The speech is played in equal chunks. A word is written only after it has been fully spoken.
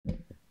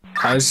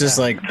I was just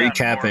like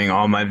recapping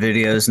all my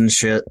videos and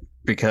shit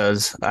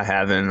because I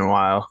haven't in a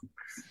while.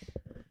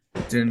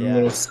 Doing a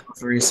little Yeah,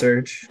 self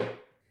research.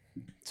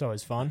 It's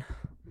always fun.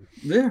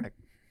 Yeah.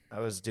 I, I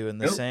was doing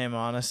the Nope. same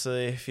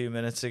honestly a few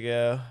minutes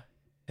ago,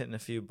 hitting a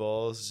few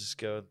bowls, just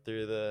going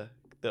through the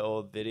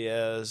old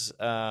videos.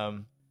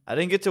 I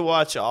didn't get to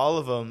watch all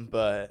of them,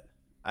 but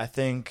I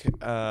think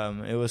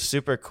it was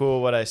super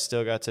cool. What I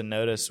still got to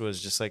notice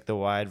was just like the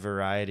wide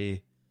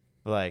variety,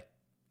 of, like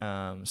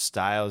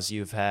styles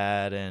you've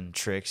had and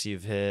tricks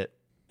you've hit,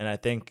 and I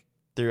think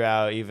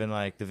throughout even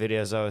like the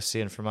videos I was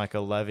seeing from like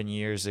 11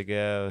 years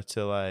ago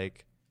to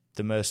like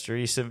the most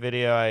recent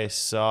video I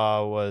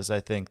saw was I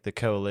think the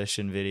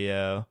coalition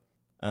video.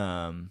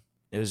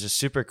 It was just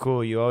super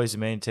cool. You always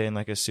maintain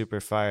like a super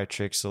fire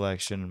trick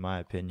selection, in my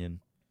opinion.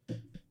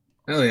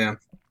 Hell yeah.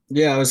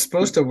 Yeah, I was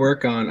supposed to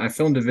work on I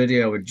filmed a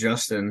video with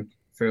Justin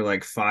for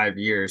like 5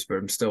 years, but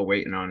I'm still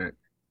waiting on it.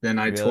 Then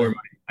Really?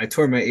 I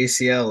tore my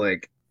ACL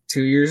like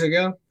 2 years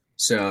ago.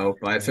 So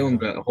but I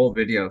filmed Damn. a whole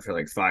video for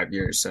like 5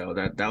 years, so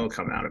that will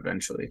come out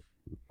eventually.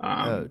 Oh,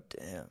 Um,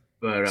 damn.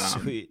 but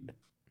Sweet.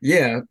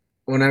 yeah,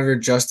 whenever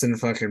Justin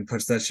fucking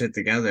puts that shit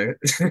together.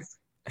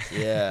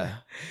 Yeah.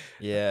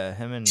 Yeah.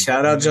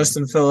 Shout out Him and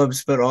Justin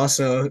Phillips, but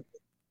also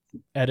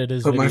Edit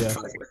his put my video.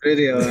 fucking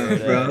video throw out,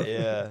 bro. that.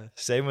 Yeah.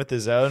 Same with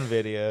his own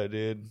video,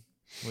 dude.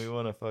 We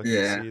want to fucking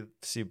Yeah.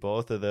 see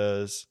both of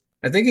those.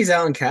 I think he's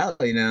out in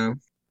Cali now.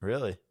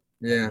 Really?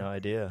 I had Yeah. no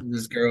idea.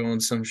 This girl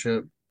and some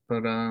shit.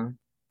 But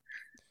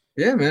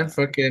yeah, man, Yeah.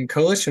 fucking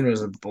Coalition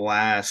was a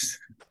blast.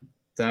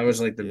 That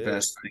was like the Good.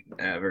 best thing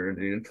ever,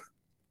 dude.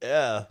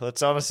 Yeah,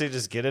 let's honestly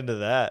just get into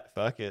that.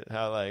 Fuck it.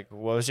 What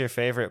was your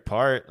favorite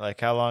part?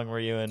 Like, how long were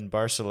you in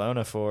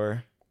Barcelona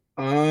for?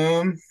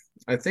 Um,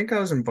 I think I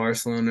was in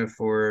Barcelona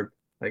for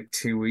like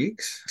 2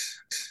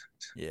 weeks,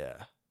 Yeah.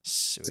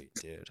 Sweet,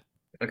 dude.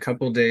 a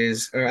couple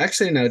days, or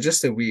actually no,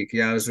 just a week.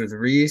 Yeah, I was with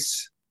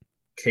Reese,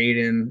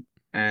 Caden,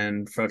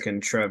 and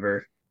fucking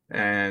Trevor.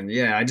 And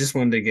yeah, I just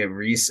wanted to get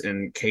Reese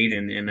and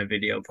Caden in a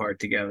video part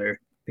together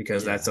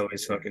because that's Yeah.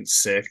 always fucking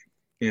sick.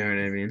 You know what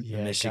I mean? The Yeah,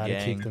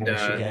 gotta keep Michigang. the And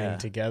Michigang Yeah.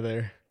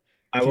 together.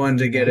 I Keep them wanted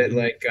to get it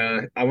united.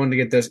 like I wanted to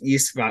get those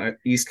East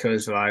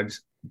Coast vibes.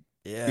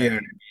 You know Yeah. what I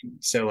mean?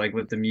 So like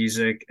with the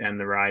music and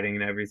the riding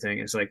and everything,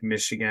 it's like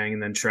Michigan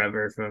and then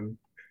Trevor's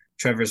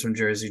from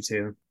Jersey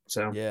too.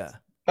 So Yeah.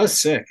 that was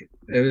sick.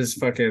 It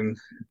was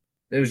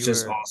You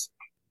just were. awesome.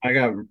 I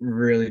got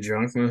really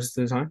drunk most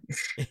of the time.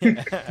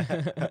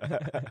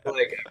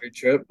 Like every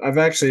trip. I've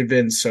actually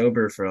been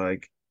sober for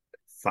like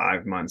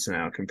 5 months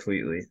now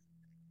completely.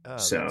 Oh,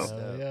 So that's Hell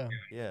dope. yeah.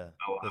 Yeah.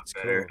 a lot That's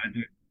better.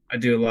 cool. I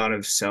do a lot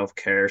of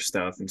self-care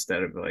stuff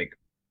instead of like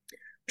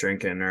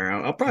drinking or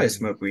I'll probably Getting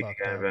smoke weed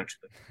fucked again up.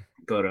 eventually.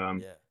 But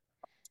Yeah.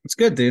 it's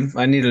good, dude.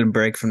 I needed a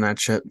break from that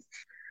shit.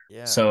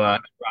 Yeah. So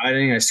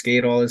riding, I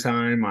skate all the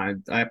time. I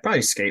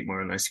probably skate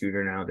more than I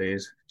scooter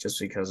nowadays, just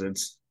because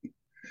it's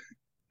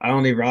I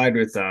only ride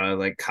with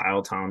like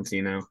Kyle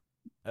Tolentino,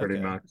 pretty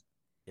Okay. much.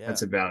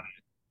 That's Yeah. about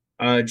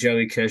it.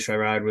 Joey Kish I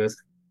ride with.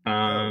 Oh,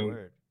 Um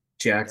word.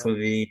 Jack Yep.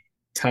 Levine,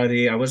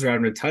 Tuddy. I was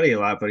riding with Tuddy a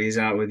lot, but he's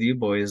out with you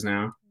boys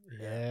now.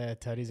 Yeah. Yeah,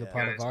 Teddy's a Yeah.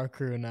 part of Guys, our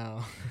crew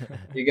now.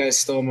 you guys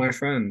stole my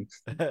friend.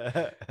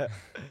 Trying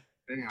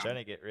Damn.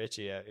 to get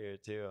Richie out here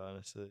too,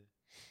 honestly.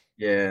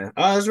 Yeah.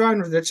 I was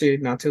riding with Richie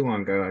not too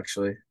long ago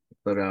actually.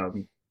 But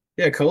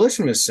yeah,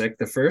 Coalition was sick.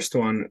 The first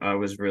one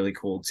was really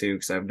cool too,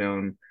 because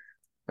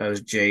that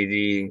was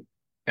JD,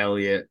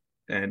 Elliot,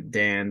 and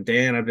Dan.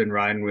 Dan I've been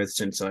riding with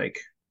since like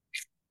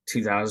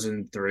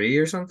 2003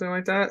 or something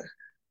like that.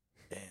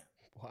 Damn.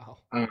 Wow.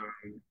 Um,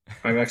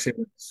 I've actually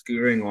been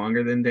scootering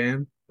longer than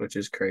Dan, which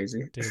is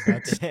crazy. Dude,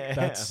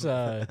 that's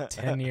Damn.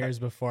 10 years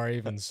before I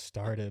even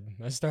started.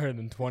 I started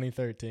in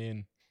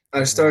 2013. I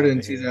That's started wild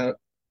in to hear.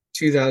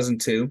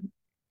 2002.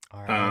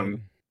 All right.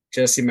 Um,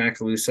 Jesse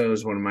Macaluso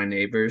is one of my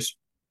neighbors.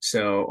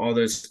 So all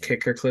those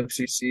kicker clips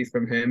you see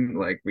from him,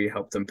 like we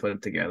helped him put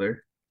it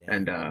together. Damn.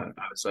 And I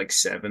was like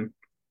 7.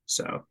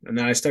 So and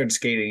then I started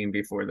skating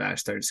before that. I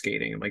started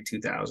skating in like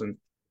 2000.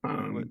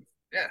 What?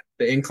 Yeah,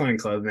 the Incline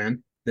Club,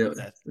 man.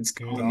 That. It's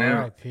Dude, gone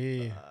now.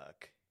 RIP.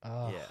 Fuck.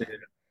 Oh, Yeah. Dude,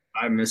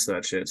 I miss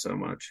that shit so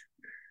much.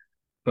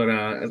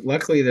 But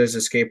luckily there's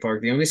a skate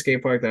park. The only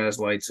skate park that has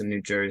lights in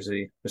New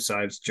Jersey,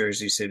 besides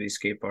Jersey City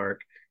Skate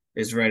Park,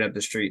 is right up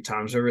the street.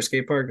 Tom's River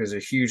Skate Park. There's a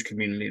huge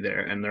community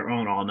there, and they're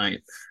on all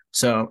night.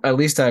 So at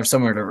least I have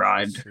somewhere to Oh,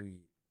 ride, sweet.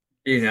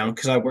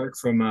 because I work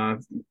from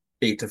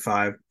 8 to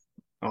 5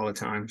 all the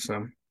time. So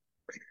in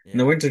the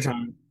Yeah.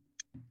 wintertime,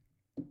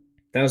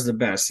 that was the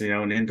best.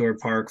 An indoor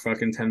park,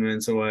 fucking 10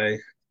 minutes away.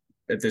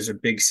 If there's a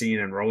big scene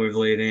in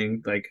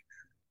rollerblading, like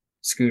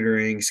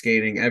scootering,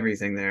 skating,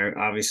 everything there.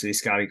 Obviously,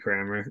 Scotty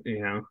Kramer,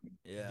 Yeah.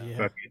 yeah.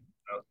 fucking,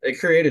 it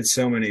created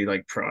so many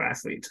like pro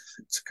athletes.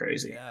 It's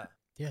crazy. Yeah.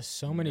 Yeah,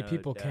 so many No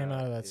people came out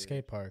doubt, of that dude.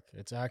 skate park.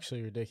 It's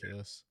actually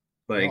ridiculous.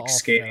 They Like all fed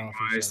skating off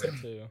each wise, other,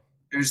 too.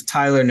 there's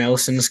Tyler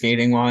Nelson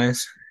skating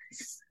wise.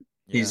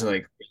 He's Yeah.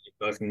 like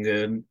really fucking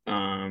good.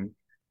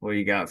 Well,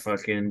 you got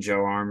fucking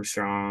Joe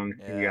Armstrong.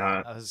 You Yeah,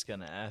 got I was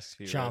gonna ask if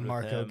you John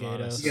rode with Marco him,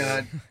 Gatos. you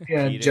honestly. got you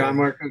got John Peter.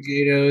 Marco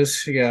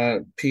Gatos. You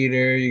got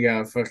Peter. You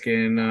got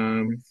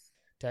fucking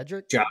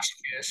Tedrick? Josh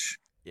Kish.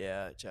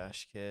 Yeah,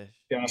 Josh Kish.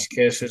 Josh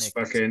Kish is Nick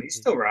fucking. He T.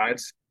 still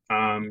rides.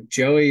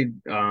 Joey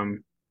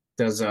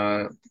does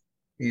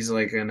he's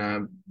like in a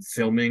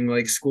filming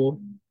like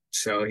school.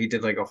 So he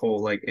did like a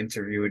whole like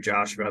interview with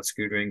Josh about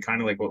scootering,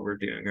 kind of like what we're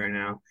doing right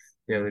now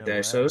the other No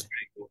day. So it was way.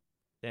 pretty cool.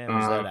 Damn,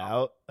 is Uh, that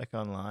out like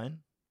online?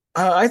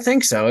 I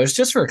think so. It's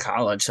just for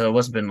college, so it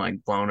wasn't been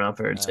like blown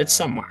up or it's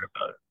somewhere, Uh,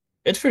 but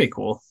it's pretty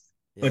cool.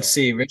 Let's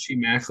yeah. see. Richie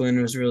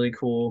Macklin was really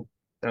cool.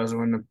 That was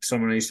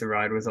someone I used to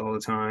ride with all the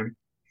time.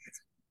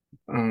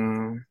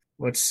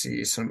 Let's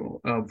see.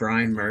 Brian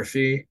Damn.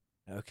 Murphy,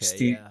 Okay,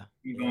 Steve yeah.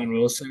 Yeah. Stevon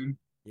Wilson.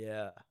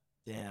 Yeah.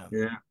 Damn.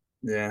 Yeah,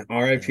 yeah.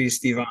 R.I.P. Damn.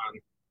 Stevon.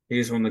 He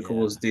was one of the Yeah.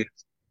 coolest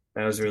dudes.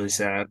 That was really Damn.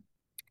 sad.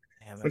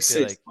 Damn, I Let's feel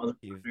see. like Some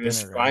you've other been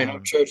news. Ryan around.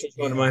 Upchurch is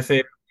one of my Yeah.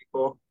 favorite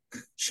people.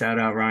 Shout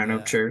out Ryan Yeah.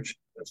 Upchurch.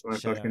 That's my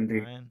Shout fucking out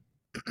dude.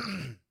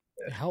 Ryan.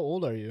 How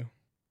old are you?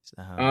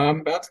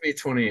 I'm about to be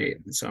 28,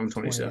 so I'm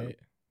 27. 28.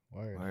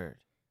 Word. Word.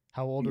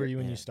 How old were you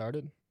when Yeah. you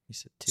started? You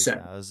said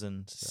Seven.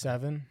 2000. So.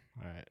 7?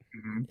 All right.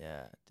 Mhm.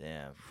 Yeah,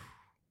 damn.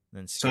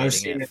 Then So I've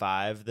skating seen at it.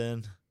 5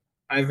 then?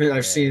 I've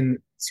Yeah. seen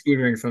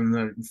scootering from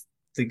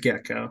the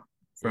get go,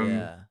 from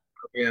Yeah.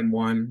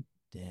 M1.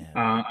 Damn.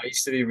 I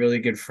used to be really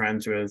good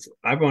friends with.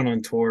 I went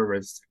on tour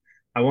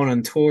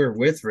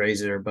with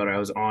Razor, but I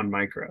was on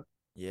Micro.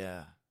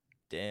 Yeah.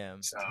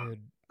 Damn. So Dude.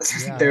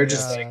 Yeah, they were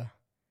just like I,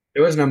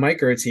 there wasn't a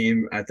Micro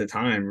team at the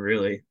time,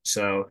 really.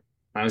 So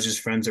I was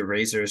just friends with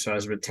Razor. So I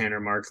was with Tanner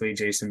Markley,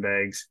 Jason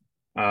Beggs,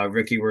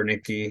 Ricky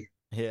Wernicki.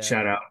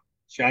 Shout Yeah. out,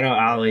 shout out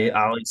Ali.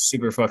 Yeah. Ali's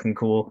super fucking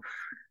cool.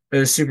 It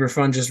was super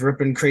fun just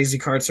ripping crazy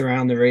carts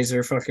around the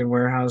Razor fucking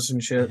warehouse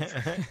and shit.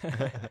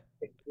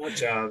 What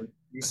job?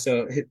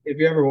 So if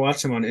you ever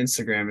watch him on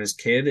Instagram, his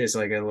kid is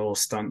like a little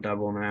stunt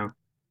double now.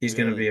 He's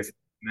gonna be Really? a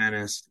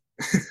menace.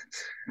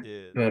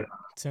 Dude. But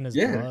it's in his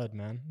yeah, blood,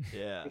 man.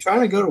 Yeah. I'm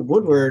trying to go to That's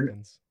what Woodward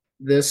happens.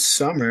 this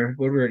summer,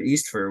 Woodward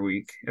East for a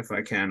week if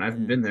I can. I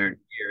haven't Yeah. been there in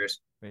years.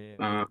 Wait.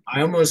 I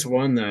almost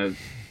won the.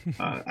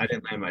 I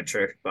didn't land my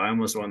trick, but I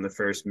almost won the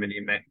first mini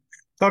mega.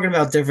 Talking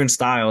about different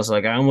styles,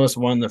 like I almost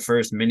won the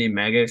first mini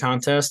mega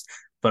contest,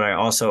 but I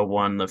also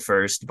won the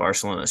first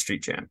Barcelona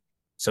Street Jam.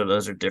 So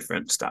those are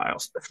different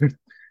styles. You That's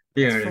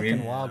know what I fucking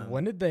mean? wild. Damn.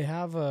 When did they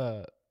have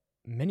a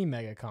mini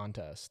mega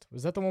contest?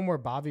 Was that the one where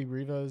Bobby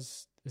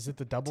Rivas? Is it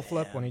the double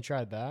flip when Damn. he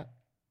tried that?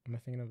 Am I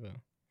thinking of a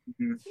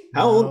Mhm.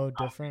 How old?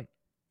 different?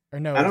 Or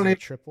no, I it don't was a even.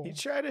 triple. He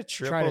tried a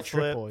Tried a triple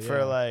triple, flip for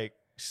yeah. like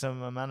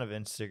some amount of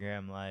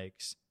Instagram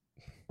likes.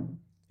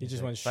 He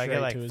just Like, went if I straight get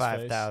to like his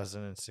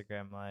 5,000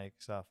 Instagram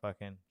likes, I'll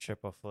fucking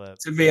triple flip.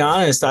 To be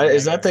honest, The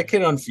is mega that the ring.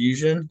 kid on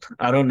Fusion?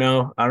 I don't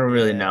know. I don't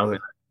really know who Yeah.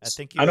 that I is.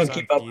 think he I was don't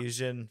on keep up.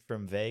 Fusion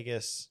from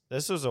Vegas.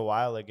 This was a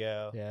while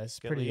ago. Yeah, it's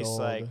At pretty least old.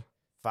 like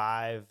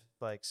 5,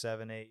 like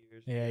 7, 8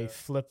 years Yeah, he ago.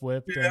 flip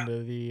whipped Yeah.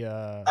 into the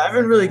I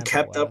haven't red really ramp at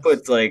kept up West.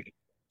 with like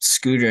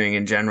scootering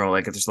in general.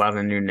 Like there's a lot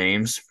of new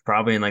names,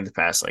 probably in like the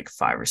past like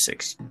 5 or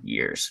 6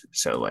 years.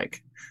 So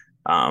like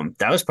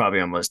that was probably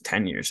almost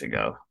 10 years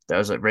ago. That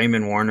was like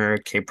Raymond Warner,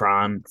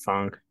 Capron,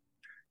 Funk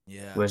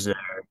Yeah. was there.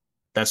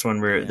 That's when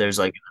Damn. there's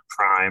like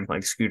prime,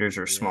 like scooters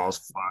are small Yeah. as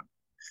fuck.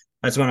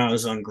 That's when I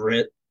was on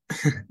grit.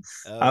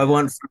 Oh I yeah.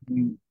 went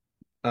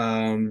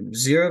from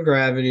zero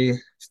gravity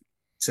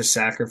to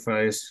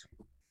sacrifice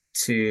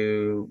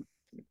to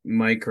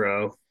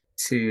micro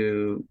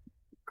to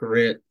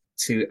grit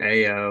to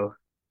AO.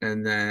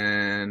 And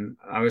then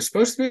I was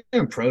supposed to be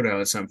in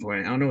Proto at some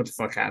point. I don't know what the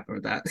fuck happened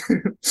with that.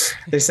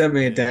 They sent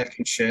me a Yeah. deck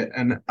and shit.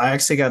 And I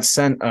actually got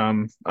sent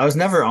I was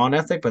never on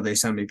Ethic, but they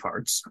sent me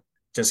parts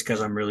just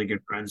because I'm really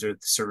good friends with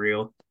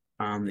Surreal,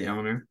 the Yeah.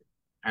 owner.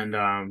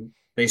 And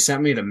they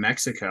sent me to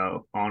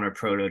Mexico on a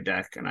proto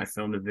deck, and I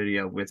filmed a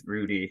video with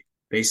Rudy,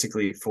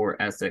 basically for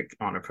Ethic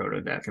on a proto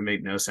deck. It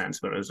made no sense,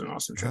 but it was an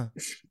awesome trip.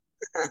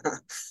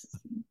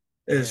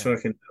 It was Damn.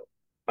 fucking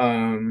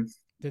dope.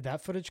 Did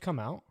that footage come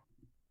out?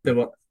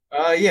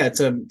 Yeah,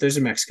 there's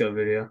a Mexico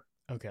video.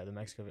 Okay, the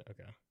Mexico.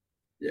 Okay,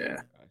 Yeah.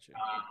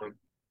 gotcha.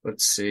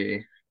 Let's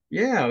see.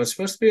 Yeah, I was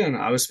supposed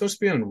to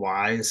be on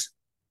Wise.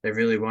 They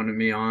really wanted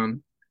me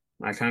on.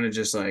 I kind of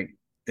just like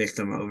dicked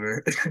them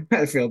over.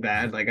 I feel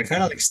bad. Like I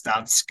kind of like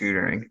stopped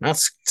scootering. Not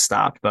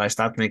stopped, but I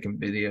stopped making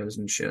videos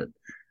and shit.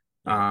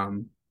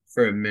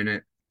 For a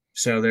minute.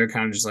 So they're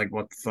kind of just like,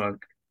 what the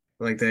fuck?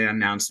 Like they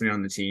announced me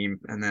on the team,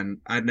 and then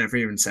I'd never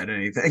even said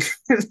anything.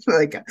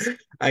 Like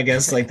I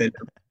guess like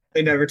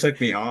they never took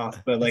me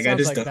off, but That like I sounds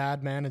just like don't.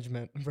 bad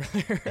management,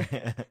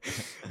 brother.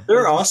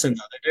 They're awesome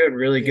though. They're doing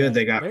really good.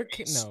 They got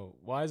no.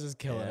 Wise is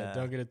killing it.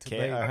 Don't get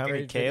it. Our homie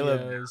great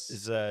Caleb videos.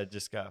 is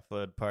just got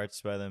flowed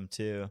parts by them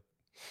too.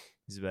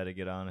 He's about to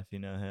get on if you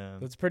know him.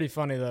 It's pretty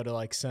funny though to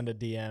like send a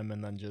DM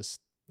and then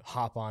just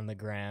hop on the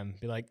gram,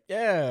 be like,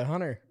 "Yeah,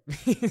 Hunter,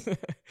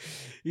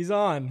 he's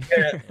on."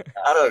 Yeah,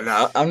 I don't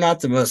know. I'm not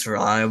the most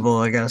reliable,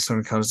 I guess, when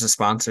it comes to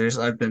sponsors.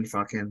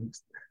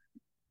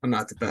 I'm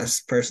not the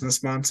best person to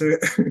sponsor.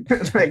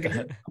 Like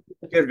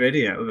good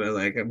video, but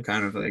like I'm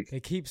kind of like, They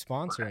keep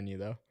sponsoring you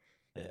though.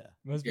 Yeah.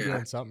 Must be yeah.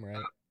 doing something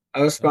right.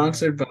 I was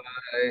sponsored by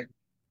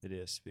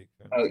Video speak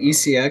for oh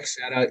himself. ECX.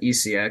 Shout out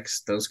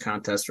ECX. Those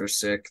contests were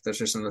sick. Those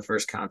are some of the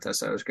first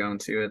contests I was going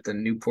to at the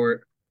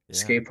Newport Yeah.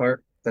 skate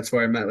park. That's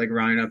where I met like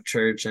Ryan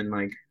Upchurch and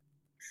like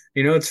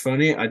you know what's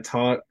funny? I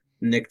taught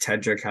Nick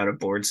Tedrick how to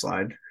board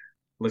slide.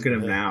 Look at him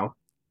Really? now.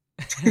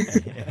 Look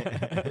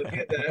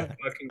at that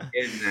fucking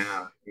kid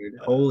now, dude.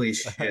 Holy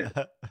shit.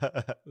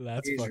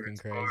 That's He's fucking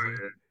crazy.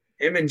 retarded.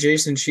 Him and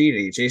Jason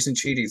Cheedy. Jason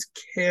Cheedy's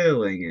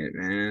killing it,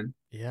 man.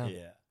 Yeah.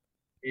 Yeah.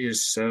 He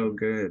is so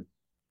good.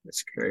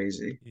 It's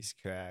crazy. He's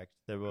cracked.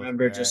 They're I both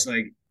remember just cracked.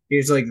 like he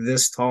was like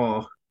this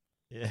tall.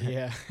 Yeah.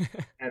 Yeah.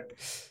 And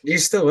he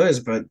still is,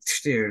 but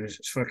dude,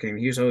 it's fucking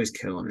he was always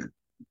killing it.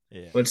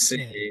 Yeah. Let's see.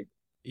 Yeah.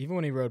 Even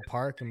when he rode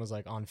Park and was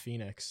like on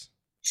Phoenix.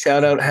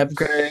 Shout out Heb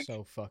Greg.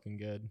 So fucking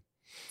good.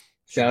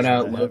 Shout Shout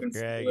out out Logan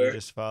Greg. Fuller. He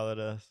just followed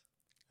us.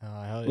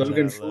 Oh, hell yeah.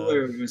 Logan Shout out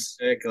Fuller Love. was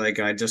sick. Like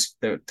I just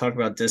talk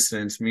about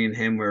distance. Me and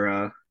him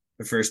were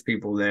the first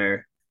people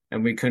there,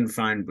 and we couldn't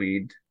find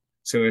weed,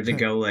 so we had to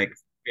go like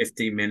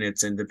 50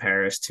 minutes into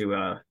Paris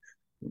to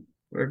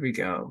where'd we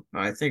go?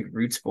 I think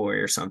Roots Boy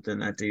or something.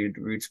 That dude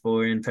Roots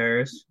Boy in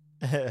Paris,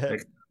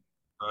 like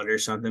or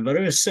something. But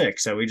it was sick.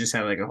 So we just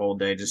had like a whole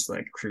day just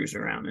like cruise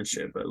around and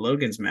shit. But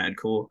Logan's mad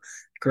cool.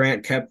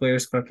 Grant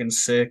Kepler's fucking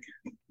sick.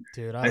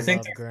 Dude, I I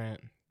think, love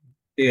Grant.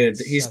 dude, Grant's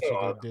he's such so a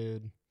awesome.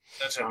 good dude.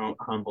 Such a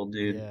humble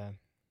dude. Yeah.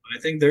 I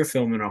think they're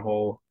filming a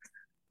whole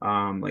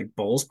like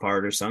Bulls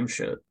part or some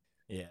shit.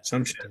 Yeah.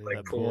 Some shit Dude, like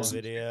that'd be cool. cool. Some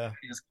shit. Video.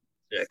 He's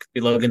sick.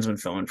 Logan's been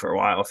filming for a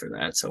while for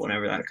that, so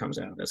whenever that comes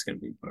out, that's gonna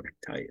be fucking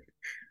tight.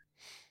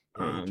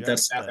 Yeah, he That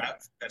dropped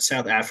that. That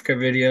South Africa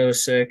video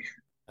is sick.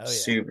 Oh yeah.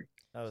 Super.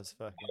 That was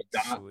fucking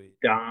Dom,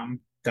 sweet.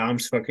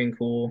 Dom's fucking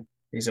cool.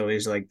 He's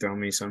always like throwing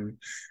me some.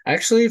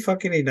 Actually,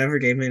 fucking, he never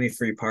gave me any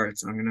free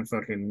parts. I'm gonna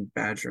fucking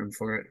badger him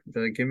for it. Be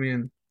like, give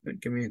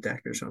me a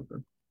deck or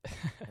something.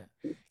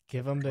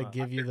 Give him to Wow.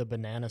 give you the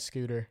banana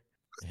scooter.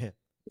 Yeah.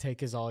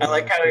 Take his all. I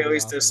like yellow how he scooter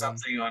always off does of him.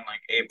 something on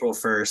like April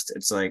 1st.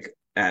 It's like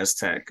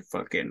Aztec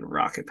fucking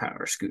rocket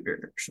power scooter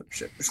or some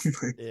shit.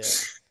 Like, Yeah.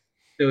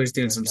 they're always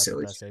doing Guy's some got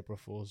silly the best April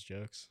Fool's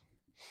jokes.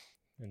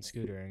 And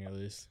scootering at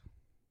least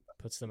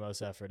puts the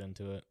most effort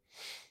into it.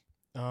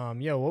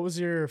 Yeah, what was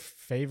your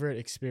favorite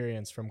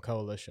experience from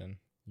Coalition?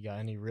 You got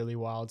any really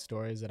wild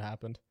stories that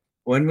happened?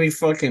 When we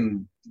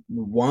fucking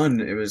won,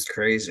 it was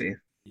crazy.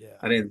 Yeah.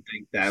 I didn't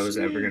think that was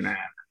ever gonna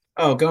happen.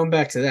 Oh, going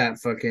back to that,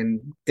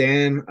 fucking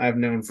Dan, I've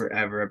known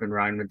forever. I've been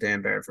riding with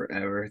Dan Bear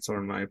forever. It's one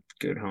of my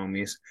good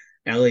homies.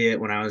 Elliot,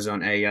 when I was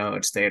on AO,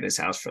 I'd stay at his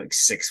house for like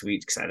 6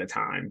 weeks at a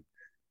time.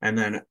 And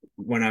then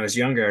when I was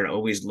younger, I'd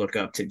always look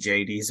up to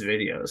JD's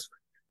videos.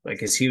 Like,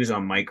 cause he was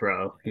on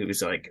Micro. He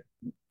was like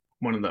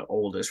one of the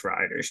oldest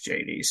riders,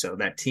 JD. So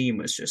that team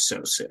was just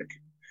so sick.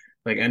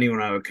 Like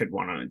anyone I could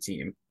want on a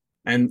team.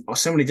 And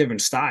so many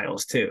different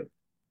styles too.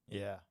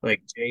 Yeah.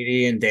 Like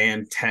JD and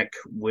Dan tech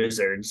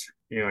wizards,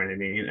 you know what I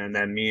mean? And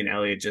then me and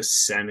Elliot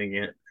just sending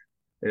it.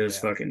 It was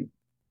Yeah. fucking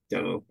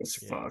dope as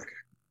Yeah. fuck.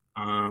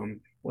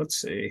 Let's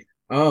see.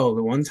 Oh,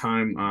 the one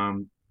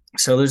time,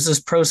 so there's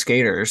this pro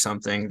skater or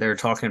something. They're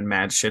talking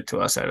mad shit to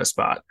us at a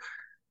spot.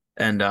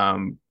 And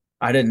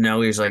I didn't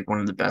know he was like one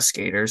of the best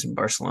skaters in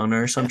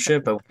Barcelona or some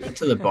shit, but we went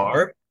to the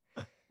bar.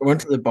 We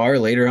went to the bar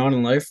later on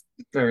in life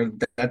or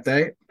that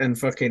day, and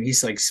fucking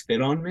he's like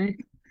spit on me.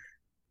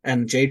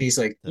 And JD's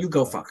like, The you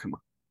go fuck? fuck him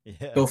up.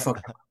 Yeah. Go fuck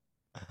him.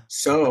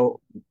 So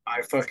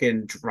I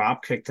fucking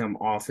drop kicked him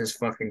off his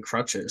fucking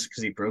crutches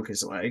because he broke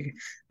his leg.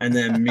 And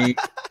then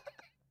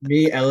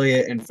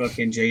Elliot, and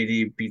fucking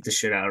JD beat the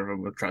shit out of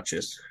him with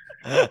crutches.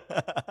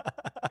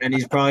 And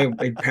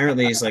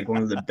apparently he's like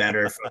one of the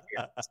better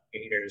fucking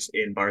skaters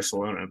in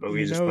Barcelona, but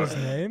we You just know his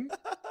fucking, name?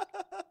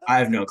 I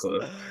have no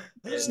clue.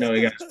 I just know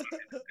he got his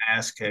fucking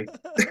ass kicked.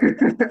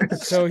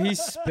 So he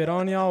spit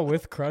on y'all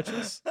with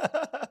crutches?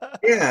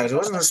 Yeah, it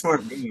wasn't a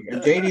smart move.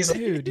 And JD's like,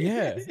 Dude,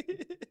 yeah.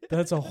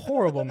 That's a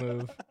horrible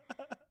move.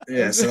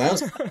 yeah, so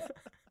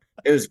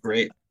it was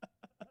great.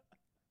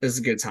 It was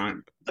a good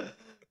time.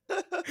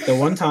 The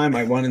one time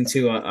I went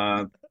into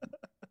a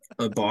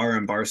bar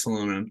in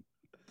Barcelona,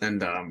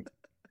 and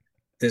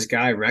this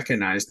guy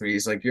recognized me.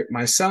 He's like,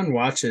 my son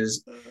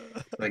watches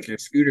like your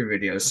scooter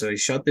videos, so he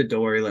shut the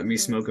door. He let me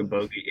smoke a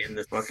bogey in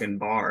the fucking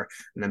bar,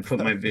 and then put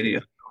my video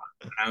on.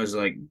 And I was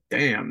like,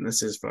 damn,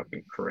 this is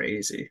fucking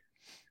crazy.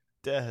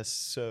 That's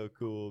so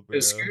cool, bro.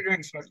 Because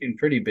scootering's fucking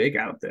pretty big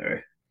out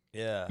there,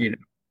 Yeah. you know,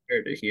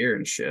 compared to here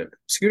and shit.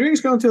 Scootering's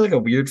going through like a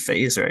weird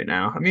phase right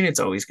now. I mean, it's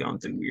always going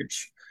through weird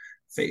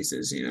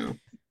phases, you know.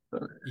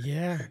 But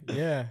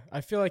Yeah.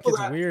 I feel like Well,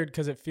 it's weird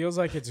because it feels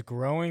like it's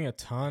growing a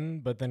ton,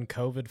 but then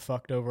COVID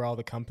fucked over all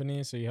the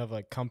companies. So you have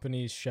like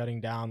companies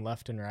shutting down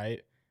left and right.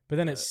 But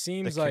then it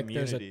seems like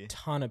there's a community.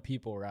 ton of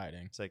people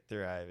riding. It's like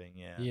thriving.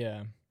 Yeah.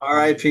 Yeah.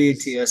 R.I.P.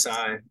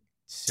 TSI.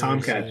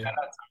 Tomcat. Seriously. Shout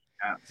out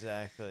Tomcat.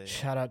 Exactly.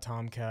 Shout out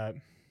Tomcat.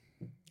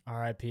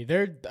 R.I.P.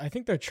 I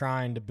think they're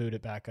trying to boot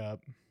it back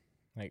up.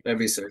 Like, That'd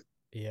be sick.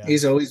 yeah.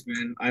 He's always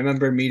been. I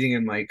remember meeting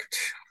him like,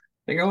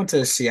 I think I went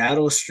to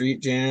Seattle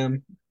Street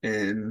Jam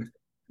in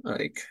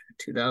like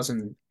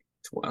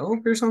 2012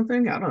 or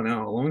something. I don't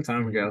know, a long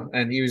time ago.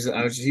 And he was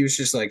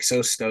just like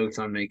so stoked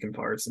on making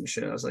parts and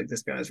shit. I was like,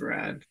 this guy's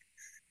rad.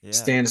 Yeah.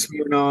 Stan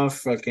Smirnoff,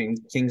 fucking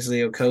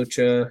Kingsley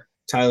Okocha,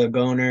 Tyler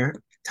Boner.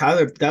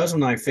 Tyler, that was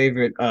one of my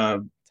favorite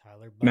Tyler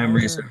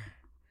memories. Boner.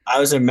 I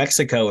was in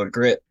Mexico with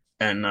Grit,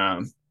 and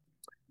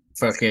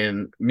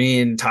fucking me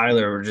and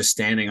Tyler were just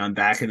standing on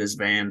back of his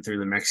van through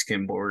the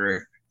Mexican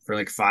border for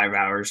like 5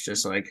 hours,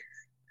 just like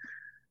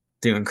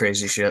doing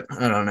crazy shit.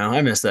 I don't know.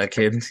 I miss that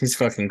kid. He's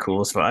fucking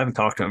cool. So I haven't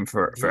talked to him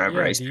for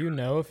forever. Yeah, do you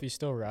know if he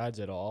still rides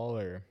at all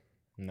or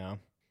no?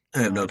 I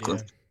have No no clue.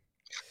 idea.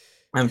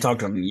 I haven't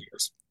talked to Dang. him in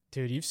years.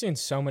 Dude, you've seen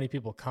so many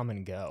people come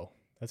and go.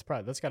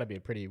 That's got to be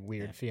a pretty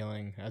weird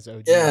feeling as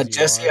OG Yeah, as you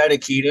Jesse are.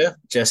 Idakita.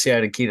 Jesse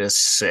Idakita's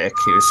sick.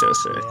 He was so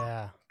sick.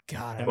 Yeah.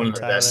 God, I Him One and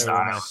of haven't the heard best him Tyler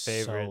were in my styles. so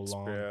favorites,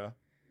 long. bro.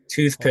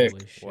 Toothpick.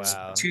 Holy shit.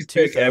 Wow.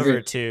 Toothpick Tooth every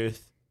over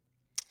tooth.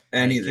 Like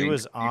he anything.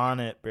 was on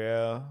it,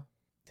 bro.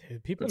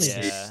 Dude, people Let's need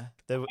to see. Yeah.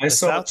 The I the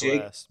saw Jake.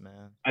 Southwest,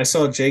 man. I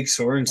saw Jake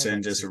I would Sorensen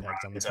like to just see Pegs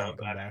on the rise up paint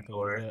come at back a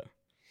little Endor. bit.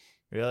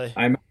 Really?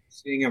 I remember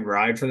seeing him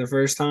ride for the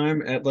first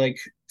time at like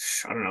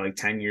I don't know, like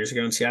 10 years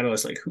ago in Seattle. I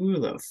was like, who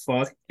the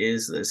fuck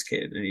is this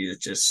kid? And he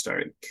just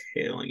started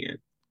killing it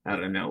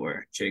out of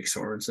nowhere. Jake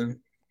Sorensen.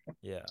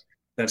 Yeah.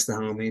 That's the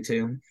homie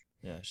too.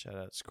 Yeah. Shout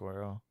out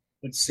Squirrel.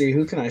 Let's see,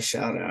 who can I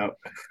shout out?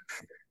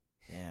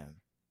 Damn.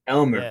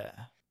 Elmer. Yeah.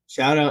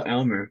 Shout out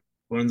Elmer.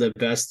 One of the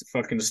best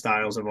fucking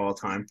styles of all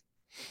time.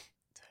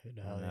 Dude,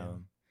 I hell know.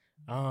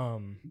 yeah.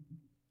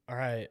 All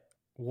right.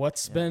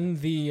 What's Yeah. been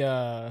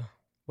the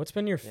what's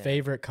been your Yeah.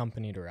 favorite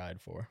company to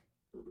ride for?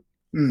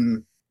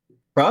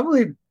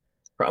 Probably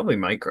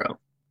micro.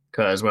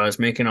 Because when I was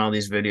making all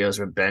these videos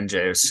with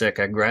Benjay, I was sick.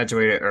 I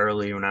graduated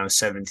early when I was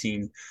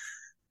 17,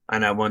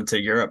 and I went to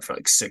Europe for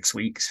like 6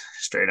 weeks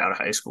straight out of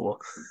high school.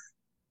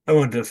 I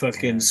went to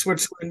fucking Damn.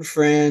 Switzerland,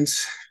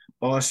 France,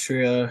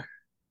 Austria,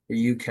 the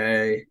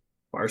UK,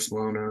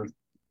 Barcelona.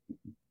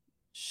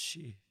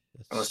 She.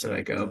 How else That's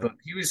did I so go? But dope.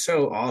 he was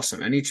so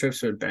awesome. Any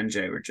trips with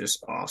Benjay were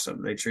just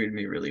awesome. They treated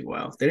me really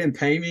well. They didn't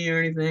pay me or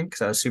anything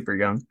because I was super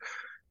young.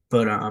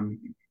 But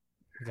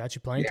Got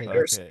you plane yeah, they,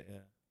 tickets. Okay. Yeah.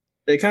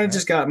 they kind of Right?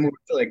 just got more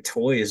to, like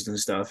toys and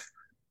stuff.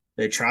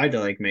 They tried to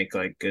like make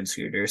like good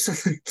scooters,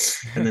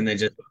 and then they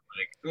just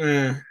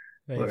like,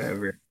 they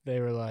whatever.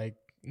 they were like,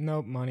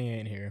 nope, money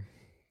ain't here.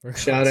 We're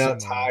going Shout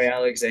out somewhere Ty else.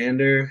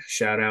 Alexander.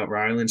 Shout out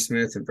Ryland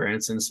Smith and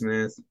Branson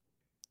Smith.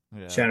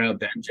 Yeah. Shout out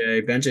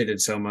Benjay. Benjay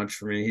did so much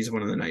for me. He's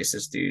one of the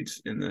nicest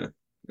dudes in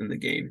the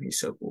game. He's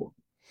so cool.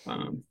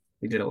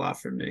 He did a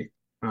lot for me.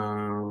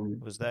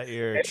 Was that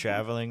your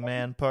traveling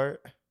man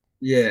part?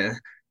 Yeah,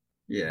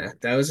 yeah.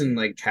 That was in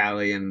like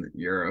Cali and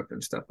Europe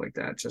and stuff like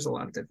that. Just a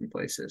lot of different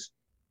places.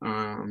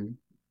 Um,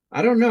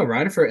 I don't know.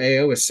 Riding for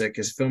AO was sick.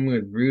 His filming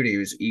with Rudy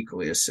was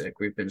equally as sick.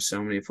 We've been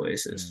so many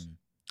places.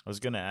 I was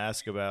gonna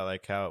ask about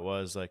like how it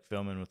was like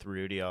filming with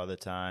Rudy all the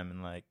time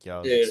and like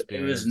y'all's Dude,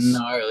 it was experience.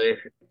 gnarly.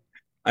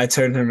 I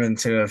turned him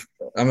into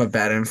I'm a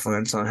bad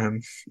influence on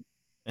him.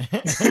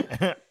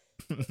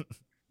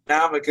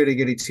 Now I'm a goody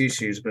goody two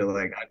shoes, but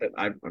like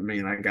I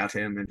mean I got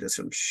him into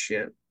some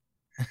shit.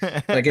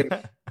 Like it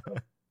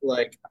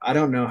like I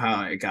don't know how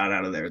I got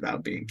out of there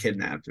without being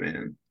kidnapped,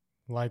 man.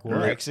 Like In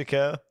what?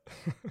 Mexico?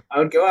 I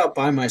would go out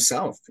by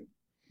myself.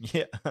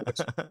 Yeah.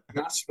 You're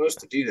not supposed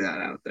to do that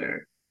out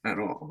there at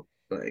all.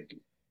 Like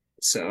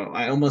so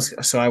I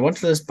went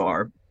to this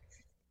bar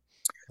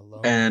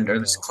Alone in and the or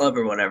this window. club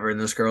or whatever, and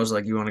this girl's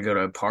like, you want to go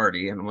to a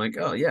party? And I'm like,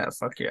 oh yeah,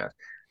 fuck yeah.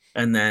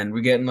 And then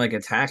we get in like a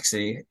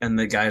taxi, and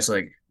the guy's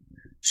like,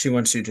 she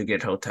wants you to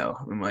get hotel.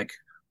 I'm like,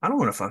 I don't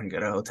want to fucking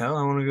get a hotel.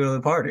 I want to go to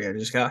the party. I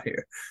just got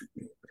here.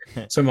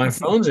 So my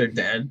phones are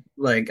dead.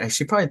 Like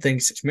she probably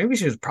thinks maybe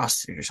she was a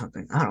prostitute or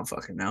something. I don't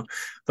fucking know.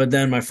 But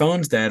then my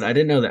phone's dead. I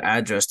didn't know the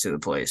address to the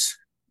place.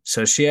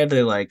 So she had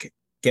to like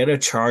get a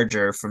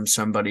charger from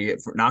somebody,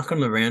 knock on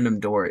the random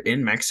door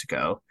in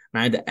Mexico. And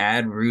I had to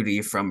add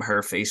Rudy from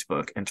her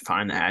Facebook and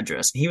find the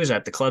address. And he was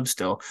at the club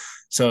still.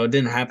 So it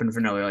didn't happen for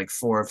another like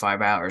 4 or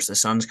 5 hours. The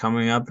sun's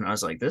coming up and I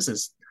was like, this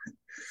is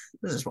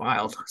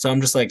wild. So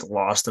I'm just like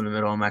lost in the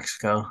middle of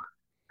Mexico.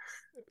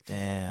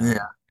 Damn. Yeah.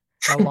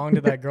 How long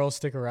did that girl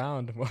stick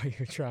around while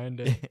you're trying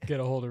to get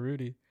a hold of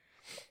Rudy?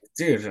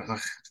 Dude,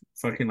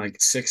 fucking like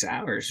 6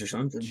 hours or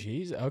something.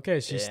 Jeez. Okay,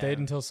 she stayed Damn.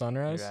 until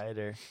sunrise.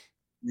 Rider.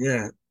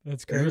 Yeah.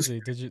 That's It was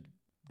crazy.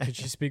 Did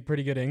she speak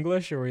pretty good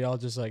English, or were y'all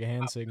just like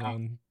hand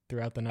signaling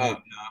throughout the Oh night?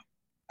 no.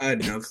 I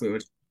had no clue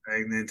what she was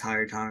saying the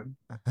entire time.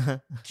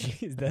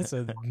 Jeez, that's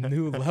a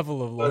new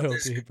level of But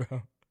loyalty,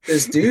 bro.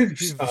 this dude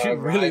She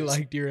really rides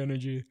liked your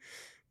energy.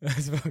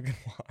 That's fucking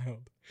wild.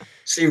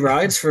 she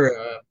rides for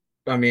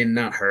I mean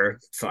not her.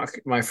 Fuck.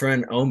 My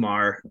friend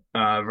Omar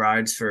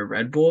rides for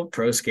Red Bull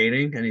Pro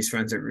Skating and he's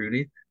friends with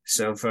Rudy.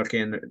 So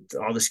fucking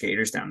all the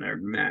skaters down there are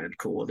mad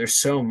cool. There's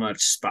so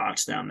much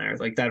spots down there.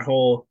 Like that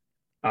whole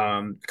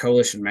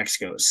Coalition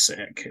Mexico is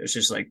sick. It's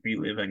just like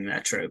reliving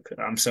that trip.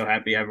 I'm so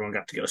happy everyone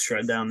got to go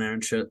shred down there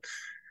and shit.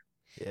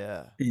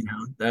 Yeah. You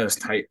know, that was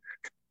tight.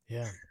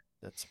 Yeah.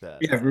 That's bad.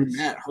 Yeah,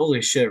 Roomette.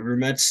 Holy shit,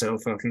 Roomette's so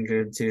fucking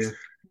good too.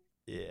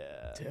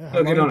 Yeah. Dude, how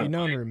Oh, long good have on you him.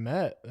 known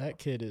Remet? That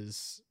kid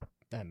is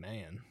that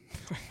man.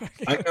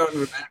 I've known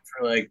Renat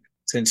for like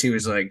since he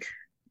was like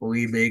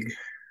wee big.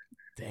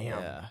 Damn,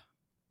 Yeah.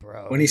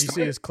 bro. When he Did you see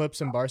started, his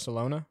clips in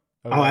Barcelona?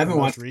 Or oh, like the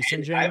most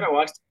recent I jam? haven't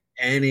watched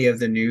any of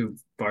the new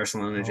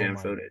Barcelona Oh Jam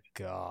my footage. I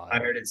god.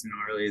 heard it's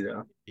gnarly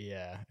though.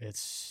 Yeah,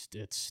 it's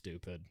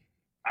stupid.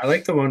 I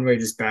like the one where he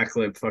just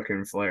backflip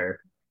fucking flare up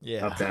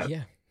Yeah. that.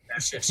 Yeah.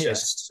 That shit's Yeah.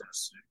 just so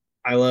sick.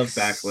 I love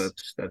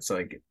backflips. That's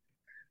like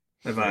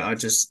if Yeah.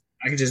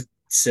 I could just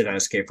sit at a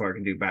skate park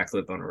and do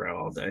backflip on a rail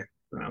all day,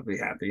 and I'll be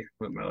happy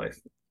with my life.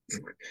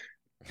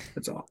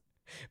 That's all.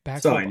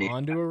 That's all I Backflip need.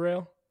 onto a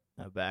rail?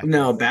 A backflip.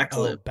 No Oh,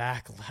 backflip. I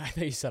thought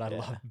you said I Yeah.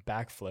 love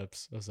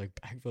backflips. I was like,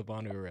 backflip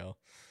onto a rail.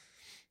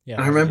 Yeah, if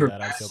I I could do remember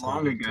that, I'd feel back pretty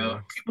long good ago,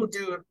 too. people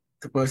do.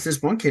 Was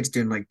this one kid's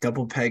doing like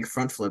double peg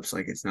front flips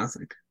like it's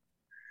nothing.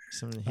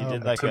 He Oh, did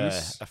I've like never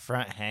a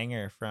front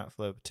hanger front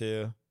flip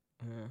too.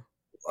 yeah.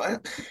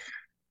 what?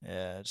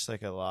 Yeah, just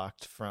like a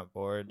locked front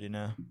board, you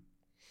know?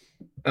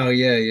 Oh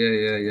yeah.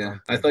 Yeah.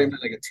 Front I thought you flipper.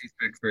 meant like a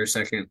toothpick for a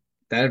second.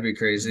 That'd be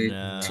crazy.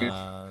 Tooth.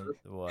 Yeah. No.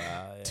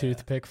 Wow, yeah.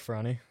 Toothpick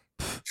fronty.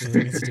 You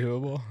think it's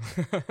doable?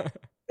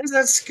 Is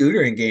that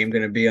scootering game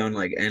gonna be on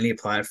like any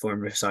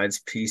platform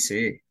besides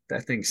PC?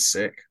 That thing's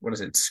sick. What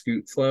is it,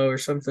 Scoot Flow or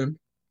something?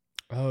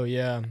 Oh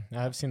yeah,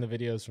 I've seen the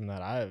videos from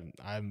that. I haven't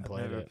I've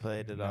played never it.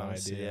 played it, No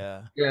honestly,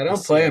 idea. yeah. Yeah, I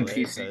don't play on UCLA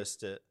PC.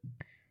 post it.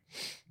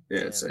 Yeah,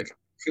 it's Damn. like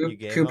You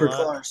game a Cooper lot?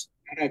 Clark.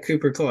 I got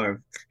Cooper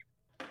Clark.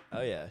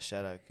 Oh, yeah.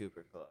 Shout out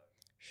Cooper Clark.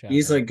 Shout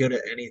He's out. like good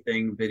at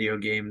anything video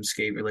game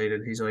skate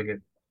related. He's like a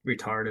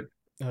retarded.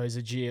 Oh, he's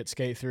a G at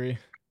Skate 3.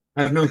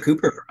 I've known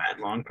Cooper for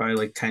that long, probably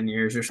like 10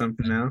 years or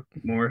something now,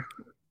 more.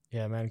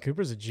 Yeah, man,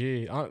 Cooper's a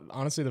G.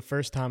 Honestly, the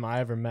first time I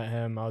ever met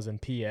him, I was in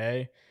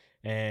PA,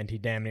 and he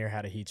damn near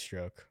had a heat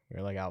stroke. We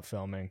were like out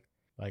filming.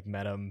 Like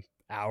met him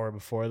hour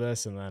before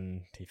this, and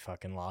then he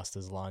fucking lost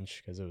his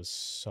lunch because it was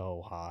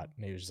so hot.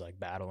 And he was just like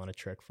battling a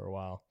trick for a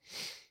while,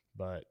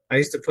 but I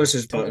used to push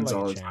his took it buttons like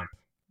a all the time.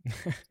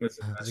 champ. With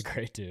the He's a best.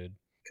 great dude.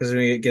 Because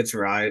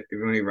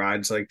when he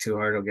rides like too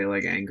hard, he'll get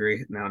like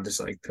angry, and I'll just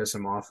like piss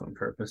him off on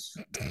purpose.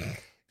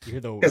 You're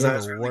Because I the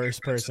was really good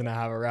worst friends person with to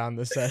him. have around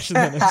the session.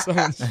 Then if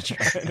someone's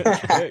trying a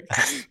trick,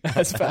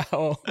 that's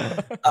foul.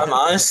 I'm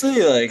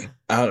honestly like,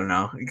 I don't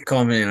know. You can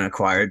call me an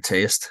acquired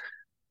taste.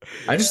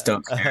 I just Yeah.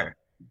 don't care.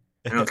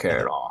 I don't care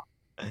at all.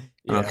 I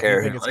Yeah, don't if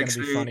care you who think it's gonna likes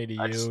be me. funny to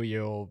I just,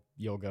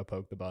 you'll go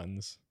poke the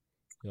buttons.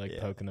 You're like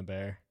Yeah. poking the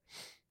bear.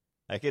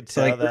 I could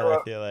so, tell like, that,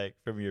 I feel like,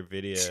 from your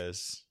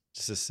videos.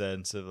 Just a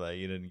sense of like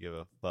you didn't give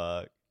a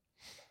fuck.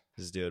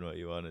 Just doing what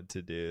you wanted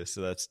to do.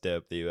 So that's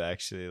dope that you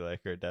actually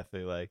like are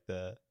definitely like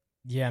that.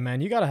 Yeah, man,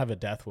 you gotta have a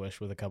death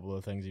wish with a couple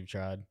of things you've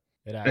tried.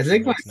 It I actually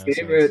think makes no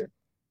sense.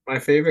 my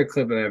favorite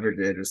clip I ever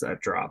did was that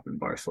drop in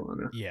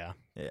Barcelona. Yeah,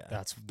 Yeah.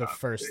 that's the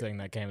first thing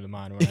that came to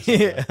mind when I saw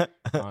that.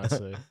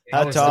 Honestly,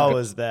 How I was tall like-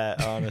 was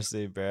that,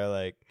 honestly, bro?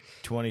 Like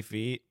 20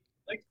 feet?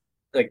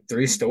 Like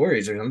 3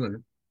 stories or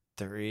something.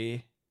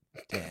 3?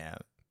 Damn.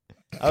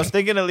 I was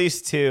thinking at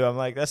least 2. I'm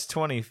like, that's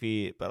 20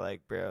 feet, but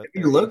like, bro. If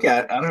you look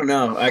at, I don't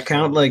know. I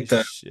count holy like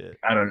the, shit.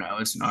 I don't know.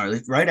 It's gnarly.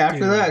 Right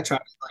after Dude. that, I tried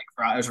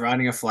to I was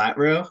riding a flat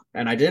rail,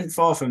 and I didn't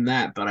fall from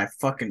that, but I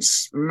fucking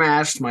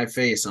smashed my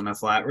face on a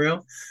flat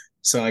rail.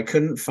 So I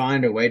couldn't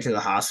find a way to the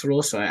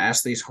hospital. So I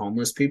asked these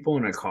homeless people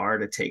in a car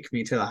to take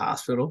me to the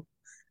hospital,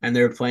 and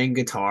they were playing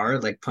guitar,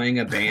 like playing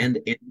a band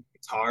in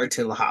guitar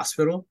to the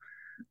hospital.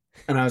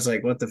 And I was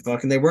like, what the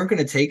fuck? And they weren't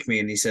going to take me.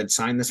 And he said,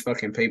 sign this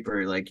fucking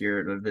paper. Like,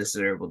 you're a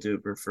visitor. We'll do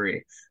it for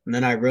free. And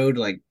then I rode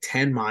like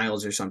 10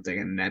 miles or something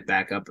and met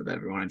back up with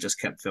everyone and just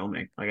kept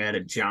filming. Like, I had a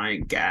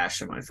giant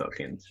gash on my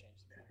fucking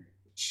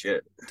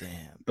shit. Damn.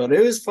 But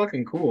it was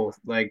fucking cool.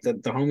 Like, the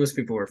homeless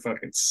people were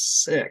fucking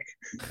sick.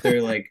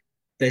 They're like,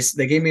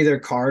 they gave me their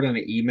card on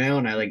an email,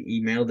 and I like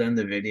emailed them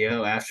the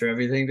video after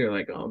everything. They're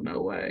like, oh,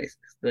 no way.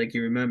 Like,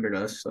 you remembered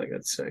us. Like,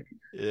 that's sick.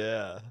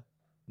 Yeah.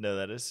 No,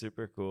 that is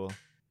super cool.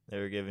 They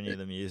were giving you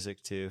the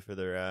music too for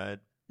the ride.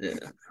 Yeah.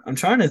 I'm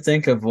trying to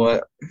think of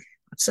what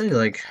I'd say,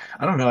 like,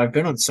 I don't know. I've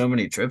been on so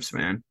many trips,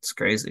 man. It's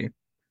crazy.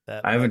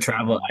 That I haven't fucking-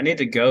 traveled. I need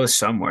to go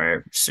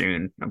somewhere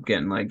soon. I'm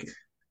getting like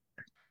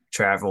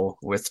travel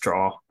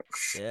withdrawal.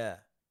 Yeah.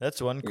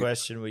 That's one Yeah.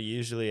 question we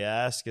usually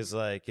ask is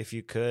like, if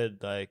you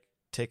could like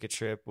take a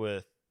trip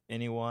with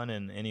anyone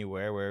and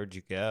anywhere, where would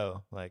you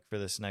go? Like for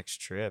this next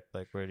trip,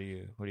 like what are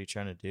you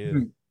trying to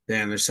do?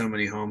 Damn, there's so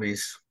many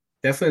homies.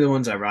 Definitely the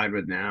ones I ride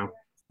with now.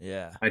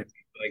 Yeah. I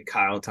like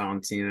Kyle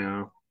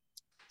Tolentino.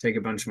 Take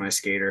a bunch of my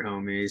skater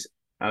homies.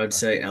 I would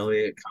say Okay.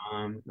 Elliot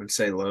come. I'd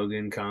say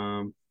Logan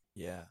come.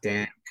 Yeah.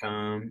 Dan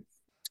come.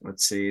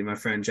 Let's see, my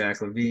friend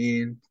Jack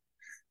Levine.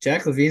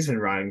 Jack Levine's been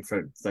riding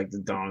for like the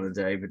dawn of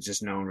the day, but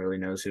just no one really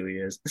knows who he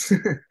is.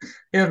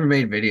 He hasn't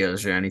made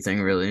videos or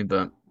anything really,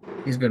 but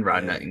he's been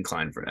riding Yeah. that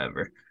incline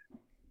forever.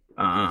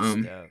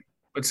 That's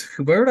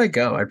dope. Where would I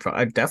go?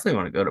 I definitely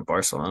want to go to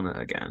Barcelona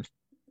again.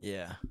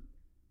 Yeah.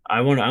 I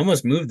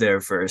almost moved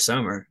there for a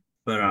summer,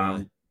 but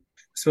Really?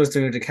 supposed to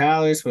move to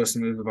Cali, supposed to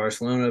move to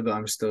Barcelona, but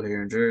I'm still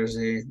here in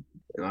Jersey.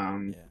 Yeah.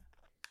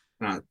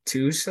 not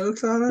too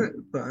stoked on it,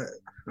 but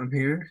I'm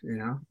here.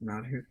 I'm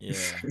out here. Yeah.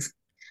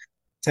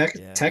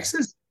 Yeah.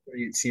 Texas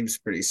it seems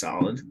pretty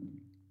solid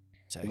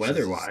Texas is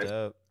weather-wise.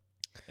 dope.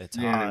 It's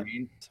You know what I hot.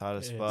 mean? It's hot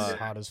as It's fuck,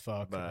 hot as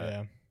fuck. but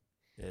Yeah.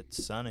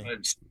 it's sunny. But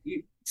it's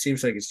cheap.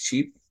 Seems like it's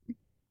cheap,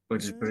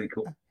 which is pretty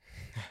cool.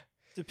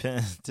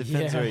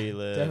 Depends where you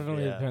live.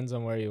 Definitely Yeah. depends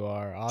on where you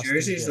are. Austin's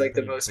Jersey's getting like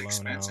the pretty most blown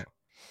expensive. out.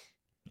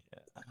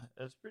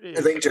 Yeah. It's pretty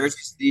I think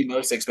Jersey's the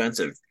most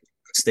expensive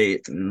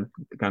state in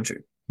the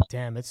country.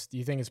 Damn, do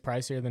you think it's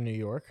pricier than New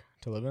York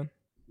to live in?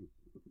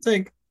 It's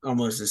like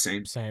almost the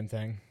same. Same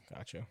thing.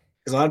 Gotcha.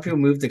 Because a lot of people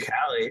move to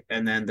Cali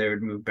and then they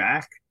would move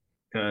back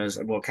because,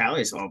 well,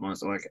 Cali's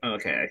almost like,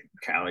 okay,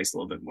 Cali's a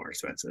little bit more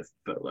expensive,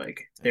 but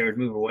like they would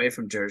move away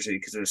from Jersey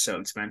because it was so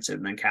expensive.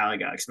 And then Cali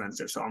got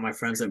expensive. So all my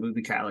friends that moved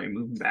to Cali are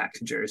moving back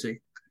to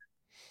Jersey.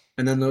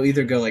 And then they'll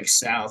either go like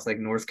south, like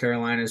North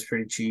Carolina is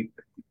pretty cheap.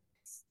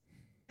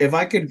 If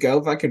I could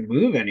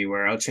move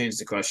anywhere, I'll change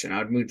the question.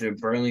 I'd move to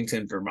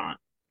Burlington, Vermont.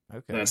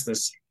 Okay. That's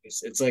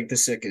it's like the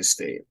sickest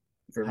state.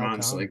 How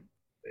Vermont's come? like,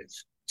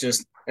 it's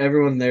just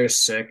everyone there is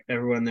sick.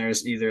 Everyone there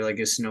is either like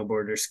a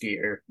snowboarder,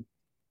 skier,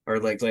 or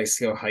like likes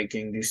to go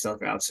hiking, do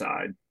stuff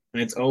outside.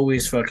 And it's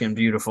always fucking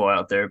beautiful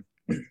out there.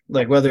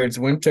 Like whether it's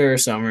winter or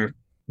summer,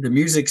 the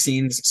music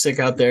scene's sick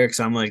out there because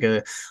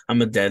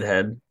I'm a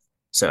deadhead.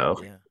 So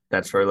Yeah.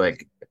 that's where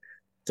like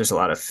there's a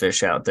lot of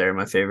fish out there.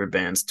 My favorite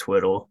band's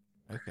Twiddle.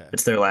 Okay.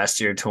 It's their last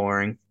year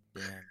touring.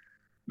 Damn.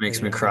 Makes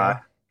Are me you gonna cry. go?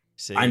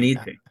 So I need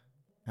to.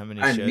 how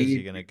many I shows are you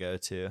need gonna go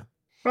to?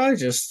 probably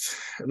just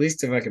at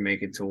least if I can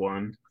make it to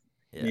one.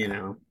 Yeah.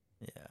 Yeah.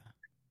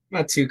 I'm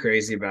not too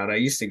crazy about it. I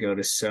used to go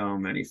to so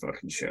many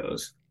fucking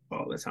shows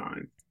all the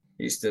time.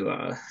 I used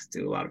to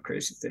do a lot of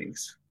crazy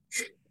things.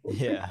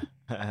 Yeah.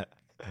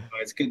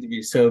 It's good to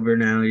be sober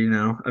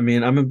now. I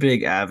mean, I'm a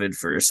big avid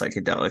for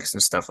psychedelics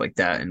and stuff like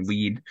that and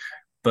weed,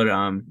 but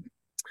a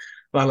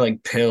lot of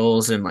like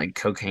pills and like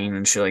cocaine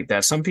and shit like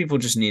that. Some people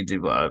just need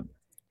to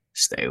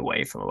stay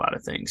away from a lot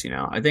of things.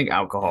 I think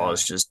alcohol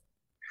is Yeah. just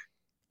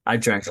I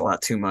drank a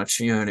lot too much,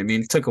 you know what I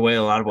mean? It took away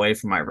a lot away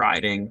from my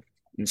riding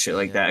and shit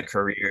like Yeah. that,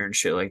 career and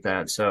shit like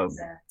that. So if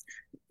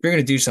you're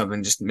gonna do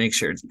something, just make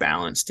sure it's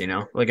balanced.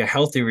 Like a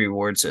healthy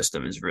reward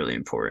system is really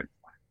important.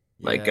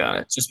 Like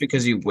Yeah. just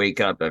because you wake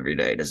up every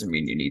day doesn't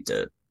mean you need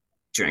to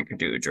drink or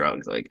do a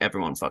drug. Like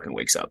everyone fucking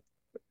wakes up.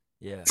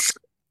 Yeah.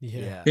 Yeah.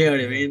 Yeah. You know what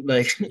I Yeah. mean?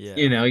 Like, Yeah.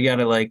 you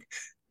gotta like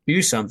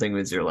do something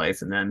with your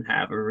life and then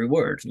have a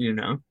reward.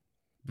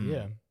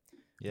 Yeah.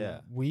 Yeah.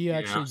 We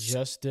actually Yeah.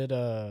 just did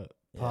a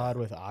pod Yeah.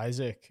 with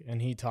Isaac, and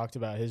he talked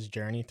about his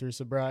journey through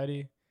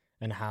sobriety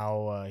and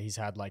how he's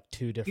had like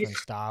two different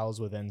styles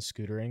within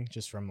scootering,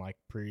 just from like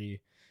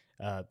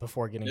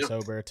before getting Yeah.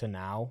 sober to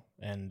now.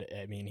 And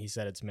I mean, he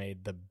said it's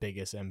made the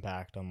biggest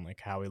impact on like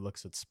how he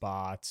looks at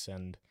spots.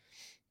 And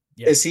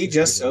yeah, Is he it's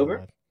just pretty sober?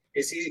 rad.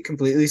 Is he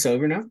completely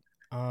sober now?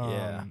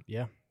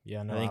 Yeah.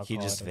 Yeah, no I think he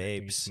alcohol. just I don't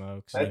think he vapes.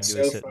 smokes. I think That's he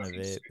Yeah, was so hitting a fucking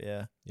vape. sick.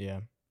 Yeah. yeah,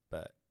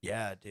 But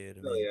yeah, dude.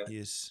 I Hell mean,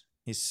 yeah.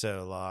 he's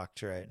so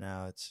locked right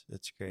now.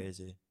 It's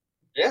crazy.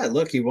 Yeah,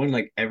 look, he won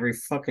like every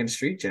fucking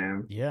street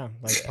jam. yeah.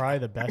 Like probably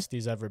the best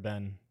he's ever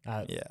been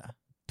at Yeah.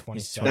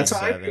 27. That's how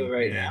I 27. feel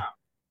right Yeah. now.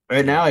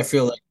 Right now, Yeah. I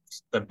feel like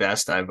the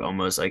best I've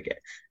almost like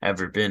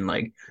ever been.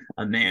 Like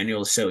a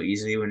manual is so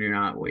easy when you're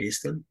not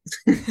wasted.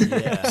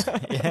 Yeah.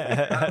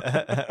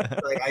 Yeah.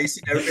 Like I used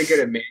to never be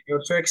good at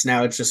manual tricks.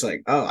 Now it's just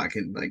like, oh, I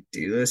can like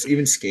do this.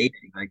 Even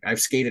skating, like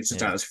I've skated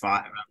since I Yeah. was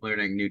 5. I'm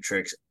learning new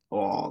tricks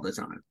all the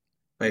time.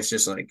 Like, it's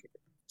just like Do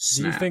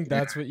you snap. think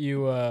that's what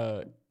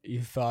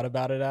you thought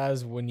about it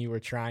as when you were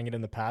trying it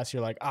in the past?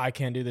 You're like, I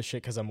can't do this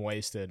shit because I'm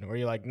wasted, or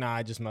you're like, nah,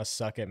 I just must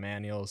suck at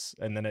manuals,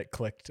 and then it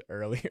clicked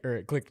early or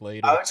it clicked I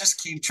later. would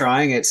just keep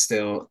trying it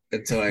still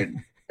until I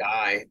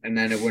die, and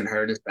then it wouldn't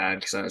hurt as bad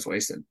because I was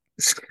wasted.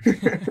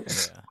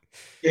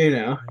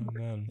 Yeah.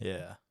 Amen.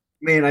 Yeah.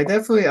 Man,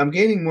 I'm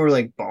gaining more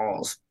like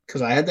balls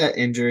because I had that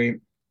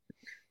injury,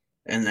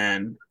 and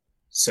then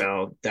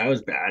so that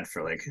was bad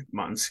for like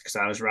months because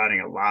I was riding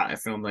a lot. I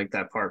filmed like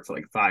that part for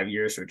like 5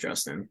 years with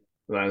Justin.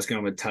 But I was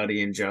going with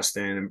Tuddy and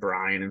Justin and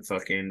Brian and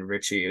fucking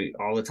Richie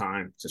all the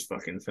time, just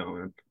fucking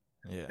filming.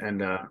 Yeah.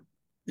 And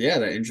yeah,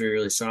 that injury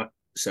really sucked.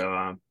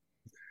 So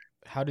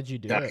How did you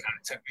do that it?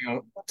 kind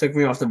of took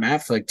me off the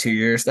map for like 2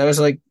 years. That was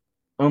like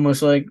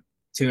almost like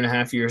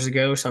 2.5 years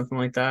ago, something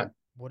like that.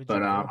 What did you But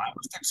do? I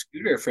was on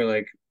scooter for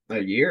like a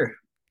year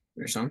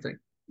or something.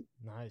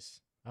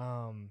 Nice.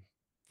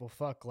 Well,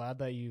 fuck. Glad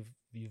that you've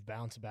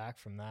bounced back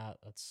from that.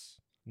 That's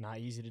not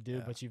easy to do,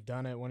 Yeah. but you've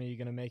done it. When are you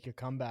gonna make your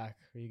comeback?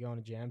 Are you going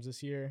to jams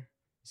this year?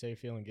 You say you're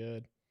feeling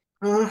good.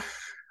 Maybe.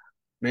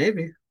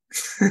 Maybe.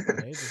 All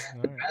right.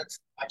 Depends.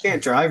 I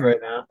can't drive right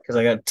now because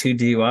I got 2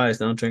 DUIs.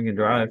 Don't drink and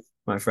drive,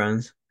 my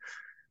friends.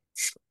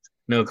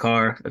 No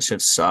car. That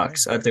shit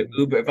sucks. I have to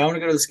Uber. If I want to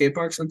go to the skate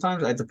park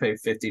sometimes, I have to pay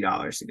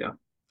 $50 to go.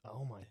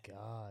 Oh my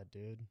god,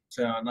 dude.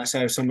 So unless I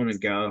have someone to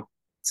go,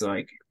 it's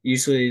like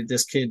usually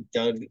this kid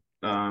Doug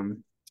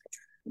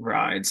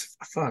rides.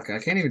 Fuck, I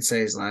can't even say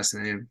his last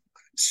name.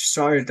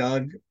 Sorry,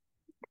 Doug,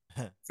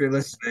 if you're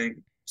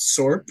listening.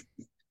 Sorp.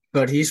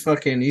 but he's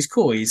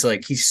cool. He's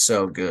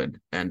so good.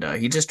 And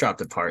he just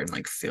dropped a part in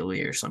like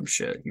Philly or some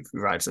shit. He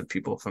rides with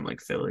people from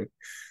like Philly.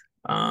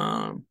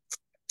 Um,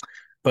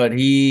 but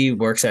he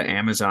works at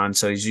Amazon,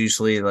 so he's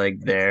usually like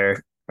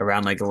there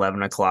around like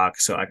 11 o'clock,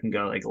 so I can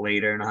go like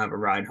later and I have a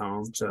ride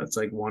home. So it's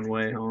like one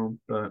way home.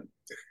 But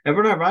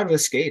everyone I ride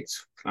with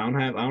skates. I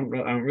don't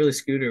really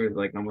scooter with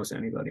like almost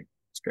anybody.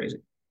 It's crazy.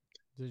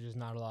 There's just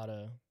not a lot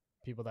of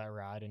people that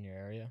ride in your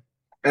area.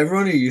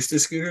 Everyone who used to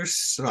scooter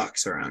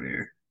sucks around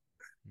here.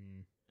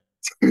 Mm.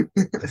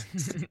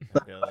 I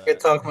feel that.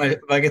 If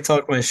I could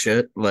talk my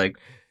shit, like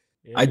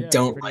I Yeah, it's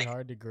don't pretty like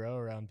hard to grow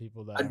around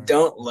people that I aren't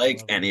don't at the like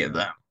level any you're of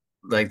at. them.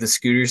 Like the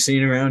scooter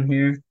scene around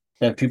here,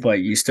 that people I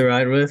used to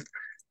ride with,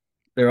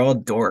 they're all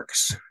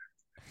dorks.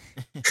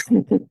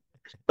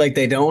 Like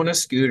they don't want a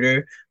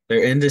scooter.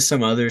 They're into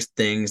some other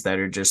things that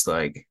are just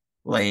like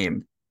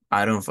lame.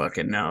 I don't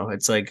fucking know.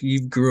 It's like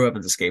you grew up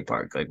at the skate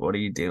park. Like, what are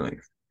you doing?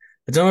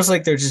 It's almost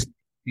like they're just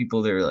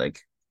people that are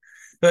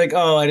they're like,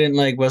 oh, I didn't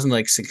like wasn't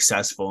like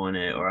successful in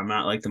it, or I'm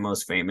not like the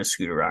most famous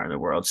scooter rider in the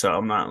world, so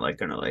I'm not like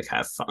gonna like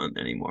have fun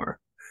anymore.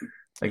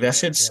 Like that Yeah.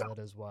 shit's Yeah,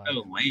 that is so whack.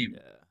 lame.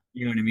 Yeah.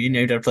 You know what I mean?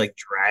 Yeah. You'd have to like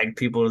drag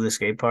people to the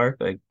skate park.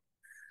 Like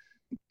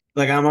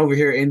I'm over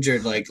here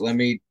injured. Like let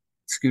me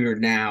scooter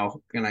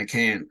now, and I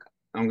can't.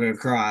 I'm gonna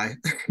cry.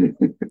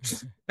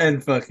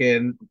 And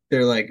fucking,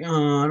 they're like,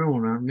 oh, I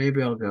don't know.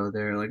 Maybe I'll go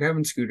there. Like I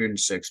haven't scootered in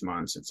 6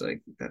 months. It's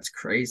like that's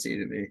crazy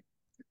to me.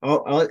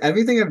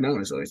 Everything I've known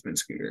has always been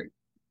scootering,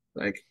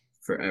 like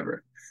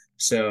forever.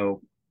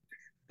 So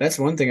that's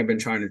one thing I've been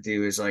trying to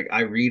do is like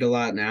I read a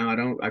lot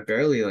now. I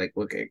barely like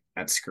look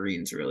at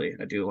screens really.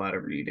 I do a lot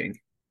of reading.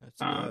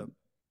 That's dope. Um,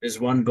 there's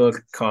one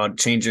book called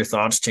Change Your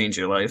Thoughts, Change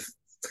Your Life.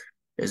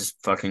 Is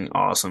fucking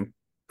awesome.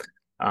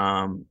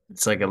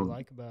 It's like What do you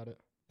like about it?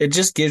 it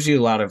just gives you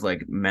a lot of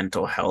like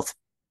mental health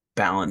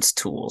balance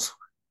tools.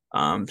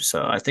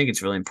 So I think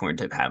it's really important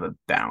to have a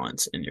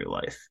balance in your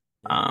life.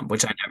 Yeah.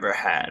 Which I never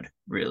had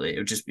really. It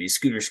would just be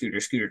scooter, scooter,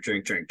 scooter,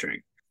 drink, drink,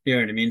 drink. You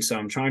know what I mean? So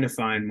I'm trying to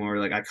find more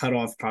like I cut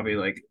off probably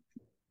like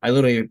I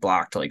literally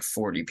blocked like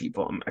 40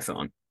 people on my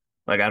phone.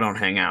 Like I don't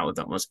hang out with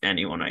almost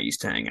anyone I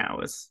used to hang out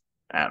with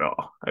at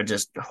all. Or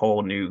just a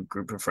whole new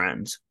group of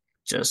friends.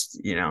 Just,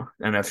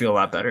 and I feel a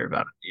lot Yeah. better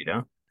about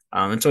it.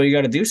 That's what you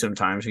got to do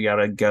sometimes. You got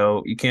to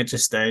go. You can't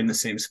just stay in the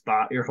same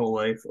spot your whole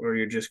life, or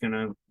you're just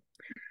gonna.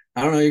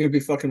 I don't know. You're gonna be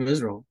fucking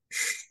miserable.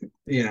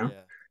 You know.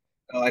 Yeah.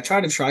 So I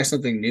try to try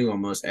something new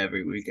almost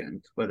every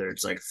weekend, whether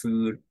it's like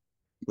food.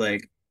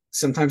 Like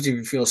sometimes if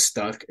you feel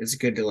stuck, it's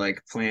good to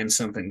like plan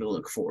something to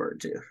look forward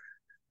to.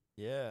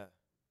 Yeah.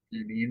 You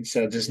know what I mean?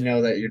 So just Yeah.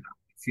 know that you're not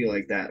gonna feel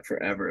like that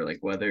forever. Like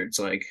whether it's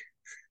like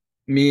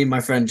me and my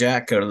friend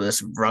Jack go to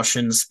this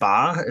Russian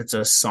spa. It's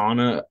a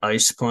sauna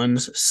ice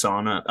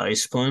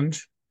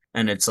plunge,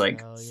 and it's like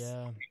Hell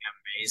yeah.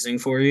 amazing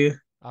for you.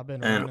 I've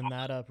been And running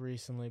that up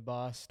recently,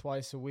 boss.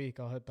 Twice a week,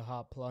 I'll hit the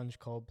hot plunge,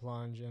 cold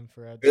plunge,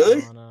 infrared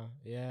really, sauna.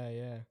 Yeah,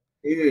 yeah.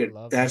 I dude,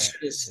 love that that.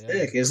 shit is Yeah.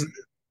 sick, isn't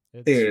it?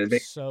 It's Dude,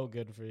 so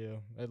good for you.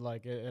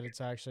 It's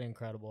actually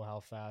incredible how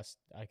fast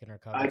I can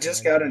recover I from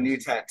just got a new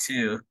injuries.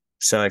 tattoo,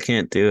 so I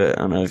can't do it.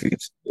 I don't know if you can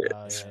see it.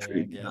 Oh It's yeah, yeah,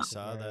 pretty get Yeah. I the nuts.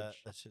 saw that.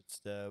 merge. That shit's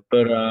dope.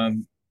 But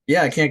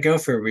yeah, I can't go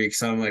for a week,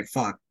 so I'm like,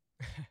 fuck.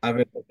 I've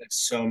been doing it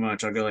so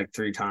much. I'll go like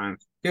 3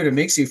 times. Dude, it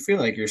makes you feel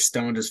like you're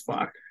stoned as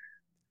fuck.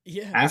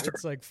 Yeah, After,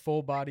 it's like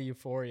full body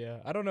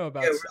euphoria. I don't know yeah,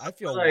 about. I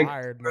feel really, like,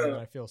 wired more than bro,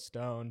 I feel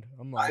stoned.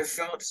 I'm I like,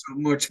 felt so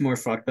much more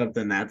fucked up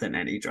than that than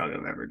any drug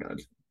I've ever done.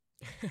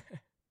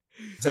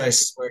 So I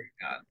swear to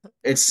God,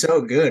 it's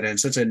so good and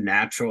such a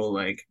natural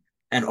like,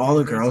 and all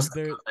the dude. girls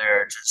that go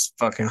there are just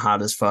fucking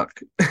hot as fuck.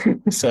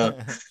 So,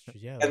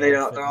 Yeah, and they're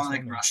all they're all fitness like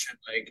women. Russian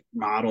like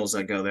models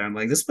that go there. I'm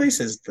like, this place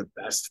is the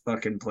best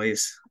fucking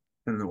place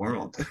in the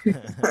world.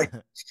 Like,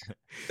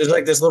 there's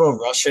like this little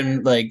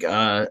Russian like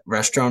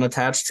restaurant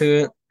attached to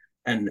it,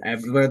 and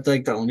everywhere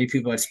like the only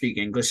people that speak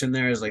English in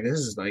there is like this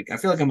is like I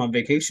feel like I'm on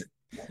vacation.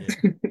 Yeah.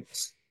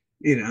 That's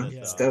Yeah,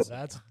 It's dope.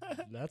 awesome.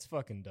 that's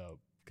fucking dope.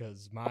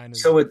 Because mine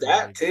So is with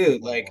that really too,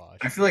 like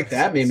I whitewash. feel like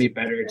that made me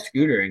better at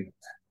scootering.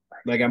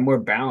 Like I'm more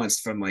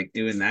balanced from like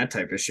doing that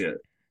type of shit.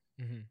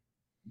 Hmm.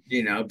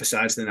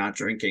 Besides the not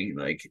drinking,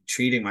 like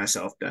treating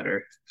myself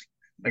better.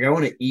 Like I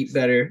want to eat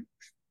better.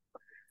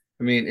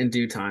 I mean, in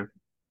due time.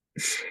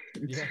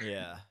 Yeah,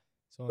 Yeah.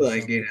 there's only so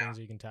Like, many things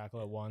you can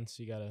tackle at once.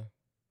 You gotta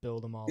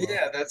build them all up.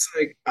 yeah, that's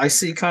like I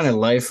see kind of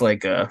life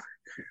like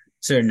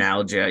it's an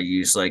analogy I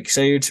use. Like,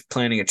 say you're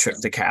planning a trip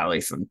to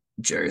Cali from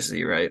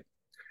Jersey, right?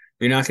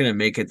 You're not gonna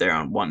make it there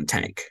on one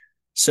tank.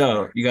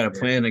 So you got to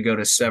plan to go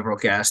to several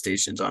gas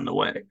stations on the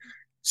way.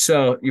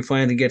 So you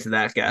plan to get to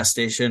that gas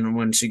station. And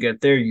once you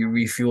get there, you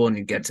refuel and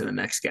you get to the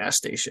next gas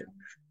station.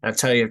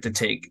 That's how you have to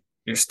take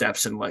your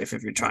steps in life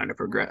if you're trying to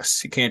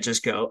progress. You can't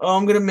just go, oh,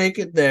 I'm going to make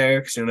it there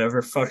because you'll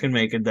never fucking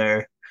make it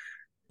there.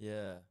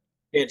 Yeah.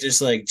 It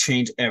just like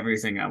change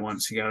everything at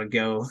once. You got to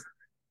go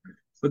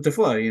with the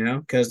flow,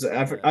 because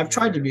I've Yeah.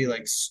 tried to be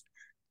like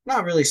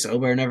not really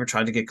sober. I never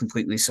tried to get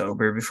completely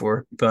sober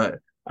before, but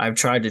I've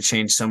tried to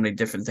change so many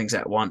different things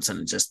at once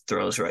and it just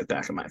throws right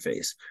back in my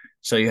face.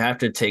 So you have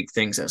to take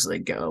things as they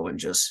go and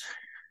just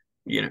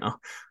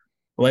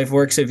life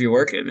works if you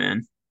work it,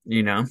 man.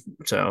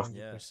 So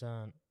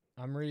 100%.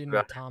 I'm reading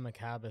Atomic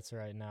Habits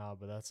right now,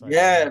 but that's like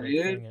yeah, one big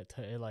dude.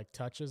 thing it like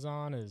touches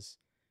on is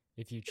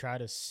if you try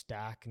to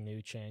stack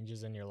new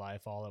changes in your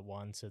life all at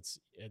once, it's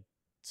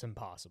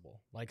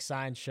impossible. Like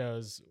science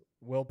shows,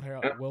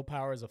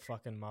 willpower is a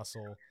fucking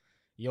muscle.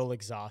 You'll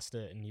exhaust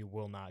it and you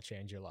will not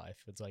change your life.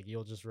 It's like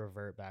you'll just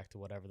revert back to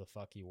whatever the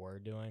fuck you were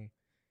doing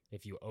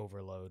if you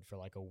overload for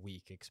like a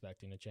week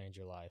expecting to change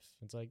your life.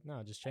 It's like,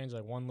 no, just change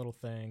like one little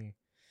thing.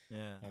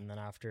 Yeah. And then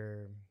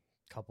after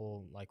a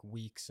couple like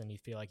weeks and you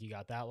feel like you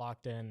got that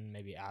locked in,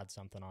 maybe add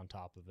something on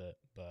top of it.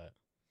 But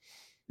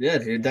Yeah,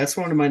 dude, that's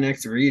one of my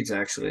next reads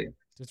actually.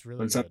 it's really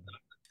When some, good.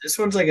 this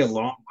one's like a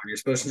long one. You're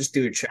supposed to just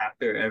do a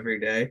chapter every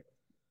day,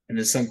 and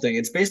it's something.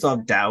 It's based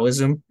off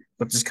Taoism,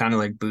 which is kind of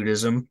like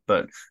Buddhism,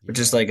 but which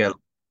is Yeah. like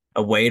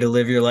a way to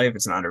live your life.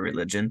 It's not a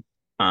religion.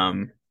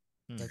 Um,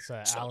 Hmm. That's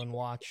so Alan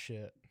Watts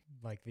shit.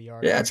 Like the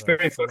art yeah, of it's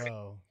very fucking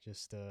flow,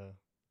 just to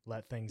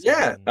let things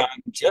yeah. happen, flow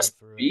Just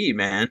through it. be,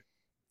 man.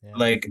 Yeah.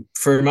 Like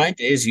for my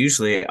days,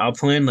 usually I'll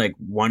plan like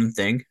one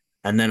thing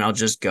and then I'll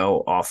just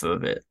go off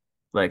of it.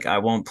 Like I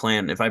won't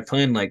plan if I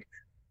plan like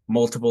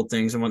multiple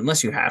things and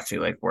unless you have to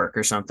like work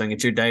or something,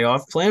 it's your day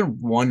off,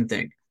 plan one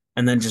thing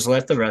and then just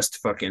let the rest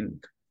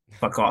fucking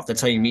fuck off. Let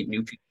That's how it you meet new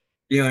happen. people.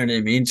 You know what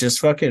I mean? Just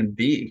fucking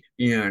be.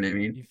 You know what I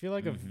mean? You feel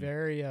like a Mm-hmm.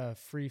 very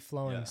free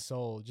flowing Yeah.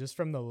 soul just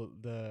from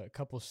the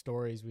couple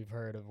stories we've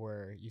heard of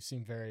where you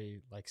seem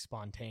very like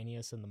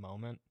spontaneous in the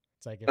moment.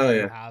 It's like if Oh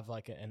you yeah. have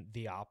like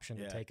the option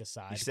to Yeah. take a You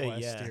side say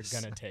quest, you're yes.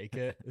 gonna take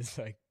it. It's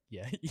like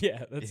yeah,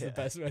 yeah, that's the Yeah.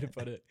 best way to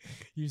put it.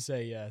 You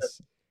say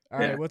yes. All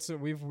right, Yeah.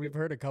 we've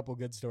heard a couple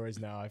good stories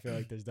now. I feel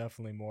like there's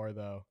definitely more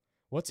though.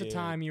 What's a Dude.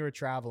 time you were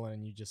traveling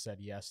and you just said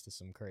yes to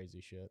some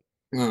crazy shit?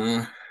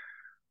 Uh,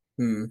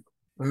 hmm.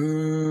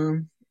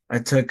 Um I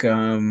took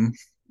um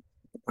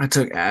I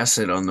took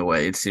acid on the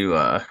way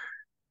to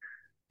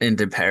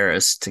into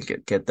Paris to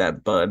get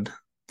that bud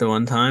the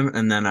one time,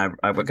 and then I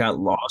got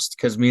lost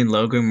because me and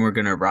Logan were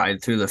gonna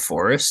ride through the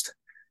forest,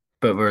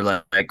 but we're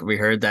like we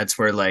heard that's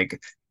where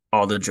like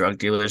all the drug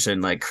dealers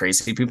and like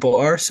crazy people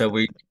are, so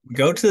we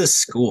go to the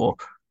school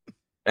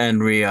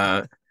and we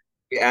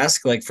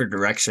ask like for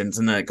directions,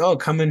 and they're like, oh,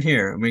 come in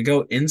here, and we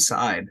go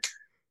inside,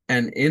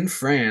 and in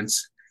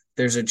France.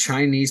 There's a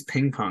Chinese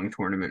ping pong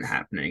tournament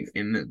happening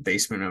in the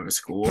basement of a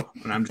school,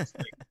 and I'm just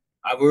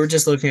like, we were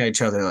just looking at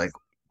each other like,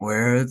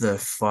 where the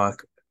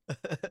fuck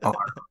are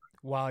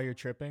While you're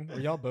tripping, were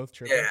y'all both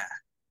tripping?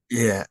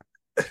 yeah,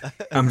 yeah.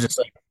 I'm just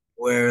like,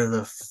 where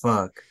the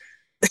fuck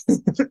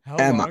How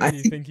am long I? do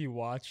you think you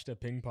watched a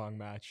ping pong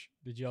match?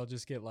 Did y'all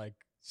just get like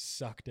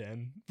sucked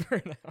in for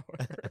an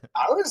hour?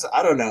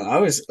 I don't know. I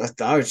was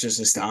just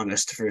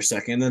astonished for a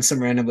second. And then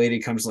some random lady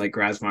comes like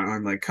grabs my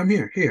arm, like, come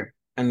here, here.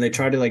 And they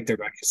try to like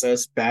direct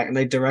us back and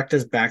they direct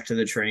us back to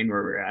the train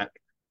where we're at.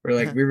 We're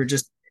like, we were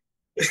just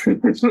Oh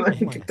my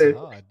like,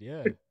 god,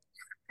 yeah.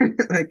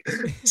 like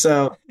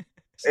so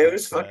it Side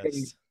was fucking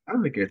quest. that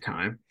was a good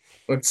time.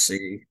 Let's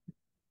see.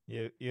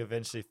 You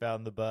eventually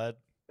found the bud.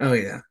 Oh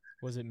yeah.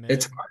 Was it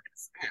It's mid? hard in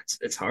France.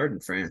 It's hard in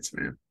France,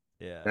 man.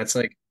 Yeah. That's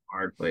like a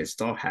hard place.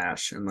 It's all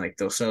hash and like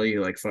they'll sell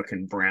you like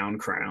fucking brown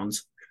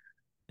crowns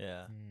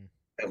Yeah. Mm.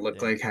 that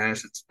look Yeah. like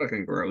hash. It's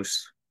fucking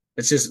gross.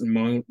 It's just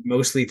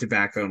mostly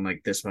tobacco and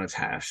like this much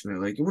hash. And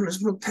they're like, "You want to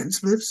smoke 10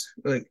 spliffs?"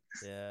 Like,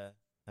 Yeah.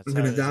 That's I'm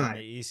how gonna it is on the die.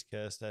 East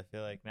Coast, I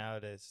feel like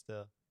nowadays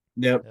still.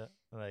 Yep. Yeah.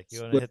 Like,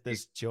 you want to Split hit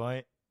this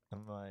joint?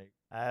 I'm like,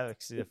 I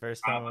actually, the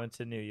first time I went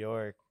to New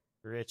York,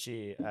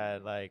 Richie, I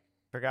like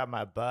forgot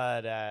my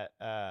bud I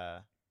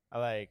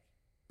like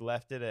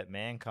left it at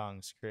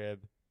Mankong's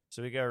crib.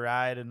 So we go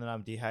ride, and then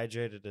I'm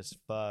dehydrated as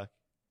fuck.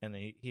 And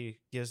then he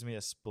gives me a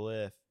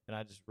spliff, and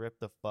I just ripped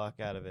the fuck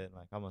out of it and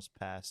like almost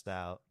passed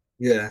out.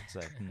 Yeah. It's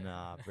like,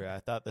 nah, bro, I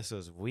thought this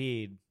was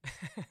weed.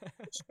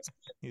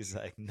 He's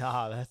like,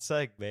 nah, that's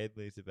like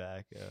mainly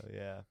tobacco.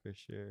 Yeah, for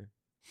sure.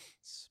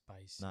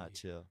 Spicy. Not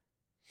chill.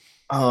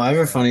 Oh, I have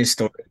a But funny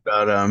story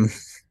about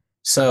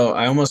so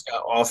I almost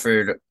got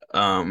offered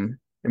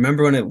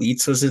remember when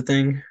Elites was a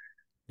thing?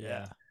 yeah,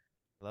 Yeah.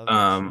 love those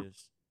Um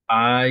shoes.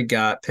 I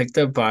got picked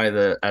up at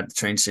the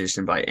train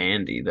station by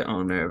Andy, the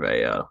owner of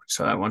AO.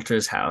 So I went to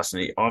his house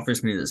and he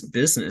offers me this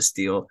business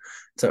deal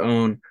to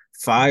own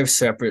five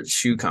separate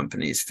shoe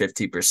companies,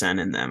 50%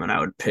 in them, and I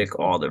would pick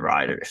all the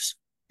riders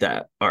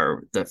that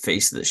are the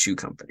face of the shoe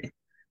company.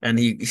 And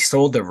he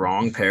sold the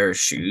wrong pair of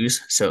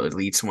shoes, so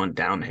Elites went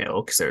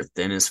downhill because they're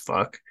thin as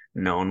fuck.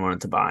 No one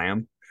wanted to buy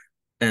them.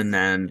 And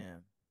then Yeah.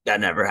 that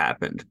never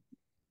happened.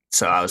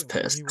 So You I was said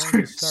pissed. he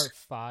wanted to start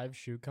 5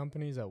 shoe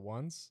companies at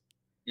once?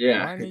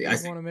 Yeah, Why didn't he I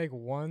just think want to make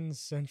one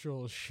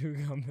central shoe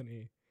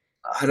company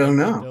I don't and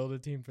then know. build a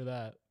team for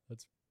that?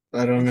 That's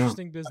I don't know.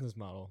 interesting business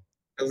model.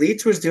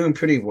 Elites was doing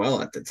pretty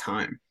well at the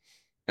time.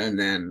 And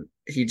then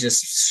he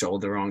just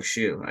sold the wrong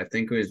shoe. I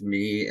think it was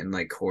me and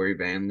like Corey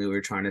Van Loo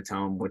were trying to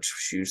tell him which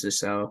shoes to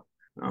sell.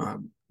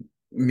 Um,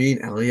 Me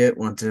and Elliot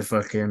went to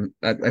fucking.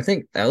 I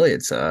think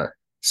Elliot's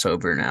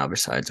sober now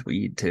besides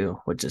weed too,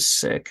 which is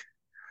sick.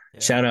 Yeah.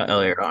 Shout out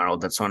Elliot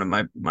Arnold. That's one of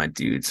my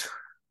dudes.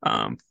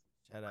 Um,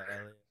 Shout out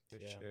Elliot for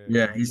Yeah, sure.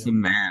 Yeah, he's the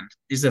legend. man.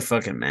 He's the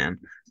fucking man.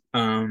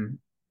 Um,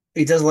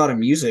 he does a lot of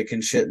music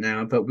and shit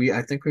now, but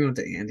I think we went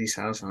to Andy's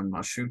house on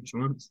mushrooms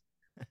once,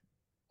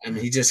 and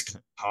he just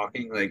kept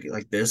talking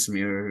like this. And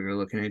we were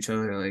looking at each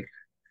other like,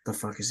 the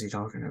fuck is he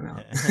talking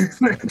about?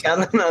 Like, I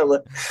don't know.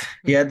 Like,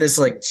 he had this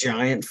like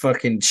giant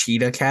fucking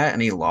cheetah cat,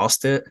 and he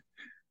lost it.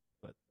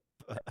 What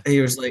the fuck?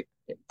 He was like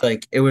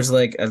it was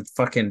like a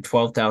fucking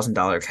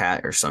 $12,000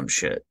 cat or some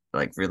shit,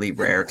 like really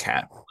rare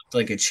cat, looked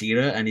like a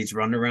cheetah, and he's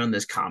running around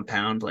this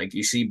compound. Like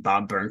you see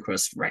Bob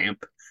Burnquist's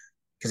ramp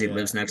because he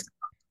lives Yeah, next to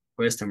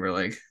Quist, and we're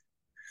like,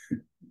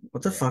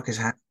 what the yeah, fuck is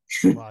happening?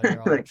 While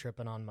you're all Like,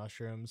 tripping on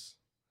mushrooms,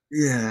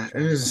 yeah, it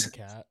trying to find a was,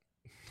 cat.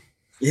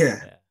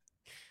 yeah. yeah.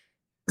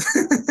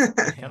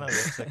 He kind of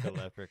looks like a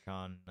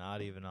leprechaun,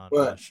 not even on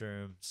But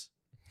mushrooms.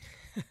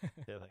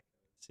 They're like,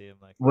 see him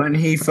like when that.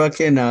 he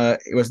fucking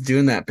was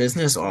doing that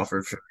business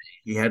offer for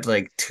me, he had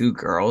like two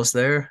girls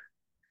there.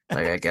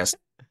 Like I guess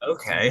Some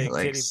okay, big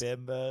titty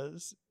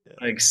bimbos.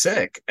 like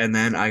sick. And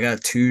then I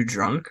got too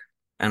drunk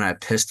and I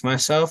pissed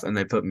myself and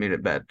they put me to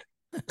bed.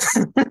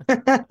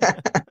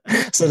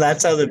 So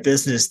that's how the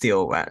business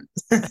deal went.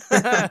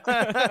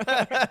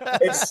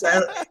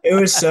 It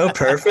was so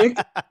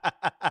perfect.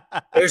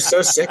 It was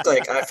so sick.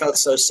 Like I felt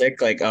so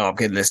sick. Like oh, I'm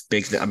getting this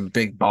big. I'm a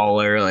big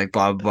baller. Like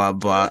blah blah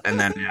blah. And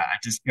then yeah, I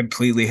just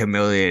completely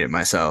humiliated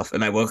myself.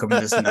 And I woke up in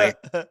this night.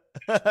 Like,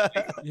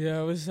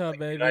 Yeah, what's up,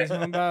 did baby? I So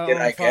I'm about did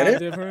on I get five it?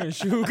 different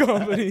shoe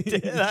companies.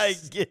 Did I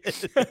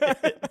get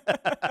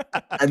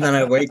And then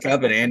I wake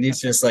up and Andy's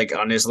just like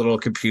on his little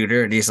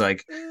computer and he's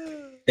like,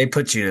 it? "They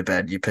put you to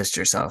bed. You pissed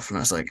yourself." And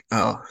I was like,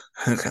 "Oh,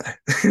 okay,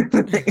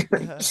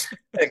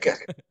 okay."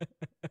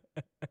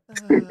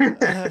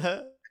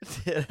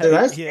 Did So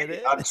I that's get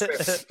me on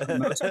trips for the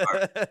most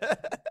part.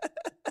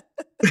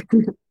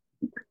 it?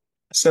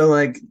 So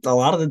like a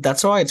lot of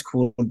that's why it's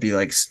cool to be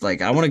like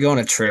I want to go on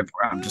a trip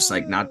where I'm just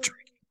like not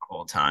drinking the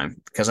whole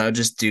time because I would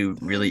just do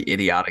really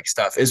idiotic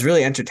stuff. It's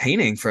really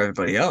entertaining for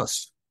everybody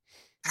else.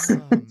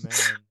 Oh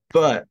man.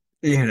 But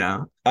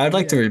I'd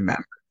like to Yeah,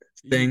 remember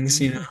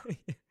things, you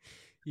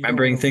you don't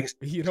remembering want things.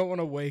 to you don't want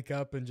to wake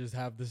up and just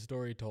have the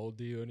story told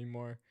to you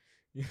anymore.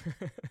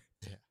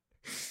 Yeah.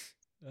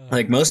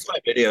 Like Uh, most of my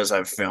videos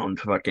I've filmed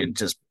fucking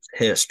just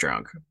piss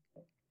drunk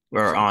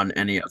or on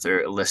any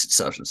other illicit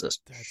substances.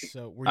 that's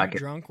so. Were I you could.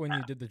 drunk when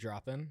you did the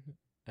drop in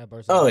at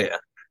Oh Barcelona? yeah.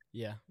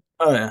 Yeah.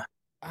 Oh yeah.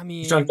 I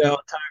Drunk that mean, all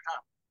the time.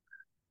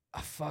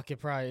 fuck it.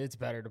 Probably it's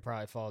better to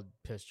probably fall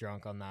piss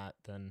drunk on that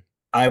than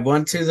I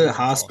went to if the you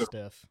didn't fall hospital.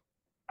 stiff.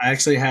 I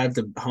actually had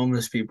the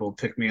homeless people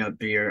pick me up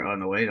beer on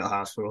the way to the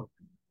hospital.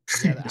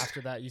 Yeah.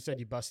 After that, you said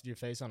you busted your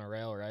face on a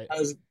rail, right? I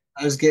was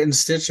I was getting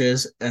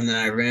stitches and then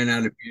I Yeah. ran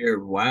out of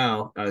beer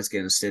while I was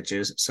getting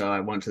stitches. So I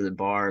went to the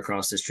bar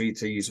across the street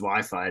to use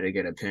Wi-Fi to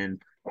get a pin.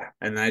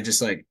 And then I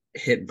just like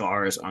hit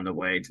bars on the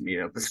way to meet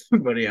up with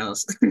somebody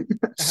else.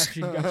 After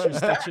you got your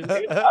stitches.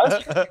 Dude,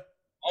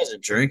 I was a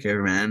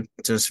drinker, man.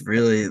 Just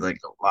really like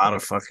a lot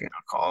of fucking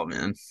alcohol,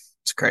 man.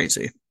 It's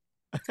crazy.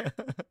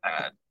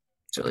 Bad.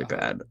 It's really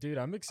bad. Dude,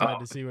 I'm Oh, excited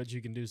to see what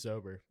you can do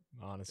sober,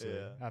 honestly,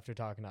 Yeah. after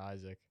talking to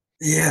Isaac.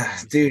 yeah,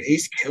 That'd be dude, sick.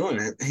 he's killing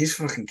it. He's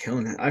fucking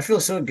killing it. I feel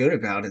so good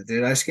about it,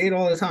 dude. I skate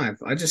all the time.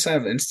 I just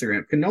have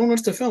Instagram. 'Cause no one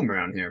wants to film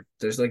around here.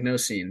 There's like no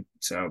scene.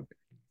 So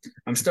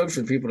I'm stoked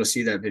for people to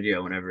see that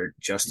video whenever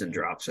Justin Yeah.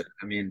 drops it.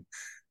 I mean,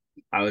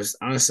 I was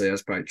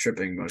probably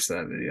tripping most of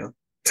that video.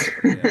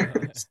 Yeah.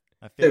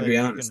 I feel To be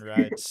like you honest. can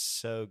ride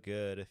so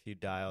good if you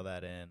dial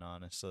that in,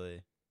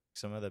 honestly.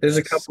 Some of the There's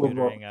a best couple of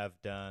scootering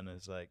I've done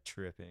is like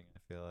tripping, I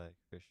feel like,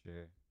 for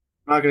sure.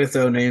 I'm not gonna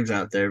throw names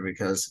out there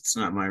because it's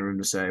not my room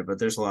to say, but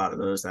there's a lot of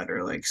those that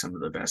are like some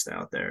of the best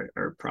out there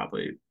are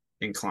probably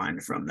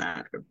inclined from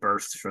that or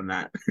birthed from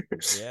that.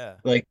 Yeah.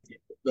 Like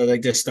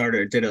like they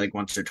started did it like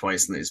once or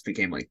twice and they just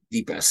became like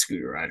the best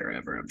scooter rider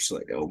ever. I'm just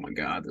like, oh my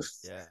god,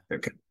 Yeah. they're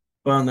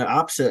but on the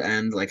opposite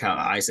end, like how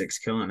Isaac's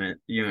killing it,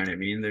 you know what I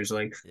mean? There's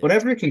like Yeah.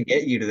 whatever can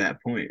get you to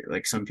that point.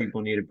 Like some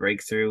people need a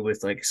breakthrough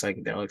with like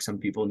psychedelic, some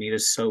people need a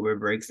sober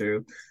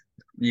breakthrough,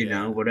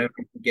 Yeah. whatever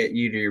can get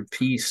you to your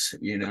peace,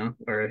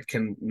 or it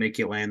can make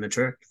you land the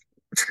trick.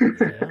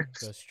 Yeah. Yeah,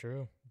 that's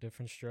true.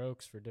 Different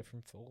strokes for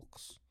different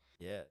folks.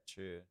 Yeah,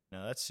 true.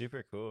 No, that's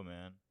super cool,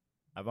 man.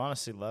 I'm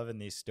honestly loving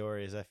these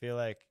stories. I feel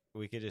like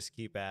we could just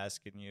keep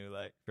asking you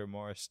like for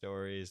more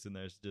stories and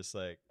there's just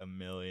like a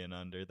million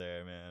under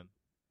there, man.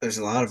 There's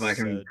a lot of I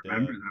It's can so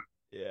remember dope. them.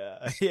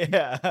 Yeah.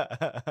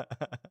 Yeah.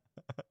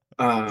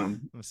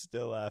 Um, I'm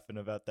still laughing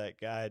about that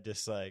guy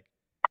just like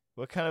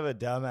what kind of a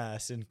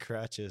dumbass in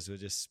crutches would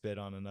just spit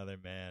on another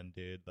man,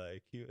 dude?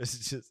 Like he was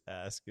just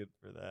asking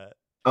for that.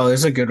 oh,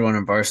 there's a good one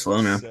in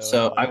Barcelona. So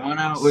So I went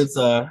out hilarious. with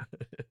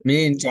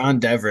me and John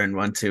Devrin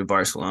went to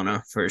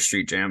Barcelona for a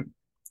street jam.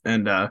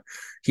 And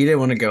he didn't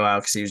want to go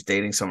out because he was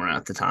dating someone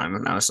at the time.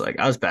 And I was like,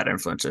 I was bad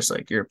influence, just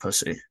like, you're a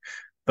pussy.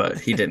 But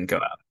he didn't go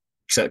out.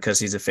 Except because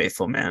he's a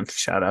faithful man.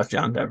 Shout out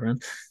John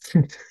Devrin.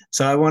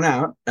 So I went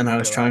out and I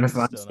was Go trying out to and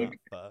find still not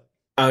fuck.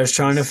 I was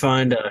trying to Just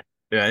find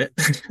right.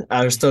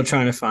 I was still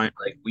trying to find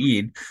like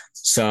weed.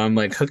 So I'm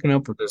like hooking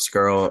up with this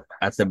girl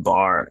at the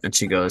bar and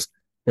she goes,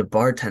 the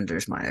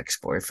bartender's my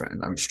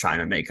ex-boyfriend. I'm just trying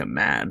to make him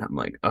mad. I'm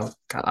like, oh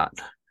God.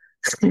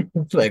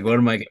 Like, what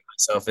am I getting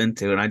myself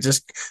into? And I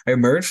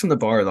emerged from the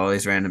bar with all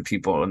these random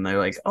people, and they're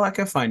like, "Oh, I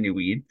can find you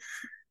weed."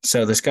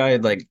 So this guy,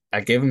 like,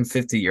 I gave him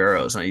 50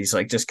 euros, and he's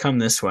like, "Just come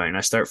this way." And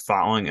I start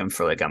following him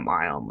for like a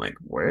mile. I'm like,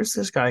 "Where's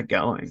this guy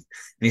going?" And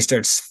he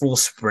starts full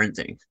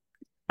sprinting,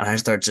 and I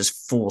start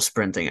just full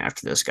sprinting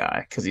after this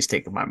guy because he's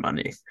taking my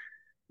money.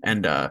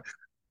 And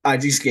I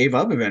just gave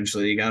up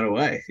eventually. He got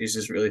away. He's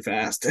just really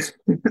fast,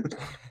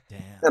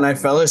 Damn. and I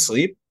fell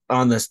asleep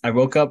on this. I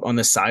woke up on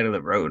the side of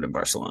the road in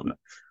Barcelona,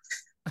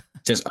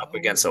 just up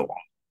against a wall.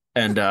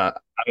 And I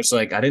was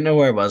like, I didn't know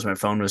where I was. My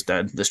phone was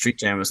dead. The street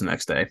jam was the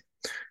next day.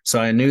 So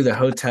I knew the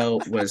hotel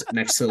was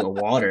next to the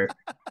water.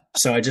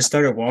 So I just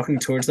started walking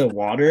towards the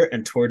water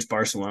and towards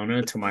Barcelona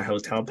until my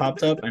hotel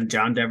popped up. And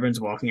John Deverin's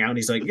walking out. And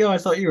he's like, yo, I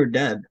thought you were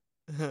dead.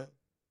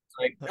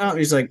 Like, oh,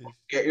 he's like,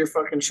 get your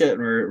fucking shit. And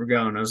we're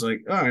going. I was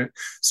like, all right.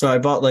 So I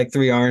bought like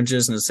 3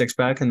 oranges and a six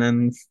pack. And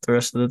then the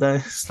rest of the day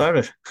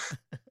started.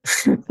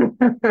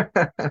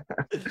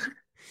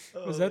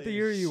 Was that the Holy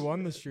year you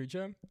won the shit. street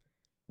jam?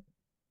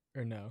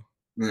 Or no?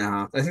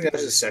 No, I think that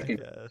was the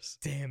second. Yes.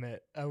 Damn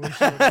it! I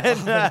wish. I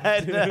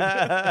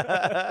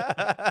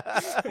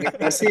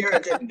That's the year I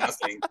did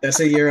nothing. That's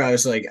the year I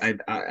was like,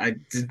 I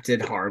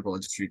did horrible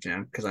at Street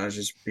Jam because I was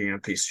just being a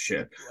piece of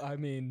shit. I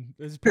mean,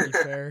 it's pretty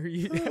fair.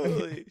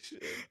 Holy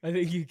shit. I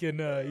think you can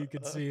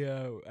see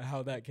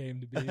how that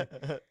came to be.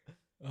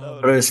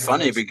 But it was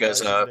funny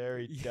because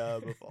legendary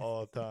dub of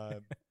all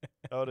time.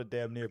 I would have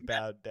damn near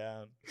bowed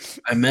down.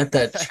 I met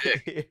that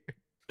chick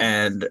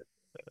and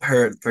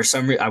her for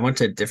some reason I went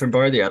to a different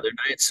bar the other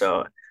night,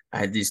 so I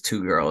had these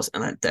two girls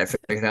and I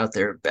figured out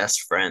they were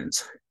best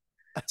friends.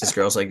 This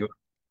girl's like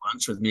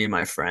lunch with me and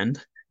my friend,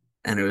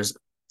 and it was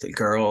the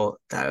girl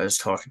that I was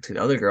talking to,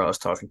 the other girl I was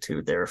talking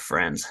to, they were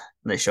friends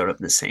and they showed up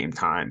at the same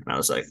time. And I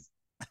was like,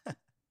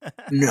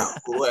 no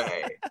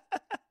way.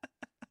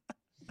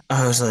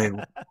 I was like,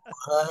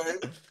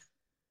 what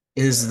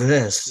is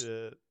this?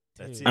 Shit.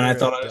 That's Dude. And I either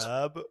thought a I was,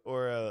 dub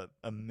or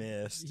a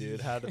miss,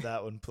 dude. How did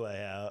that one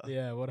play out?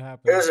 Yeah, what it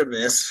happened? was a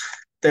miss.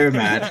 They're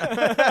mad.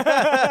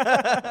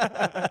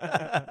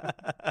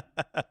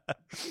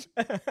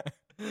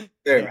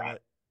 They're mad.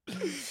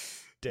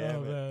 Damn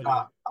Oh, it. man. dude.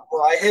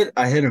 Well,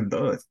 I hit them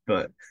both,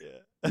 but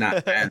Yeah.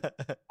 not bad.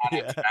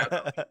 Yeah.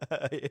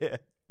 Yeah.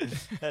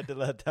 Had to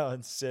let that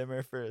one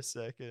simmer for a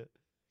second.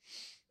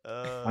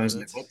 I was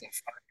like, That's what the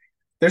fuck?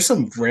 There's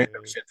some random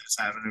hilarious. shit that's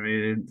happened to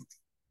me, dude.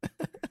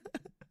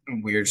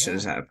 Some weird shit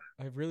has Yeah. happened.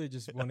 I really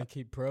just want to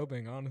keep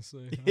probing,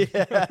 honestly.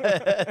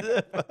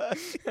 Yeah.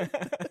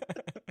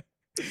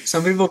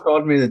 Some people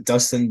called me the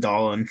Dustin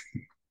Dolan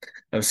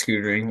of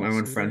scootering. My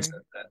one friend said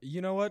Scootering? that.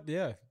 You know what?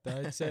 Yeah,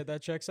 I'd say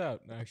that checks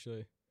out.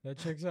 Actually, that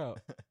checks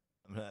out.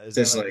 Is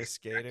Just that like like- a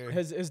skater?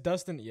 Is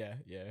Dustin? Yeah,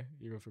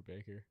 you go for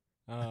Baker.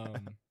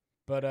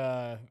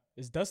 But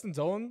is Dustin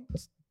Dolan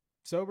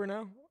sober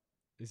now?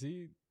 Is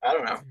he? I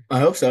don't know. I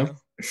hope so. No?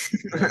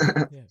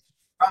 Yeah, yeah.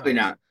 Probably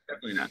not.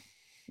 Definitely not.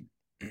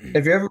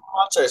 If you ever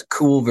watch a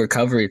cool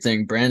recovery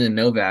thing, Brandon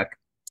Novak,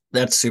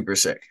 that's super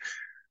sick.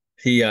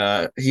 He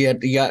was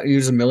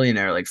a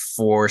millionaire like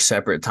 4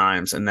 separate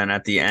times, and then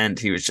at the end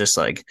he was just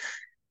like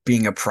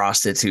being a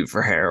prostitute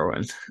for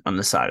heroin on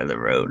the side of the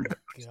road.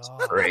 God.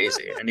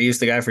 Crazy. And he was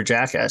the guy for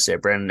Jackass, yeah,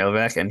 Brandon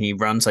Novak, and he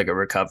runs like a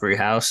recovery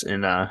house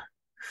in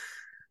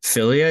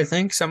Philly, I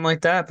think, something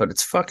like that. But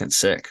it's fucking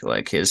sick.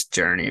 Like his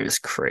journey is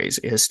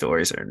crazy. His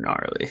stories are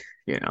gnarly.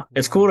 You know,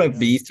 it's cool Wow, to yeah.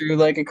 be through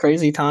like a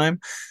crazy time.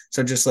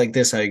 So just like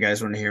this, how you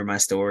guys want to hear my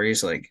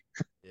stories? Like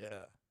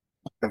Yeah.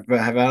 I've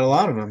had a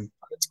lot of them.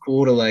 It's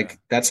cool to like. Yeah.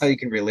 That's how you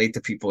can relate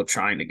to people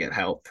trying to get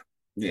help.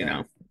 You Yeah.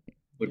 know,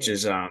 which Yeah.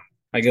 is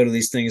I go to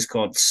these things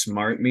called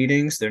SMART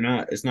meetings. They're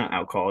not. It's not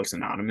Alcoholics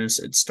Anonymous.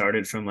 It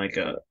started from like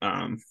a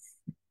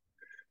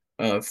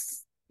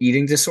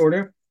eating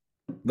disorder,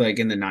 like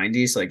in the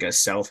 90s, like a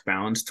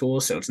self-balance tool.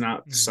 So it's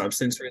not Mhm.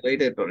 substance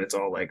related, but it's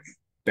all like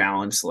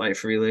balanced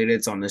life related.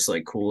 It's on this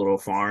like cool little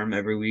farm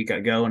every week I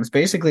go, and it's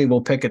basically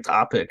we'll pick a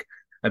topic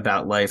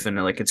about life,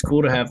 and like it's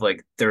cool to have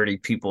like 30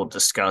 people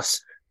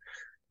discuss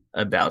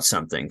about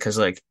something because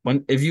like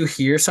when if you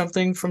hear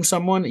something from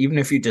someone, even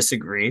if you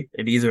disagree,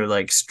 it either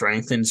like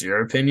strengthens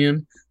your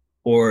opinion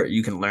or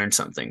you can learn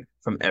something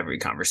from every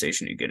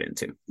conversation you get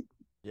into.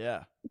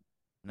 Yeah.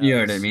 You know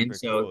what that's I mean? super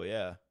So cool.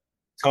 Yeah.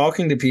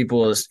 talking to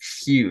people is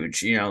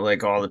huge, you know,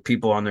 like all the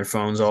people on their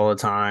phones all the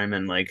time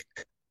and like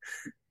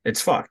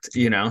it's fucked,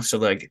 you know. So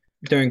like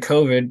during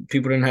COVID,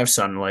 people didn't have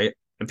sunlight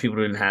and people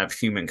didn't have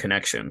human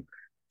connection.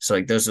 So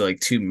like those are like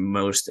two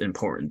most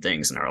important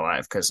things in our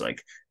life because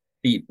like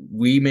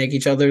we make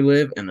each other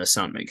live and the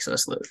sun makes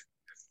us live.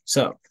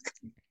 So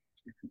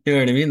you know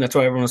what I mean? That's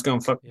why everyone's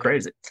going fucking Yeah.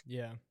 crazy.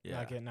 Yeah, Yeah.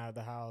 not getting out of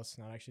the house,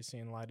 not actually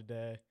seeing light of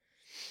day.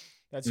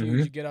 That's Mhm.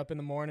 huge. You get up in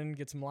the morning,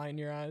 get some light in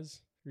your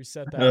eyes,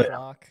 reset that Oh, yeah.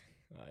 clock.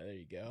 There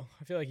you go.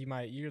 I feel like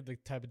you're the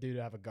type of dude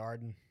to have a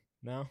garden.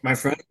 No? My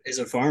friend is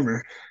a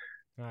farmer.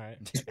 All right.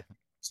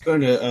 He's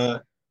going to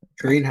a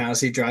greenhouse.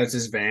 He drives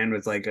his van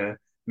with like a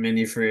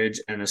mini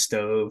fridge and a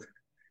stove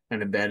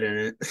and a bed in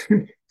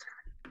it.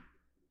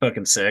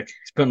 Fucking sick.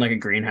 He's putting like a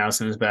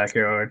greenhouse in his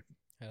backyard.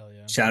 Hell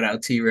yeah. Shout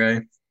out T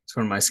Ray. It's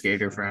one of my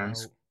skater Shout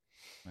friends. out.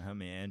 My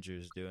homie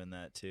Andrew's doing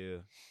that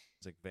too.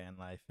 It's like van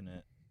life in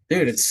it.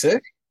 Dude, it's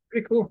sick.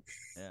 Pretty cool.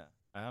 Yeah,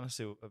 I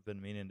honestly have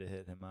been meaning to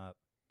hit him up,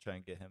 try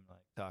and get him like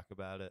talk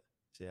about it,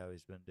 see how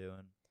he's been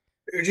doing.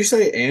 Did you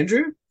say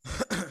Andrew?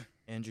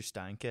 Andrew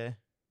Steinke.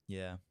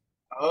 Yeah,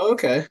 Oh,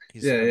 okay.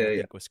 he's Yeah, from yeah, I yeah.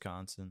 think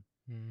Wisconsin.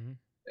 Mm-hmm.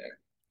 Yeah.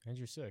 And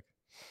you're sick.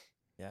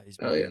 Yeah, he's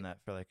Oh, been yeah. doing that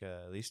for like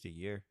at least a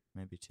year,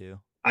 maybe two.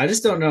 I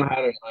just don't know how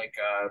to like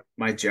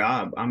my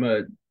job. I'm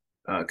a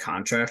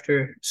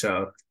contractor,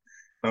 so if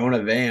I want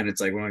a van,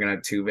 it's like we're gonna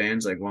have two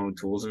vans, like one with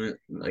tools in it,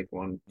 and like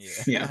one. Yeah,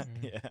 Yeah,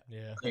 Mhm. yeah,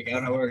 Yeah. like I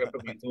don't know where I'm gonna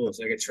put my tools.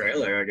 Like a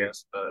trailer, I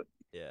guess. But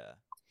yeah.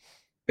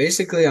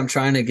 basically, I'm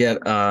trying to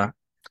get. I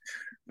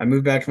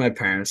moved back to my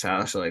parents'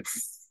 house like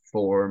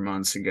 4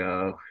 months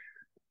ago.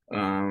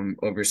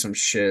 Over some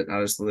shit. I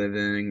was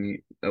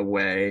living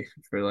away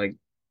for like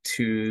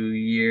 2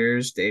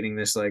 years, dating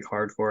this like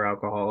hardcore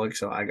alcoholic.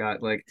 So I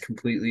got like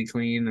completely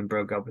clean and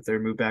broke up with her,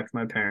 moved back to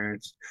my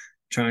parents,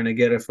 trying to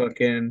get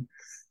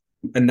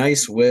a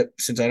nice whip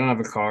since I don't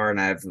have a car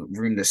and I have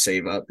room to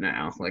save up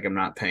now. Like I'm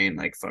not paying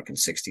like fucking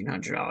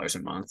 $1,600 a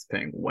month,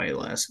 paying way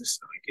less.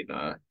 So I could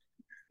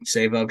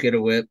save up, get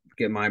a whip,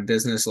 get my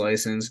business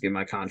license, get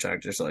my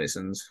contractor's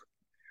license,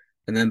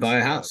 and then buy a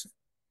That's dope. house.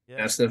 Yeah,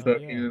 That's the Oh yeah.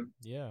 fucking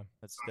Yeah.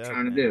 that's I'm dope,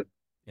 trying to man. do.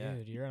 Yeah,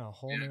 Dude, you're in a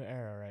whole new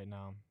era right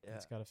now. Yeah.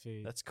 It's gotta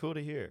feed. that's cool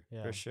to hear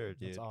Yeah. for sure,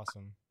 dude. That's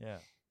awesome. Yeah,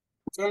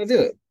 Trying to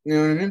do it. You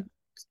know what I mean?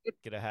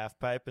 get a half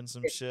pipe and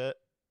some shit.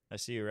 I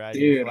see you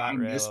riding Dude, your flat I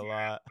rail miss a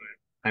lot.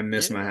 I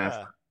miss my half.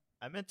 Yeah.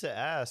 I meant to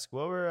ask,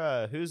 what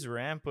were whose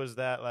ramp was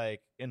that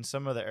like in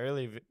some of the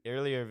earlier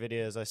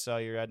videos I saw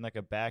you riding like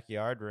a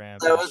backyard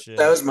ramp and shit.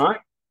 That was mine.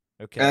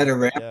 Okay. I had a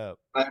ramp. Dope.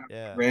 I had a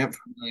Yeah. ramp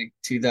from like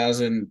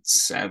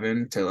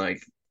 2007 to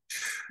like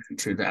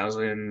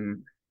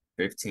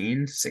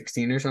 2015,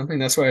 16 or something.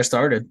 That's where I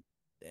started.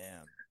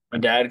 Damn. My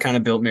dad kind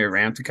of built me a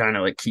ramp to kind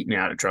of like keep me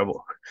out of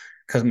trouble,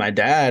 because my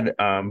dad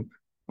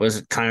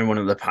was kind of one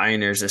of the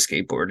pioneers of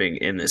skateboarding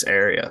in this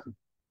area.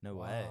 No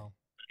way. Wow.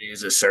 He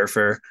was a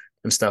surfer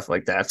and stuff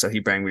like that. So he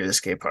brought me to the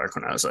skate park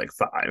when I was like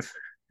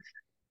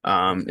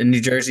 5. In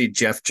New Jersey,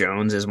 Jeff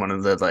Jones is one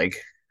of the like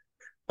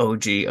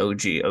OG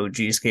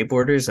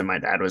skateboarders, and my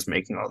dad was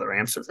making all the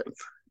ramps with him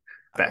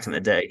back in the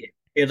day.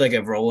 He had like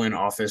a roll-in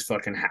off his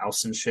fucking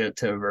house and shit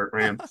to a vert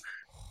ramp.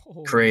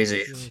 Holy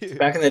Crazy. shit. Dude.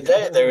 Back in the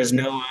day, there was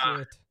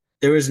Holy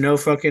shit. no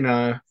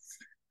fucking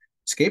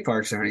skate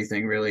parks or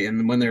anything really,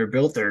 and when they were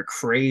built, they're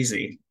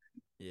crazy.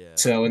 Yeah.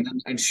 So and then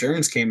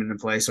insurance came into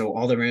play, so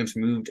all the ramps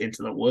moved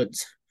into the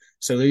woods.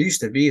 So there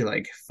used to be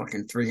like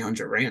fucking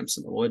 300 ramps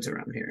in the woods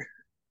around here,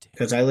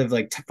 because I lived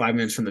like 5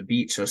 minutes from the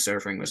beach, so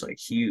surfing was like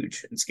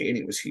huge and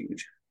skating was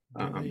huge.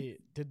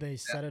 Did they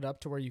set it up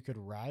to where you could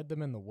ride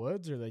them in the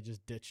woods, or they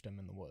just ditched them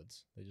in the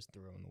woods? They just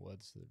threw them in the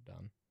woods. They're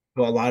done.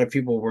 But a lot of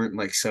people weren't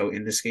like so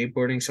into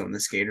skateboarding, so when the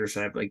skaters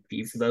would have like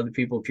beef with other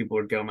people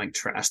would go and like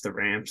trash the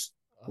ramps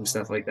and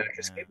stuff like that.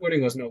 Because yeah.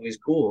 skateboarding wasn't always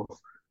cool,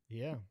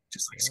 Yeah.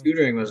 just like Yeah.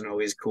 scootering wasn't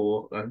always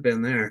cool. I've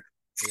been there.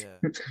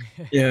 Yeah.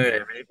 Yeah,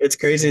 it's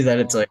crazy that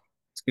it's Oh. like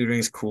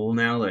scootering's cool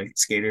now. Like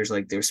skaters,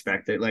 like they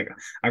respect it. Like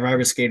I ride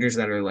with skaters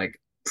that are like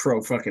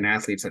pro fucking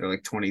athletes that are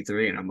like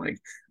 23, and I'm like,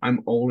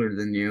 I'm older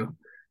than you.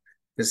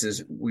 This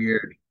is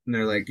weird. And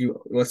they're like,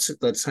 you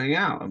let's hang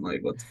out. I'm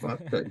like, what the fuck?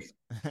 Like,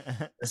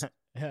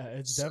 Yeah,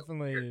 it's So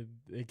definitely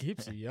it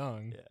keeps you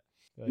young. Yeah.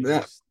 Like Yeah.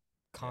 just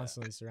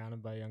constantly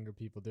surrounded by younger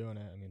people doing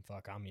it. I mean,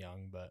 fuck, I'm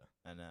young, but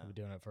I know. I've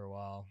been doing it for a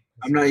while.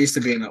 I'm not used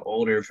to being an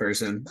older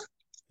person.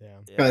 Yeah.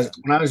 Because Yeah.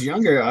 when I was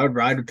younger, I would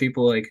ride with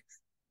people like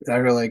that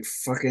were like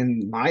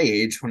fucking my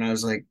age when I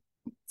was like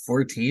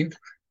 14,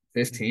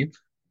 15.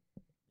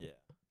 Yeah.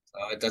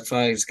 That's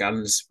why I just got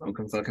into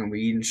smoking fucking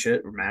weed and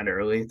shit mad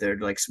early.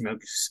 They'd like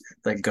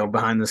like go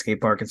behind the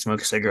skate park and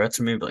smoke cigarettes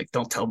with me, but like,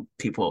 don't tell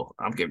people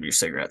I'm giving you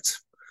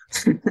cigarettes.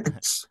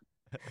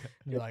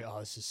 You're like, oh,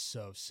 this is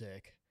so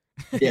sick.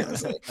 Yeah,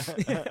 it's like,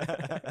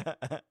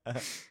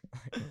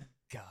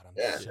 God, I'm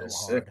Yeah, so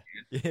it's hard.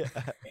 sick. Yeah.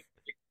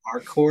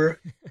 hardcore.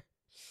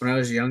 When I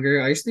was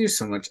younger, I used to do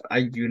so much.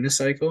 I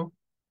unicycle.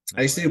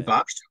 I used to do way.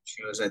 box jump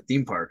shows at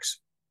theme parks.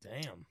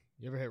 Damn.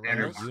 You ever hit And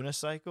rails?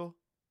 Unicycle?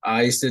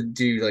 I used to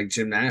do like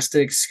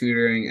gymnastics,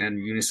 scootering, and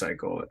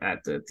unicycle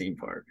at the theme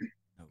park.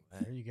 No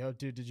There way. you go,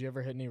 dude. Did you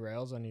ever hit any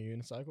rails on your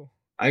unicycle?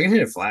 I can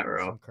hit a flat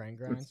row, Some crane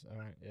grinds? All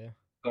right, yeah.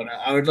 but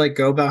I would like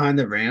go behind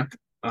the ramp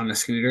on a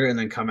scooter and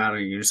then come out on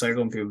a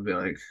unicycle, and people would be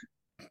like,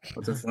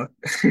 "What the fuck?"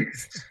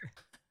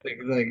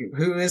 like,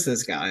 who is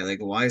this guy? Like,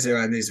 why is there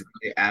on these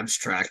really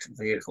abstract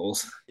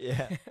vehicles?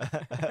 Yeah.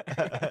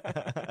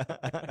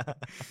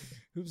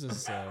 Who's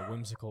this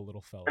whimsical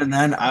little fella? And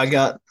then I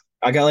got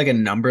like a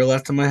number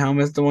left on my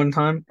helmet the one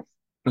time,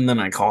 and then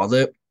I called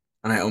it,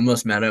 and I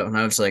almost met it. And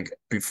I was like,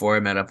 before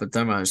I met up with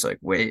them, I was like,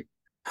 "Wait,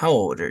 how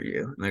old are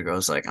you?" And the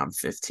girl's like, "I'm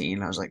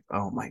 15." I was like,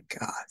 "Oh my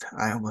God,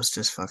 I almost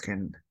just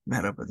fucking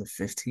met up with a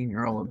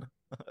 15-year-old."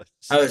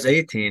 I was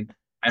 18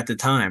 at the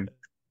time.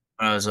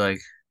 I was like,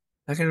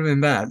 that could have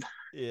been bad.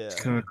 Yeah.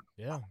 Could've-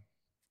 Yeah.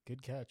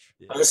 good catch.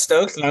 Yeah. I was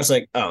stoked, and I was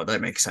like, "Oh,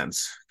 that makes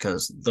sense,"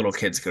 because little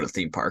kids go to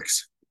theme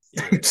parks.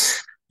 Yeah.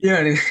 Yeah,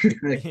 I mean,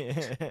 like,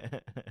 Yeah.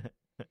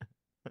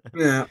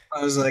 yeah.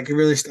 I was like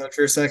really stoked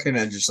for a second.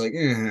 I just like,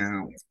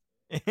 yeah,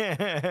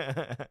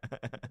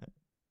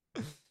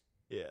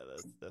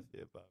 That's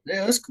definitely a bummer.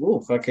 yeah, that's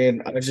cool.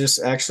 Fucking, I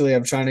just actually,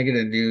 I'm trying to get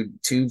a new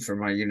tube for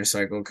my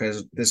unicycle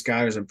because this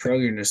guy was a pro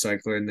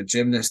unicycler, and the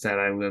gymnast that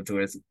I lived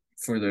with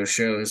for those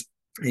shows,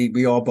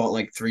 we all bought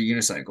like 3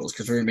 unicycles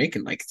because we were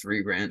making like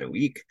 3 grand a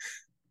week.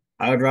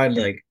 I would ride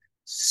like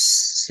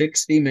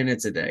 60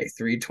 minutes a day,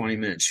 3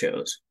 20-minute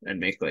shows, and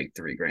make like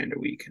 3 grand a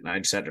week. And I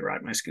just had to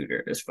ride my scooter.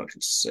 It was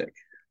fucking sick.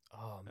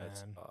 Oh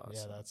That's man, yeah,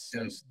 awesome. that's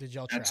Yeah, so. Did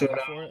y'all that's what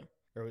travel for it,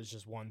 or it was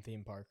just one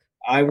theme park?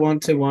 I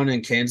went to one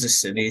in Kansas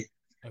City,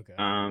 Okay,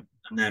 and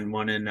then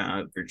one in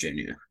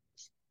Virginia.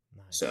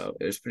 nice. So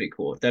it was pretty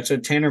cool. That's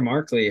what Tanner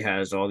Markley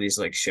has all these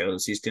like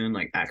shows. He's doing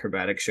like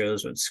acrobatic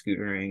shows with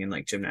scootering and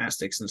like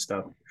gymnastics and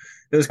stuff.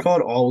 It was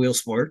called All Wheel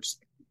Sports.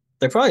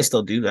 They probably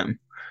still do them.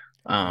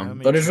 My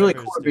homie But it's really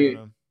cool Trevor's to doing be.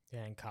 them.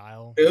 Yeah, and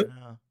Kyle, Good.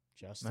 Yeah. My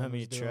Justin was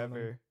homie doing them.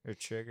 Trevor or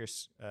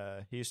Triggers,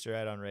 he used to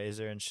ride on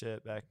Razor and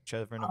shit back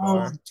Trevor in a Oh,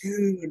 bar.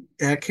 dude,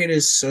 that kid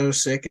is so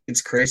sick.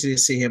 It's crazy to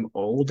see him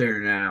older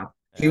now.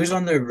 He was Yeah.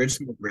 on the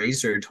original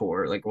Razor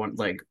tour, like one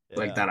like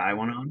Yeah. that I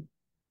went on,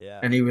 Yeah.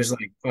 and he was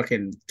like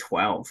fucking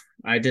 12.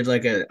 I did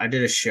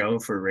a show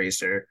for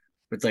Razor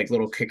with like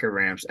little kicker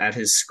ramps at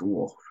his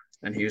school,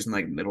 and he was in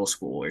like middle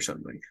school or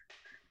something,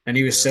 and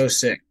he was so Really?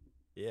 sick.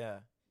 Yeah.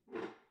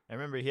 I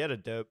remember he had a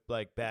dope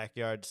like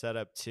backyard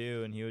setup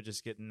too, and he would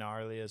just get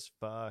gnarly as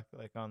fuck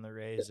like on the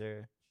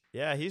Razor.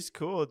 Yeah, he's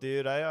cool,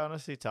 dude. I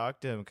honestly talk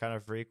to him kind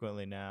of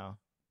frequently now,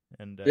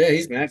 and Yeah,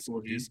 he's mad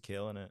cool, he's dude.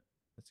 killing it.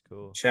 That's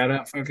cool. Shout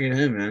out fucking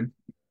him, man.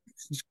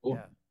 He's cool.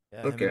 Yeah,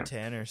 yeah. Him Okay. and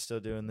Tanner still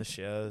doing the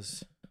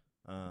shows.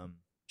 Yeah,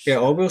 Shit.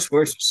 All Wheel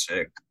Sports is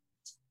sick.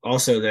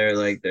 Also, they're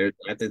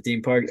at the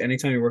theme park.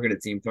 Anytime you work at a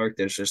theme park,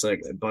 there's just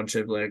like a bunch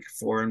of like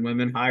foreign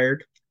women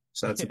hired,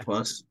 so that's a Yeah,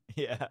 plus.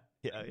 yeah,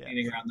 yeah,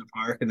 Eating around the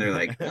park, and they're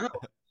like, yeah.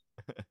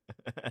 "Oh,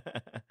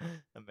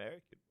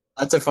 American.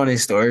 that's a funny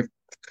story."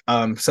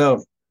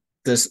 So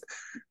this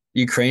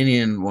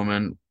Ukrainian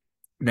woman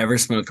never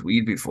smoked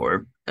weed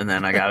before, and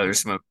then I got her to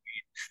smoke,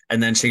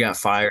 and then she got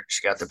fired.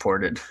 She got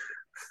deported.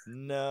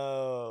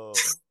 No.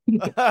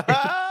 Damn,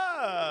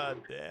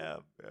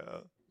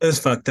 bro. It was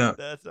fucked up.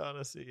 That's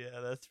honestly, yeah,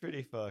 that's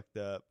pretty fucked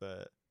up.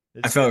 But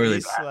I did she felt at really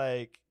least bad.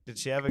 like, did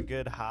she have a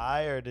good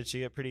high or did she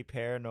get pretty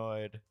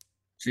paranoid?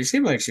 She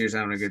seemed like she was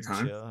having a good Some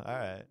time. chill. All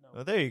right.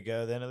 Well, there you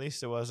go. Then at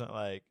least it wasn't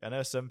like, I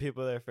know some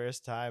people their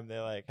first time, they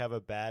like have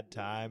a bad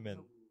time and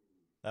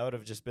that would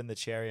have just been the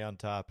cherry on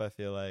top, I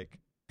feel like.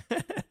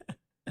 Dude,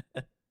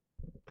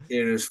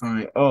 it was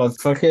funny. Oh,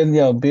 fucking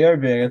yo,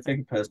 BRB. I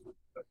think piss.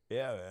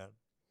 Yeah, man.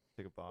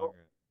 Take a bong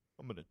rip.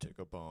 I'm gonna take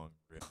a bong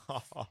rip.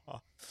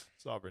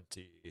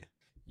 Sovereignty.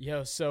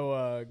 Yo,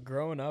 so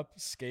growing up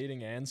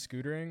skating and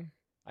scootering,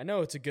 I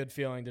know it's a good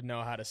feeling to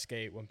know how to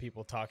skate when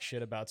people talk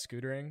shit about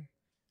scootering.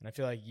 And I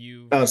feel like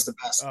That was the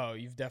best.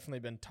 you've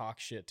definitely been talk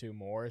shit to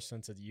more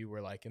since you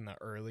were like in the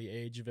early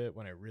age of it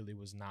when it really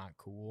was not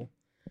cool.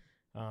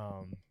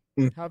 Mm.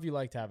 How have you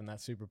liked having that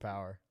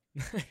superpower?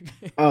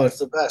 Oh, it's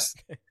the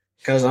best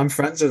because I'm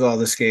friends with all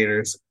the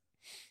skaters.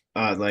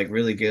 Like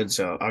really good.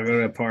 So I'll go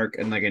to a park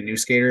and like a new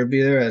skater will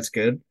be there. That's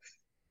good.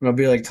 And I'll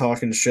be like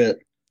talking shit,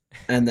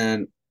 and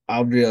then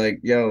I'll be like,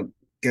 "Yo,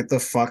 get the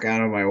fuck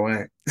out of my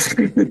way."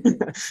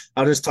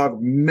 I'll just talk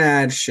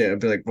mad shit. I'll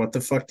be like, "What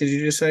the fuck did you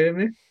just say to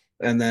me?"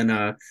 And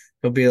then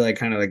he'll be like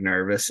kind of like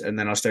nervous, and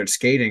then I'll start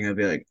skating. I'll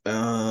be like,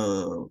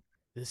 "Oh,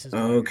 This is why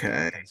you're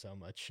okay." talking so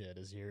much shit.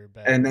 Is you're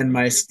better And than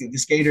then me. the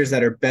skaters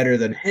that are better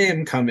than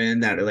him come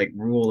in that are like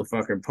rule the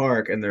fucking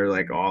park, and they're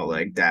like all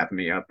like dap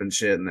me up and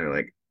shit, and they're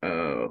like,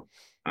 "Oh,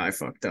 I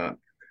fucked up."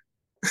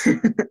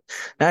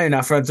 Now you're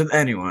not friends with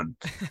anyone.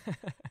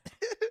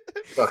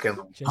 Fucking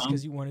Just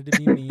because you wanted to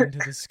be mean to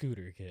the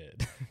scooter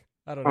kid.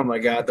 I don't oh know. my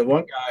god, the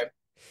one guy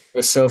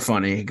was so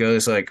funny. He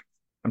goes like,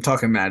 I'm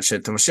talking mad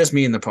shit to him. It's just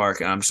me in the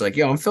park, and I'm just like,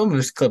 "Yo, I'm filming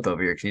this clip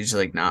over here. Can you just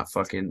like not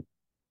fucking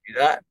do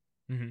that?"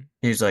 Mm-hmm.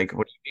 He's like,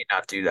 "What do you mean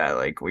not do that?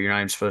 Like, well, you're not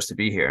even supposed to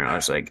be here." And I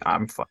was like,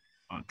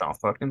 don't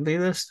fucking do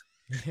this.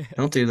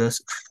 Don't do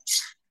this."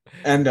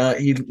 And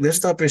he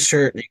lifts up his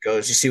shirt and he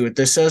goes, "You see what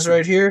this says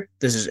right here?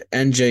 This is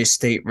NJ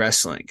State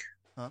Wrestling.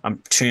 Huh?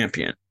 I'm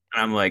champion."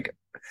 And I'm like,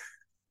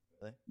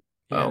 Really?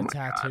 He had "Oh a my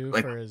tattoo god!"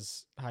 Like, for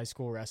his high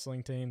school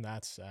wrestling team.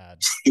 That's sad.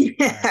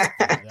 yeah.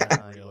 That's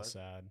He real was.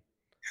 sad.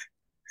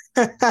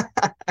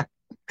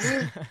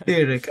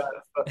 Dude,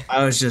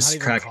 I was Not just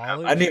even cracking up.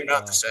 college. I didn't even know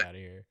what to say, Fuck out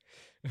of here.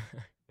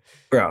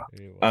 bro.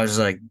 Dude, I was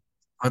like,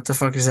 "What the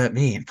fuck does that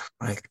mean?"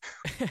 Like,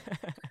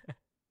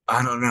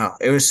 I don't know.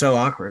 It was so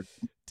awkward.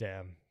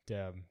 damn.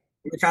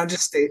 We kind of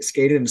just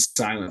skated in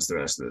silence the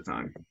rest of the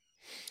time.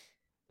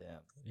 Damn.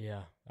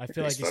 Yeah, I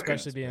feel It's like fucking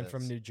especially being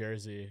from nuts. New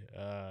Jersey,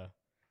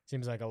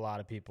 seems like a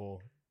lot of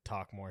people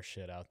talk more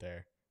shit out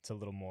there. It's a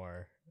little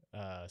more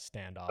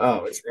standoffish.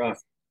 Oh, it's rough.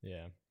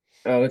 Yeah.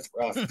 Oh, it's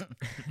rough.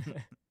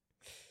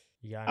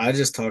 You got I any,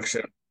 just talk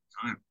shit all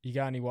the time. you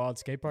got any wild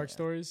skate park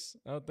stories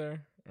out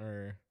there?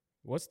 or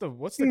what's the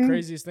Mm,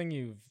 craziest thing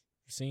you've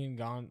seen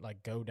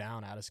go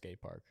down at a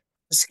skate park?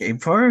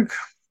 skate park?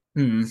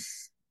 Hmm.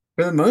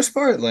 For the most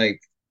part,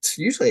 like it's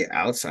usually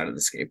outside of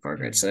the skate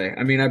park, I'd Mm. say.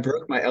 I mean, I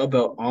broke my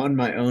elbow on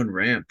my own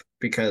ramp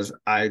because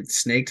I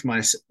snaked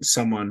one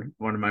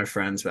of my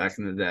friends back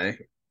in the day,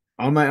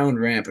 on my own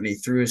ramp, and he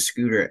threw a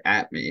scooter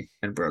at me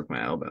and broke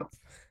my elbow.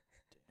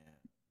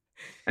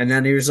 And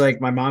then he was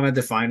like, my mom had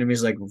to find him.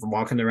 He's like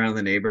walking around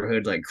the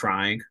neighborhood, like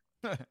crying.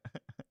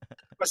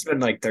 Must have been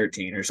like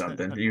 13 or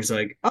something. He was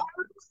like, "Oh,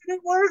 I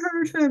didn't want to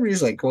hurt him."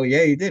 He's like, "Well,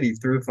 yeah, you did. He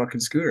threw a fucking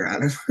scooter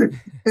at him."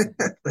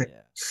 Like,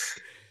 Yeah.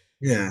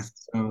 yeah,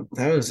 so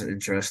that was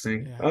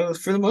interesting. Yeah.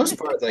 For the most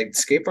part, like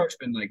skate park's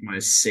been like my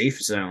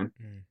safe zone.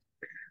 Mm.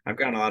 I've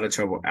gotten a lot of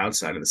trouble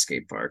outside of the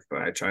skate park,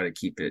 but I try to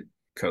keep it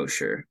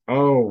kosher.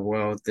 Oh,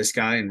 well, this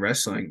guy in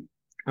wrestling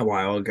a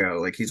while ago,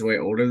 like he's way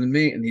older than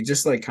me, and he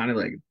just like kind of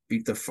like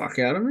beat the fuck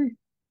out of me.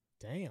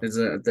 Damn. There's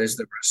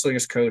the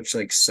wrestling's coach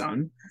like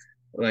son.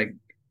 Like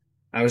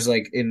I was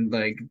like in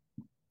like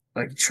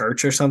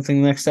church or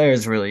something the next day. I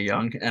was really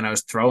young and I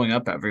was throwing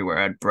up everywhere.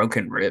 I had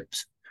broken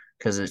ribs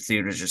because this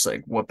dude was just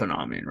like whooping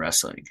on me in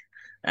wrestling.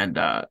 And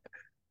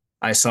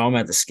I saw him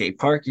at the skate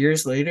park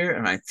years later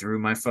and I threw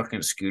my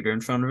fucking scooter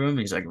in front of him.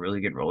 He's like a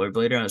really good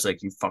rollerblader. I was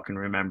like, "You fucking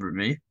remember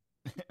me?"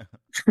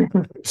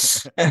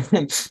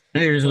 And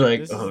he was Wait, like,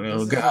 this is "Oh, this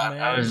oh is the God." I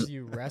man was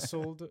you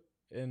wrestled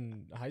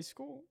in high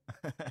school?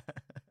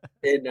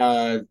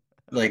 in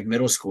like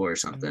middle school or In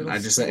something. middle I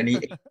just and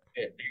school?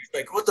 he was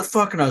like, "What the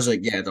fuck?" And I was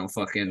like, "Yeah, don't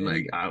fucking And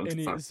like he I don't and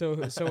he fuck." so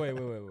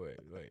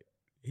wait.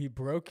 He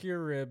broke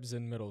your ribs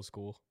in middle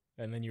school,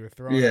 and then you were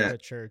throwing up Yeah,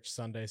 at church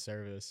Sunday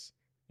service,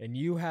 and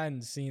you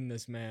hadn't seen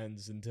this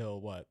man's until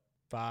what,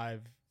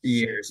 5, 6,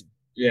 years.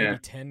 maybe Yeah,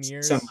 10 something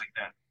years? like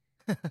that.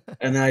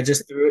 And then I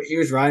just threw. He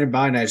was riding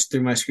by, and I just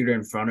threw my scooter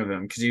in front of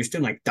him because he was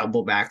doing like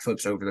double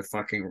backflips over the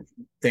fucking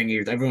thing.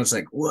 Everyone's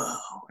like, "Whoa!"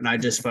 And I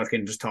just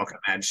fucking just talking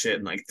mad shit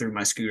and like threw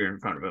my scooter in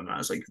front of him. And I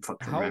was like, "You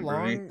fucking How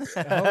remember me?" long?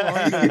 How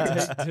long did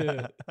it take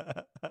to?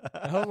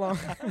 How long?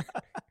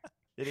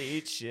 Did he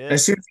eat As shit?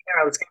 soon as he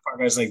got out of the skate park,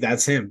 I was like,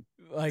 "That's him.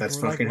 That's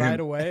Like fucking right him."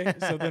 away.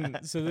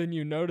 So then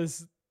you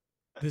notice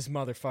this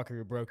motherfucker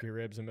who broke your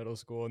ribs in middle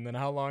school, and then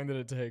how long did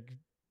it take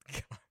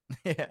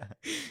Yeah.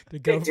 to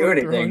go Didn't do from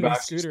anything, throwing but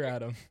a scooter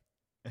at him?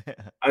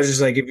 I was just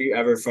like, if you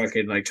ever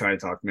fucking like try to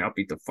talk to me, I'll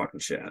beat the fucking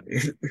shit out of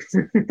you.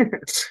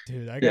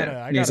 Dude, I Yeah, gotta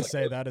I and he's gotta like,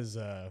 say that is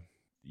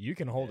you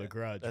can hold Yeah. a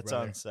grudge, That's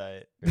brother. on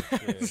site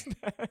for sure.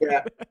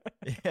 yeah.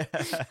 Yeah.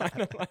 I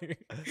know, like,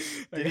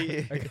 Did he?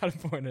 I gotta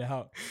point it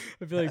out.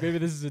 I feel like maybe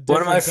this is a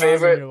One of my different time in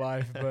favorite your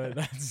life, but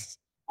that's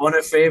One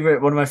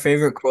of my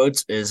favorite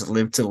quotes is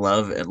 "Live to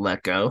love and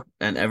let go,"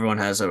 and everyone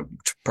has a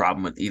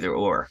problem with either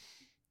or.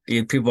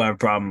 Either people have a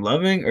problem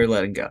loving or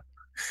letting go.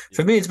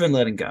 For Yeah. me, it's been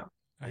letting go,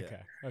 Yeah. okay.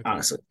 Okay,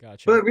 honestly.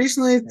 gotcha. But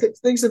recently,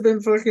 things have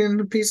been fucking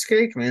a piece of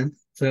cake, man.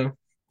 So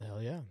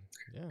Hell yeah,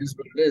 yeah. it's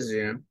what it is,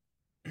 you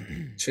know.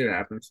 Shit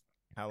happens.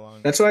 How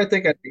long? That's why I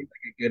think I'd be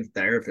like a good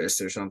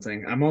therapist or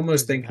something. I'm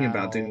almost Because you've thinking had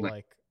about all doing like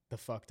like the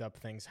fucked up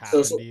things happen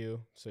to social.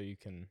 you, so you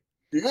can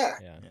Yeah.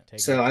 yeah Yeah. take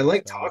So I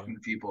like retrospective. talking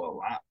to people a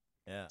lot.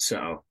 Yeah.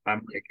 So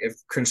I'm like, if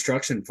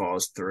construction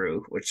falls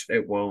through, which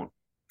it won't,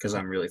 because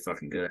I'm really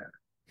fucking good at it.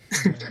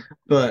 Yeah.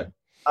 But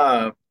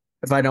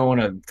if I don't want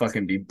to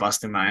fucking be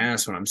busting my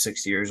ass when I'm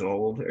 60 years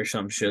old or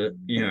some shit,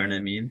 you know what I Yeah.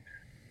 mean?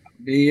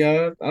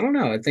 I don't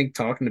know. I think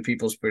talking to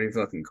people is pretty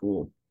fucking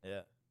cool.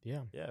 Yeah.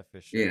 Yeah. Yeah, for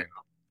Yeah, sure.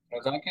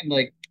 'cause I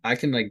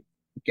can like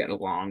get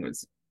along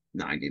with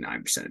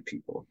 99% of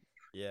people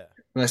Yeah.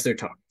 unless they're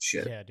talking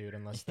shit. Yeah, dude,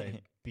 unless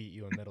they beat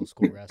you in middle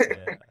school wrestling.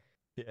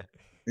 Yeah.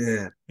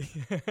 Yeah,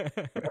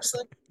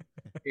 wrestling.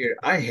 Dude,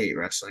 I hate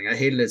wrestling. I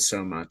hated it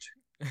so much.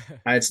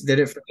 Did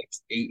it for like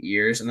 8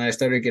 years, and then I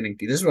started getting.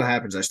 This is what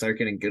happens. I start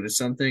getting good at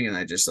something, and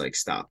I just like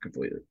stop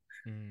completely.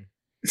 Mm.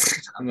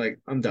 I'm like,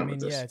 I'm I done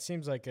with mean, yeah, this. it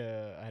seems like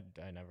I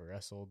never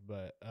wrestled,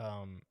 but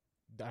I'm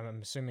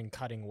assuming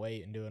cutting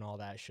weight and doing all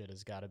that shit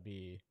has got to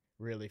be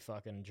really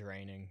fucking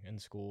draining in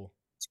school.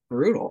 It's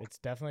brutal. It's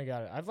definitely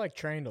got. I've like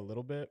trained a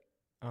little bit,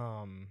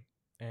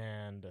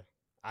 and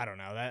I don't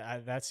know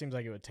that seems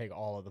like it would take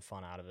all of the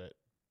fun out of it.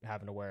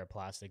 Having to wear a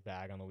plastic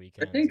bag on the I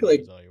weekends think and like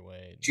lose all your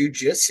weight.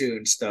 jujitsu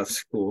and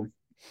stuff's cool.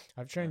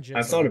 I've trained I've jits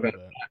a thought little about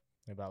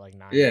bit, about like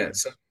 9 Yeah,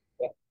 so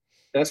months.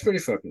 that's pretty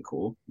fucking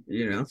cool.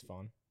 You know, It's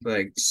fun.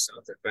 like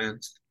self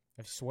defense.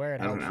 I swear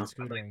it I don't helps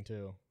know. with scootering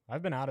too.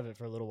 I've been out of it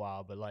for a little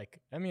while, but like,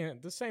 I mean,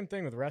 the same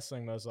thing with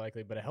wrestling most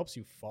likely, but it helps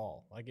you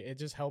fall. Like, it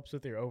just helps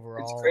with your It's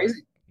overall like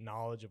crazy.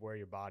 knowledge of where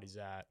your body's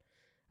at.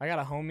 I got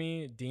a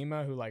homie,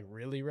 Dima, who like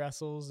really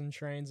wrestles and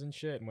trains and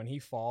shit, and when he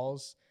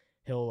falls,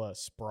 he'll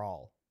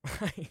sprawl.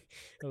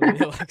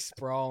 he'll like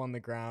sprawl on the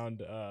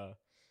ground. So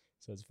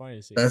it's funny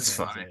to see That's his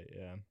man's funny. height,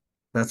 yeah.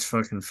 That's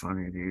fucking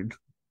funny, dude.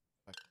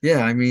 Yeah,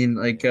 I mean,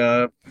 like,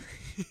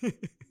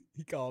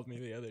 He called me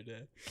the other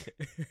day.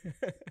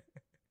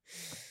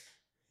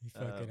 He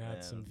fucking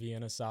had some man.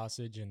 Vienna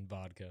sausage and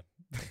vodka.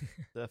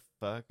 The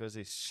fuck was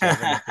he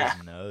shoving up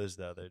his nose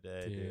the other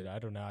day, Dude, dude? I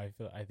don't know.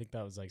 I think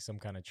that was like some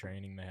kind of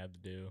training they had to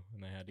do,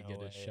 and they had to No get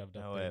way. it shoved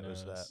No up way their it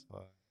was that nose.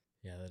 far.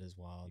 Yeah, that is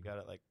You wild. got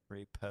it like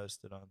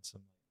reposted on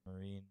some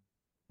marine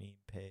meme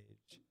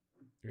page.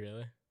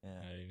 Really? Yeah,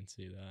 I didn't even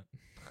see that.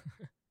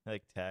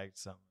 like tagged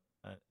someone.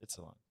 It's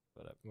a long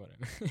whatever.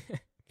 Whatever.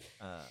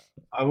 Uh,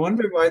 I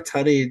wonder why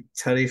Tutty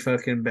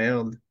fucking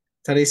bailed.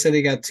 Tutty said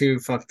he got too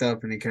fucked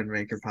up and he couldn't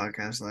make your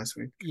podcast last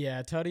week.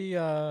 Yeah, Tutty.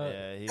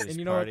 yeah, he was And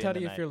you know what, partying the Tutty?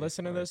 If night you're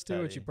listening to before. this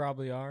too, which you Tutty,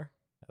 probably are,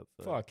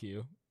 hopefully. fuck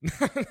you.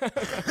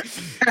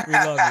 We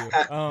love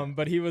you.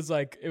 But he was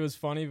like, it was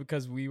funny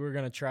because we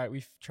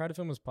tried to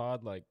film his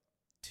pod like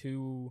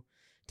 2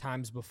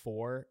 times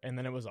before, and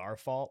then it was our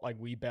fault. Like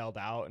we bailed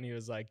out, and he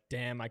was like,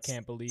 "Damn, I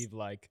can't believe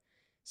like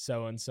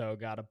so and so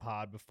got a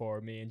pod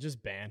before me," and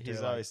just banter. He's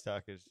like, always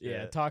talking shit.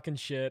 yeah, talking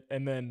shit,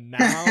 and then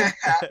now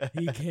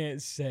he can't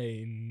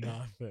say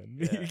nothing.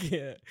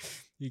 Yeah.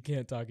 He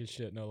can't talk his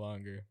shit no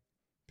longer.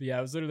 But yeah,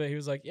 it was literally, he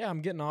was like, yeah,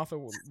 I'm getting off at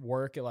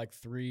work at like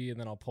 3, and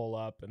then I'll pull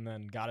up, and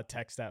then got a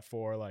text at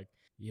 4 like,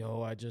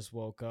 yo, I just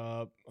woke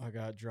up. I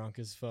got drunk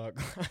as fuck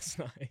last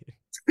night.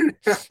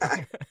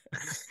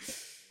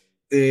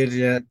 Dude,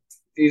 yeah.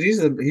 Dude,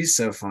 he's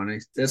so funny.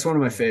 That's one of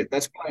my Yeah. favorite.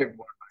 That's probably one of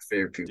my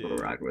favorite people Dude,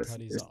 to ride with.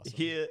 Tutty's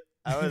awesome.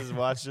 I was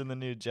watching the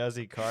new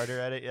Jesse Carter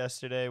edit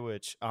yesterday,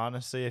 which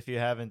honestly, if you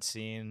haven't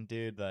seen,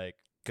 dude, like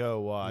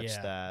go watch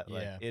Yeah, that.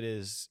 Like yeah. it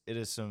is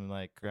some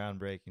like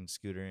groundbreaking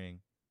scootering.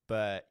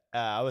 But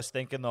I was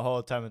thinking the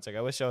whole time, it's like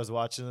I wish I was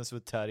watching this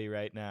with Tutty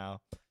right now.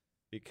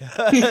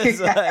 Because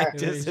like He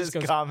just his just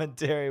goes,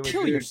 commentary would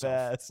kill be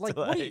yourself. best. Like,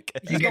 what? He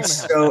He's going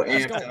gets to so hell.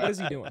 He's amped going, up. what is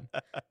he doing?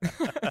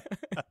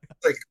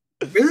 Like,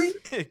 really?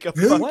 Go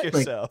Really? fuck Like,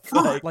 yourself.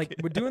 fuck. Like,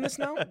 we're doing this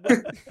now?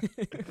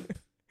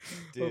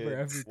 Dude, Over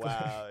everything.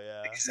 wow,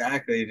 yeah.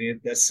 Exactly,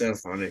 dude. That's so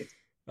funny.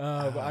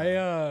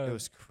 It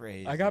was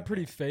crazy. I got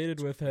pretty man. faded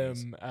It was with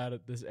crazy. him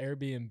at this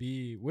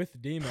Airbnb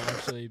with Dima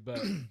actually, but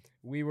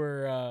we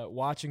were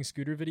watching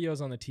scooter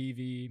videos on the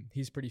TV.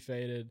 He's pretty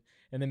faded,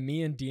 and then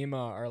me and Dima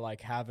are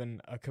like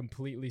having a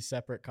completely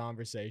separate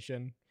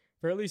conversation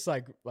for at least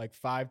like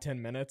 5-10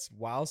 minutes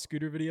while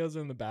scooter videos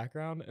are in the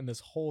background, and this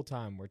whole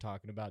time we're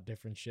talking about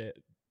different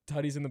shit.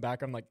 Tutty's in the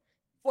background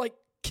like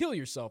kill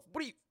yourself.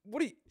 What do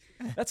you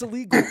that's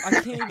illegal. I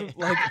can't even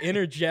like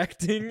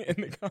interjecting in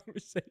the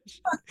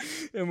conversation.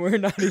 And we're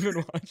not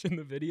even watching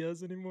the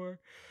videos anymore.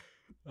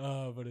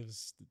 But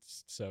it's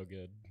so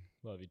good.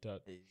 Love you,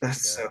 Tut.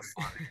 That's so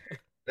funny.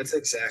 That's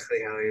exactly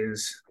how he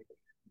is.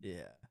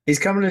 Yeah. He's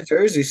coming to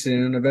Jersey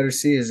soon. I better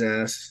see his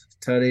ass.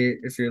 Tutty,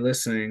 if you're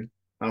listening,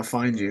 I'll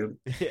find you.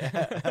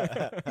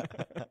 Yeah.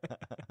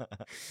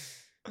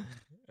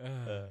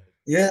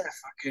 Yeah,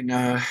 fucking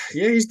yeah,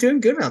 he's doing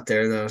good out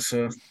there though.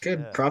 So good.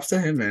 Yeah. Props to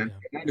him, man.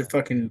 Yeah, Not to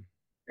fucking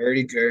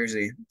dirty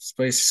Jersey. This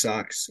place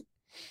sucks.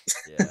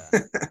 Yeah.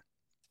 It's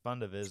fun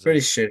to It's visit. pretty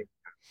shitty.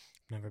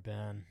 Never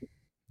been.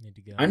 Need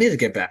to go. I need to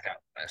get back out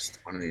west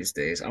one of these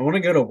days. I want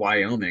to go to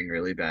Wyoming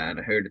really bad.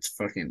 I heard it's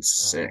fucking Oh,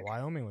 sick.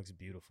 Wyoming looks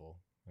beautiful.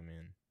 I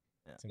mean,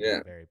 Yeah. it's gonna be Yeah.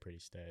 a very pretty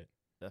state.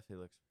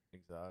 Definitely looks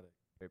exotic.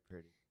 Very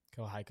pretty.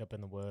 Go hike up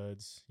in the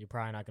woods. You're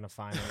probably not gonna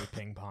find any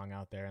ping pong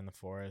out there in the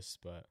forest,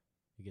 but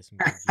you get some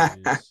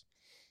good views.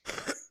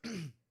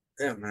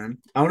 Yeah, man.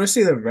 I want to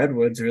see the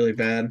redwoods really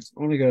bad. I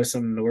want to go to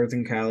some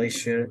northern Cali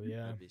shit. Oh,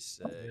 yeah. That'd be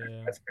sick.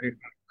 Yeah. That's pretty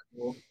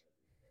cool.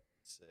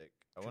 Sick.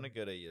 I want to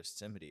go to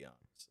Yosemite,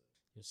 honestly.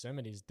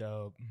 Yosemite's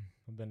dope.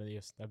 I've been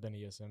to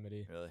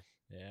Yosemite. Really.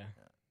 Yeah.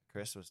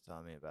 Chris was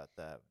telling me about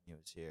that when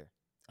he was here.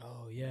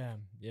 Oh yeah.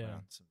 Went Yeah.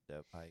 on some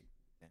dope hike.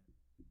 Yeah.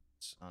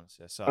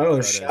 Honestly, I saw Oh,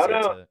 photos. shout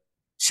out.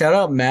 It's Shout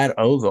out Matt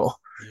Ogle.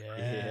 Yeah.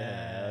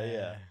 hell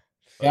yeah.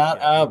 Shout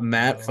yeah. out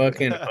Matt Ogle.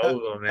 fucking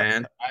Ogle,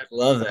 man. I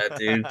love that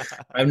dude.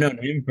 I've known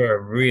him for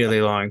a really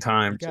long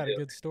time You got a too.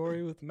 good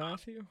story with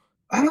Matthew?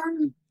 Um,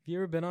 Have you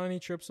ever been on any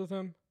trips with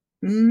him?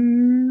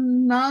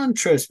 not on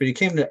trips, but he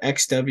came to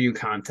XW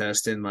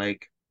contest in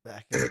like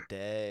Back in the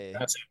day.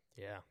 that's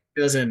Yeah.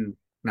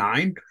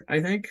 2009,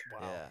 I think, Wow.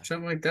 Yeah.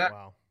 something like that.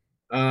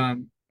 Wow.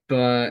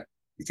 But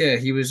yeah,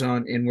 he was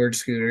on Inward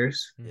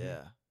Scooters. Mhm.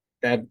 Yeah.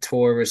 That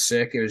tour was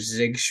sick. It was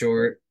Zig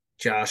Short,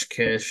 Josh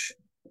Kish,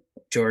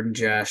 Jordan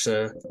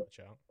Jassa, Watch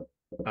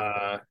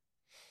out.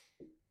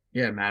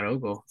 yeah, Matt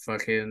Ogle,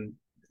 fucking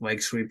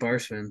like sweet bar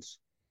spins,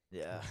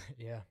 Yeah.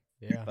 Yeah.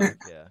 Yeah. Fuck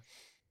yeah.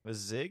 Was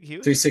Zig? He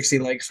was 360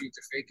 like sweet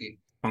to fakie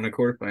on a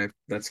quarter pipe.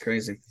 That's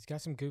crazy. He's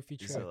got some goofy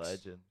He's tricks. a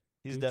legend.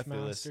 He's Gooch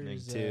definitely listening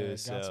Masters,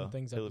 too, got so some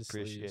things up he'll his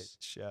appreciate sleeves.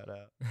 the shout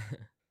out.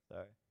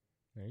 Sorry.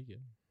 Very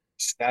good.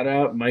 Shout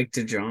out Mike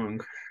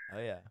DeJong. Oh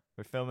yeah,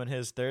 we're filming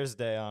his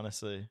Thursday.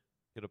 Honestly,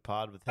 get a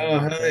pod with him Oh,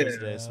 on hell yeah.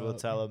 Thursday, so we'll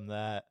tell him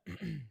that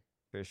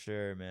for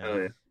sure, man. Oh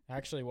yeah,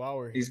 Actually, while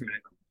we're he's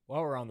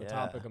on the Yeah.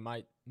 topic of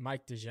Mike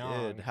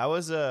DeJong, Dude, how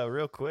was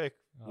real quick?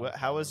 Oh,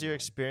 How was never your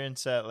mind.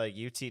 experience at like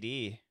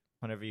UTD?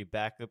 Whenever you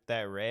backed up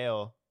that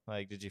rail,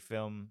 like, did you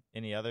film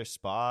any other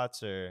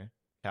spots or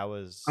how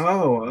was?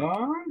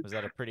 Was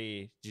that a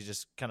pretty? Did you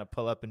just kind of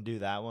pull up and do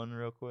that one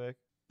real quick?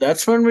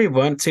 that's when we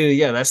went to.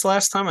 Yeah, that's the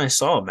last time I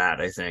saw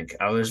Matt. I think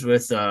I was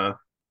with.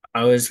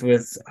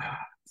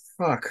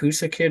 Fuck, who's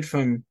the kid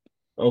from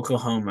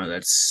Oklahoma?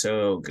 That's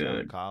so Tom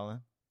good. Collin.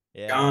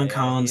 Yeah, John yeah, he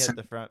Collins. hit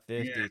the front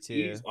Yeah, 50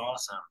 too. he's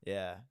awesome,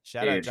 Yeah,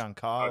 shout out dude. John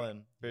Fuck,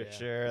 Collin for Yeah.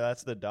 sure.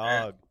 That's the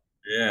dog.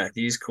 yeah,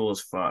 he's cool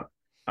as fuck.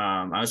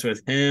 I was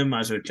with him. I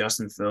was with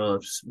Justin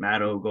Phillips,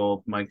 Matt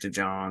Ogle, Mike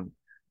DeJong.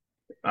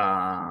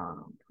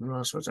 Who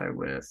else was I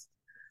with?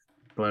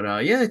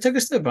 But yeah, they took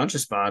us to a bunch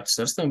of spots.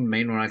 That's the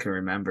main one I can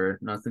remember.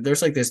 Nothing.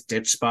 There's like this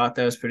ditch spot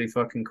that was pretty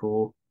fucking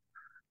cool.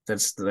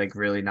 That's like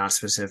really not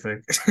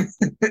specific.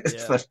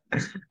 Yeah, But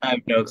I have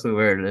no clue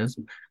where it is.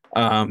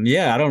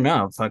 Yeah, I don't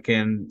know.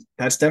 Fucking,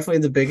 that's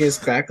definitely the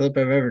biggest backflip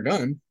I've ever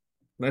done.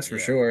 That's for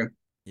yeah, sure.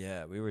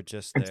 yeah. We were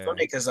just It's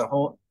funny there. because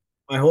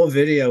my whole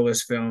video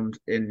was filmed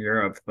in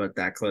Europe, but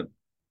that clip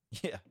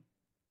Yeah,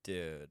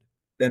 dude.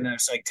 then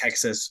there's like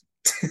Texas,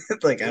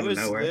 like It out of was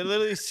nowhere. it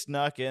literally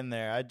snuck in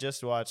there. I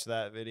just watched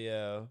that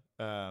video,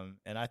 and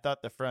I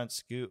thought the front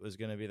scoot was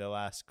gonna be the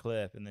last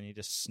clip, and then he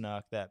just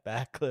snuck that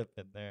back clip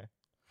in there.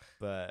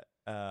 But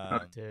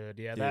Dude,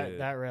 yeah, that dude,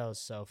 that rail is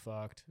so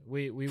fucked.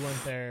 We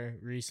went there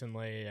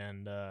recently,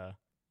 and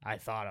I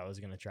thought I was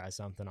gonna try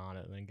something on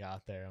it, and then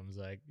got there. I was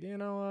like, you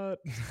know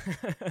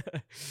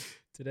what?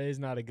 Today's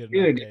not a good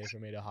enough Dude, day for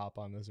me to hop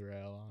on this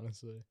rail,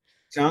 honestly.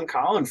 John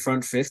Collins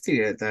front 50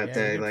 it that Yeah, he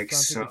day, did like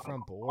front 50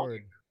 front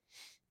board.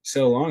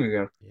 so long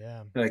ago.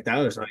 Yeah. Like that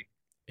was like,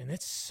 And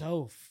it's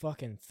so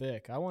fucking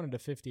thick. I wanted to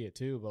 50 it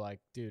too, but like,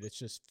 dude, it's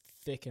just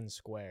thick and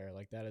square.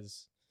 Like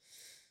that's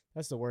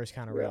the worst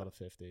kind of yeah. rail to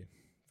 50,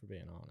 for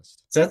being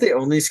honest. Is that the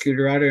only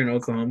scooter rider in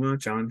Oklahoma,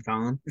 John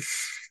Collins?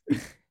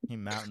 he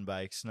mountain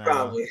bikes now.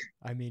 Probably.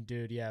 I mean,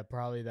 dude, yeah,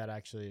 probably that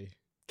actually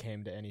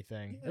came to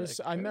anything. Yeah,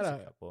 I there met was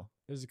a couple.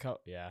 there's a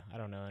couple. Yeah, I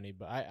don't know any,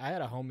 but I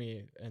had a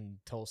homie in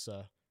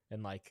Tulsa,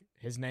 and like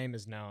his name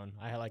is known.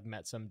 I had like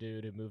met some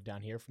dude who moved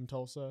down here from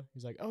Tulsa.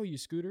 He's like, "Oh, you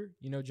scooter?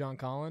 You know John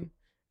Collin?"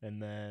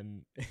 And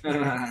then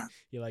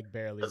he like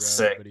barely That's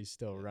rode, sick. but he's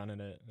still running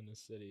it in the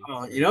city.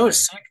 Oh, But you know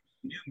what's sick?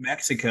 New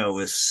Mexico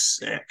was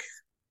sick.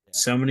 Yeah,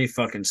 So many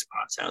fucking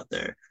spots out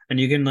there. And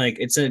you can like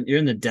you're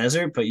in the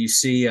desert, but you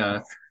see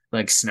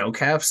like snow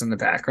caps in the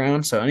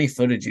background. So any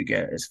footage you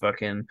get is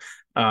fucking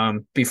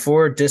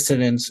before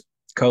Dissidents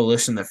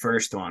Coalition, the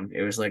first one,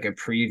 it was like a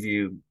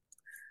preview.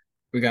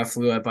 We got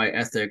flew out by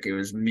Ethic. It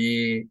was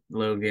me,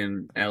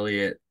 Logan,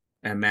 Elliot,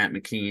 and Matt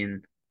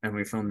McKean, and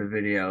we filmed a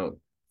video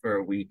for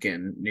a week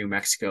in New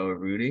Mexico with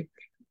Rudy.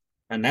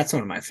 And that's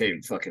one of my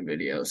favorite fucking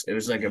videos.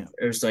 damn.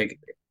 It was like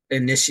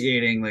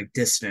initiating like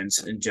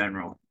distance in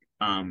general.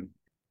 Um,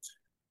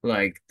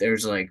 like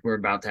there's like we're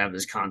about to have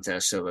this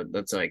contest, so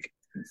that's like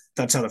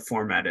that's how the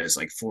format is,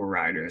 like four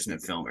riders and a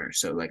filmer.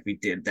 So like we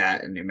did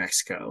that in New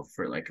Mexico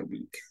for like a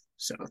week.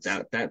 So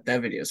that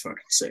video is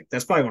fucking sick.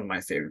 That's probably one of my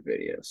favorite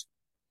videos.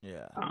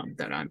 Yeah,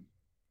 That I'm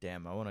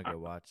damn. I want to go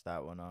watch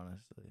that one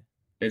honestly.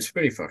 It's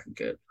pretty fucking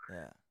good.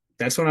 Yeah,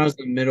 That's when I was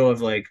in the middle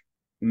of like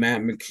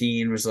Matt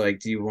McKean was like,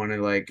 "Do you want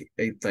to like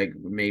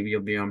maybe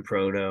you'll be on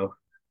Proto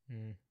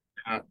mm,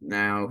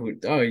 now?"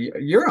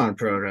 You're on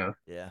Proto,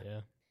 yeah,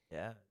 yeah,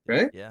 yeah,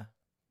 right? yeah.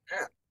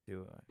 Yeah.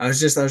 Do I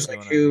was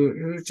like, doing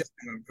a who's just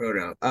on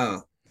Proto?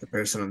 Oh, the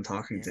person I'm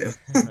talking to.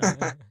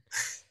 yeah.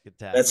 good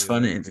That's tattoo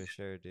funny, for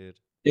sure, dude.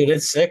 dude.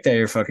 It's sick that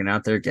you're fucking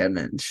out there getting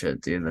it and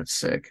shit, dude. That's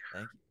sick.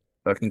 Thank you,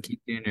 Fucking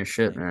keep doing your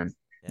shit, thank you. man.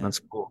 Yeah, That's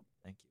cool.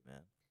 thank you,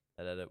 man.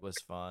 That edit was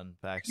fun. You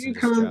Paxton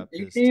just come, dropped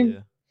his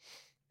too.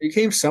 you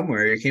came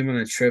somewhere. You came on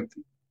a trip.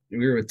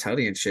 We were with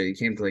Tutty and shit. You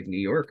came to like New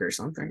York or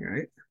something,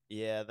 right?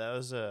 Yeah, that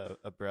was a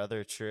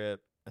brother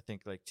trip. I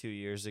think like 2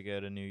 years ago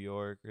to New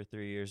York or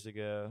 3 years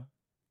ago.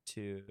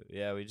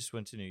 Yeah, we just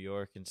went to New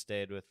York and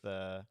stayed with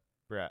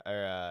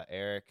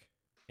Eric,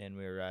 and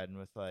we were riding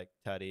with like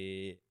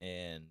Tutty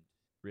and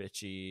Oh yeah.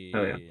 Richie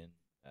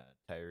and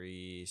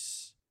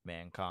Tyrese.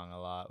 Mankong a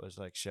lot was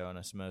like showing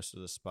us most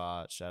of the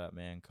spots. Shout out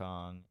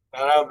Mankong.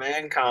 Shout out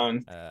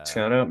Mancon. Uh,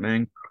 Shout out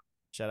man.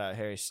 Shout out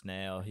Harry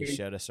Snail. He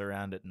showed us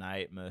around at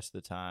night most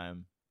of the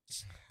time.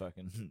 Just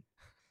fucking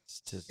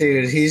just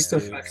Dude, he's the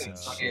Harry fucking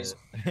Snail. funniest.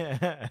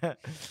 shit.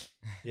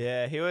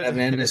 Yeah, he would That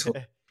man is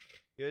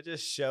he would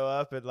just show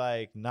up and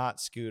like not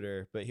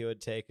scooter, but he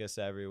would take us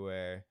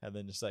everywhere and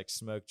then just like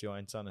smoke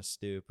joints on a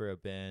stoop or a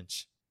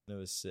bench. And it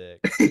was sick.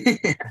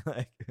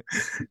 Like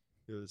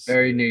it was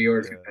very sick. New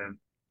York of Yeah. him.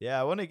 Yeah,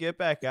 I want to get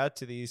back out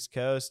to the East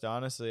Coast.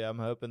 Honestly, I'm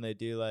hoping they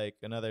do like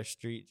another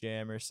street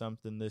jam or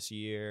something this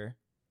year,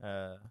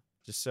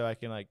 just so I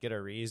can like get a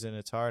reason.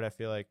 It's hard, I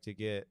feel like, to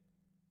get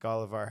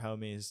all of our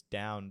homies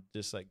down,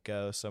 just like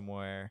go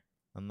somewhere,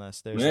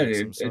 unless there's Yeah, like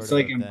some dude. sort It's of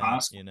like event,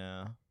 impossible. you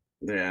know.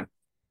 Yeah.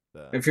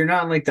 But If you're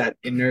not in like that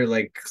inner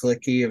like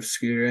clicky of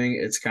scootering,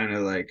 it's kind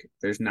of like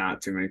there's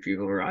not too many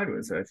people to ride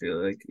with, I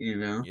feel like,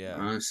 yeah,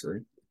 honestly.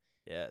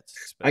 yeah,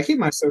 it's I keep expensive.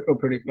 my circle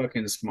pretty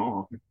fucking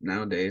small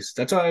nowadays.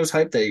 That's why I was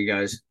hyped that you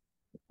guys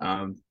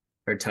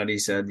or Tuddy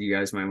said you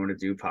guys might want to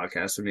do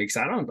podcasts with me because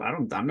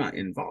I'm not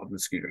involved in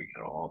scootering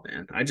at all,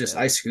 man. I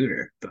Yeah,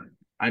 scooter, but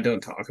I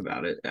don't talk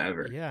about it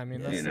ever, Yeah, I mean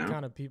yeah, that's you the know?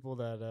 kind of people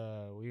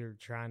that we are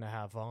trying to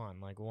have on,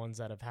 like ones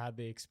that have had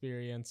the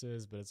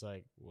experiences. But it's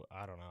like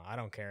I don't know. I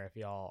don't care if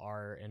y'all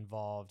are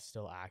involved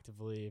still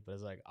actively, but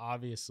it's like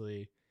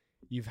obviously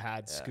you've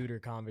had Yeah. scooter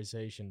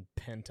conversation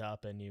pent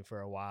up in you for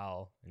a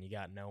while, and you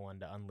got no one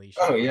to unleash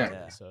Oh, it yeah. onto.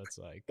 Yeah. So it's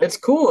like It's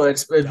cool.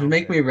 It dump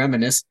make me it.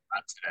 reminisce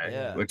about today,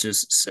 Yeah. which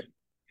is sick,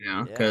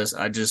 Yeah. because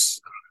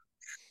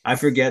I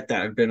forget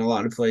that I've been a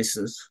lot of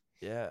places,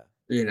 Yeah.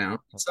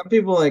 Some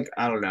people like,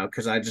 I don't know,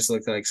 because I just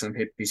look like some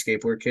hippie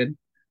skateboard kid,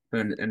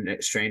 and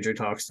a stranger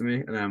talks to me,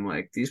 and I'm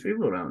like, these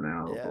people don't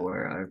know Yeah.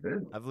 where I've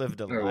been I've lived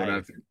a or what I've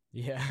life. been.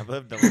 Yeah, I've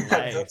lived a life,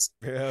 That's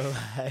bro.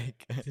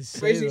 Like, to say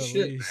crazy the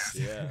shit, least.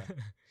 yeah.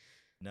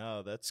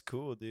 No, that's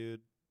cool,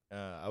 dude.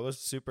 I was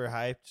super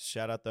hyped.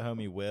 Shout out the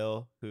homie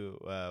Will, who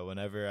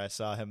whenever I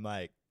saw him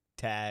like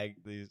tag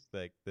these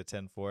like the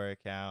 10-4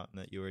 account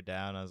and that you were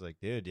down, I was like,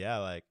 dude, yeah,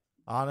 like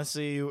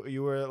honestly,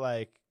 you were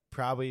like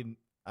probably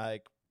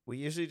like we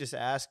usually just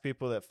ask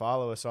people that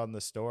follow us on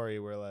the story.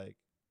 We're like,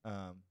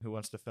 who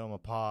wants to film a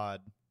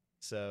pod?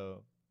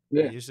 So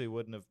we Yeah. usually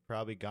wouldn't have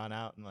probably gone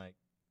out and like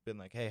been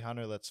like, hey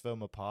Hunter, let's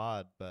film a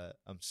pod. But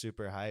I'm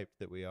super hyped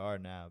that we are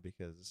now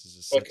because this is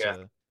just such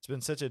Okay. it's been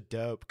such a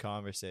dope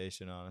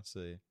conversation,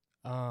 honestly.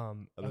 I've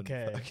been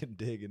Okay. fucking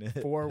digging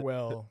it. For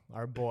Will,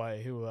 our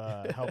boy who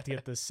helped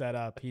get this set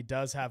up, he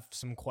does have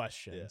some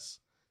questions.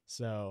 Yeah.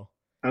 So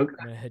Okay.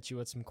 I'm gonna hit you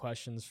with some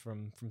questions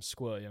from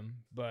Squilliam.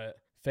 But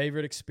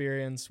favorite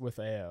experience with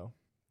AO,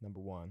 number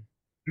one.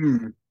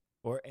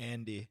 Or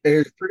Andy. It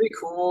was pretty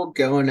cool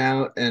going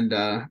out and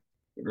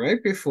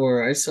right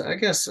before I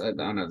guess I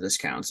don't know if this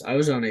counts. I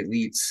was on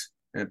Elites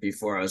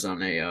before I was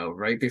on AO.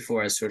 Right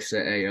before I switched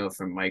to AO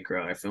from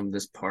Micro, I filmed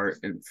this part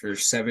for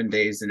 7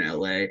 days in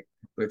LA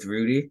with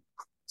Rudy.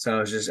 So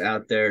I was just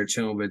out there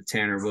chilling with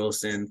Tanner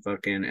Wilson,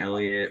 fucking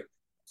Elliot,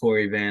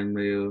 Corey Van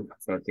Loo,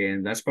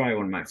 fucking. That's probably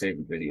one of my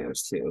favorite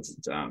videos too. It's,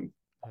 Hell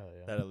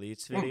yeah. That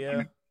Elites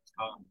video?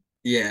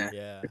 yeah,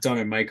 Yeah. it's on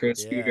a micro Yeah.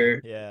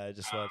 scooter. Yeah, I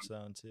just watched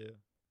that one too.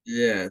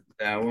 Yeah,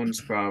 that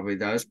was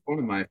one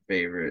of my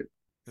favorite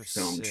It was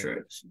film sick.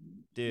 trips.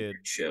 Dude,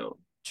 Chill.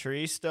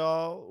 tree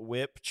stall,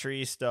 whip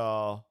tree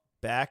stall,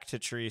 back to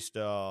tree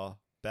stall,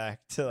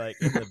 back to like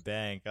in the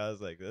bank. I was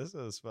like, this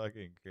was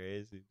fucking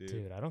crazy, dude.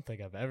 Dude, I don't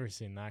think I've ever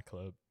seen that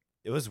clip.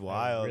 It was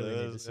wild. really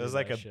need to It see was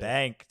like that a shit.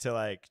 bank to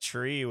like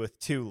tree with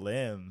two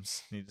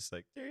limbs. And you just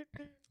like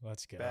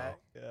Let's go. back.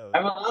 Yeah, I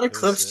have a lot of it was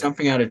clips sick.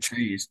 jumping out of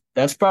trees.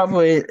 That's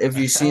probably if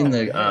you've seen Oh,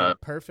 the hey,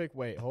 perfect.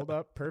 Wait, hold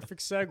up.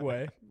 Perfect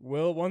segue.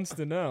 Will wants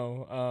to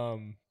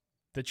know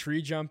the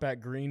tree jump at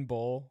Green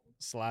Bull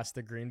 /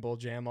 the Green Bull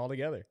Jam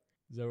altogether.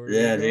 Is that where we're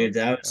yeah, going? dude,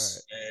 that All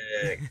was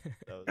right. sick.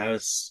 That was That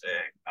was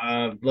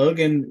sick.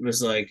 Logan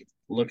was like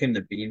looking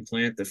to bean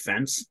plant the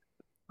fence,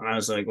 and I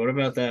was like, "What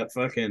about that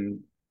fucking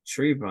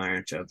tree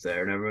branch up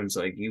there?" And everyone's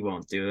like, "You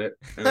won't do it."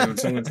 And then when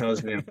someone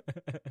tells me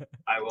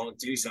I won't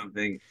do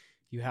something,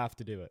 You have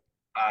to do it.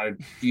 I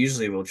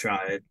usually will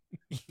try it.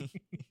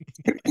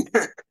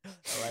 I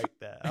like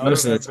that. I'll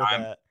Most of the remember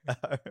time, that.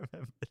 I'll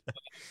remember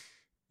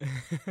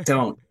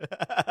don't.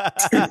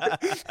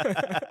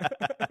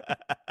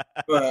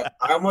 But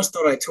I almost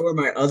thought I tore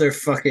my other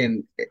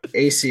fucking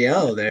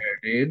ACL there,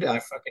 dude. I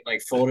fucking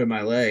like folded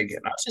my leg,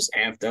 and I was just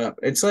amped up.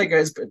 It's like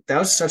that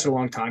was such a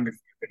long time before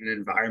in an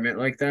environment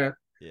like that.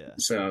 Yeah.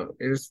 So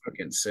it was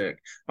fucking sick.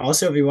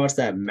 Also, if you watch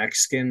that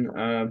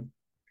Mexico,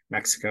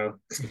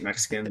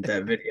 Mexican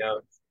that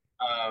video,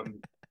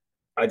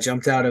 I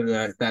jumped out of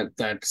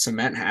that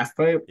cement half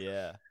pipe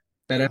Yeah.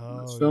 that I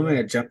was Oh, filming.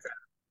 yeah. I jumped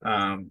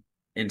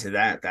into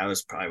that. That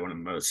was probably one of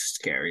the most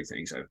scary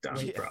things I've done.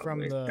 Wait, from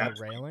Probably the that was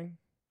railing?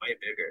 way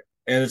bigger.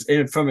 It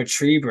was from a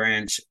tree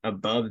branch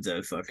above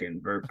the fucking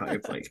vert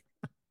pipe. Like,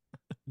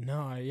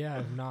 No,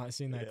 I've not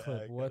seen that Yeah,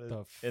 clip. What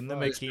the in the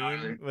fuck?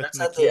 McKean with that's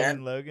at the McKean,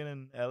 end. Logan,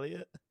 and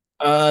Elliot?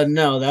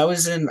 No, I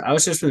was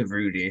just with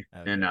Rudy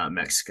in Okay.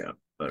 Mexico.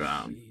 But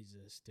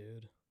Jesus,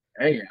 dude.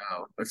 hey,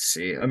 let's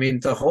see. I mean,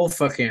 the whole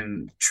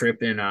fucking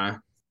trip in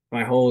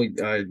my whole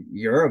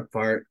Europe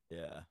part.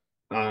 Yeah.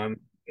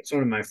 It's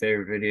one of my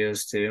favorite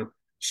videos too.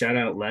 Shout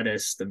out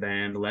Lettuce, the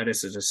band.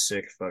 Lettuce is a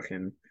sick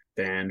fucking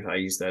band. I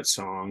use that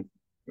song.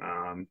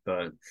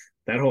 But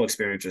that whole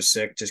experience was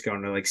sick. Just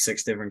going to like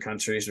 6 different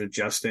countries with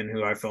Justin,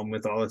 who I film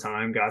with all the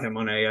time. Got him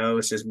on AO.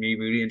 It's just me,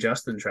 Rudy, and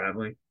Justin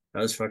traveling.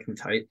 That was fucking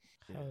tight.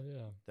 Hell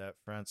yeah. That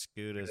front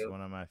scoot is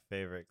one of my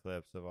favorite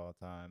clips of all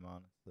time,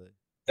 honestly.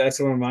 That's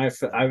one of my.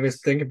 I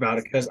was thinking about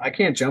it because I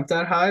can't jump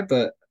that high,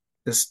 but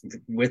this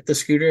with the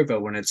scooter.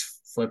 But when it's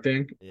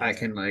flipping, I Yeah.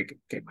 can like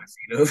get my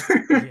feet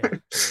over. Yeah.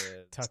 Dude,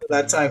 Tuck So the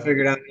that's how I knees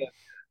figured up. out. Yeah.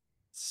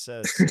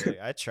 so sick.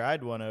 I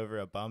tried one over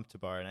a bump to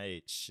bar and I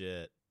ate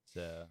shit.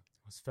 So I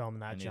was filming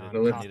that I need, John.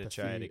 to, I Caught need to the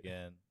try it feet.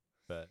 again.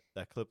 But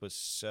that clip was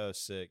so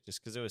sick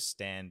just because it was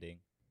standing.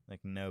 Like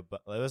it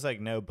was like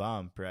no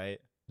bump, right?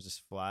 It was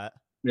just flat.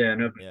 Yeah,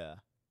 no, Yeah.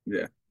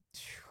 yeah,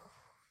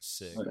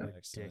 Sick. Okay.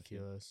 Excellent.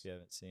 Ridiculous. If you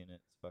haven't seen it,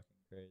 it's fucking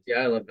crazy. yeah.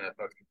 I love that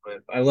fucking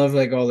clip. I love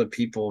like all the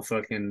people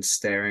fucking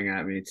staring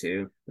at me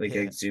too. Like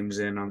Yeah. it zooms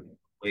in on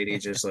the lady,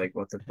 just like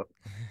what the fuck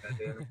is that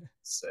doing?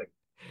 Sick.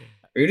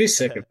 Rudy's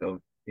sick of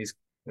film. He's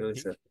really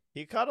sick.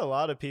 He caught a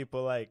lot of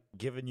people like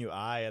giving you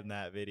eye in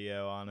that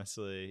video,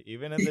 honestly.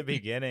 Even in the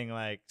beginning,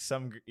 like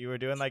you were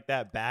doing like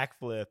that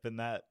backflip and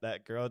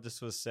that girl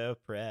just was so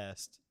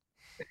pressed.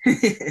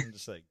 I'm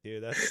just like,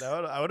 dude,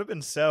 I would have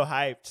been so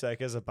hyped,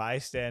 like as a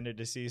bystander,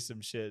 to see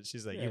some shit.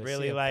 She's like, Yeah, you see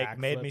really a like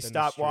made backflip me in the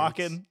stop streets.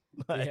 walking,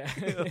 like,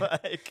 Yeah.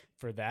 like,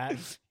 For that.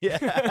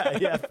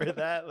 yeah, for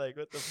that, like,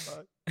 what the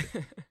fuck?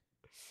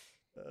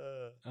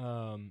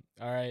 All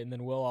right, and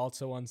then Will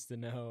also wants to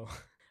know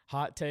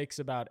hot takes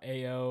about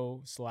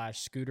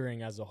AO/slash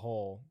scootering as a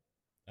whole.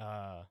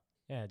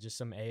 Yeah, just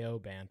some AO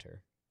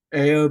banter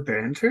AO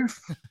banter?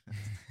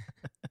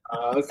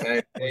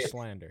 Okay. or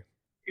slander.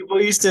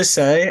 People used to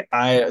say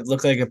I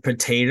look like a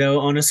potato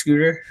on a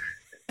scooter,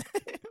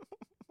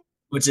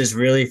 which is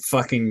really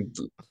fucking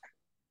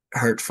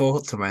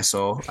hurtful to my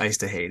soul. I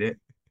used to hate it.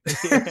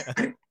 Yeah.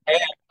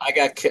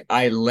 And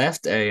I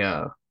left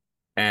AO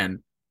and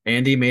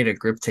Andy made a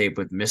grip tape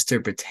with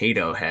Mr.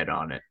 Potato Head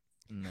on it.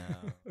 No.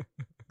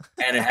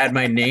 And it had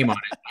my name on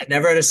it. I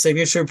never had a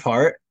signature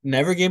part,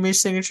 never gave me a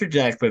signature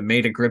jack, but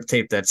made a grip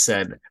tape that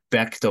said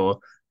Bechtle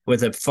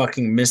with a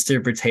fucking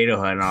Mr.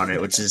 Potato Head on it,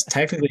 which is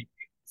technically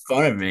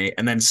fun of me,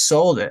 and then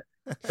sold it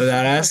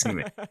without asking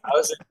me. I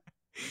was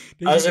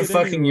Did I you was in get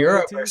any fucking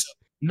Europe or royalties? something.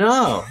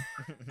 No,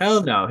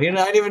 hell no. I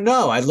didn't even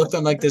know. I looked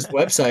on like this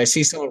website. I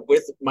see someone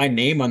with my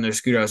name on their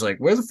scooter. I was like,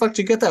 where the fuck did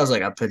you get that? I was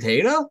like, a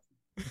potato?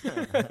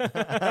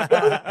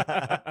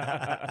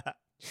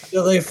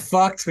 So they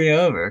fucked me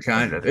over,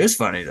 kind of. It was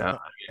funny though.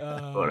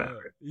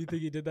 Whatever. You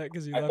think he did that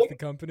because he I left think the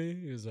company?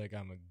 He was like,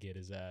 I'm gonna get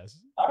his ass.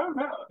 I don't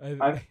know.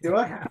 I, Do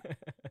I have?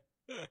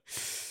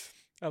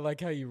 I like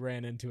how you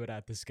ran into it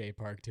at the skate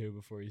park too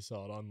before you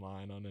saw it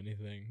online on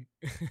anything.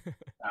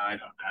 I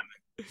don't have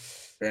it.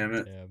 Damn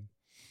it.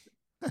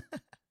 Damn.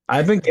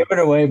 I've been giving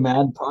away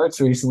mad parts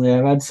recently.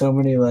 I've had so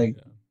many like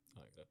Yeah.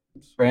 Like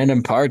that.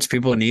 random parts.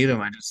 People need them.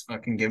 I just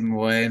fucking give them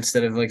away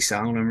instead of like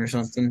selling them or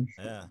something.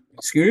 Yeah.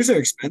 Scooters are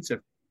expensive.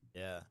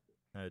 Yeah.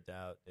 No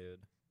doubt, dude.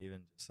 Even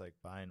just like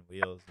buying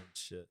wheels and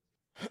shit.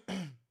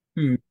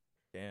 Hmm.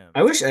 Damn.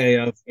 I wish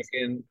AO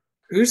fucking.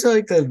 Who's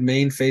like the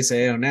main face of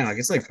AO now? I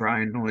guess like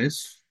Brian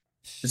Noyes.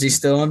 Is he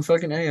still on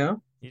fucking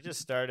AO? He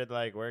just started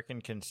like working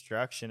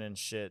construction and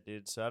shit,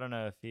 dude. So I don't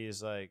know if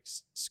he's like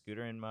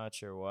scootering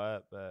much or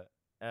what, but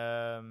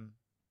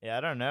yeah, I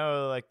don't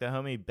know. Like the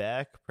homie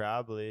Beck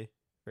probably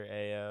for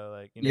AO,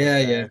 like Yeah,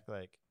 yeah. Beck,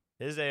 like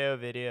his AO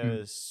video Hmm.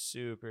 is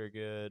super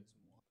good.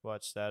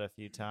 Watched that a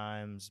few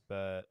times,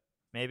 but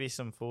maybe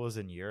some fools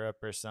in Europe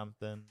or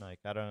something. Like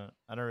I don't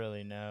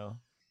really know.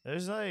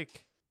 There's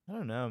like I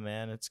don't know,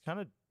 man. It's kind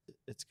of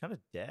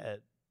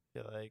dead. I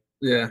feel like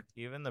Yeah.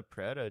 even the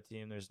proto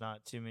team, there's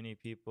not too many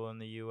people in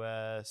the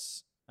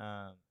U.S.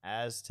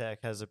 Aztec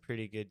has a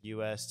pretty good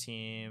U.S.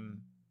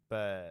 team,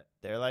 but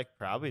they're like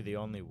probably the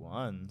only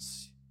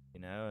ones, you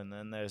know. And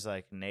then there's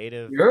like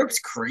native. Europe's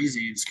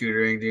crazy in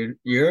scootering, dude.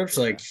 Europe's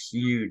Yeah. like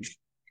huge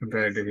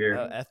compared to here.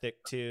 Oh, Ethic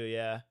too,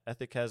 yeah.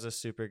 Ethic has a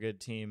super good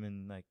team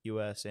in like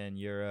U.S. and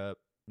Europe.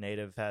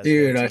 Native has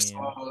their Dude, team.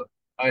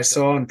 I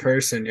saw in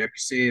person. You ever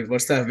see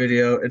what's that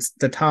video? It's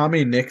the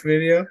Tommy Nick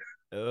video.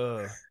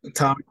 Oh,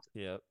 Tommy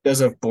yep,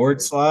 does a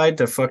board slide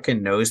to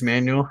fucking nose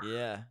manual.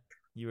 yeah.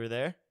 You were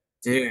there?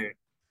 Dude,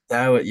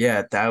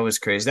 that was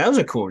crazy. That was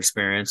a cool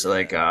experience.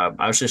 Like, Yeah,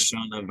 I was just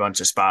showing them a bunch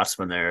of spots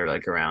when they're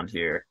like around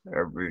here,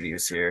 or Rudy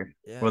was here.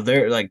 Well, yeah,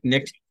 they're like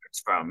Nick's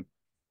from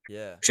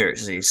yeah.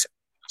 Jersey, so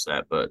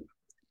that. But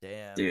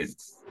Damn, dude,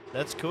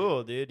 that's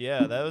cool, dude.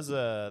 Yeah, that was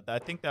I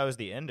think that was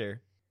the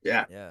ender.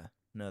 yeah, Yeah,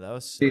 no, that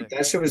was dude, sick.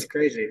 that shit was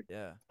crazy.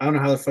 Yeah, I don't know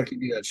how the fuck you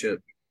do that shit.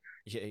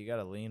 yeah. You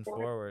gotta lean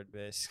forward,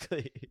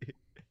 basically.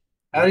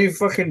 How do you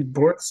fucking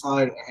board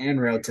slide a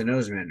handrail to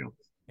nose manual?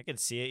 I could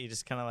see it. You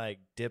just kind of like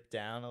dip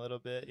down a little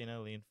bit, you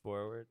know, lean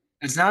forward.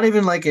 It's not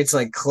even like it's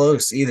like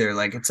close either.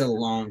 Like it's a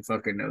long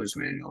fucking nose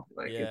manual.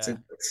 Like Yeah, it's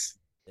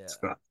yeah.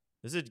 fun.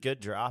 It was a good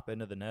drop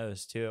into the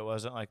nose too. It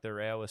wasn't like the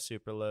rail was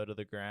super low to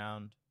the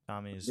ground.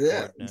 Tommy's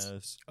Yeah. board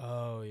nose.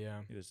 Oh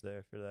yeah. He was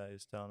there for that. He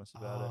was telling us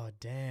about Oh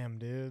damn,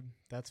 dude,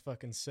 that's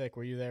fucking sick.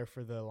 Were you there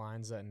for the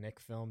lines that Nick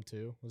filmed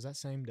too? Was that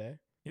same day? it.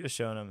 He was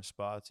showing him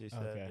spots. He said,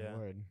 Okay, "Yeah,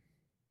 word.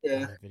 Yeah.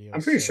 That video I'm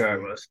was pretty so sure I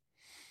good. was.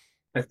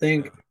 I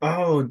think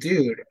oh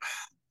dude,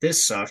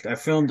 this sucked. I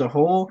was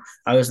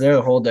there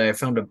the whole day. I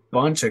filmed a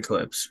bunch of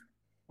clips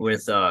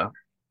with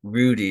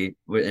Rudy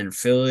in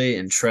Philly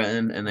and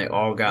Trenton, and Oh they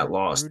all no, got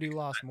lost. Rudy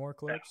lost more That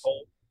clips.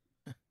 whole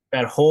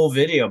that whole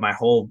video,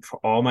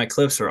 all my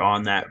clips were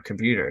on that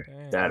computer.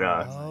 Damn. That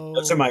Oh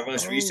those are my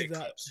most oh, recent that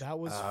clips. that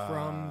was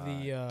from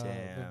the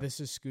damn. This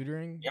Is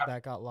Scootering Yep.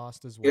 that got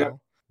lost as Yep.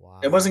 well. Wow.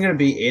 It wasn't gonna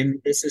be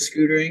in This Is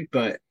Scootering,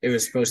 but it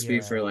was supposed to be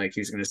for Yeah. like he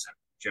was gonna send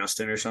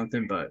Justin or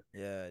something. But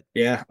yeah,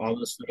 yeah, all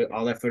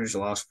that footage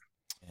lost.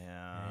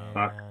 yeah."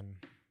 Fuck. Man.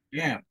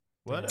 Yeah.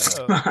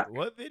 Damn.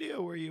 What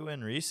video were you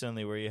in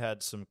recently where you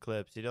had some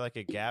clips? You did like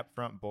a gap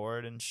front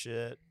board and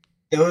shit.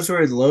 Those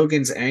were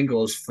Logan's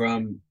angles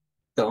from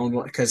the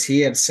own because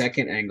he had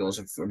second angles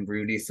from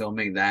Rudy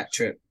filming that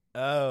trip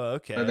Oh, or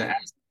the okay.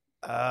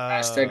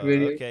 Aztec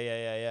video.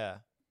 Okay, yeah.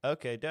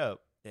 Okay, dope.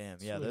 Damn,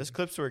 yeah, those Sweet.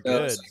 clips were That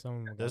good. was, Some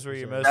of them Those got were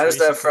your preserved. most that was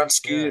recent that front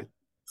clips? Yeah. scoot.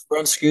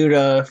 Front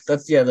scoot.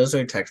 That's yeah. Those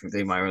are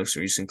technically my most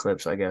recent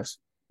clips, I guess.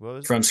 What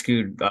was Front it?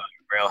 scoot,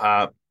 rail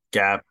hop,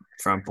 gap,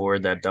 front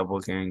board, that double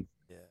king.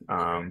 Yeah.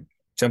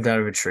 Jumped out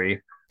of a tree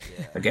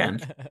Yeah. again.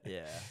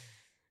 Yeah.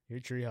 You're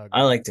a tree hugger.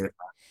 I like to.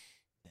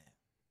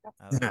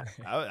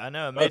 I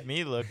know it made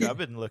me look. I've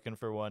been looking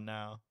for one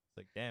now. It's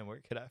like, damn, where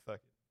could I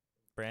fucking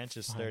branch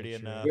is Find a sturdy tree.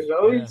 enough? There's Yeah.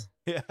 always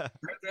Yeah.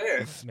 right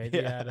there. Maybe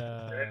Yeah. at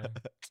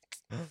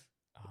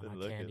Been not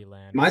looking.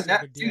 Candyland. My What's the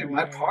big dude,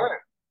 my DIY?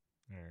 part.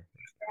 Or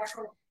Huh?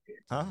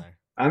 something there.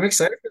 I'm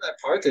excited for that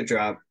part to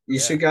drop. You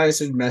Yeah.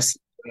 should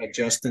message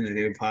Justin to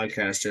do a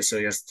podcast just so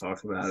he has to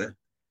talk about it.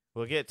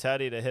 We'll get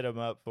Teddy to hit him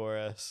up for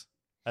us.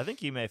 I think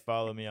he may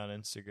follow me on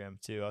Instagram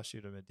too. I'll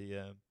shoot him a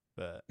DM.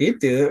 But He'd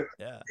do it.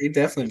 yeah, He'd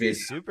definitely it'd be be.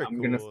 super I'm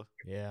cool, gonna.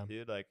 Yeah.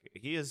 dude. Like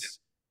his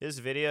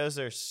videos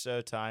are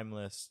so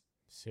timeless.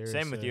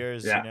 Seriously. Same with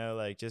yours, Yeah. you know,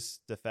 like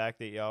just the fact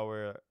that y'all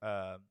were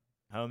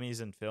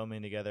homies and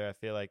filming together. I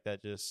feel like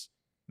that just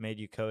made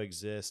you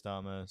coexist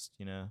almost,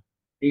 you know.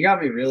 He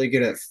got me really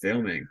good at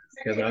filming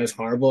because I was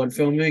horrible at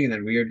filming, and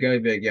then we would go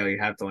be like, "Yo, you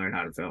have to learn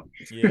how to film."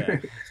 Yeah.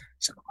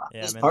 So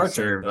Yeah, his I'm in the parts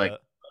same are like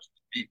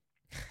boat.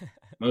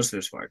 most of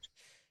his parts.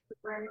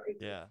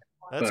 Yeah,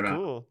 that's But,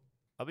 cool.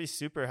 I'll be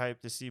super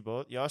hyped to see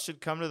both. Y'all should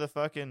come to the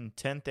fucking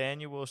 10th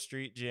annual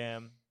Street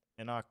Jam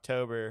in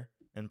October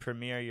and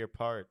premiere your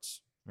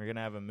parts. We're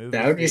gonna have a movie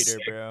That would be theater,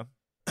 sick. bro.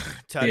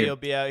 Tuddy Dude. will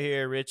be out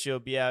here. Rich will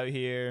be out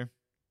here.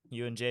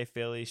 You and Jay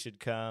Philly should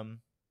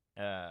come,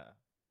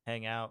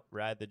 hang out,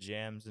 ride the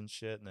jams and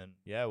shit, and then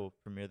yeah, we'll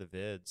premiere the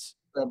vids.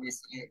 That'd be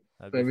sweet.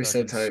 That'd That'd be be so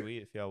fucking tight.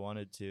 sweet if y'all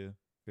wanted to,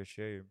 for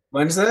sure.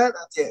 When's that?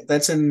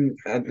 That's in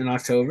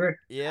October.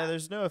 Yeah,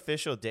 there's no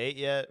official date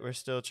yet. We're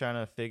still trying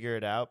to figure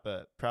it out,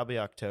 but probably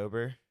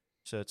October.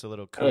 So it's a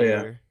little Oh,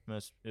 yeah.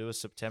 cooler. It was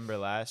September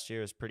last year.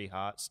 It was pretty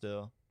hot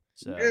still.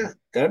 So Yeah,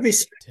 that'd be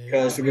sick Dude,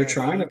 because we're yeah, if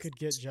trying you to. could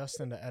get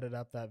Justin to edit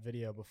up that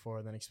video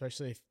before then,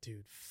 especially if,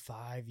 dude,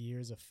 5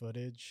 years of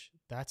footage.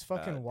 That's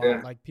fucking wild.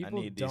 yeah. Like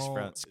people need these don't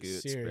front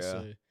scoots, bro.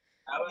 seriously.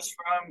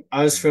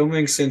 I was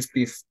filming since Oh,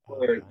 yeah,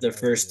 before I know the you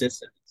first do.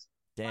 dissidents.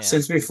 damn.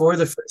 Since before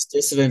the first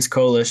dissidents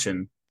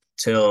coalition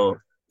till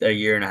a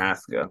year and a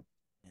half ago.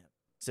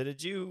 So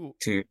did you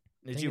Dude,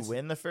 it's-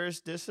 win the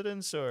first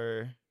dissidents,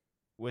 or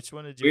which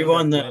one did We you end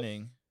won up the-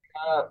 winning?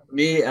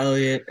 me,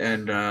 Elliot,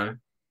 and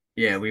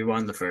yeah, we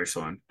won the first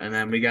one, and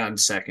then we got in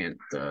second.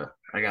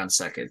 I got in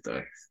second.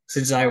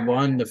 Since I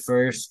won the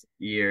first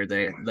year,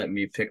 they let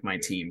me pick my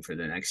team for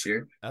the next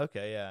year.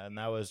 Okay, yeah, and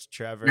that was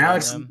Trevor. Now and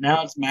it's them?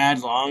 now it's mad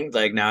long.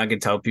 Like now I can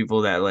tell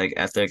people that like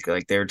ethic,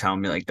 like they were telling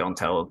me like don't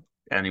tell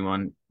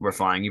anyone we're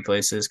flying you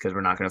places because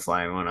we're not gonna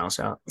fly anyone else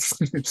out.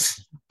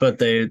 But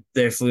they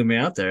flew me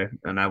out there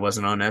and I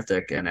wasn't on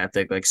ethic, and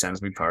ethic like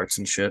sends me parts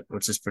and shit,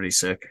 which is pretty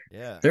sick.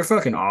 Yeah, They're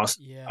fucking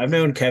awesome. Yeah, I've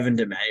known Kevin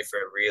DeMay for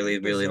a really,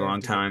 you really deserve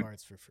long to get time.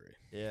 Parts for free.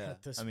 yeah.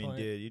 At this I mean, point,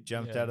 dude, you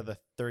jumped yeah. out of the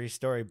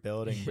 3-story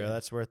building, bro. Yeah.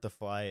 That's worth the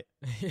flight.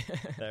 Yeah.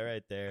 That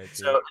right there. Dude.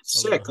 So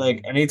it's A little sick. Like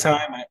humble.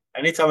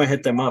 anytime I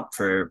hit them up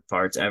for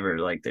parts ever,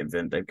 like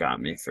they've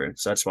got me for.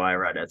 So that's why I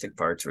ride ethic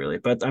parts really.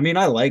 But I mean,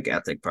 I like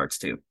ethic parts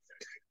too.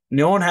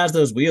 No one has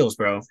those wheels,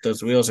 bro.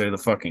 Those wheels are the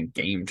fucking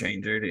game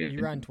changer, dude. You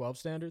riding 12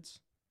 standards?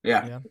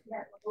 Yeah. Yeah.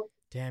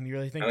 Damn, you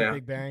really think Oh, the yeah.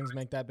 big bearings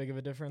make that big of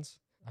a difference?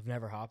 I've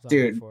never hopped on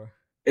Dude. before.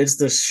 It's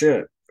the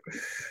shit.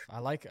 I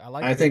like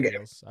I big think-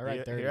 wheels. I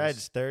ride 30s. He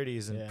rides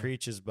 30s and Yeah.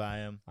 preaches by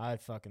him. I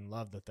fucking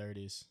love the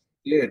 30s.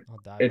 Dude, I'll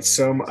die by it's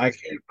those so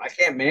things. I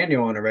can't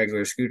manual on a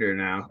regular scooter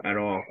now at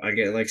all. I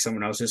get like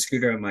someone else's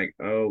scooter. I'm like,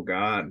 oh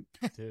god,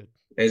 Dude,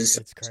 it's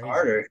It's crazy.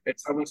 harder.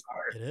 It's so much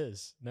harder. it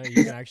is. No,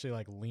 you can actually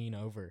like lean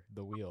over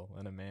the wheel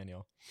in a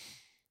manual.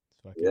 It's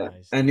fucking Yeah,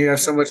 nice. and you have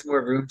so much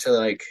more room to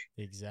like.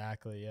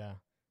 Exactly, yeah.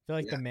 I feel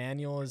like Yeah. the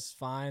manual is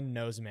fine.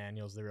 Nose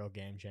manual's the real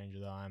game changer,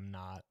 though. I'm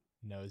not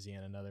nosy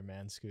in another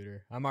man's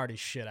scooter. I'm already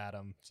shit at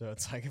them. So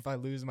it's like if I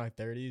lose my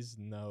 30s,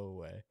 no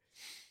way.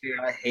 Dude,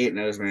 I hate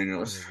nose They're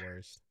manuals. the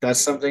worst. That's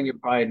something you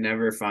probably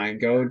never find.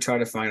 Go try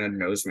to find a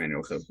nose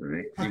manual clip for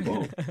me. You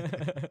won't.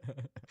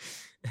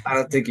 I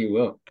don't think you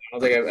will. I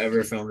don't think I've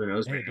ever filmed a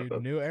nose Hey, manual dude,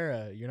 clip. new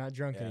era. You're not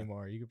drunk Yeah.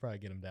 anymore. You could probably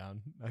get them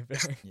down. I've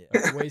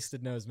Yeah.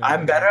 wasted nose manual.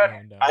 I'm better.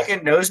 going down. I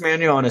can nose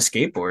manual on a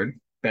skateboard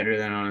better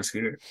than on a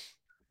scooter.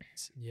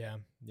 Yeah,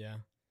 yeah.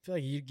 I feel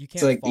like you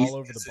can't like fall easy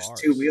over the 'cause there's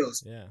bars. two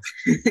wheels. Yeah.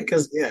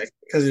 because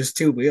there's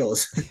two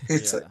wheels.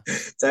 It's Yeah.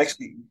 it's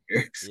actually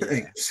easier. Yeah.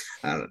 Like,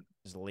 I don't know.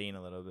 Just lean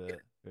a little bit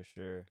for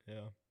sure.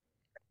 Yeah.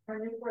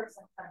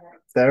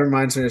 That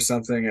reminds me of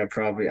something I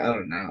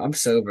don't know. I'm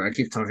sober. I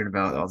keep talking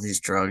about all these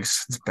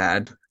drugs. It's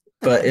bad.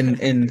 But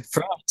in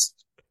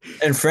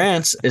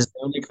France is the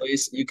only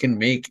place you can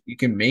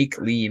make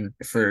lean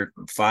for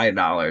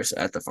 $5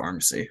 at the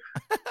pharmacy.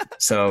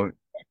 So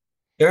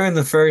during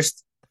the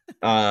first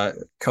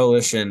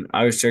coalition,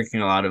 I was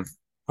drinking a lot of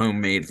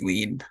homemade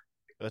lean.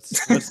 What's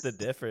the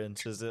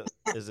difference? Is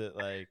it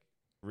like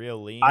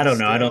real lean? I don't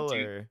know.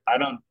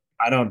 Still,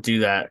 I don't do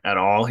that at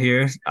all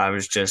here. I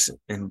was just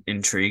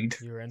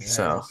intrigued. You were in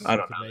So, Paris, I you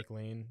don't could make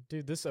lean.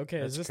 Dude, this okay,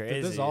 That's did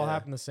crazy, this all yeah.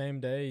 happen the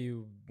same day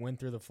you went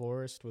through the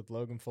forest with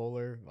Logan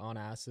Fuller on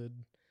acid?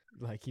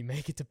 Like you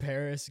make it to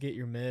Paris, get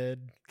your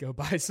mid, go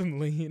buy some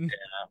lean.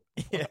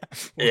 yeah.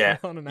 We're Yeah.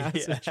 on an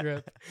acid Yeah.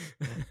 trip.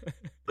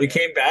 We Yeah,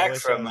 came I back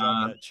wish I from was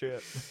on that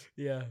trip.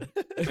 Yeah.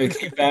 we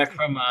came back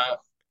from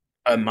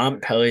a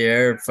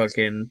Montpellier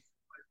fucking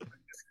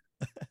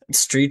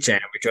street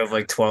jam. We drove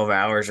like 12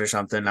 hours or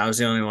something. I was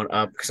the only one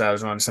up because I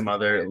was on some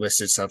other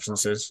illicit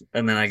substances.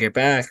 And then I get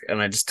back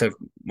and I just took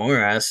more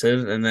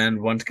acid and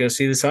then went to go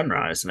see the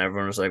sunrise. And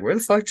everyone was like, "Where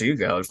the fuck do you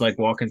go?" It's like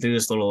walking through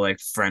this little like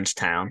French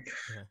town.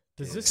 Yeah.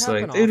 Does this Yeah. It's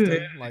happen like, "Doo-doo-doo."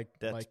 often?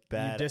 That's Like you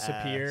badass.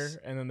 disappear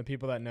and then the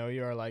people that know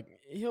you are like,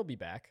 he'll be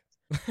back.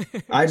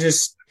 I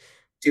just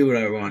do what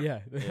I want. Yeah.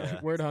 Yeah.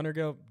 Where'd Hunter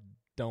go?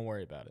 Don't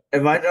worry about it.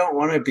 If I don't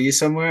want to be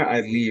somewhere, I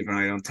leave and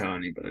I don't tell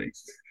anybody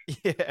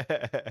Yeah.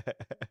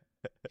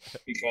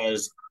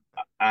 because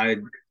I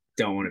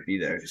don't want to be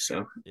there.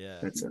 So Yeah.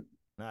 that's it.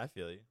 No, I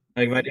feel you.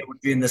 Like if I didn't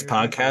want to be in Know this your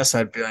people. podcast,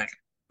 I'd be like,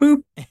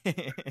 boop.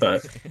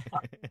 But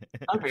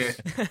I'm here.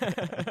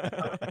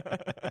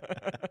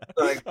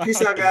 Like,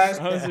 peace out, guys.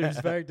 I was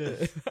respect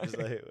it.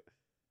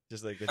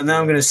 just like the And then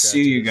I'm two gonna other sue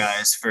you crutches.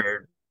 guys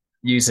for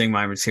using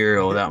my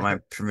material without my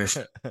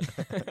permission.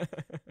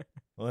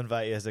 We'll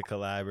invite you as a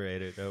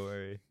collaborator. Don't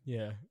worry.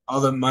 Yeah. All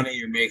the money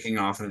you're making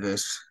off of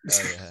this.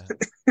 Oh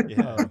yeah.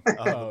 Yeah. All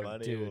the Oh,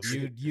 money will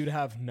dude, be- you'd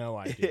have no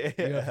idea.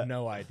 You Yeah. have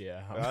no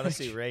idea how We're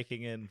honestly much.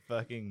 raking in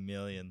fucking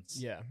millions.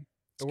 Yeah.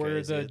 It's We're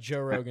crazy. the Joe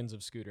Rogans of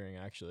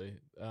scootering, actually.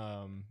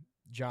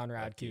 John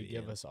Fuck you, Radke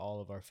give Ian. us all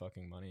of our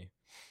fucking money.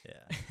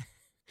 Yeah.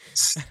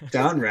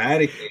 Down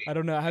Radicate. I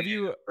don't know. Have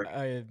you?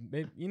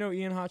 Maybe, you know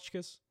Ian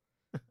Hotchkiss?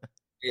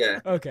 Yeah.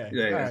 Okay.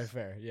 Yeah, yeah. All right.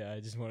 Fair. Yeah. I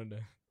just wanted to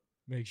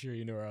make sure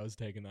you knew where I was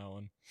taking that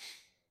one.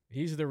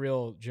 He's the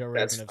real Joe Rogan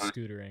That's of fine.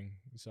 scootering.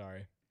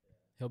 Sorry.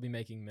 He'll be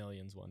making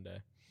millions one day.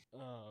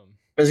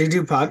 Does he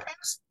do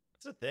podcasts?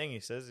 That's the thing. He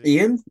says. He,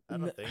 Ian? I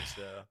don't think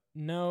so.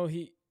 No,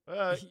 he.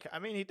 Well, He- I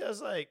mean, he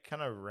does like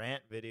kind of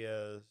rant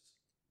videos.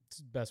 It's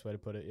the best way to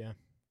put it. Yeah.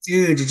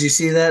 Dude, did you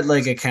see that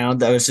like account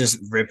that was just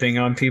ripping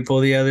on people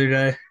the other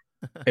day?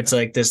 It's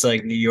like this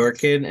like New York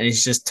kid and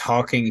he's just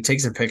talking, he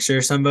takes a picture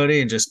of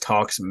somebody and just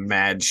talks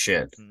mad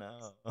shit. No.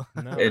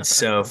 No. It's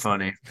so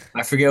funny.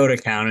 I forget what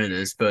account it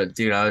is, but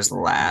dude, I was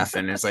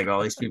laughing. It's like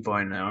all these people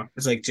I know.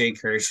 It's like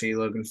Jake Hershey,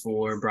 Logan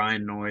Fuller,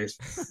 Brian Noyes,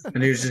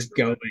 and he was just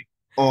going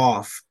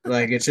off.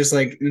 Like it's just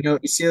like you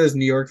see those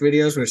New York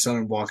videos where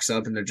someone walks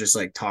up and they're just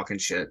like talking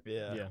shit.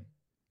 Yeah. Yeah.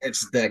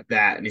 It's like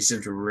that, and he's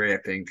just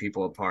ripping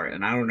people apart.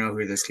 And I don't know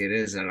who this kid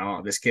is at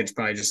all. This kid's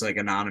probably just like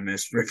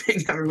anonymous,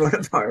 ripping everyone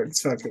apart.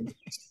 It's fucking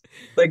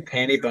like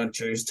panty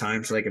bunchers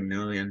times like a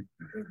million.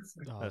 Oh,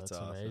 That's that's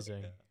awesome.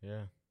 amazing.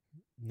 Yeah.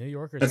 New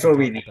Yorkers That's can what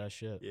we talk need. the best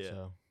shit. Yeah.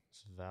 So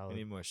it's We valid.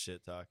 need more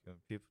shit talking.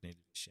 People need to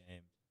be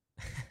shamed.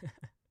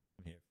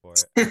 I'm here for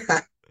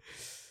it.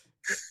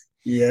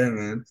 Yeah,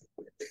 man.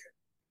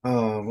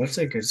 Oh, what's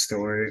a good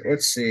story?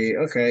 Let's see.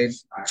 Okay,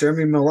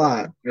 Jeremy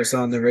Malott was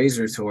on the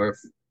Razor tour,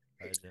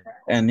 Legend.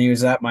 and he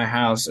was at my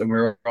house, and we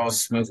were all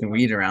smoking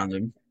weed around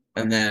him.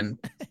 And then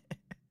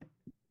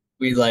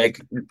we like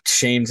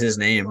shamed his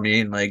name.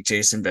 Me and like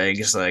Jason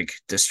Beggs like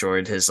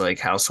destroyed his like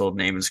household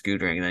name in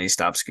scootering, and then he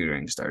stopped scootering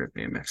and started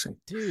BMXing.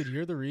 Dude,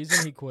 you're the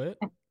reason he quit.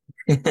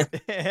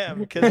 Damn,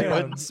 because he Damn.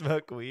 wouldn't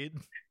smoke weed.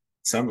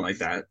 Something like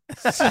that.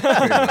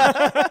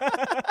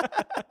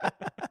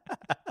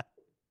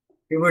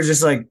 People were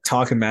just like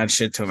talking mad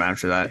shit to him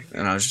after that,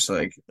 and I was just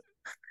like,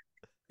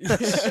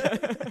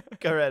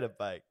 Go ride a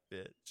bike,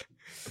 bitch.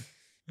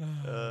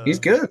 he's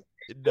good.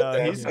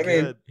 No, he's I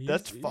mean, good.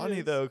 That's he funny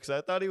is. though, because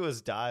I thought he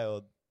was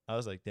dialed. I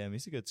was like, damn,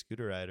 he's a good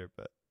scooter rider.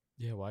 But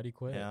Yeah, why'd he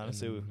quit? yeah, And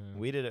honestly, then,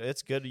 weeded.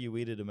 It's good you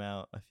weeded him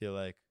out. I feel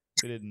like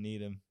we didn't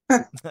need him.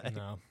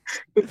 no.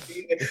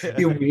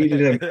 You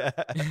weeded him.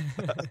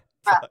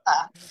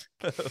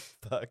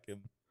 Fuck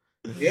him.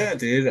 Yeah,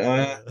 dude.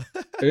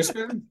 There's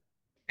been.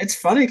 It's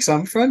funny because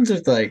I'm friends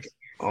with like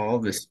all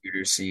the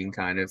scooter scene,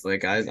 kind of.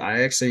 Like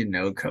I actually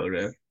know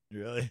Coda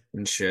Really?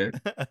 and shit.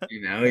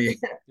 Yeah.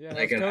 Yeah,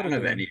 Like how's I don't Coda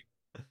have doing? any.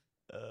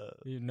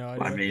 You have no I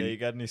idea. mean, Yeah, you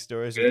got any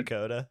stories good. with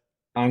Coda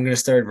I'm gonna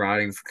start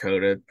riding for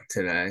Coda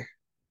today.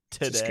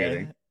 Just today?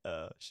 kidding.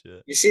 Oh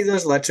shit. You see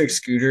those electric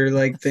scooter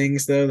like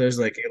things though? There's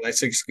like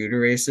electric scooter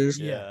races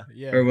Yeah.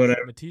 Yeah. or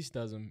whatever. Matisse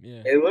does them.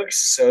 Yeah. It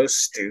looks so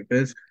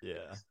stupid.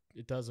 Yeah.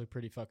 It does look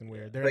pretty fucking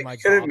weird. They're Like, in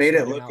like you could've made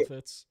it bobsledding look-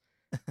 outfits,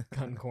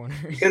 cutting You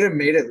corners. could have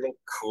made it look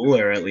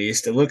cooler at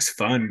least. It looks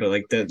fun, but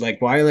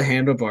like why are the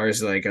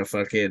handlebars like a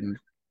fucking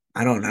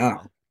I don't know.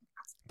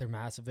 They're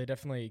massive. They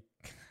definitely.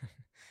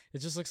 It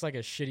just looks like a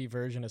shitty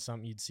version of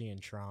something you'd see in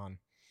Tron.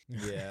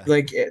 Yeah.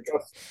 Like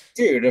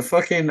dude, a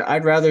fucking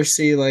I'd rather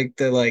see like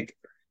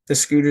the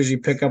scooters you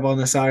pick up on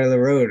the side of the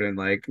road and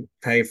like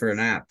pay for an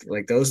app.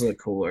 Like those look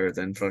cooler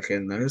than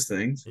fucking those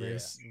things. Yeah.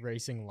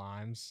 Racing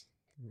limes.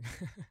 Down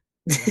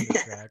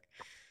the track.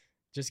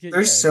 Just get.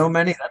 There's yeah, so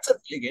many. That's a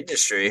big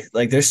industry.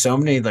 Like there's so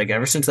many. Like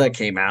ever since that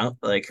came out,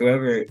 like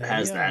whoever They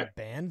has that.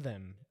 banned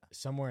them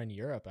somewhere in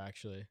Europe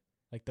actually.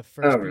 Like the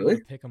first people really?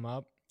 to pick them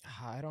up.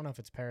 I don't know if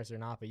it's Paris or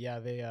not, but yeah,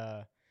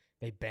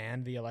 they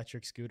banned the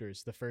electric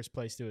scooters. The first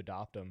place to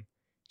adopt them,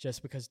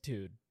 just because,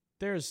 dude,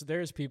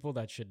 there's people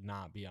that should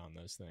not be on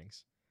those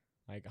things,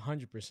 like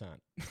 100%.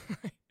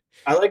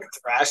 I like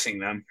thrashing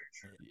them.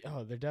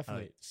 Oh, they're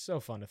definitely so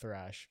fun to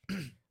thrash.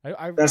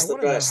 I That's the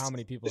want to know how best.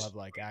 many people have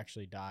like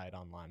actually died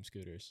on Lime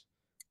scooters.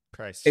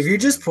 Price If you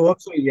just one. pull up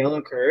to a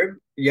yellow curb,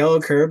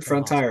 They're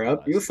front tire up,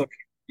 hospitalized.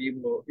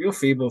 you'll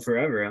feeble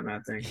forever on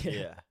that thing.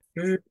 Yeah,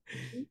 Yeah.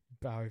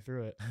 power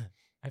through it.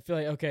 I feel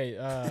like okay.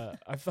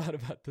 I've thought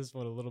about this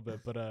one a little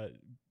bit, but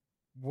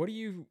what do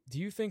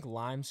you think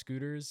Lime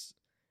scooters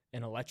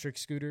and electric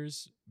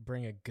scooters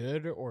bring a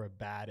good or a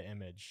bad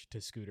image to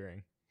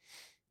scootering?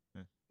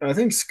 I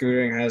think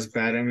scootering has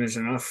bad image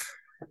enough.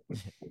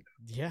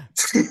 Yeah.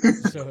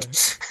 So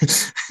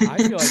I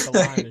feel like the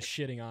Lime is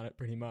shitting on it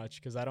pretty much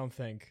because I don't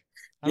think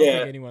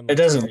Yeah, anyone it looks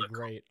doesn't very look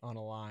cool. great on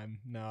a Lime.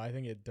 No, I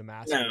think it No,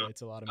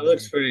 demasculates a lot of it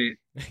looks men.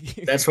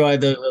 pretty. That's why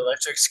the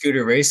electric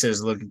scooter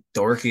races look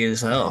dorky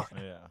as hell.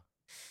 Yeah.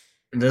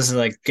 And this is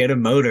like get a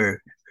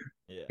motor,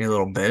 Yeah. you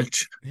little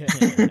bitch. Yeah.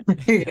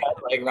 You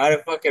gotta, like ride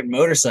a fucking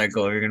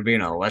motorcycle if you're gonna be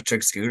in an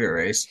electric scooter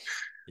race.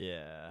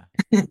 Yeah.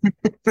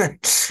 You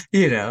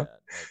Yeah. know,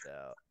 No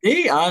doubt.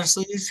 me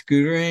honestly,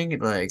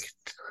 scootering like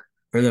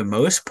for the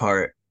most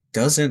part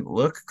doesn't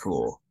look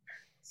cool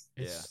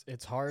Yeah.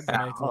 It's hard to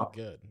at make look all.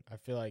 good. I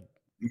feel like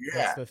that's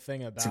Yeah, the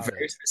thing it's about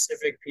very it.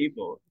 specific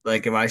people.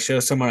 Like if I show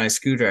someone I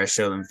scooter, I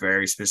show them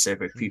very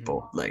specific Hmm.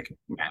 people, like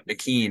Matt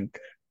McKean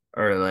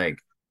or like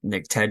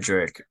Nick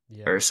Tedrick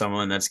Yeah. or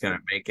someone that's gonna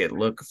make it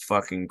look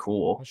fucking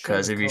cool. I'll show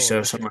Because the if you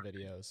show coalition someone,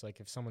 videos. Like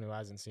if someone who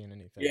hasn't seen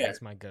anything, yeah,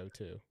 that's my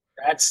go-to.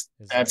 Is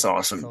that's like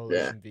awesome.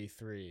 Yeah, Coalition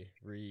V3,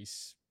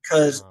 Reese.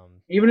 because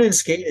even in Donovan.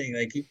 skating,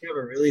 like you can have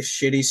a really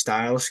shitty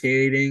style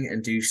skating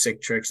and do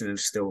sick tricks, and it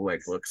still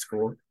like looks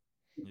cool.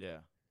 Yeah.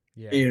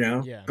 Yeah, You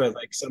know, yeah, but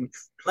like some,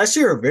 unless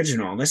you're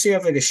original, unless you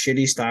have like a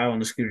shitty style on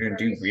the scooter and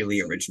do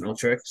really original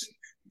tricks,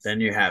 then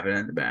you have it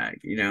in the bag.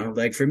 You know,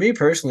 like for me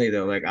personally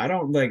though, like I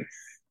don't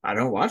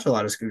watch a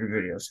lot of scooter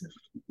videos,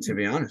 to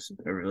be honest.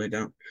 I really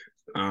don't.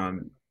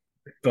 Um,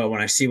 but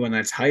when I see one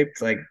that's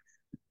hyped, like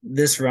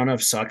this run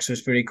up sucks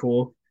was pretty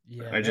cool.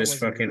 yeah. I That just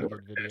was a fucking really good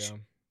ordered that. video.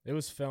 It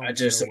was I filmed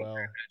just so ordered well.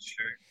 that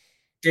shirt.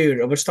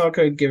 Dude, let's talk.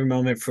 Give a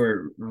moment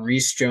for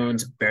Reese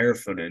Jones bare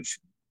footage.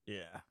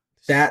 Yeah.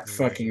 That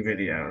Still fucking legendary.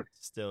 video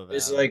Still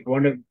is valid. like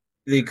one of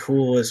the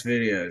coolest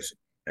videos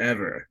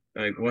ever.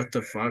 Like, what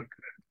the fuck?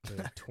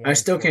 Dude, I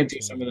still can't do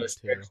 2014 some of video those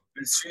too. tricks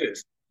with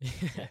shoes.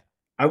 Yeah,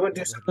 I wouldn't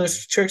do some of those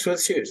legendary. tricks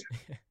with shoes.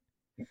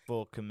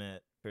 Full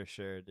commit for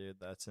sure, dude.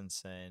 That's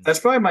insane. That's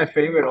probably my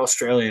favorite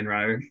Australian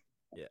rider.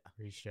 Yeah.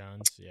 Reese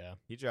Jones. Yeah.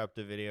 He dropped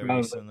a video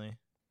Probably. recently.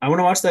 I want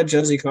to watch that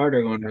Josie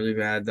Carter one really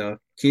bad though.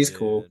 He's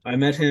cool. Dude. I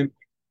met him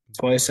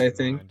twice, Blows I your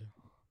think. mind.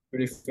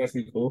 Pretty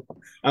fucking cool.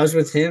 I was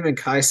with him and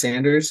Kai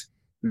Sanders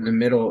in the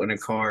middle in a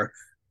car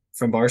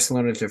from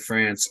Barcelona to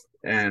France,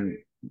 and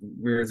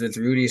we were with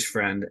Rudy's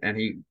friend, and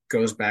he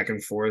goes back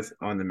and forth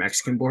on the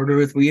Mexican border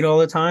with weed all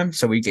the time.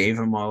 So we gave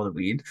him all the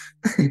weed.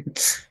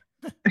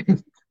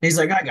 He's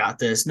like, I got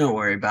this. Don't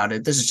worry about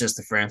it. This is just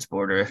the France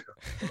border.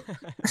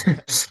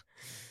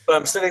 But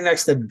I'm sitting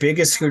next to the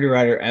biggest scooter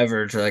rider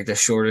ever to like the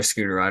shortest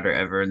scooter rider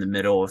ever in the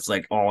middle of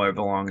like all our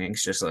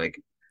belongings, just like,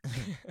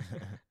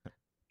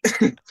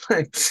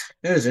 like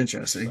it was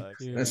interesting. Fuck.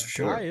 Yeah. That's for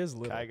sure. Kai is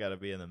little. Kai got to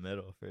be in the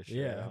middle for sure.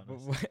 Yeah,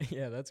 honestly.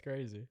 yeah, that's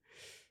crazy.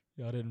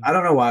 Y'all didn't. I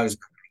don't know why I was.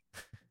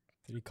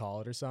 Did he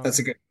call it or something? That's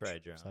a good. Probably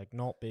drunk. It's like,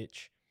 not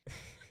bitch.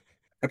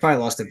 I probably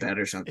lost a bet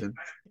or something.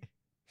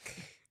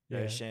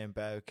 Yeah. Yeah. Shane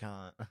Bow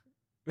can't.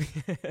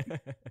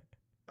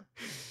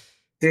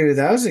 Dude,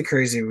 that was a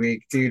crazy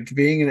week, dude.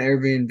 Being in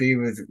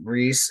Airbnb with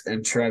Reese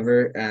and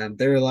Trevor, and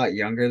they were a lot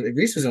younger.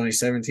 Reese was only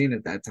 17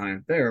 at that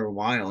time. They were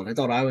wild. I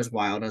thought I was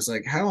wild. I was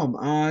like, how am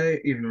I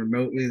even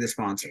remotely the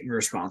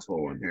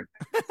responsible one here?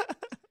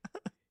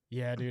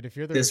 Yeah, dude. If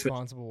you're the This was,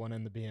 responsible one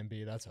in the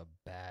B&B, that's a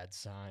bad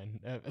sign.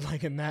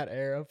 Like in that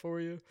era for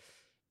you,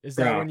 is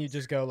that bro. when you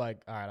just go like,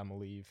 all right, I'm gonna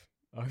leave?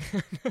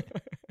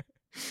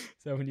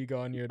 So when you go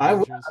on your I,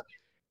 adventures,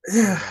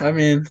 yeah, I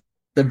mean,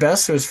 the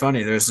best was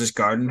funny. There's this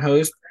garden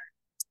hose,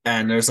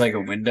 and there's like a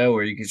window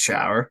where you could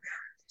shower.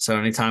 So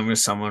anytime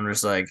there's someone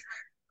was like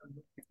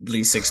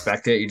least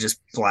expect it, you just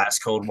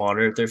blast cold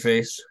water at their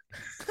face.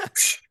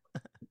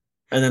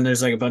 And then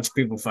there's like a bunch of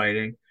people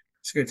fighting.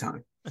 It's a good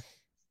time.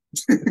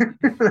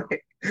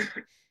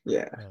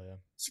 Yeah, hell yeah.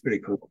 it's pretty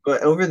cool.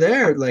 But over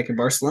there, like in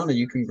Barcelona,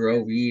 you can grow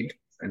weed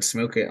and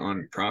smoke it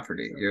on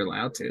property. You're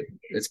allowed to.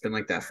 It's been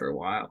like that for a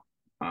while.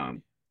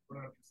 Um,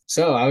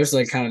 so I was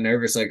like kind of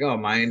nervous, like, oh,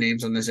 my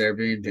name's on this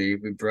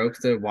Airbnb. We broke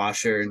the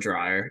washer and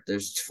dryer.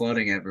 There's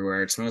flooding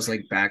everywhere. It smells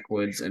like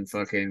backwoods and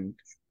fucking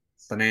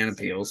banana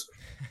peels.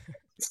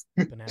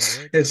 Banana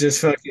wood? It's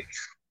just fucking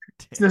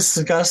it's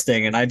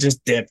disgusting. And I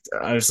just dipped.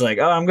 I was like,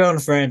 oh, I'm going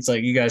to France.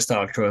 Like, you guys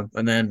talk to him.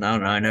 And then I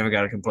don't know. I never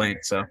got a complaint.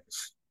 So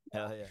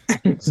Hell yeah.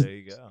 There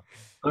you go.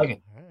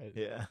 okay. All right.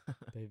 Yeah.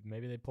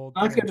 Maybe they pulled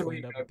Not through good and to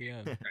cleaned be up at the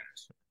end.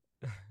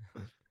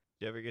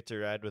 You ever get to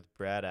ride with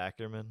Brad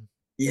Ackerman?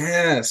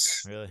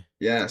 Yes. Really?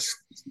 Yes.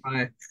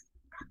 My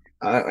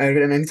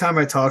and anytime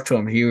I talked to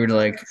him, he would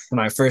like when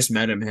I first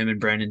met him and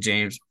Brandon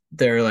James,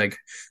 they're like,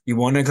 "You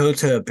want to go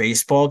to a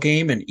baseball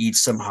game and eat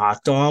some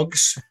hot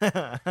dogs?"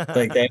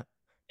 Like they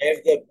They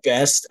have the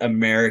best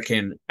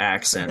American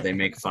accent. They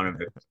make fun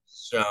of it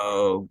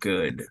so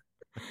good.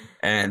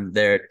 And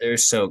they're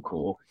so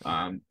cool.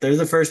 They're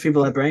the first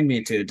people that bring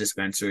me to a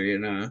dispensary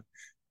in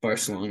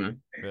Barcelona,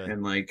 Really?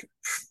 and like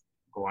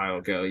a while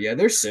ago. Yeah,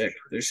 they're sick.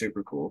 They're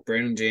super cool.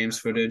 Brandon James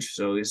footage is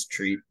always a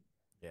treat.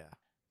 Yeah.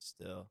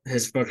 Still.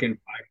 His fucking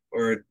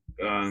or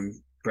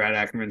Brad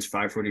Ackerman's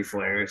 540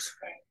 flares.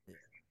 Yeah.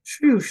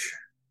 Shoosh.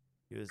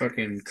 He was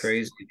Fucking next.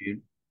 crazy,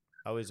 dude.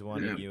 I always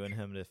wanted Yeah, you and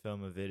him to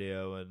film a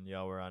video when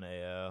y'all were on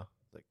AO.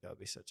 Like that would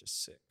be such a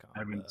sick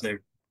I've been combo.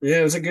 sick. Yeah,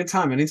 it was a good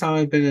time. Anytime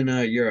I've been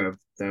in Europe,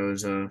 that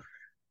was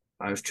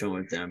I was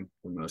chilling with them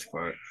for the most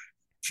part.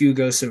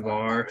 Hugo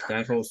Savar,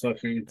 that whole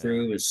fucking Yeah.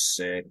 crew was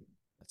sick.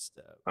 That's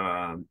dope.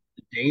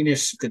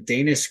 The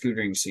Danish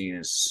scootering scene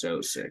is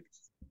so sick,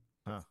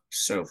 Huh.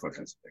 so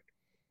fucking sick.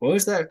 What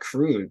was that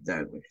crew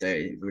that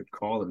they would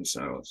call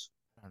themselves?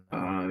 I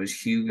don't know. It was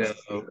Hugo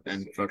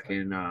and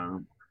fucking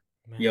Man,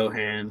 I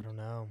Johan. don't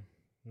know.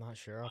 I'm not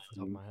sure off the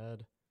top of my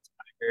head.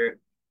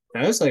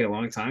 That was like a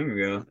long time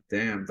ago.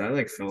 Damn, that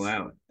like fell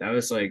out. That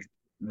was like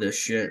the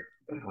shit.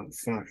 Oh,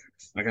 fuck.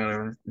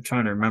 I'm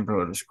trying to remember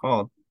what it's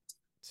called.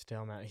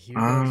 Still, man,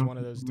 Hugo's Um, one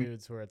of those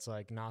dudes where it's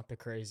like not the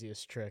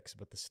craziest tricks,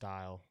 but the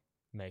style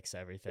makes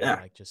everything yeah.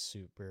 like just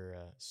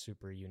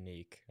super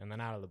unique. And then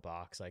out of the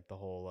box, like the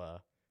whole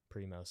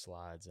primo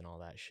slides and all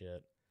that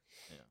shit.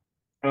 Yeah.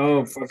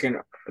 Oh, fucking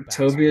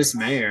Tobias Backspins.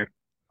 Mayer.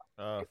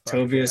 Oh fuck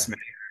Tobias yeah.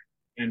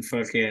 Mayer and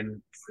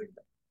fucking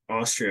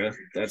Austria.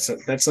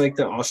 That's like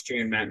the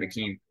Austrian Matt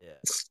McKean. Yeah.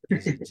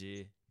 He's a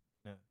G.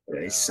 No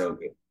Yeah, he's doubt. so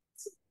good.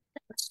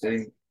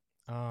 See?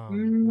 Well,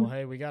 Mm.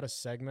 hey, we got a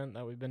segment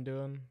that we've been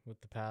doing with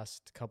the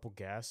past couple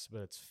guests, but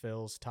it's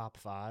Phil's top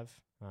five.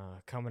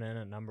 Coming in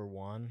at number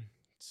one,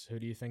 it's who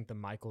do you think the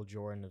Michael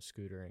Jordan of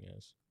scootering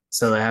is?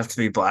 So they have to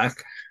be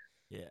black.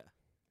 Yeah.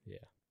 Yeah,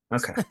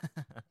 Okay.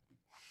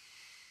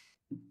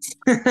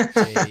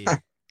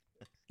 JD.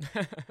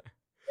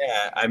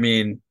 Yeah, I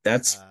mean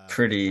that's Yeah.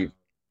 pretty.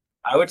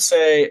 I would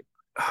say,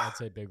 I'd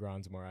say Big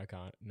Ron's more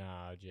iconic.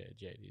 Nah,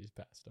 JD's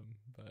past him,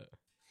 but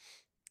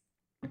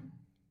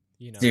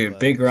you know, dude,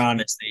 Big Close. Ron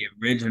is the It's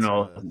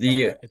original. close.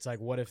 The it's like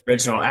what if Big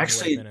original. Ron would have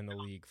Actually, been in the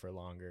league for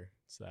longer?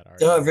 It's that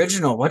the argument.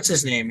 original. What's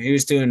his name? He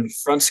was doing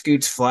front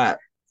scoots flat.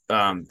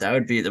 That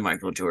would be the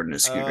Michael Jordan of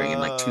scootering in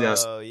like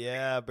 2000. Oh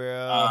yeah,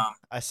 bro. Um,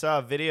 I saw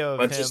a video of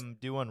what's his? him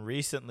doing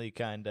recently,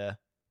 kinda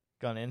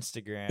on He's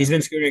Instagram.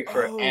 been scootering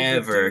Oh,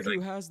 the forever. dude who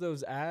has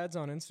those ads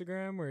on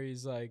Instagram where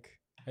he's like,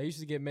 I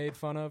used to get made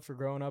fun of for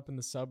growing up in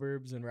the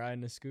suburbs and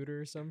riding a scooter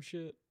or some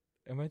shit.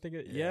 Am I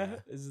thinking? Yeah, Yeah.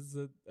 is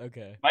this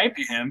okay? Might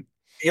be him.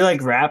 He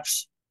like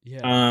raps. Yeah,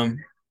 Um,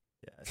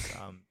 Yeah, I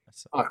saw him.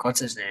 fuck, what's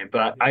his name?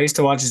 But I used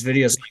to watch his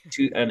videos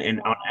like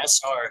and on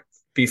SR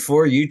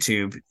before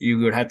YouTube. You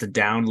would have to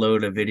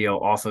download a video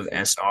off of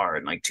SR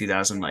in like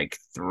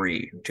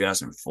 2003,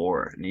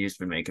 2004, and he's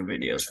been making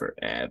videos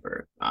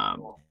forever.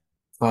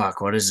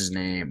 Fuck, what is his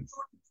name?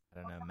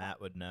 I don't know.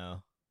 Matt would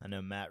know. I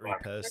know Matt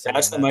Fuck. reposted That's him. the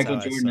That's Michael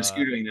how I Jordan of saw it.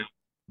 scootering.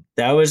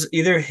 That was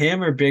either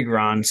him or Big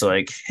Ron. So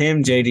like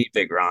him, JD,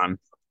 Big Ron,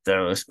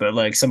 those. But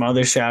like some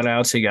other shout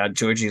outs, he got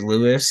Georgie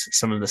Lewis,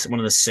 one of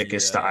the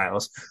sickest Yeah.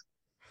 styles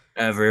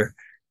ever.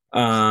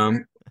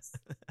 Um,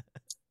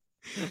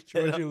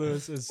 Georgie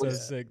Lewis is so Yeah.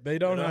 sick. They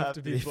don't have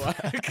to be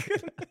black.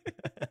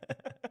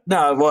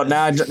 no, well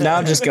now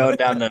I'm just going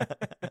down the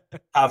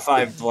top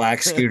five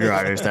black scooter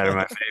riders that are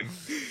my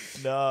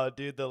favorite. No,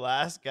 dude, the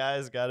last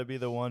guy's got to be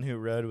the one who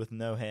rode with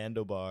no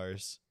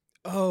handlebars.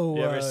 Oh,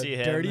 You ever see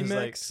him? Dirty He's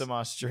Mix? like some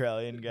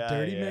Australian guy.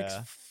 Dirty yeah. Mix.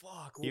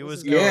 Fuck. What He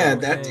was was his Yeah, going name?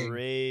 that Dang.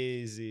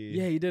 crazy.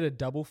 Yeah, he did a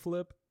double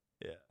flip.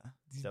 Yeah.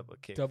 Double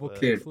kick. Double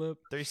flip. kick Dude. flip.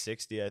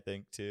 360, I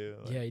think, too.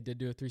 Like, Yeah, he did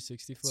do a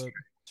 360 flip.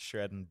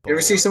 shredding You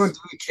ever see balls. someone do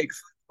a kick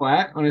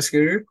flat on a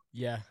scooter?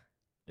 Yeah,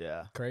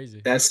 Yeah.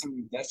 crazy. That's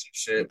some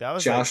shit. That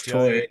was Josh like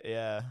Toy.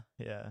 Yeah.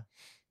 Yeah.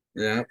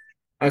 Yeah.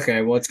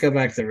 Okay, well let's go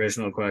back to the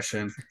original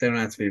question. They don't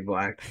have to be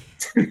black.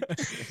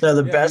 So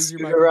the Yeah, best who's your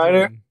scooter Michael rider,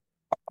 Jordan?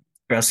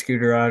 best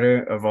scooter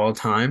rider of all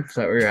time. Is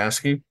that what you're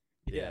asking?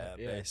 Yeah.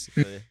 Yeah.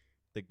 Basically.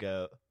 The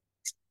GOAT.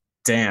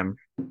 Damn.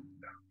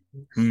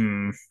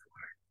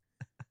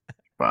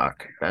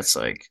 Fuck.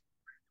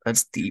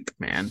 That's deep,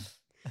 man.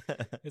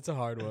 It's a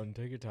hard one.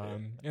 Take your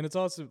time. And it's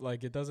also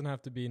like it doesn't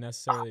have to be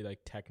necessarily like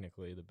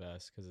technically the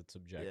best because it's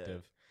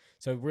subjective.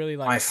 So really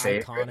like My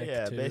favorite. iconic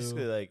Yeah, too.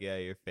 basically like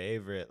your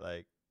favorite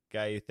like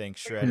guy you think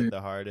Hmm. shredded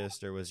the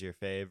hardest or was your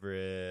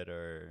favorite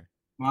or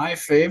My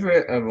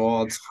favorite of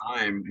all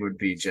time would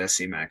be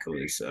Jesse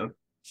Macaluso.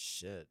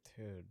 shit.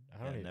 Dude,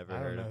 Yeah, never I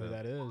don't heard know of who him.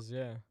 that is.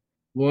 Yeah.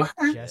 What?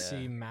 Jesse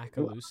Yeah.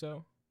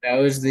 Macaluso. That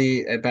was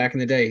the back in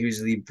the day. He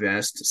was the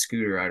best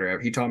scooter rider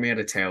ever. He taught me how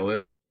to tail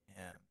whip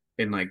Yeah.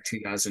 in like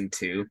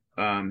 2002.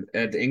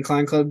 At the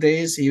Incline Club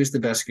days, he was the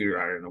best scooter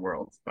rider in the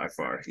world by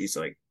far. He's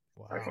like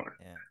by Wow. far.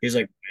 Yeah. He's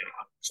like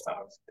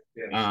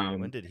When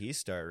um did he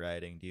start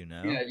riding? Do you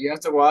know? yeah, you have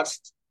to watch.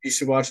 You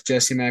should watch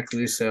Jesse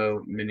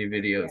Macaluso mini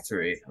video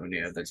 3 when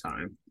you have the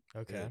time.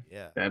 Okay. Dude,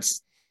 yeah.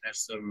 That's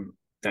the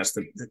that's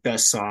the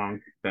best song,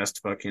 best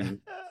fucking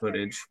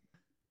footage.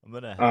 I'm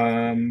gonna have to.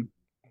 Um,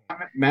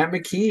 Matt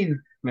McKean,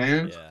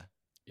 man. Yeah.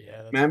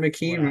 Yeah, that's Matt what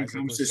McKean when it Isaac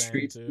comes was to saying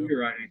street too. scooter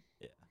riding.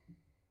 Yeah.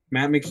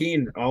 Matt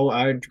McKean. Oh,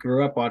 I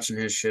grew up watching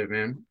his shit,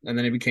 man. And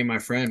then he became my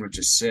friend, which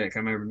is sick. I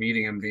remember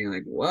meeting him, being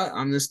like, "What?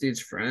 I'm this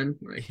dude's friend."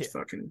 Like, Yeah.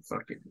 fucking.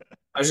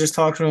 I was just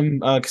talking to him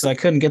because I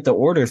couldn't get the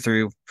order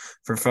through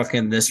for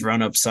fucking this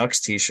Run Up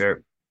Sucks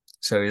T-shirt.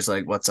 So he's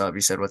like, "What's up?"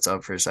 He said, "What's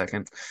up?" for a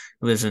second.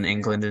 He lives in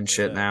England and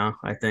shit Yeah. now,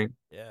 I think.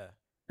 Yeah.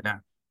 Yeah.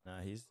 Nah,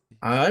 he's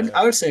I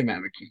dope. would say Matt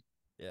McKean.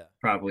 Yeah.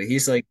 Probably.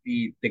 He's like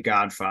the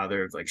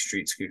godfather of like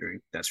street scootering.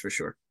 That's for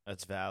sure.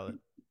 That's valid.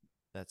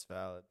 That's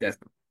valid.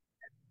 Definitely.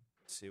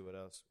 Let's see what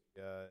else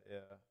we got.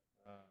 Yeah.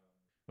 Um,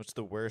 what's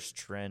the worst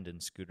trend in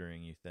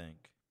scootering, you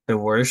think? The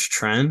worst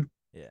trend,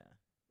 Yeah.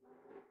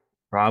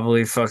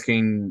 probably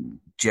fucking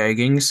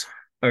jeggings.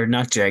 Or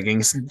not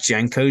jeggings,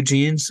 Jenko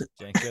jeans.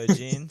 Jenko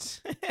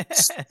jeans.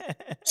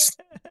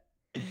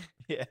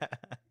 Yeah.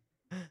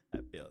 I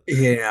feel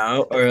You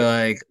know, or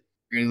like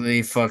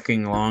really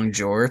fucking long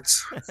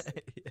jorts.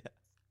 that. Yeah.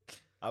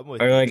 I'm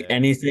with Or you like there.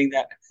 I'm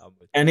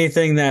with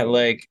anything that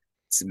like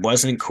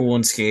wasn't cool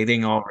in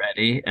skating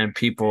already and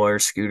people are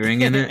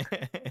scootering in it.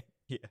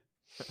 Yeah.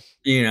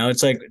 You know,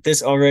 it's like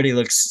this already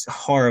looks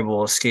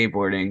horrible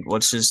skateboarding.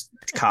 Let's just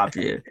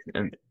copy it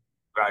and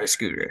ride a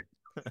scooter.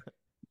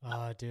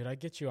 Dude, I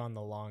get you on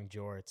the long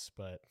jorts,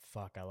 but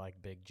fuck, I like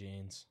big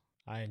jeans.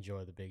 I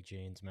enjoy the big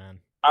jeans, man.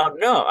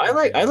 No, I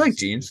They're like good,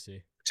 jeans.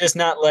 loosey-goosey. Just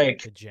not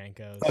like The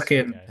Jankos.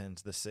 fucking Okay,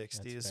 Pins the that's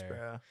 60s, fair.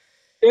 bro.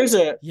 there's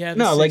a Yeah, the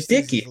no like 60s is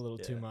Dickie. a little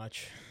too Yeah.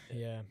 much.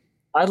 Yeah.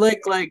 I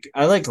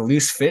like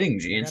loose fitting I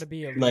jeans. gotta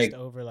be at least Like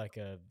over like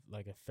a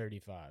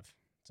 35.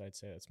 So I'd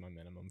say that's my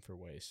minimum for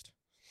waist.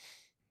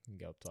 You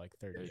can go up to like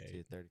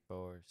 32, 38.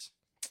 34s.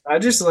 I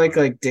just Yeah.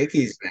 like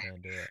Dickies, man.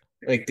 Can't do it.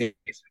 Like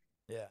Dickies.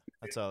 Yeah.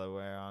 That's all I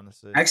wear,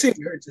 honestly. Actually,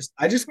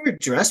 I just wear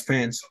dress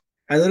pants.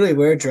 I literally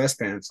wear dress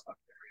pants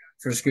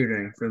for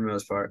scootering for the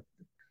most part.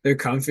 They're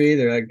comfy.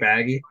 They're like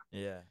baggy.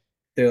 Yeah.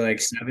 They're like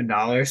 $7.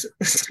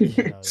 Hell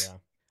yeah.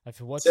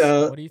 So What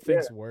do you yeah.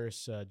 think's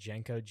worse,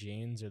 Jenko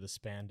jeans or the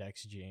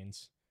spandex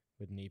jeans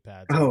with knee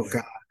pads Oh under?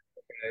 god.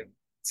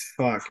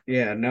 Fuck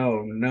yeah.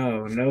 No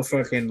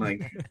fucking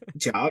like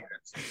joggers.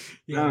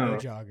 Yeah, no No.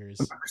 joggers.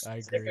 I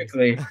agree.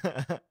 Specifically,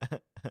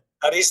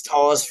 Buddy's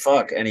tall as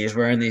fuck, and he's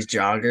wearing these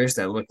joggers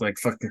that look like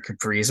fucking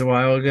capris a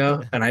while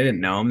ago, and I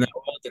didn't know him that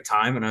well at the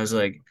time, and I was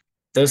like,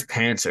 "Those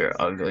pants are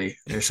ugly"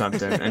 or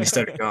something, and he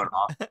started going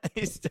off.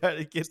 He started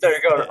He getting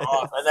started going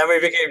off, pissed. and then we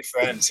became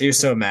friends. He was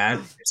so mad.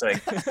 He's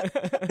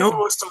like, "No one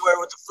wants to wear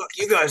what the fuck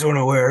you guys want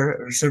to wear,"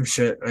 or some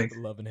shit. Like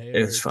Love and hate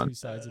it are was fun. two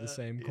sides of the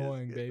same He is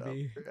coin, getting off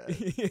baby.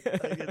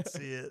 track. I can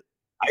see it.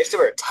 I used to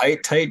wear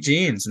tight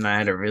jeans, and I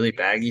had a really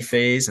baggy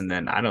phase, and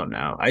then I don't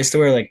know. I used to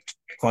wear like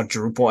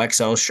quadruple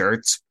XL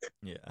shirts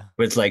Yeah.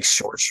 with like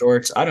short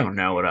shorts. I don't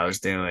know what I was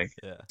doing.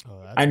 Yeah.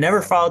 Oh, I that's never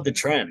wild, followed the man.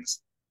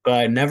 trends, but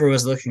I never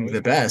was looking Always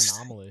the been an best.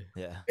 anomaly.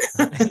 Yeah.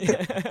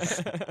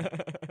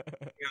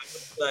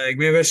 Like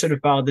maybe I should have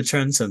followed the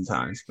trend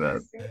sometimes,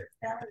 but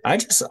I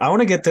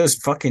want to get those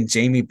fucking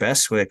Jamie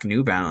Bestwick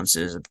New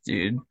Balances,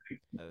 dude.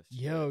 Oh,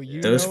 Yo, shit, you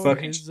yeah. Those know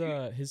fucking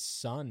his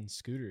son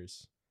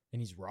scooters,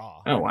 and he's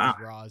raw. Oh wow.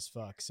 He's raw as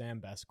fuck. Sam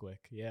Besquick.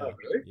 Yeah, Oh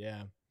really?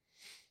 yeah.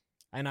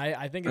 And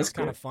I think That's it's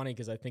kind cool. of funny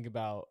because I think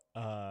about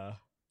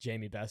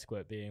Jamie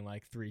Besquick being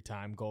like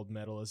 3-time gold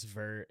medalist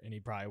vert, and he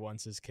probably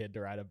wants his kid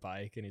to ride a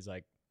bike, and he's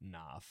like,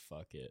 nah,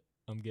 fuck it,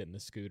 I'm getting a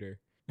scooter.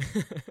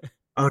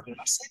 Oh,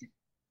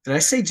 did I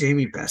say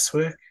Jamie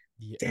Bestwick?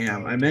 Yeah,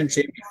 Damn, oh, I meant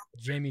Jamie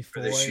Jamie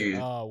for the Foy. shoes.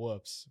 Oh,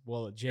 whoops.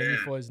 Well, Jamie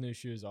Yeah. Foy's new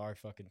shoes are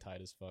fucking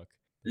tight as fuck.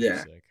 Those are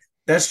Yeah. sick.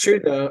 That's true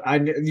though.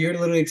 You're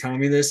literally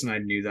telling me this, and I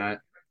knew that.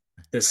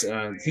 This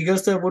he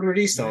goes to Woodward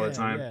East all the Yeah,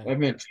 time. yeah. I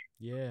meant,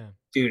 Yeah.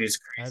 dude, it's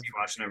crazy I've-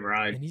 watching him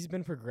ride. And he's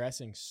been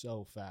progressing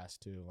so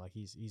fast too. Like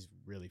he's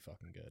really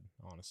fucking good,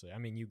 honestly. I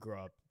mean, you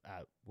grow up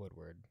at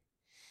Woodward.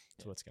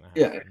 That's what's gonna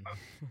Yeah. happen.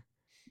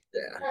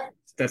 Yeah,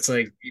 that's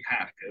like you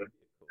have to.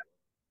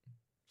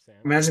 Sam?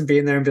 Imagine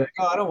being there and be like,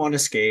 "Oh, I don't want to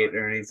skate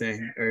or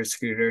anything or a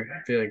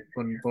scooter." Be like,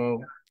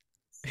 "Well,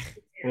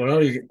 what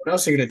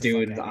else are you gonna Get the do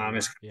fuck in the outta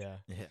Amish? here.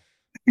 Yeah.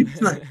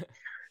 Like,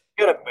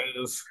 you gotta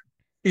move."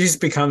 He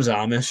just becomes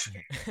Amish.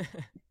 Yeah.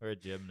 Or a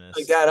gymnast.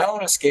 Like, Dad, I don't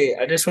want to skate.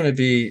 I just want to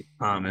be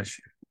Amish.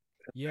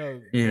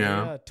 Yo, You they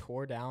know?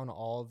 tore down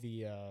all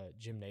the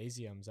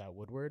gymnasiums at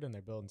Woodward, and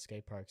they're building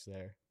skate parks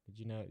there. Did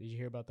you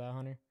hear about that,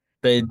 Hunter?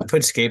 They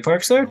put skate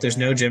parks there. There's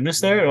no Yeah,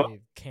 gymnast yeah, there at all.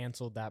 they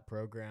canceled that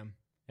program,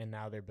 and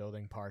now they're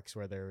building parks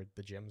where the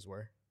gyms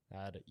were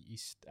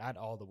at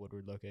all the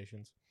Woodward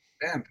locations.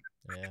 Damn.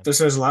 Yeah,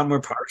 So there's a lot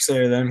more parks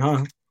there then,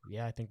 huh?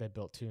 yeah, I think they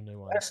built 2 new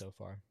ones so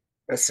far.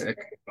 That's sick.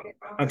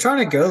 I'm trying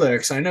to go there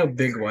because I know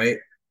Big White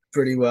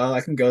pretty well.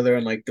 I can go there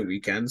on like the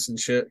weekends and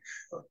shit,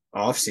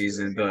 off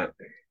season. But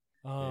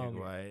Big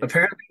white.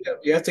 apparently,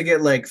 you have to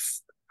get like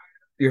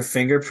your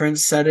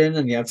fingerprints set in,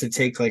 and you have to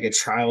take like a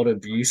child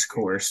abuse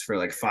course for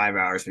like 5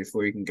 hours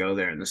before you can go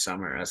there in the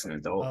summer as an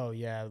adult. Oh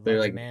yeah, They're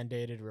like like,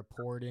 mandated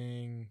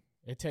reporting.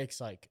 It takes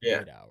like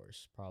Yeah. 8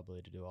 hours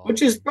probably to do all.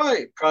 which of is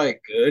them. probably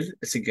good.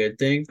 It's a good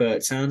thing, but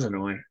it sounds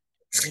annoying.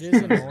 It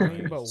is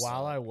annoying, but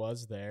while I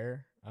was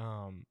there,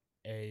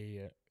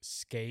 a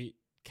skate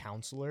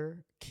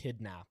counselor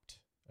kidnapped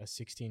a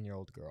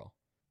 16-year-old girl.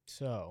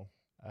 So,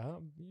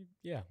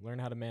 yeah, learn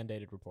how to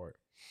mandated report.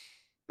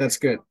 That's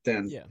good.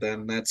 Yeah.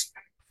 Then that's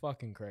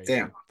Fucking crazy.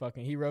 damn.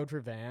 Fucking, he rode for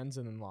Vans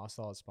and then lost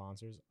all his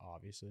sponsors,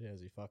 obviously, as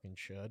he fucking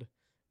should.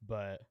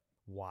 But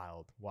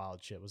wild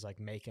shit. Was like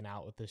making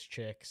out with this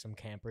chick. Some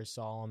campers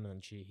saw him, and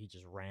then he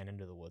just ran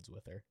into the woods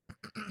with her,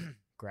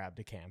 grabbed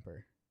a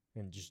camper,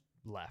 and just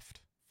left.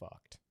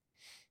 Fucked.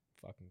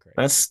 Fucking crazy.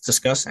 That's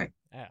disgusting.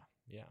 Yeah.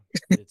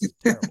 It's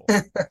terrible.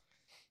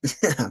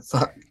 Yeah,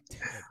 fuck.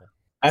 Terrible.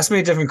 Ask me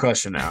a different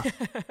question now.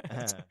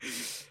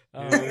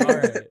 All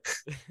right.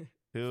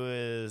 Who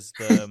is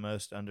the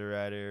most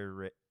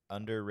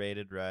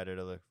underrated rider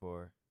to look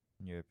for,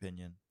 in your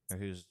opinion? Or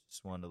who's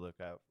one to look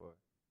out for?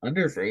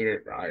 Underrated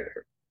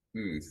rider.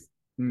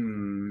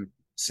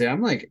 See,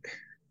 I'm like,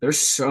 there's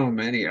so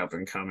many up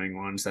and coming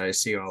ones that I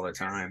see all the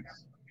time.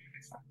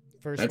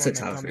 First That's one a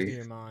that comes to toughie.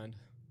 your mind.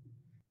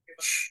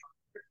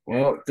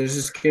 Well, there's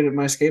this kid at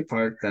my skate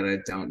park that I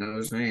don't know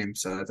his name,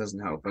 so that doesn't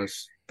help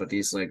us. But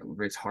he's like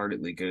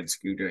retardedly good at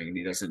scootering, and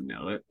he doesn't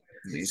know it.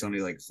 And he's only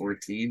like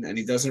 14, and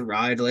he doesn't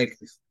ride like,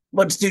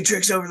 let's do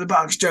tricks over the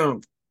box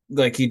jump.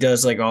 Like he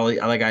does like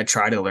like I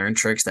try to learn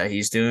tricks that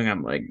he's doing.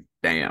 I'm like,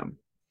 damn.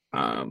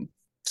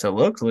 So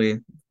locally,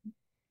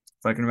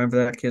 if I can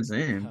remember that kid's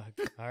name.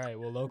 All right,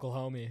 well, local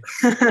homie,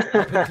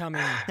 up and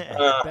coming,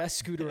 best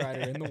scooter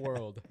rider in the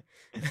world.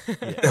 The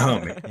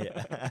homie.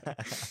 Yeah.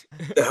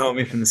 The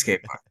homie from the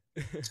skate park.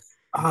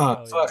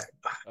 Hell Fuck.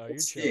 Oh, you're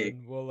Let's see.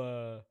 chilling.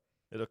 We'll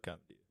It'll come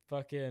to you.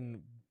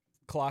 fucking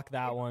clock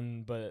that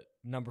one. But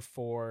number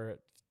 4,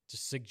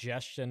 just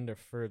suggestion to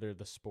further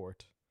the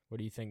sport. What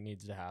do you think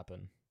needs to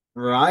happen?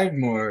 Ride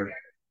more.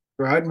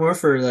 Ride more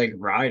for like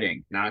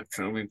riding, not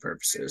filming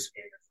purposes.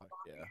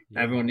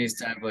 Yeah. Everyone needs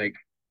to have like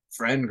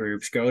friend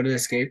groups. Go to the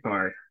skate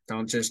park.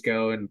 Don't just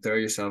go and throw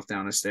yourself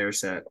down a stair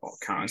set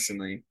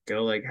constantly.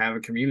 Go like have a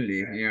community.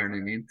 You know what I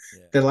mean?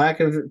 Yeah. The lack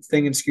of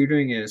thing in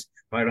scootering is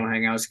why I don't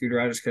hang out with scooter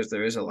riders because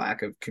there is a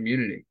lack of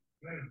community.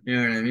 You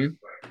know what I mean?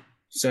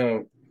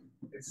 So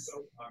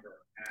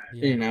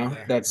Yeah.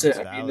 that's That's it.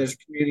 I mean, valid. there's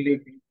community.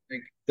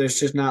 Like, there's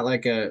just not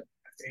like a.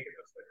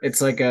 It's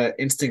like a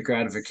instant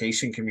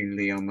gratification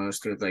community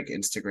almost with like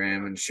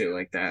Instagram and shit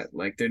like that.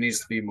 Like there needs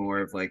to be more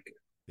of like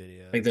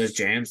Videos. those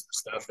jams and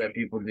stuff that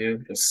people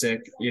do. It's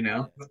sick,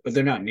 but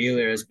they're not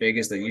nearly as big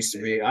as they used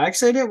to be. I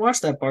didn't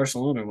watch that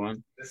Barcelona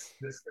one.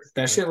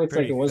 That shit looked like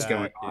Pretty it was fat,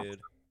 going on. dude.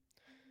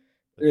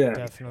 Yeah.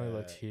 Definitely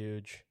looked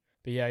huge.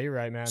 But yeah, you're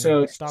right, man.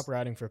 So- Stop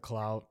riding for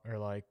clout or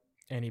like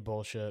any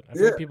bullshit. I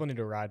feel Yeah. like people need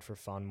to ride for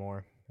fun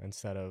more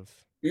instead of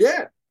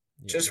Yeah,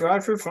 just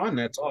ride for fun.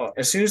 That's all.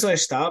 As soon as I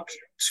stopped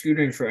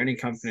scootering for any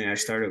company, I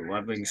started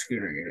loving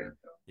scootering again.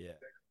 Yeah.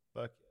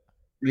 Fuck.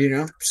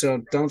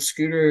 So don't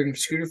scooter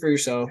for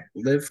yourself.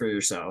 Live for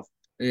yourself.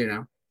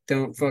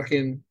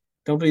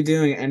 Don't be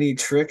doing any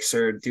tricks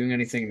or doing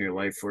anything in your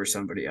life for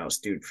somebody else.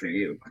 Do it for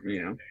you.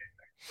 And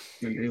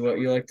do what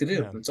you like to do.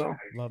 Yeah. That's all.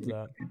 Love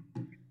that.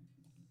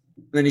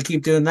 Then you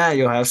keep doing that,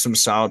 you'll have some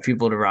solid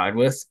people to ride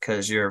with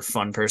because you're a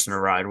fun person to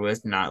ride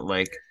with. Not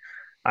like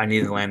I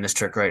need to land this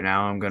trick right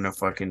now. I'm gonna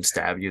fucking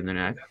stab you in the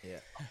neck. Yeah.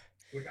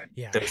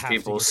 Yeah, I Those have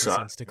people to get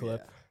suck. this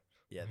Instaclip.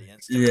 Yeah. The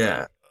instant.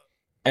 Yeah,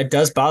 it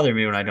does bother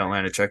me when I don't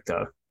land a trick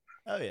though.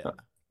 Oh yeah.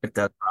 It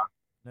does.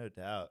 No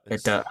doubt.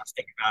 It does. I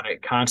think about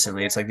it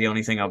constantly. It's like the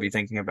only thing I'll be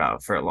thinking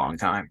about for a long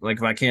time. Like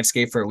if I can't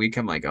skate for a week,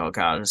 I'm like, oh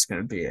god, it's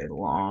gonna be a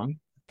long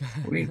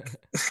week.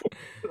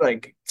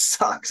 Like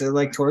sucks. It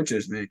like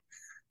tortures me.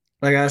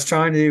 Like I was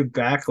trying to do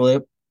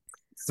backflip,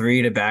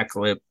 3 to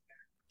backflip.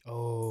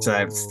 Oh, So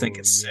I think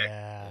it's sick.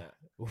 yeah.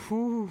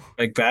 Whew.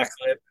 Like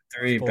backflip,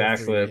 3 Full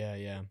backflip.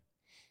 Yeah.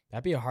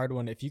 That'd be a hard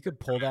one. If you could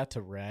pull that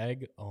to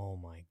reg, oh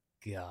my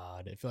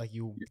god. I feel like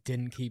you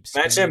didn't keep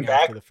Imagine spinning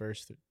back- after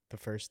the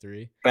first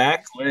 3.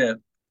 Backflip,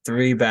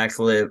 3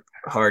 backflip,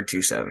 hard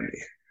 270.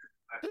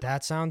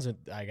 That sounds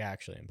like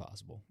actually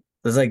impossible.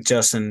 It's like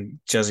Jesse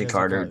Jesse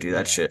Carter Carter, do that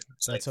yeah. shit.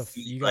 It's That's like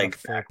you got to like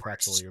full backwards.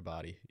 pretzel your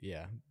body.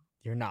 Yeah.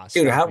 You're not.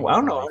 Dude, I stopping your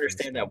don't know. body I from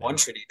understand that one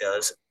spinning. shit he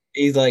does.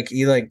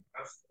 He like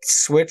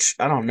switch.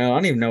 I don't know. I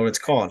don't even know what it's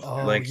called.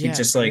 Oh, like he yeah,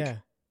 just like yeah.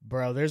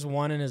 Bro, there's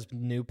one in his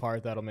new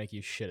part that'll make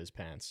you shit his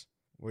pants.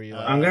 Where you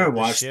like, I'm gonna the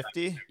watch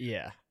Shifty.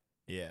 yeah.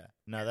 Yeah.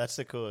 No, that's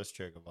the coolest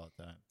trick of all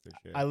time for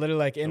sure. I literally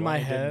like The in one my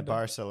he did in head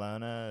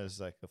Barcelona is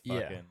like a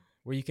Yeah. fucking.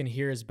 where you can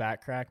hear his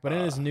back crack. But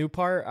in his new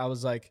part, I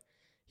was like,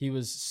 he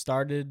was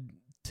started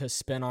to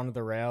spin onto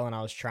the rail, and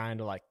I was trying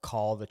to like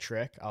call the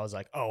trick. I was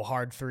like, oh,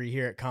 hard 3,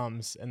 here it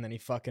comes. And then he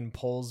fucking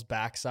pulls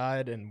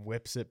backside and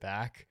whips it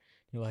back.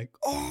 You're like,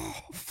 oh,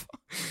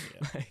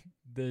 Yeah. like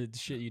the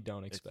shit you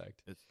don't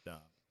expect. It's dumb.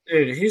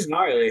 dude, he's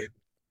gnarly.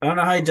 I don't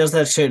know how he does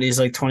that shit. He's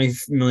like 20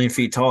 million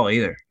feet tall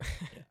either.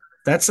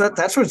 That's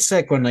what's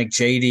sick when like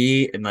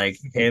JD and like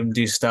him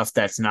do stuff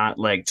that's not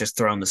like just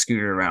throwing the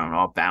scooter around,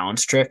 all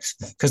balance tricks,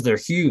 because they're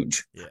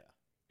huge. Yeah.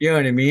 You know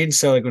what I mean?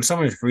 So like when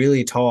someone's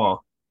really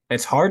tall,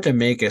 it's hard to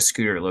make a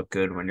scooter look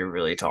good when you're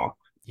really tall.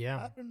 Yeah.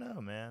 I don't know,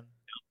 man.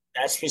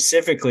 that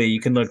specifically, you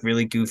can look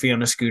really goofy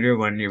on a scooter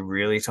when you're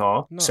really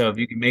tall. No, So if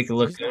you can make it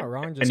look he's good not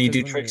wrong. and Just you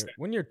because do tricks,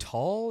 when you're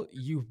tall,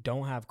 you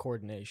don't have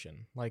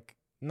coordination. Like,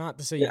 not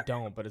to say you yeah,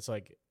 don't, but it's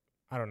like,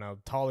 I don't know.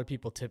 Taller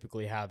people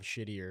typically have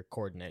shittier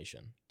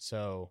coordination.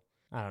 So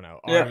I don't know.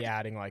 yeah, Already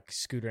adding like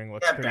scootering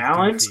looks that pretty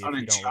balance goofy on if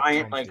a you don't look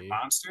giant like comfy.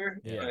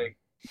 monster, Yeah,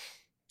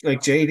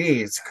 like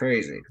JD, it's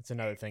crazy. that's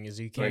another thing is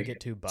you can't Like, get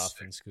too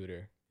buff in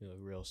scooter. You look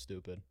real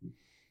stupid.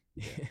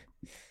 yeah.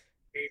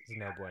 It's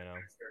no bueno.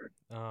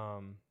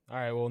 All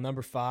right. Well,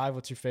 number 5.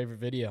 What's your favorite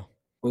video?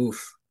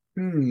 Oof.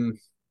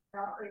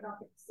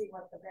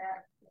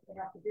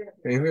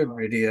 Favorite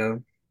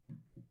video.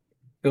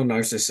 Feel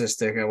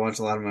narcissistic. I watch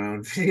a lot of my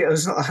own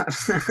videos a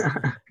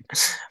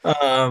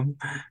lot.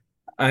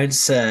 I'd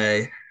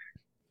say,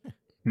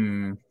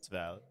 hmm, It's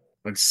valid.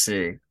 let's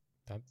see.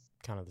 I'm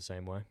kind of the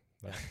same way.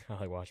 But I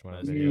like watching my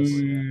own That's videos.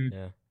 beautiful, yeah.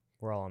 Yeah,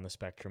 we're all on the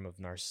spectrum of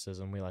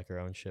narcissism. We like our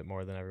own shit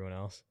more than everyone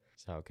else.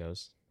 That's how it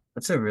goes.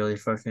 That's a really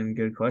fucking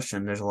good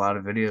question. There's a lot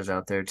of videos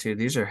out there too.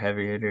 These are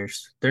heavy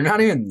hitters. They're not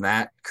even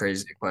that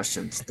crazy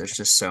questions. There's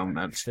just so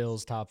much.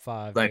 Phil's top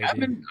 5, Like baby. I've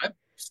been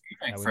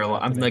streaming Now we for a might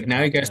lot. have to I'm make like a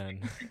now you top guys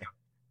 10.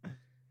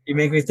 you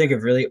make me think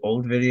of really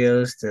old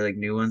videos to like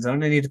new ones. I'm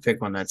gonna need to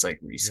pick one that's like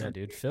Yeah, recent.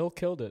 dude. Phil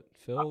killed it.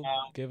 Phil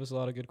gave us a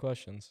lot of good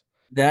questions.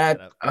 That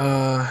Shut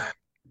up.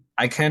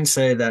 I can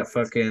say that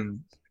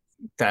fucking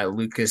that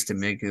Lucas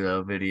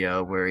Demiglo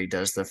video where he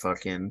does the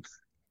fucking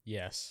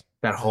Yes.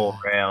 that whole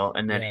rail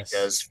and then he Yes.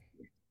 does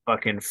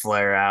fucking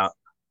flare out,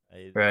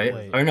 right?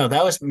 Was Wait. Or no,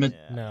 that was yeah.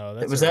 No,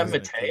 that's was a that real.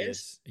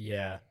 Mateus?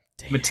 Yeah.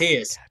 Damn.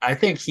 Matthias. God. I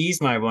think he's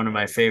one of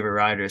my favorite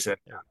riders right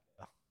now.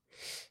 The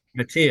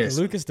Matthias.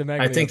 Lucas I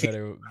DeMeglio think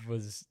video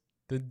was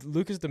the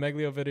Lucas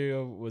DeMeglio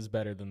video was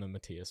better than the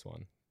Matthias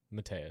one.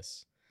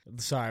 Mateus.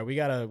 Sorry, we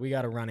got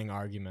a running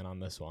argument on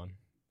this one.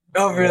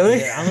 oh really?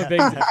 Yeah, I'm a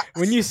big.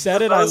 When you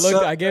said it,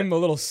 I gave him a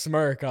little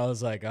smirk. I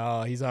was like,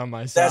 "Oh, he's on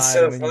my side." That's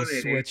so and then you funny,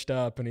 dude. switched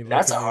up, and he looked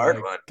That's at a me hard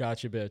like, one.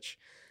 "Gotcha, bitch."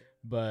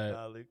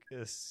 But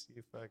Lucas,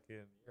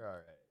 you're all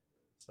right.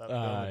 Stop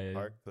Uh, filming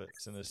park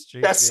clips in the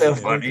street. That's so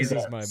being funny. Lucas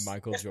idiots. is my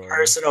Michael His Jordan.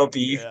 personal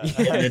beef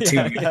Yeah. in a 2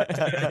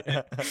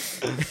 minute.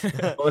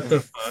 What the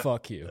fuck?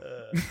 Fuck you.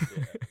 Yeah,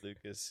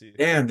 Lucas, you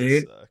Damn, fucking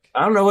dude. suck.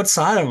 I don't know what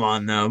side I'm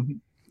on though.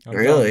 I'm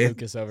Really? going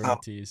Lucas over Oh.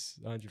 Matisse,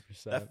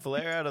 100%. That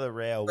flare out of the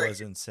rail was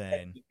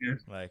insane.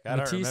 Like, I don't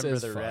Matisse remember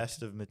is the fucked.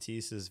 rest of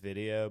Matisse's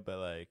video, but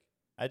like,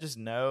 I just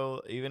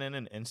know even in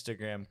an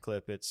Instagram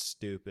clip, it's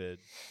stupid.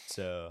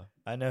 So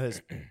I know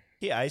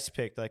he ice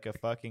picked like a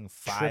fucking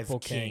 5 Triple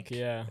kink. kink,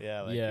 yeah.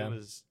 Yeah, like Yeah. it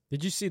was.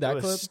 Did you see It that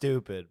was clip?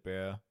 stupid,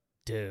 bro. It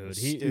Dude, was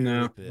he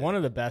No. stupid. one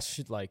of the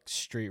best like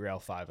street rail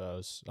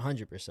 5.0s,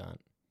 100%.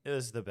 It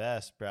was the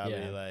best, probably.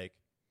 Yeah. Like,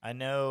 I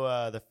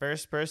know the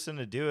first person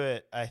to do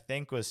it, I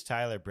think, was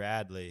Tyler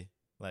Bradley.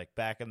 Like,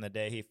 back in the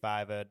day, he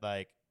 5'd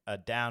like a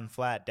down,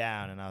 flat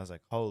down, and I was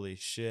like, holy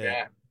shit.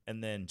 Yeah.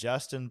 And then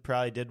Justin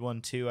probably did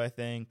one too, I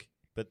think.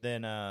 But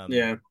then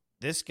Yeah.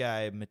 this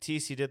guy,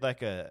 Matisse, he did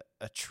like a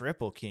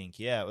triple kink.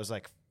 Yeah, it was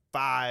like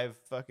 5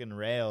 fucking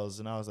rails,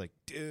 and I was like,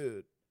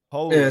 dude,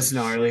 holy Yeah, it's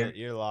gnarly. shit,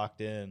 you're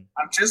locked in.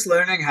 I'm just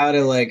learning how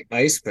to like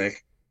ice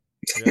pick.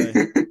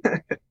 Really?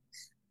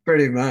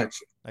 Pretty much.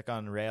 Like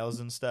on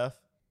rails and stuff?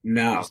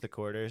 No. Just the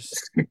quarters?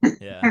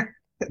 Yeah.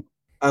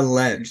 A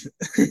ledge.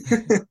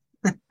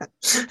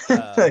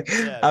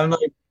 Yeah. I'm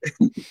like,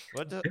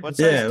 What size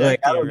yeah,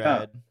 like deck I do you don't know.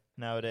 ride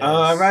nowadays?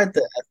 I ride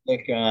the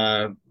Epic.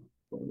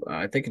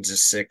 I think it's a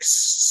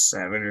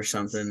 6'7" or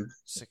something.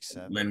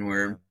 6'7".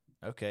 Lindworm.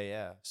 Yeah. Okay,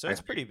 yeah. So I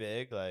it's pretty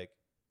big. Like,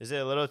 is it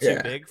a little too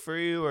Yeah. big for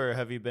you, or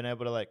have you been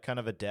able to like kind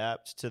of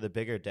adapt to the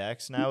bigger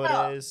decks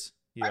nowadays?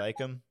 You like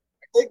them?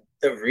 I think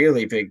the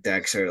really big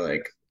decks are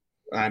like,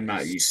 I'm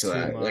not used to Too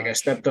that. Like I much.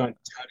 stepped on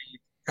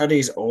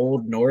Tuddy's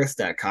old North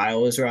that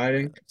Kyle was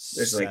riding.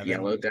 There's like 7.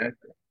 yellow deck.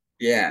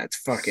 Yeah, it's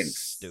fucking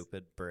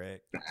Stupid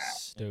brick.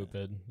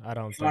 Stupid. I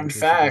don't Fun think we should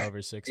fact, go over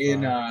 6'5".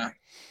 in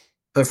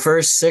the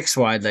first 6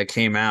 wide that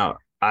came out.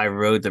 I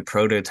rode the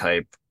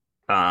prototype.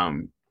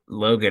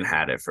 Logan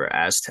had it for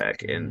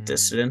Aztec in Mm.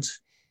 Dissidence,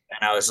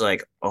 and I was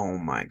like, "Oh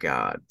my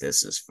god,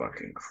 this is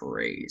fucking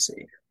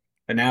crazy!"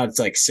 And now it's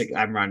like 6.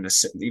 I'm running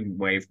even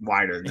way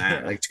wider than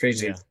that. Yeah. Like it's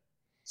crazy. Yeah.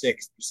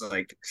 6 was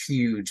like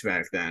huge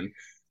back then.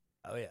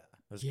 Oh yeah,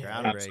 it was Yeah,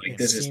 I was like, groundbreaking. It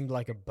this is- seemed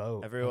like a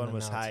boat. Everyone and then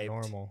was now it's hyped.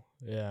 normal.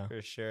 Yeah.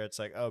 For sure. It's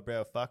like, oh,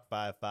 bro, fuck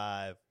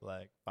 5'5".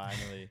 Like,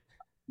 finally,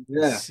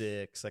 Yeah,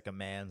 6, like a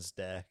man's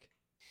deck.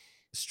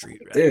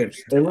 Street dude,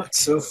 Riders they look deck.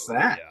 so Oh,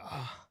 fat.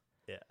 Yeah.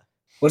 Yeah.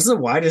 What's the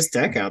widest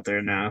deck out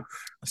there now?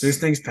 There's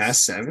things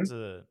past 7.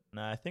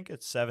 No, I think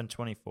it's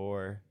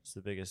 724. It's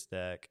the biggest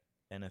deck.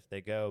 And if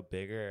they go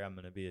bigger, I'm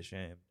gonna be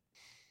ashamed.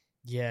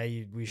 Yeah,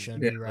 we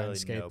shouldn't Yeah. be riding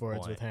Really no skateboards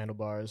point. with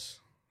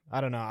handlebars.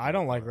 I don't know. I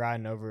don't like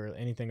riding over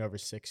anything over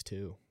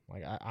 6'2".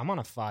 Like I'm on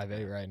a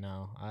 5'8" right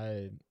now.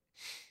 I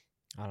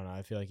don't know.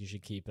 I feel like you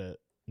should keep it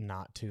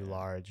not too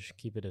large.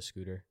 Keep it a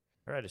scooter.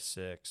 I ride a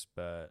 6,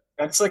 but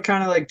That's like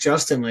kind of like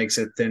Justin likes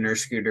a thinner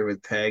scooter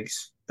with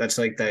pegs. That's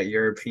like that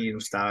European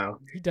style.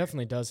 He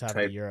definitely does have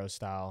Type. the Euro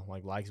style.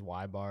 Like likes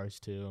Y bars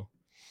too.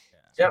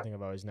 It's one Yep. thing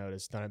I've always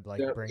noticed. Then I'd like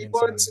Yeah. bring in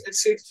Well, it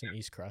suits some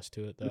East Crust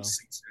to it me. though.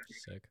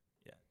 Sick.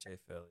 Yeah, Jay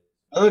Philly.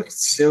 I look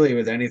silly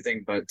with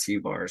anything but T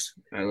bars.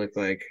 I look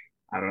like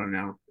I don't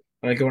know.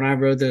 Like when I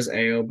rode those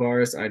AO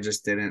bars, I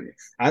just didn't.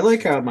 I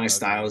like Shit's how my ugly,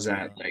 style's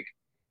at. bro. Like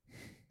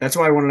that's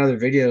why I want another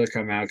video to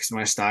come out because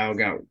my style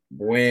got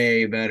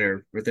way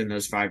better within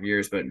those 5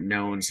 years, but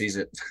no one sees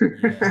it.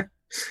 Yeah,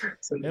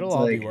 So It'll it's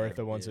all be like, yeah, worth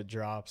it'll it once be it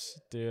drops,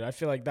 dude. I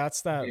feel like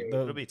that's that dude,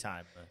 it'll be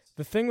timeless.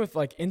 the thing with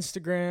like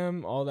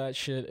Instagram, all that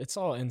shit. It's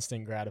all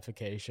instant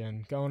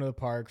gratification. Going to the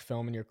park,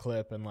 filming your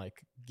clip, and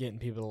like getting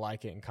people to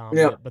like it and comment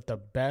yeah, it. But the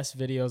best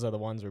videos are the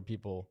ones where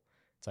people,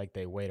 it's like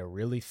they wait a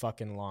really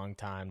fucking long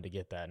time to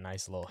get that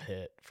nice little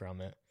hit from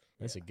it.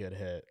 It's a good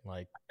hit.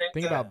 Like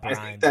think about I think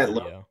Brian's that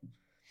video.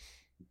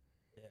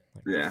 Yeah,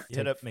 Like yeah, you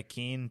hit take up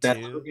McKean that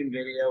too. Logan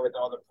video with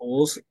all the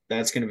pools,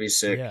 that's gonna be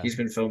sick. yeah, He's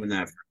been filming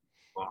that for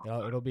a long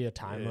time. it'll be a Dude,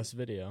 timeless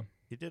video.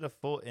 he did a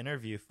full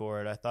interview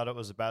for it. I thought it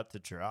was about to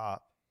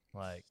drop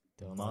like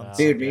Still not months out.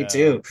 Dude, me ago,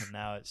 too. and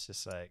now it's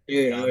just like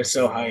Dude, I gone was with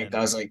so the hyped. I wind.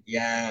 was like,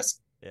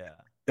 yes. Yeah,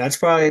 That's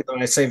probably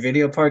when I say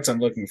video parts I'm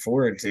looking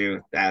forward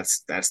to.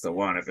 That's the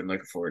one I've been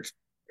looking forward to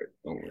for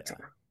a long yeah,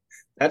 time.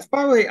 That's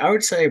probably I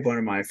would say one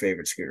of my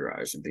favorite scooter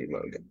rides would be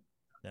Logan.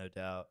 no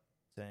doubt.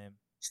 Same.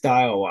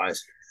 Style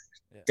wise,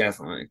 Yeah,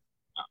 definitely.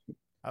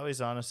 I always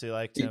honestly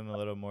liked him a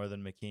little more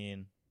than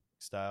McKean,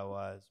 style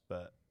wise,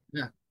 but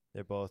Yeah.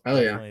 they're both Oh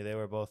yeah. definitely they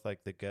were both like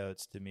the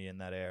goats to me in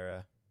that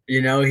era.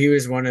 You know, he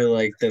was one of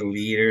like the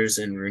leaders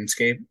in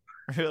RuneScape.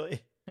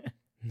 Really?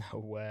 No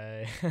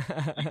way.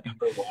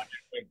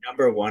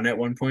 Number one at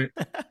one point.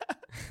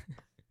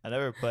 I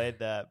never played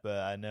that, but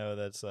I know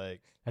that's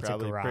like That's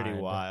probably a pretty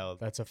grind. wild.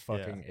 That's a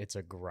fucking. Yeah. It's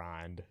a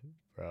grind,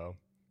 bro.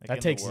 Like That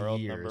in takes the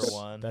world, years. number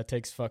one. That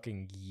takes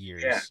fucking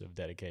years Yeah. of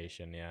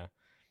dedication. Yeah.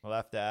 We'll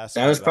have to ask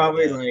That him was about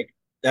probably that. like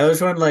that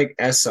was when like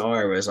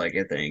SR was like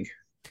a thing.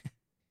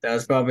 That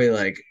was probably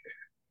like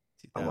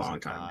a long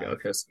time ago 2005.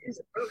 because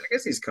I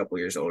guess he's a couple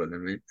years older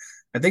than me.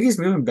 I think he's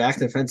moving back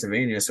to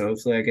Pennsylvania, so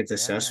hopefully I get to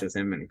assess Yeah, with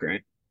him and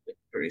Grant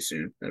pretty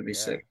soon. That'd be yeah,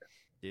 sick.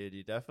 dude,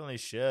 you definitely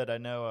should. I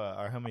know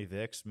our homie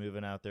Vic's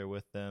moving out there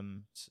with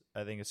them.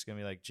 I think it's gonna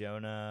be like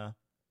Jonah,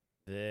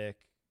 Vic,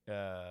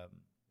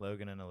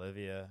 Logan, and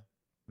Olivia.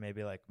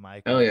 Maybe like Oh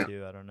Michael yeah,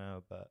 too. I don't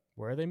know, but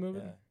Where are they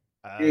moving?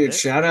 yeah. dude! They're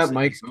Shout out mostly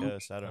Mike. East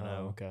Coast. I don't Oh,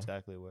 know okay.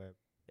 exactly where.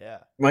 Yeah,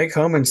 Mike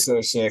Homan's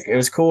so sick. It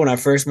was cool when I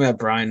first met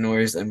Brian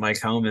Norris and Mike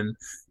Homan.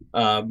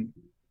 Um,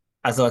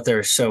 I thought they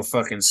were so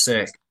fucking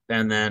sick.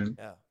 And then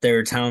yeah, they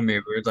were telling me we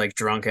were like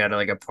drunk at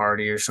like a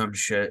party or some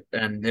shit.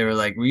 And they were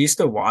like, we used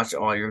to watch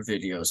all your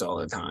videos all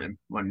the time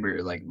when we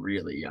were like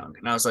really young.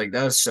 And I was like,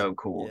 that was so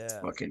cool to yeah,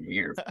 fucking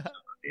hear.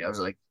 I was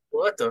like,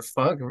 what the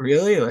fuck?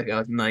 Really? Like,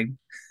 I'm like,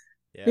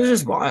 it was yeah.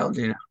 just wild,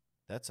 you know?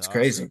 That's It's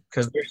crazy awesome.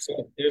 because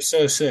they're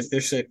so sick.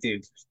 They're sick,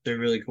 dude. They're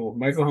really cool.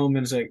 Michael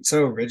Homan's like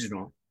so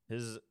original.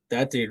 His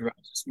That dude rides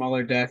a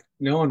smaller deck.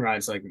 No one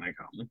rides like Mike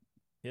Homan.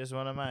 Here's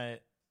one of my.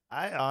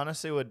 I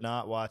honestly would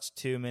not watch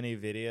too many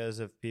videos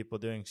of people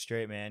doing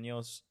straight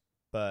manuals,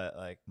 but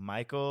like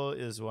Michael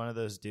is one of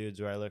those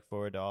dudes where I look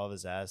forward to all of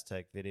his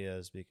Aztec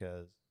videos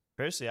because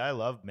personally I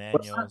love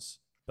manuals,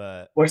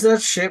 but What's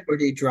that shit where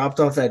he dropped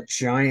off that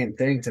giant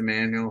thing to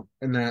Manuel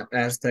in that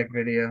Aztec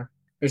video?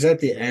 It was at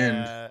the end.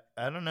 yeah,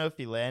 I don't know if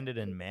he landed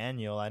in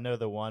manual. I know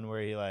the one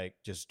where he like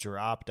just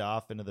dropped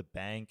off into the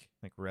bank,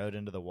 like rode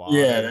into the Yeah,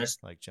 water, that's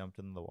like jumped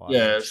into the water.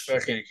 yeah, and it's shit.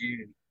 fucking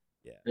huge.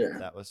 Yeah, Yeah.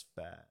 that was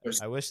fat. It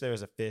was- I wish there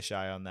was a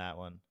fisheye on that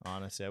one.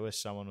 Honestly, I wish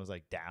someone was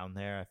like down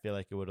there. I feel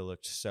like it would have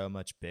looked so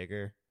much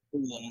bigger.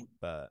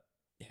 But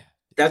yeah,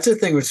 That's the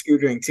thing with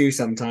scootering too.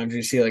 Sometimes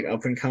you see like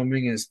up and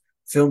coming is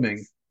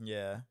filming.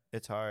 yeah,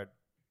 it's hard.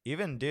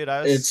 Even dude,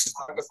 It's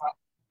hard to find.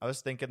 I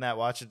was thinking that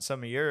watching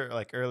some of your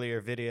like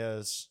earlier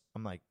videos,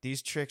 I'm like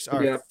these tricks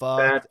are Yeah,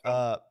 fucked bad.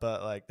 up,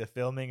 but like the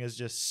filming is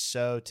just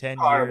so 10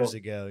 Horrible. years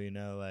ago, you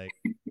know, like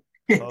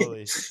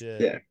holy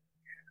shit. Yeah.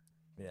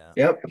 Yeah.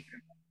 Yep.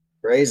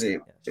 Crazy. Yeah.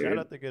 Shout Dude.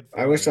 out the good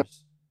I wish.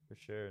 filmers for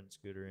sure in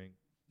scootering.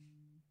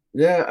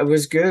 Yeah, it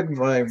was good.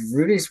 Like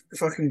Rudy's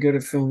fucking good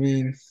at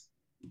filming.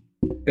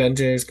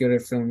 Benjay's good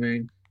at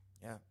filming.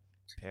 Yeah.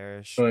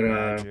 Parrish, But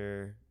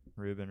Badger,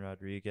 Ruben yeah.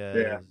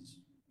 Rodriguez,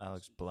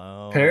 Alex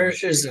Blown.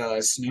 Parrish's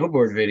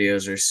snowboard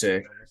videos are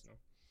sick.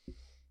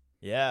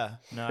 Yeah.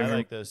 No, I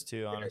like those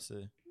too,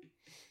 honestly.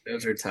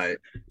 Those are tight.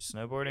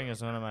 Snowboarding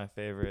is one of my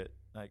favorite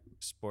like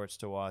sports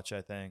to watch,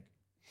 I think.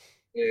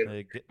 Dude.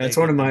 They That's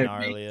get one of the my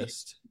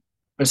gnarliest.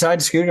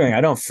 besides scootering,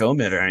 I don't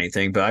film it or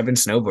anything, but I've been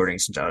snowboarding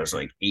since I was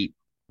like 8.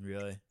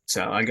 Really?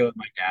 So I go with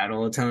my dad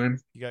all the time.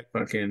 You got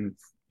Fucking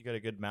you got a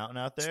good mountain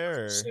out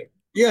there or sick.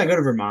 Yeah, I go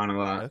to Vermont a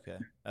lot. okay.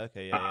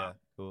 Okay, yeah, yeah.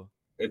 Cool.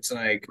 It's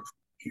like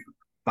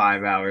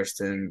 5 hours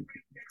to the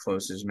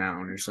closest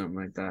mountain or something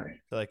like that.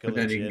 So like a But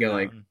then you can legit go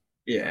like, mountain.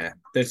 yeah,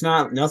 there's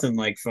not nothing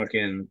like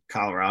fucking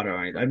Colorado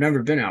or anything. I've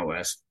never been out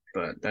west,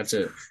 but that's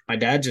it. My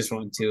dad just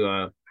went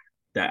to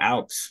the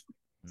Alps.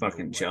 No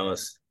Fucking way.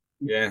 jealous.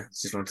 Yeah,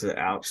 just went to the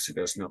Alps to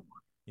go snowboard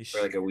You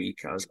for like a week.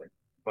 I was like,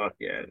 Fuck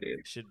yeah,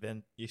 dude.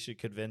 You should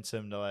convince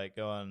him to like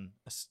go on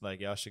like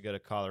y'all should go to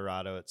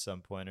Colorado at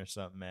some point or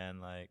something, man.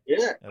 Like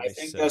Yeah, that'd I be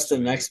think so that's the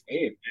sweet. next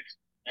wave.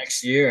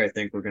 Next year, I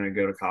think we're gonna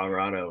go to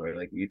Colorado or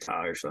like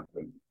Utah or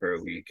something for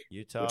a week,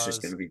 which is Utah's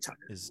gonna be tight.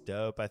 is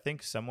dope. I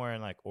think somewhere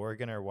in like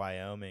Oregon or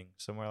Wyoming,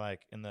 somewhere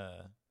like in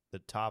the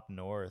top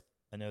north.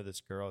 I know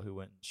this girl who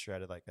went and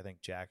shredded like I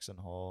think Jackson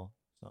Hole,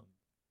 some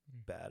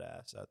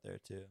badass out there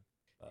too.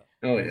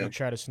 Oh Have yeah. you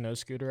tried a snow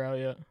scooter out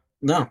yet?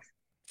 No,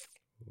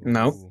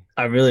 no. Ooh,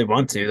 I really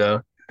want to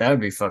though. That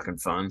would be fucking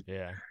fun.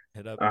 yeah, Uh,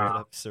 Hit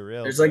up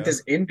Surreal, there's like bro.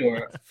 this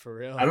indoor. for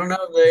real. I don't know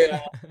if they.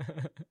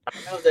 I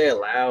don't know if they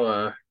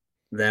allow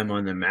them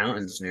on the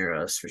mountains near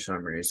us for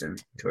some reason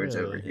towards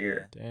over Really? Yeah,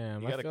 here.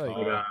 Damn, you I got to feel like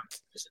But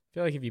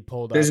call. if you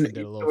pulled there's up an and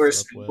did a little indoor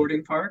flip with,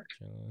 snowboarding park.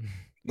 chilling.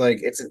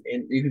 Like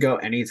you can go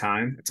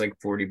anytime. It's like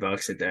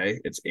 $40 a day.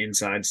 It's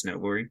inside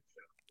snowboarding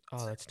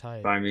Oh, that's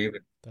tight. by me,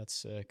 but That's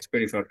sick. it's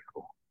pretty fucking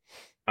cool.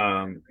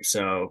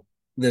 So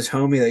this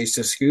homie that used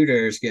to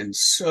scooter is getting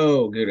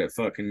so good at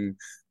fucking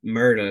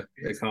murder.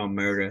 They call him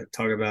murder.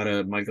 Talk about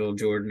a Michael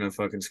Jordan of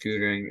fucking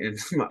scootering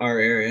in our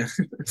area.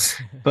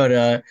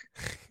 But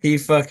he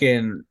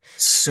fucking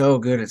so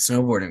good at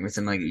snowboarding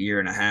within like a year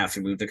and a half.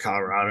 He moved to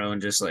Colorado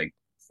and just like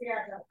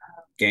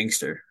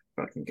gangster,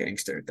 fucking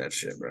gangster at that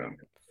shit, bro.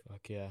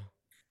 Fuck yeah,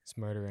 it's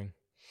murdering.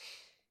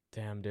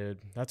 Damn, dude,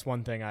 that's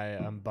one thing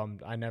I'm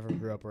bummed. I never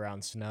grew up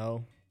around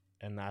snow,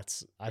 and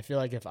I feel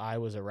like if I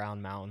was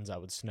around mountains, I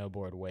would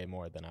snowboard way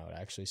more than I would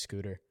actually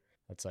scooter.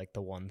 That's like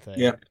the one thing.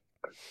 Yeah,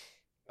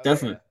 Oh,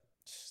 definitely.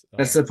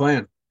 That's Oh, the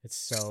plan. it's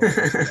so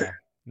yeah.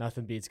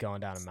 Nothing beats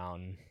going down a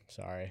mountain.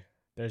 Sorry,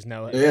 there's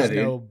no Yeah, there's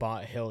dude. no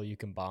hill you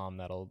can bomb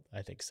that'll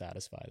I think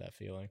satisfy that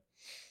feeling.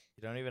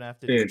 You don't even have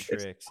to do Dude,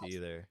 tricks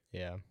either.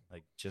 Yeah.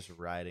 Like just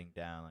riding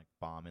down, like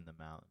bombing the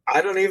mountain.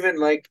 I don't even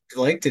like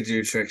to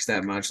do tricks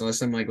that much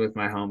unless I'm like with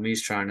my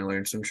homies trying to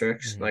learn some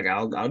tricks. Hmm. Like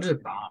I'll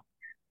just bomb.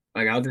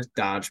 Like I'll just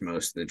dodge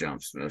most of the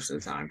jumps most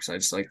of the time because I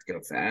just like to go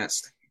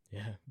fast.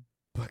 Yeah.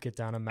 Book it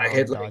down a I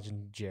hit mountain like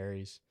dodging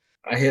Jerry's.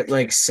 I hit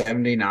like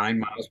 79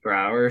 miles per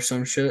hour or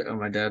some shit on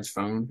my dad's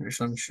phone or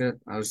some shit.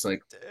 I was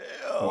like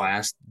Damn.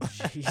 blast.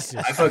 Jesus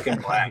I fucking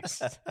blast.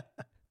 Christ.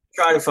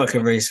 Try to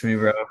fucking race me,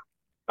 bro.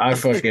 I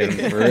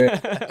fucking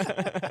rip.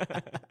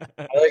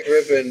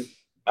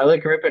 I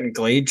like ripping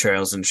glade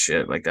trails and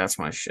shit. Like that's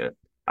my shit.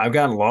 I've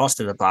gotten lost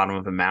at the bottom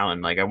of a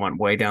mountain. Like I went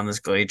way down this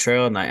glade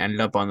trail and I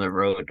ended up on the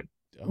road.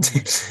 Oh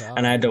my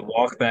And I had god. to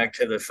walk back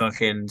to the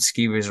fucking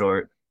ski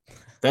resort.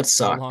 That How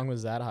sucked. long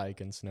was that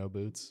hike in snow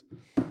boots?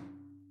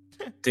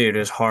 Dude, it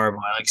was horrible.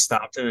 I like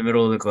stopped in the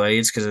middle of the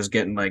glades because it was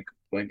getting like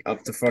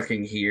up to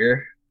fucking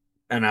here.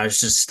 And I was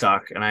just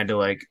stuck and I had to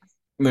like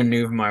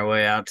maneuver my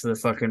way out to the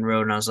fucking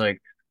road. And I was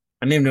like,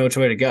 I didn't even know which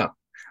way to go.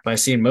 But I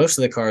seen most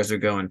of the cars were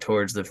going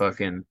towards the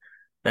fucking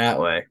that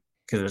way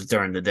because it was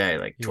during the day,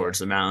 like Yeah. towards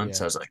the mountains.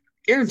 So Yeah. I was like,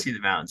 guarantee the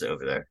mountains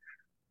over there.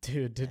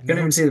 Dude, did Couldn't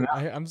even no see the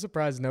mountain. I'm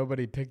surprised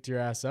nobody picked your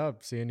ass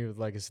up seeing you with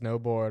like a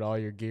snowboard, all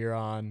your gear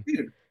on.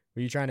 Dude,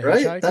 Were you trying to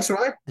right? hitchhike? That's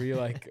right. Were you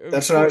like, of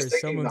That's what I was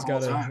course, thinking the someone's whole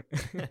gotta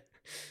time.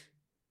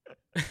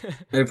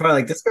 They're probably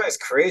like, this guy's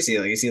crazy.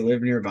 Like, does he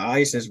live nearby?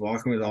 He's just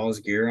walking with all his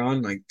gear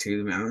on, like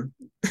to the mountain.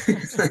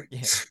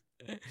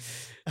 Yeah.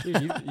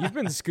 Dude, you've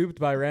been scooped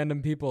by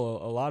random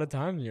people a lot of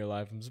times in your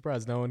life. I'm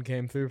surprised no one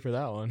came through for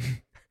that one.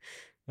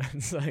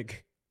 It's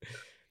like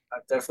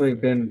I've definitely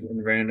been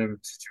in random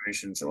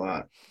situations a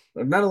lot.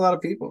 I've met a lot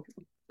of people.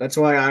 That's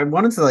why I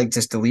wanted to like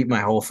just delete my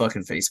whole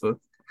fucking Facebook.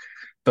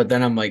 But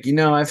then I'm like,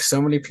 I have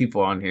so many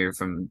people on here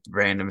from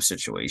random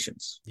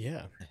situations.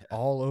 yeah,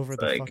 all over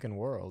the Like, fucking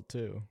world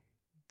too.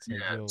 It's like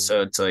yeah. you'll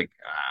So it's like,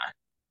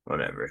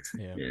 whatever,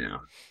 yeah.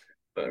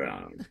 But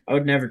I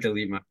would never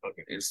delete my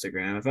fucking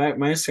Instagram. If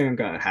my Instagram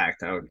got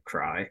hacked, I would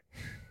cry.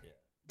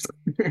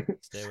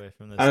 Stay away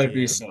from those I would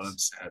be DMs. so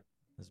upset.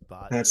 Those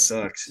bot That DMs.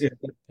 sucks. Yeah.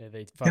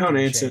 They Don't fucking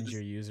answer change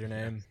your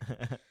username.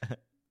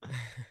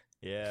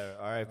 Yeah,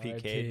 R.I.P.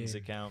 R.I.P. Caden's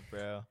account,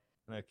 bro.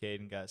 I know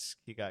Caden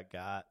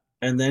got.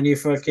 And then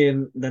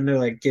then they're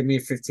like, give me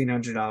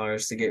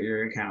 $1,500 to get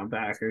your account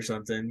back or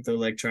something. They'll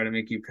like try to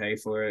make you pay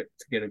for it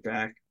to get it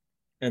back,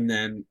 and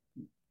then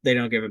they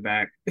don't give it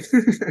back.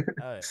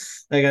 Oh yeah.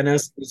 Like I know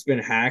it's been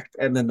hacked,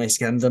 and then they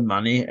send them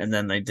money, and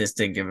then they just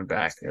didn't give it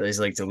back. They just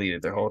like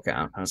deleted their whole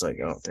account. I was like,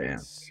 oh damn,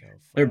 So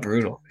they're fucked.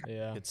 brutal.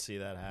 Yeah. Could see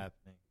that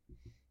happening.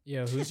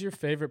 Yeah, who's your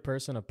favorite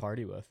person to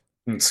party with?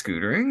 And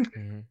scootering,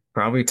 Mm-hmm.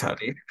 probably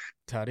Tutty.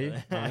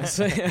 Tuddy,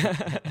 honestly.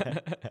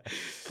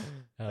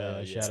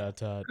 Yeah. Shout out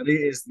Todd.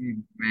 Tutty is the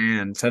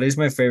man. Tutty's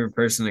my favorite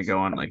person to go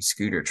on like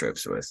scooter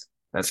trips with.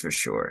 That's for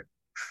sure.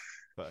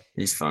 Fuck.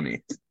 He's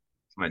funny.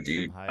 My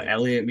dude. Hype.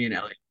 Me and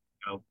Elliot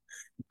go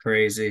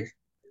crazy.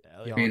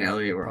 Y'all Me and know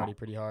Elliot you were party all.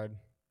 pretty hard.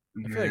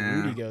 I feel like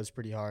Rudy goes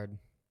pretty hard.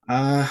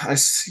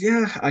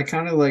 I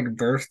kind of like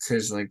birthed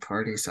his like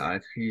party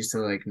side. He used to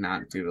like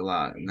not do a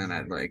lot, and then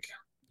I'd like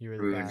You were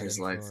the ruin bad his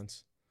life.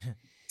 influence.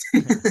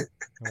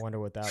 I wonder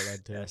what that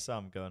led Yeah, I to. saw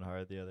him going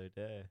hard the other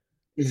day.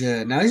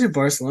 Yeah, now he's in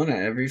Barcelona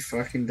every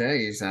fucking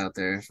day. He's out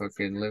there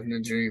fucking living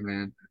a dream,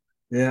 man.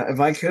 Yeah, if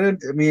I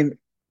could, I mean,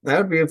 That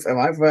would be if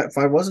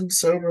I wasn't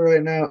sober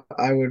right now,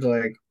 I would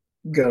like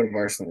go to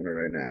Barcelona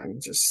right now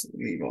and just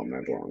leave all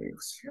my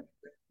belongings.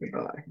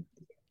 Goodbye.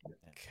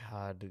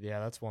 God, yeah,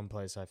 that's one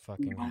place I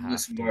fucking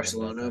Homeless have in to end up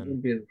Barcelona in.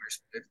 would be the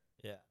worst place.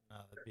 Yeah, no,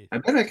 that'd be I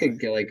bet I could fun.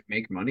 get like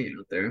make money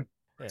out there. Yeah,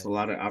 There's a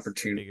lot of just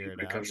opportunity figure it when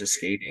it out. comes to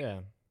skating Yeah,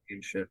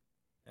 and shit.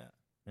 Yeah,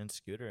 and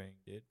scootering,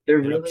 dude.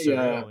 They're Hit up really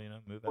Surreal,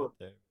 move out cool.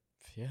 there.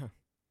 yeah.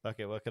 Fuck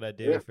it, what could I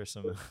do Yeah. for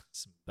some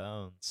some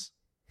bones?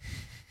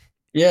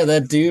 Yeah,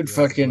 that dude You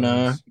like fucking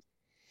bones?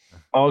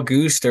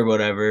 August or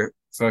whatever.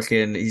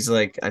 Fucking he's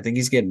like I think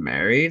he's getting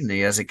married and he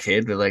has a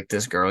kid with like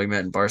this girl he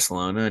met in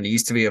Barcelona and he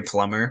used to be a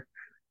plumber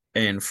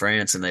in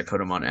France and they put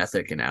him on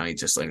ethic and now he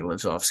just like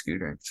lives off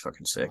scooter. It's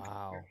fucking sick.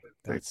 Wow,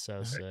 that's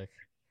so sick.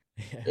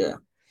 Yeah, Yeah.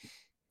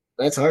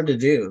 That's hard to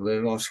do.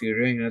 Live off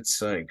scootering.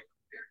 That's like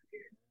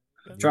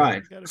yeah.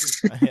 tried. Gotta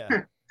be fun.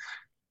 Yeah,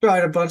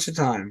 Tried a bunch of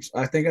times.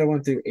 I think I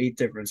went through 8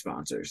 different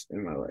sponsors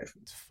in my life,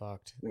 It's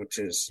fucked. which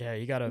is Yeah,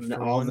 you gotta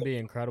for all one the be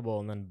incredible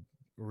and then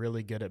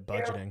really good at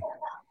budgeting,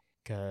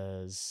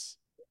 cause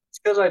it's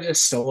because I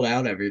just sold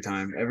out every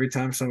time. Every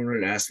time someone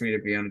would ask me to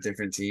be on a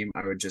different team,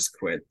 I would just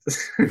quit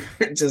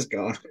and just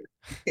go.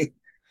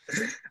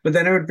 But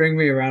then it would bring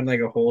me around like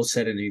a whole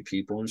set of new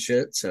people and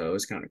shit. So it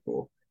was kind of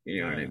cool.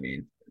 You know what I yeah,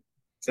 mean?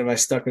 So if I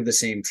stuck with the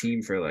same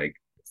team for like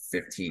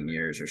 15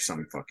 years or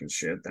some fucking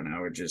shit, then I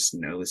would just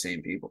know the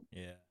same people.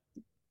 yeah,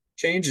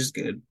 Change is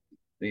good,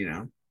 you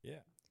know, yeah.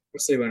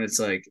 especially when it's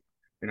like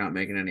you're not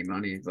making any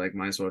money. Like,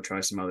 might as well try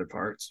some other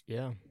parts.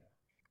 yeah.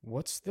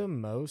 What's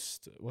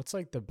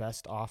like the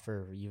best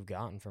offer you've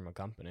gotten from a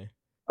company?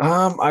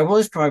 I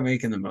was probably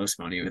making the most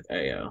money with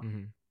AO.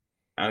 Mm-hmm.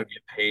 I would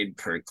get paid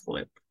per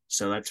clip.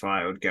 So that's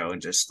why I would go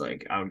and just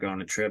like I would go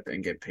on a trip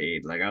and get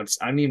paid. Like I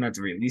didn't even have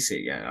to release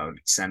it yet. I would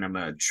send them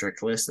a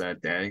trick list that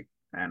day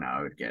and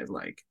I would get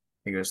like I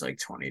think it was like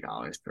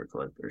 $20 per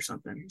clip or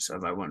something. So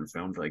if I went and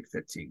filmed like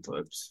 15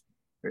 clips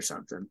or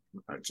something,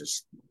 I'd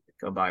just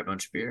go buy a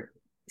bunch of beer.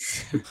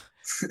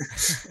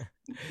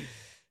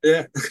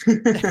 Yeah.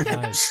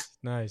 Nice,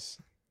 nice.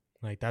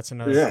 Like that's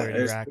another Yeah, 30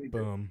 it's rack. pretty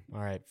good. Boom.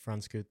 All right,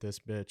 front scoot this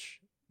bitch.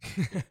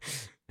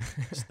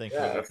 Just think Yeah,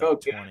 you'll it get that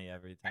felt good. 20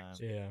 every time.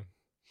 Yeah.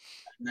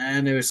 And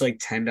then it was like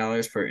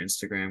 $10 per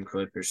Instagram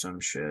clip or some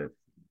shit.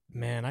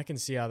 Man, I can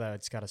see how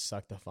that's got to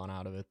suck the fun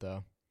out of it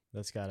though.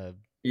 That's got to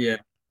Yeah.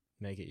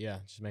 make it, yeah,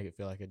 just make it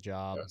feel like a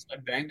job. I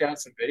banged out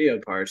some video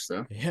parts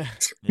though. Yeah.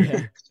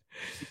 Yeah.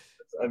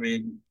 I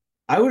mean,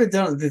 I would have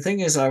done the thing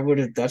is I would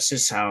have that's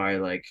just how I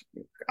like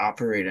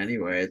operate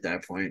anyway at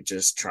that point.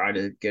 Just try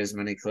to get as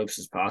many clips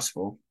as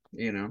possible,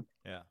 you know.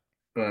 Yeah,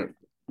 But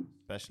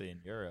especially in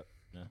Europe.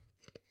 Yeah.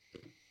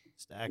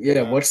 Stack it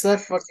yeah, up. what's that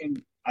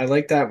fucking I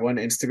like that one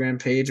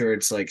Instagram page where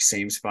it's like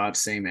same spot,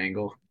 same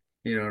angle.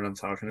 You know what I'm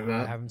talking No, I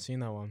about? haven't seen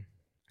that one.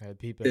 I had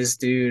peep it. This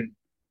dude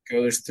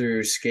goes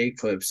through skate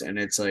clips and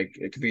it's like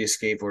it could be a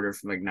skateboarder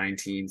from like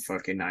 19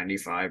 fucking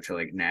 95 to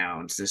like now.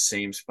 It's the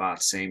same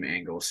spot, same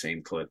angle,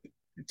 same clip,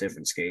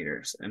 different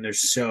skaters. And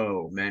there's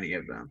so many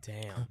of them.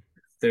 Damn.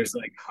 There's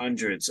like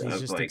hundreds He's of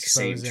just like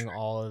same exposing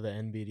all of the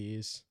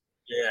NBDs.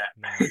 yeah.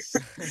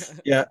 Nice.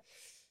 Yeah.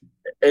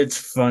 It's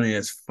funny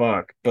as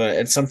fuck. But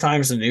and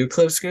sometimes the new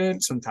clip's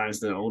good, sometimes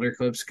the older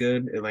clip's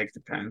good. It like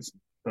depends.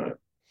 But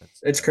That's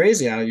it's dope.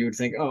 crazy how you would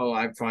think, oh,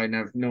 I probably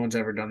never no one's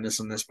ever done this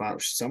on this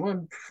spot.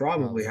 Someone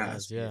probably Probably has.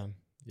 has. Yeah.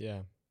 Yeah.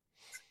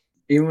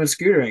 Even with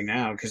scootering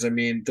now, because I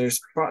mean,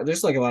 there's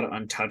like a lot of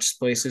untouched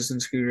places in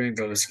scootering,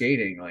 but with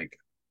skating, like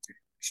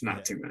it's not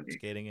Yeah. too many.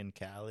 Skating in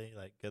Cali,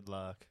 like good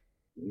luck.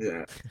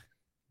 Yeah,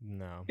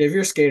 No. if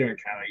you're a skater in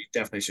Cali, you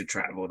definitely should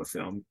travel to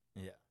film.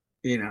 Yeah.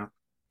 You know,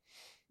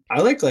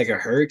 I like a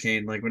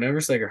hurricane, like whenever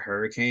it's like a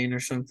hurricane or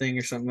something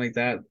like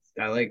that.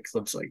 I like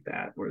clips like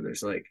that where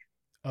there's like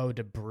Oh, a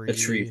tree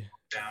debris down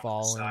the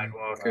falling.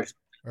 sidewalk or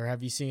Or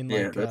have you seen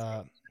yeah, like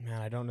that's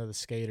man, I don't know the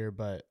skater,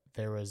 but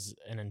there was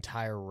an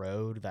entire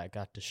road that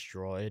got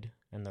destroyed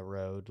and the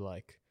road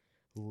like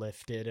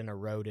lifted and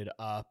eroded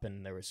up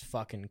and there was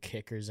fucking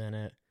kickers in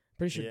it.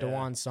 Pretty sure Yeah.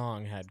 Dewan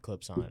Song had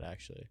clips on it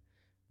actually.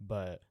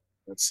 But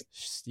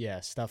that's yeah,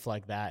 stuff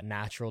like that,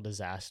 natural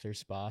disaster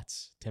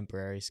spots,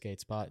 temporary skate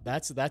spot.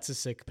 That's a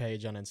sick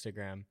page on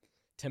Instagram.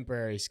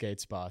 Temporary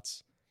skate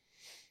spots.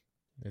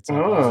 It's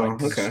like all oh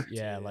like okay.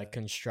 yeah, Yeah. like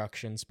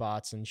construction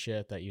spots and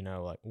shit that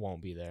like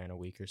won't be there in a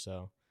week or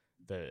so.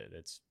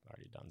 It's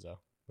already done so.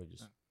 We're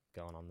just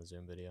going on the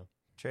Zoom video.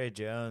 Trey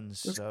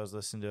Jones, I was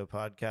listening to a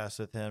podcast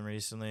with him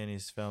recently, and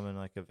he's filming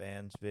like a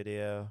Vans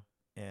video,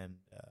 and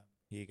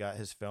he got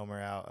his filmer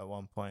out at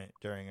one point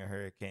during a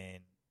hurricane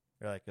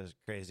or like a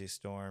crazy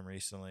storm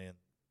recently, and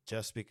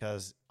just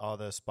because all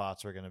those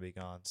spots were going to be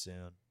gone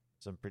soon,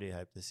 so I'm pretty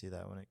hyped to see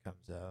that when it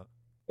comes out.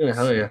 Yeah,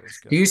 hell See yeah. what was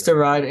He going used to down.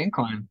 ride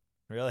incline.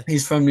 Really?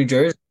 He's from New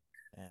Jersey.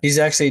 Man. He's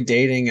actually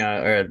dating,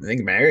 or I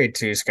think married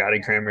to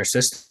Scotty Kramer's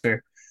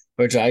sister,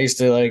 which I used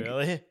to like.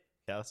 Really?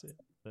 Kelsey?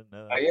 Didn't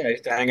know Yeah, I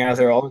used to hang out with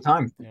her all the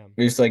time. Yeah.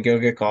 We used to like go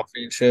get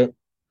coffee and shit.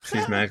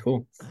 She's that. mad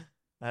cool.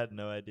 I had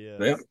no idea.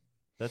 Yeah,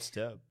 That's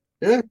dope.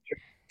 yeah.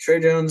 Trey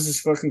Jones is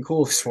fucking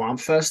cool. Swamp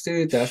Fest,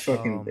 dude. That Oh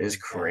fucking my is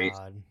crazy.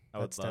 god. I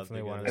would That's love to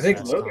definitely one go of I the to think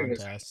best that. Logan was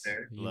out contests.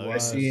 there. He Logan I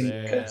was was, seen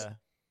there, yeah. because yeah.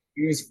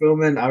 he was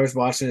filming. I was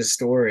watching his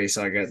story,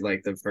 so I got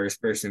like the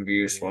first person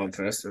view. Yeah. Swamp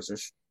Fest was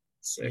just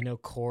You sick. know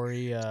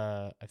Corey,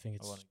 I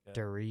think I want it's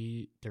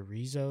to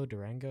go.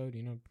 Durango. Do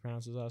you know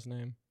pronounce his last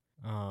name?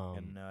 I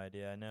have no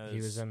idea. I know He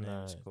was his in name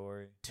is the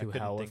Corey. I To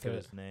couldn't Hell think With of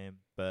It. his name,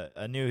 but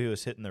I knew he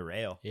was hitting the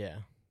rail. Yeah,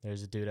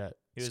 there's a dude at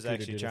He was scooter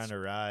actually dude trying to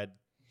ride.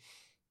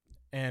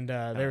 and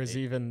Kinda there was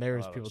ate there a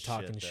was lot of people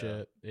talking shit, though.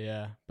 shit.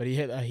 Yeah, but he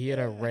hit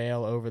a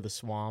rail over the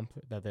swamp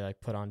that they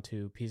like put on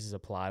two pieces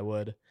of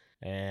plywood,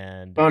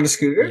 and On a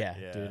scooter? yeah,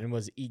 Yeah. dude, and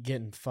was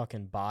getting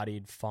fucking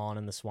bodied, falling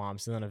in the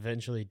swamps, and then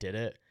eventually did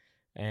it.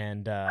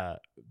 And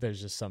there's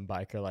just some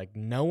biker like,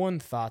 no one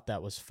thought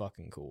that was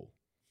fucking cool.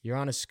 You're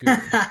on a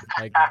scooter.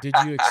 Like, did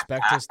you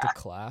expect us to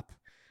clap?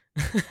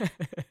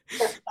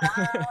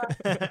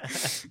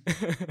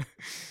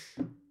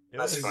 It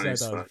That's was, funny I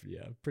as thought it fuck. was,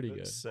 yeah, pretty it good.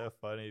 was so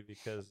funny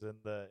because in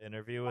the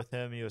interview with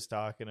him, he was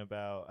talking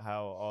about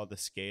how all the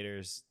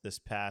skaters this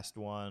past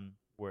one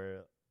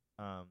were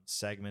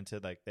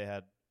segmented. Like they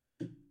had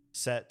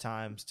set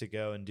times to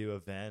go and do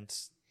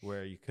events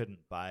where you couldn't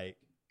bike.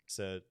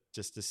 So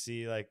just to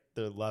see like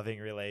the loving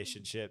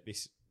relationship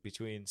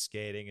between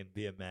skating and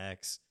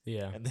BMX,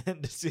 Yeah. and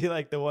then to see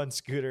like the one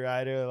scooter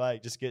rider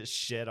like just get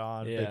shit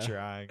on Yeah. for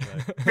trying.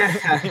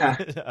 Like,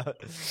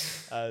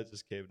 I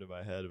just came to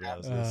my head when I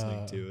was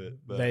listening to it.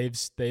 But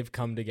They've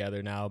come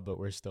together now, but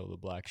we're still the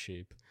black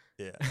sheep.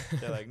 yeah,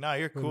 they're like, "Nah,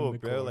 you're Within cool, the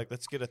bro. core. Like,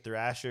 let's get a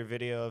Thrasher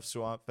video of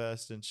Swamp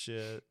Fest and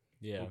shit.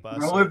 Yeah. We'll bust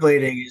up."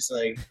 Rollerblading is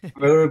like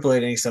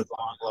rollerblading's the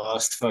long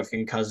lost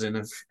fucking cousin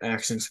of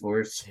action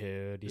sports.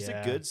 Dude, It's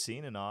yeah. a good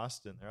scene in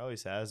Austin. There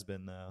always has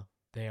been, though.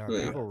 They are.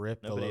 Yeah. People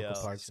rip Nobody the local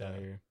else, parks out yeah.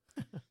 here.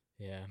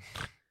 Yeah.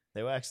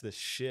 They wax the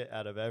shit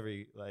out of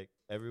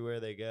everywhere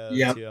they go.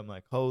 Yep. Too. I'm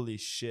like, holy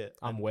shit.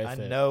 I'm I with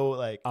it. know,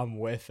 like, I'm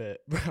with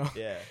it, bro.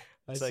 yeah.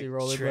 I It's see like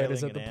rollerbladers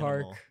trailing at the an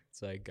park. animal.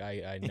 It's like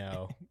I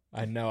know.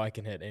 I know I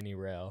can hit any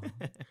rail.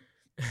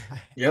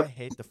 I Yep.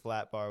 hate the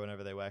flat bar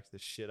whenever they wax the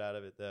shit out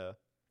of it, though.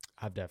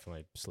 I've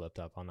definitely slipped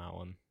up on that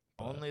one.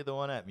 but- Only the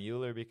one at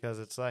Mueller because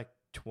it's like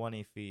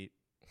 20 feet.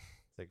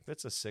 It's like if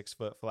it's a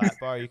 6-foot flat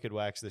bar, you could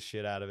wax the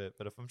shit out of it.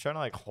 But if I'm trying to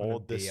like wanna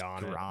hold be this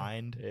on it.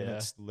 grind and Yeah.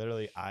 it's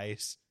literally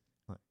ice,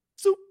 like,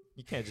 zoop,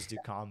 you can't just do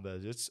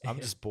combos. I'm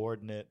Yeah. just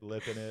boarding it,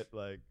 lipping it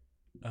like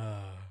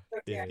Uh,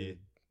 50.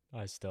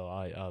 I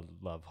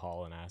love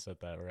hauling ass at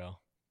that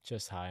rail.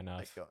 Just high enough.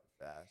 Like going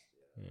fast.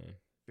 Yeah.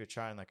 If you're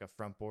trying like a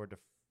front board to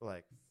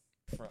like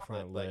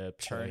Front lip, lip,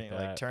 turning like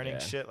that, turning yeah.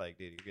 shit, like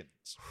dude, you're getting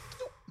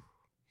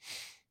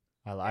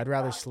I'd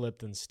rather slip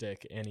than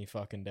stick any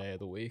fucking day of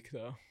the week,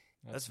 though.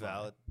 that's my-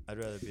 valid. I'd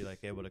rather be like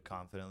able to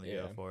confidently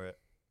go Yeah. for it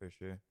for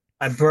sure.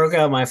 I broke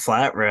out my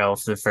flat rail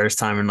for the first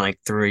time in like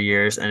 3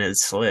 years and it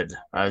slid.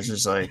 I was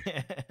just like,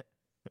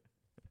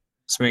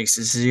 this makes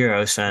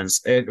zero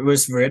sense. It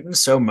was written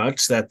so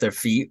much that the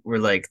feet were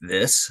like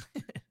this,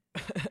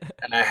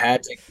 and I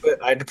had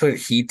to put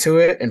heat to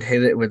it and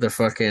hit it with a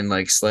fucking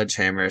like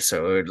sledgehammer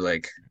so it would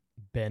like.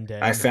 Bend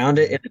I end. found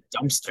it in a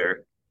dumpster.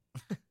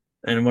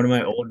 In one of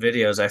my old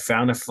videos, I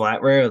found a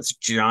flat rail that's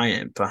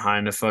giant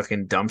behind a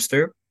fucking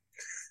dumpster.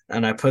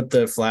 And I put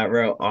the flat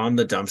rail on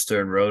the dumpster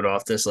and rode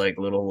off this like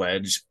little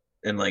ledge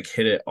and like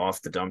hit it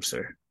off the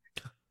dumpster.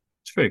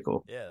 It's pretty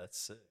cool. Yeah, that's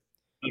sick.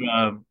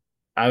 But,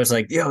 I was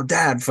like, yo,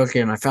 Dad,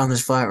 fucking, I found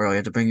this flat rail. You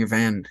have to bring your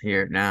van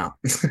here now.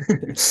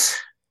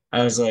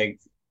 I was like,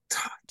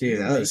 dude,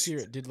 that was.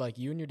 Did like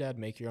you and your dad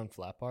make your own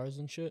flat bars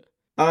and shit?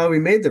 Oh, we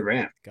made the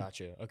ramp.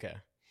 Gotcha. Okay.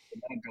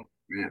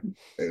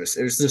 It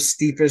was the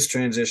steepest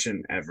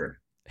transition ever.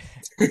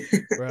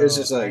 Bro, It was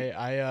just like,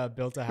 I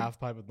built a half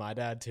pipe with my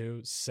dad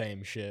too.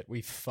 Same shit.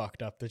 We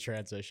fucked up the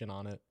transition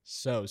on it.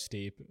 So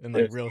steep and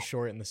like It's- real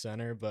short in the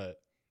center, but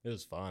it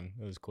was fun.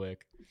 It was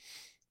quick.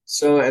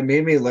 so it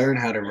made me learn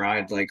how to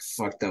ride like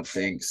fucked up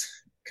things,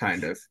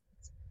 kind of.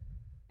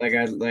 I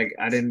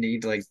didn't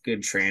need like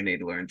good training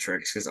to learn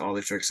tricks because all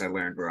the tricks I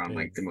learned were on Dude,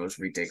 like the most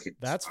ridiculous.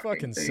 That's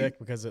fucking thing. sick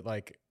because it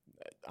like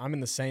I'm in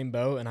the same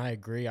boat and I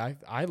agree.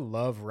 I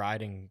love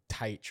riding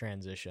tight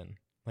transition.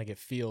 Like it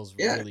feels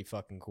Yeah. really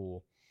fucking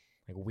cool.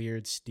 Like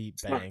weird steep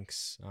It's fun.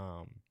 banks.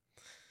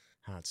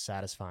 How it's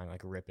satisfying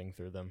like ripping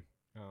through them.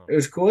 It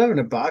was cool having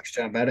a box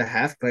jump. I had a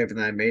half pipe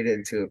and I made it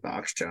into a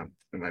box jump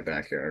in my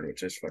backyard,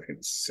 which is fucking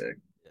sick.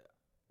 Yeah.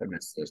 I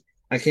missed this.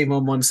 I came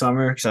home one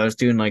summer because I was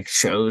doing like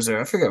shows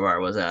or I forget where I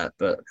was at,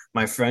 but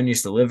my friend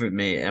used to live with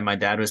me and my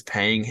dad was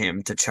paying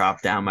him to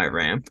chop down my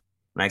ramp.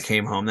 And I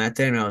came home that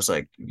day and I was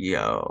like,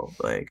 yo,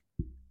 like,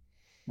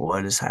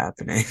 what is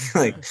happening?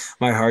 Like,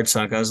 my heart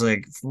sunk. I was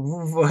like,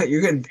 what?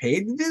 You're getting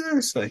paid to do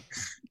this? Like,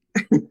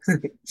 My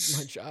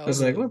I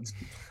was like, what?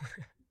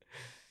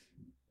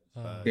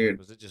 Dude.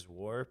 Was it just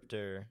warped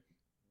or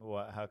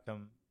what? How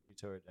come you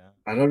tore it down?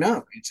 I don't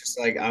know. It's just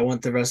like, I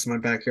want the rest of my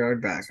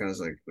backyard back. I was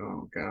like,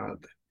 oh,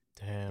 God.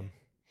 Damn.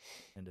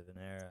 End of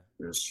an era.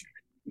 This,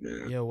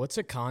 yeah. Yo, what's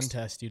a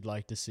contest you'd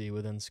like to see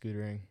within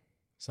scootering?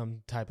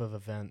 Some type of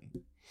event.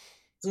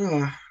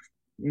 Mm,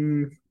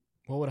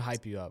 What would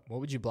hype you up? What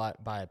would you buy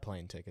a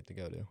plane ticket to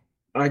go to?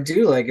 I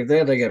do like if they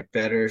had like a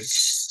better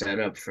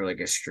setup for like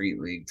a street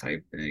league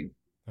type thing,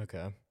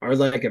 Okay. or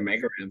like a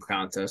Mega Ram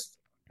contest,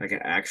 like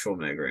an actual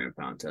Mega Ram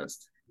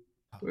contest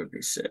Oh, would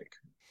be sick.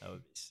 that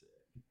would be sick.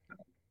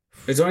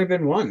 There's only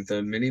been one,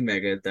 the mini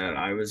Mega that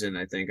I was in,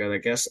 I think. I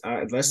guess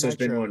unless there's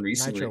been one Nitro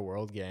recently.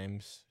 World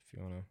Games, if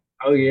you want to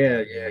Oh go with yeah,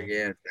 that. yeah, Yeah.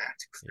 yeah.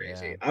 That's Yeah.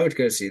 crazy. I would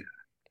go see that.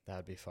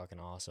 That'd be fucking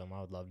awesome.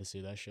 I would love to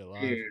see that shit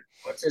live. Dude,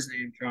 what's his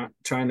name?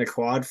 Trying to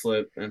quad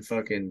flip and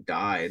fucking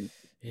died.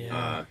 Yeah.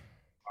 Uh,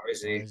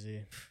 RZ.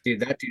 RZ. Dude,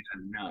 that dude's a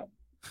nut.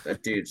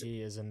 That dude's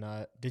He is a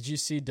nut. Did you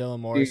see Dylan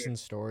dude.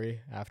 Morrison's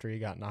story after he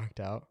got knocked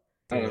out?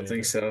 I don't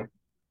think Dude, so.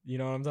 you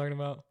know what I'm talking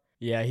about?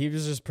 Yeah, he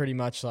was just pretty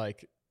much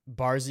like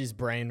Barzy's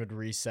brain would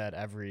reset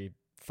every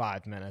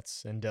 5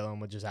 minutes, and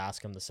Dylan would just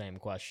ask him the same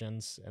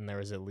questions, and there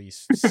was at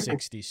least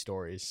 60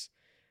 stories.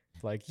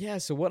 Like, yeah,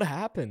 so what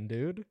happened,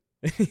 dude?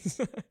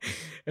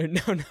 No.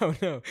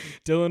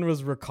 Dylan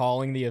was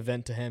recalling the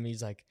event to him.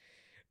 He's like,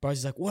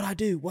 Barzy's like, what I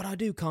do,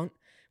 cunt?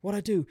 What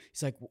I do?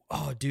 He's like,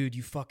 oh, dude,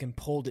 you fucking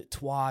pulled it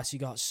twice. You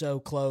got so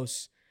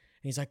close.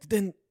 And he's like,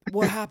 then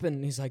what happened?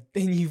 And he's like,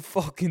 then you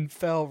fucking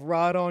fell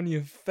right on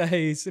your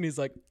face. And he's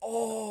like,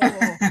 oh,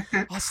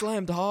 I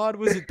slammed hard.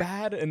 Was it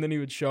bad? And then he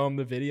would show him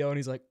the video, and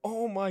he's like,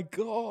 oh my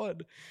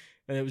God.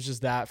 And it was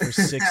just that for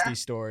 60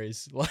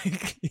 stories.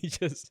 Like, he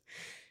just,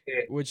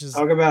 which is,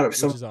 Talk about which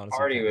some is honestly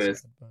party kinda with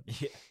sad,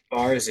 but- Yeah.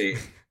 Barzy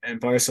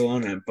and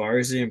Barcelona.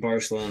 Barzy and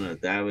Barcelona.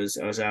 I was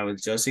out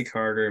with Jesse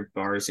Carter and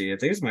Barzy. I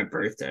think it was my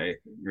birthday.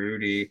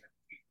 Rudy,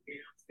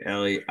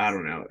 Ellie. I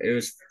don't know. It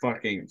was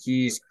fucking.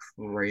 He's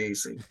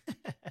crazy.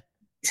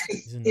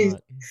 He's a he's,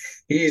 nut.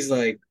 he's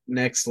like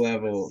next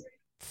level.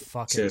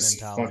 Fucking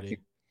Just mentality.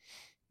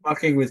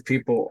 fucking with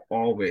people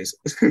always.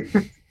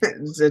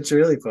 It's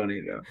really funny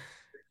though.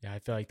 Yeah, I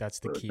feel like that's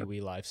the Kiwi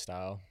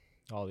lifestyle.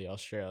 All the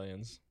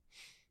Australians,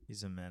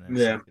 He's a menace.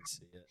 Yeah. I could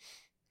see it.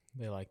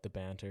 they like the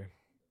banter.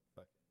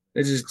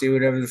 They just do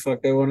whatever the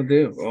fuck they want to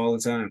do all the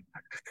time.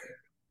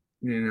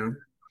 You know.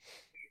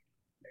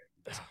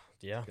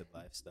 Yeah, Good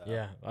lifestyle.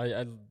 yeah.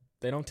 I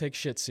they don't take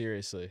shit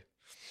seriously,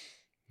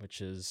 which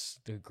is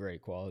the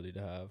great quality to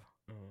have.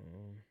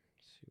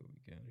 Let's see what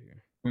we got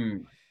here.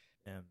 Hmm.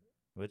 Yeah.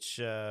 Which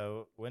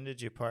when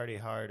did you party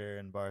harder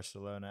in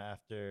Barcelona,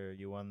 after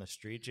you won the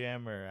Street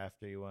Jam or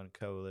after you won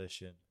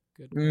Coalition?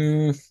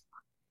 Good.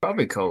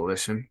 Probably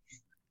Coalition.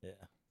 Yeah.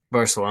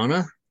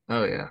 Barcelona?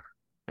 Oh yeah.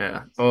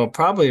 Yeah. Oh,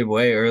 probably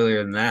way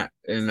earlier than that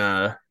in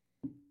the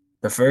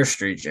first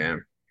Street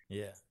Jam.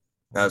 Yeah.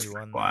 That was You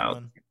won wild.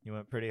 that one? You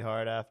went pretty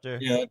hard after?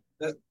 Yeah,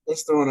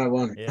 that's the one I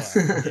won. Yeah.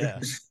 Yeah.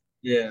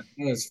 Yeah,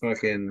 that was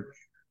fucking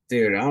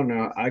dude, I don't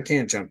know. I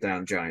can't jump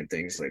down giant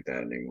things like that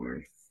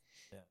anymore.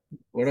 Yeah.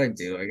 What I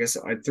do, I guess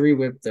I three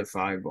whipped the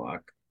 5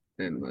 block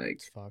and like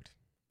It's fucked.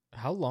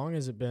 How long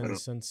has it I been don't-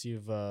 since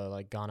you've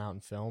like gone out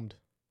and filmed?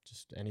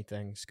 Just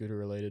anything scooter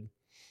related?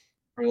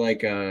 or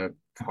like a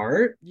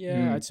part.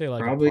 Yeah, I'd say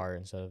like probably a part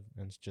instead of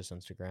just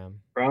Instagram.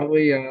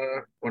 probably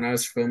when I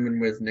was filming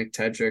with Nick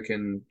Tedrick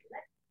and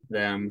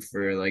them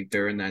for like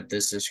during that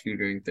This Is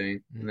Scootering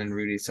thing, and then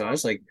Rudy. So I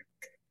was like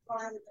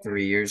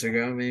 3 years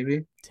ago,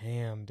 maybe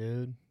Damn,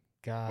 dude.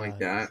 like God,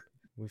 that.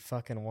 we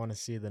fucking want to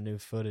see the new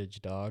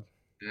footage, dog.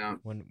 Yeah.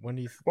 When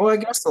do you? Well, I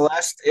guess the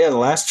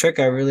last trick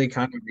I really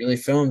kind of really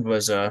filmed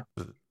was I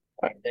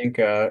think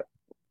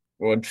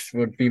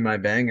would be my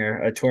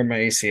banger. I tore my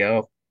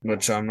ACL,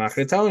 which I'm not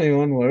gonna tell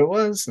anyone what it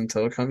was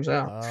until it comes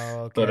out. Oh,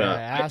 okay. But I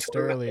I asked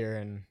tore my, earlier,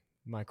 and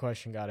my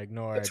question got I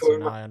ignored. So tore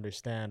now my I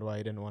understand why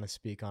you didn't want to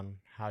speak on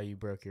how you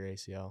broke your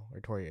ACL or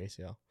tore your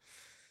ACL.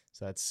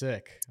 So that's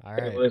sick. All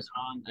it right. was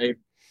on a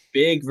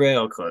big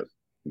rail clip.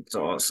 That's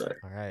all I'll say.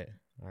 All right.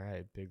 All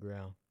right. Big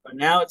round. But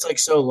now it's like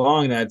so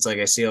long that it's like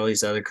I see all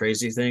these other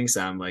crazy things.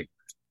 That I'm like,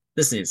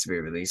 this needs to be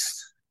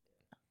released.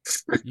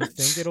 You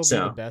think it'll be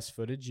the So best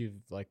footage you've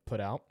like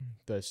put out?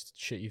 The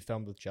shit you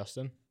filmed with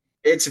Justin?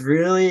 it's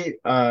really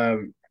a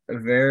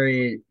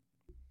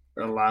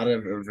lot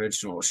of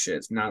original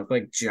shit, not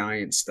like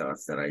giant stuff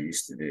that I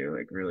used to do,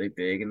 like really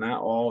big, and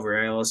not all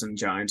rails and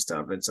giant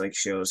stuff. It's like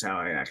shows how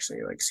I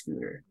actually like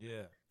scooter,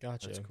 Yeah.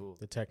 Gotcha. That's cool.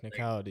 The like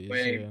technicalities.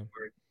 way Yeah.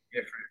 more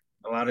different,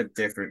 a lot of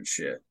different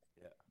shit.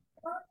 Yeah.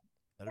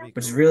 That'd be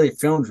Which cool. really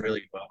filmed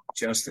really well.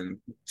 Justin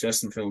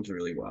filmed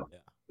really well.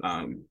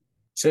 Yeah.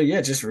 So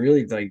yeah, just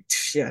really like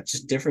yeah,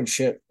 just different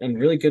shit and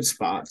really good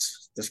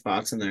spots. The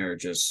spots in there are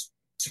just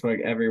it's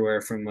like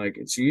everywhere from like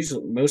it's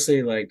usually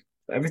mostly like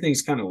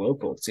everything's kind of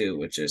local too,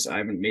 which is I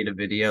haven't made a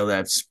video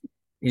that's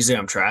usually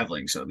I'm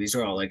traveling, so these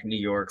are all like New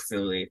York,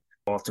 Philly,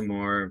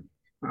 Baltimore,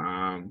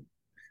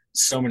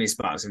 so many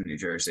spots in New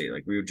Jersey.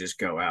 Like we would just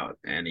go out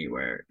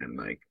anywhere and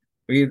like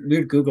we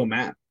would Google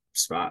map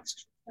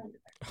spots.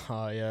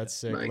 Oh yeah, that's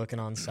sick. Like Looking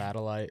on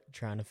satellite,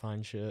 trying to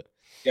find shit.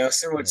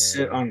 Justin would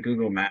sit Yeah. on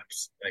Google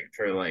Maps like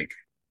for like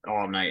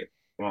all night,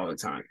 all the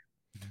time.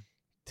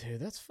 Dude,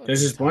 that's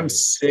There's fucking this one tight.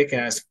 sick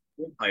ass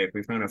full pipe.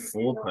 We found a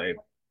full pipe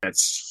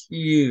that's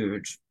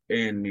huge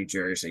in New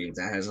Jersey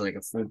that has like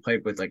a full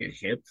pipe with like a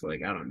hip.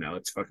 Like I don't know,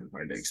 it's fucking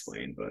hard to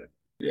explain, but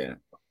yeah,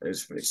 it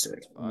was pretty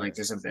sick. And, like Fire.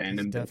 this There's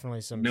abandoned,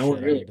 definitely some no one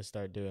shit I really. need to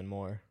start doing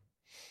more.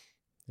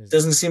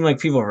 doesn't seem like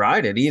people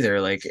ride it either.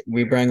 Like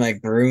we bring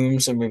like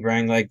brooms and we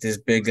bring like this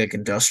big like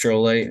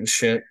industrial light and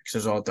shit because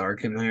it's all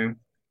dark in there.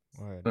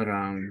 Word. But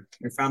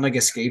we found like a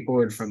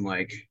skateboard from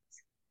like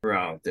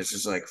bro, this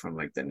is like from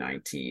like the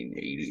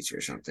 1980s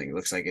or something. It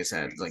looks like it's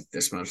had like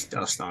this much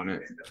dust on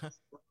it.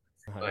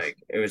 Nice. Like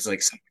it was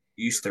like someone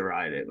used to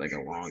ride it like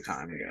a long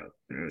time ago,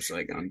 and it was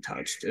like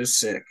untouched. It was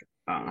sick.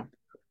 Uh,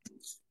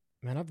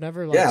 Man, I've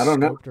never like yeah, I don't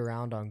know. scoped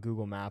around on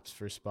Google Maps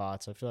for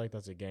spots. I feel like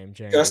that's a game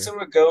changer. Justin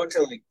would go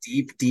into like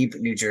deep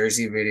New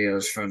Jersey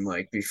videos from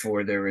like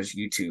before there was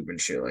YouTube and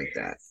shit like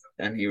that.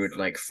 And he would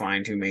like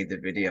find who made the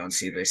video and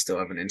see if they still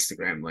have an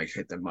Instagram, like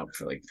hit them up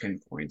for like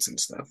pinpoints and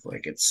stuff.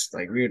 Like it's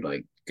like we would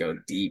like go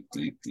deep.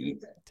 Him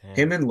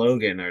Damn. and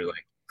Logan are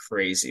like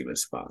crazy with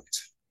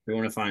spots. If we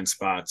want to find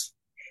spots,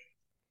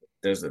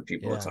 those are the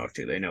people to Yeah. talk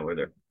to. They know where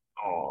they're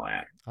all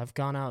at. I've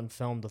gone out and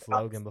filmed with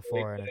Logan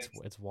before, and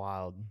it's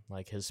wild.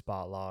 Like his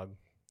spot log,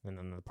 and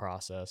then the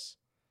process,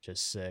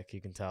 just sick.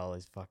 You can tell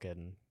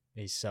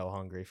he's so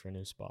hungry for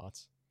new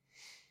spots.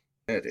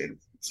 Yeah, dude.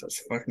 Such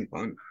fucking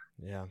fun.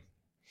 Yeah.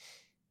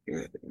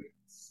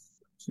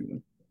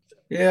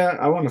 Yeah,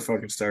 I want to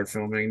fucking start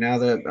filming now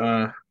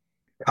that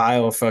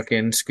Kyle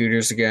fucking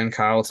scooters again.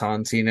 Kyle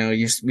Tontino.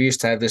 We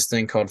used to have this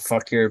thing called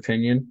 "Fuck Your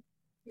Opinion."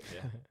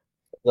 Yeah.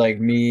 Like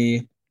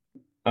me,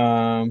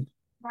 um,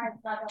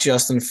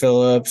 Justin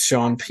Phillips,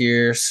 Sean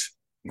Pierce,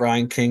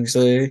 Ryan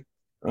Kingsley.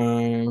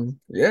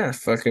 Yeah,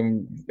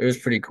 fucking, it was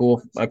pretty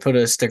cool. I put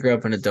a sticker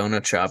up in a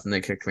donut shop and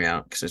they kicked me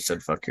out because it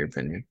said "Fuck Your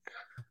Opinion."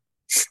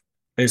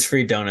 It was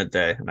free donut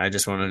day, and I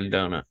just wanted a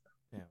donut,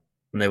 Yeah.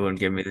 and they wouldn't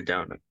give me the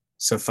donut.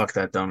 So fuck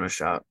that donut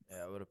shop.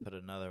 Yeah, I would have put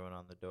another one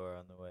on the door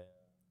on the way.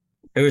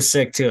 It was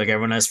sick too. Like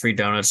everyone has free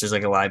donuts. There's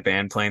like a live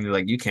band playing. They're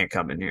like, "You can't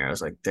come in here." I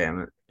was like, "Damn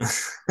it!"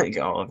 Like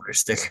all over a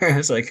sticker. I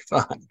was like,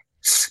 "Fuck."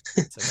 It's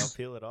like I'll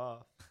peel it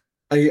off.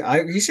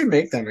 You should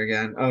make them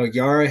again. Oh,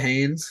 Yara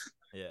Haynes.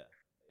 Yeah.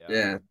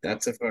 Yeah,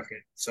 that's a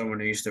fucking someone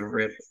who used to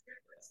rip.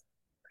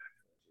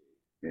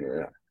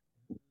 Yeah.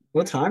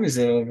 What time is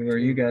it over where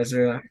you Dude, guys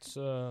are at? it's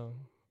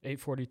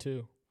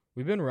 8:42.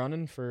 We've been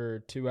running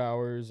for 2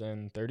 hours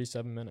and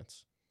 37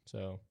 minutes.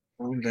 So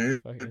Oh, damn.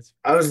 it's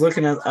I been was a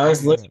looking minute,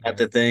 at man.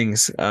 the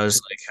things. I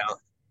was like, how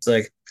it's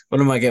like,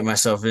 what am I getting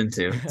myself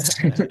into?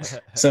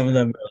 Some of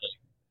them,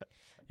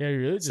 Yeah, you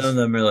really some of just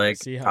them are like,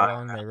 see how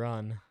long they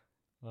run.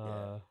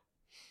 Yeah.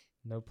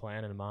 No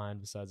plan in mind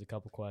besides a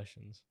couple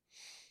questions.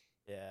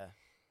 Yeah.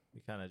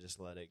 We kind of just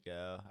let it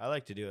go. I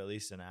like to do at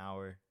least an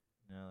hour.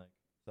 You know, like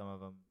some of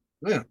them.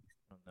 yeah.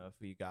 I don't know if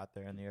we got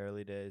there in the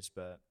early days,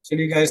 but So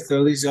do you guys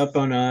throw these up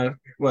on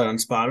what on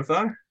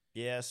Spotify?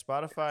 yeah,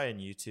 Spotify and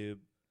YouTube.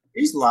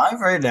 He's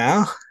live right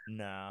now.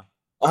 No,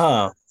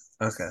 Oh,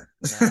 okay.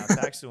 no.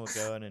 Paxton will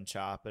go in and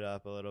chop it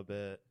up a little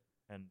bit,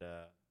 and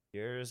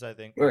yours I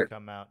think will Work.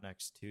 come out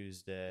next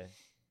Tuesday,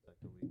 like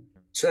a week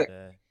from Sick.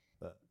 today.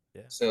 But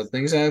yeah, So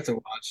things I have to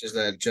watch is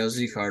that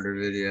Josie Carter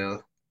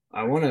video.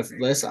 I want to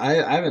listen. I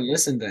haven't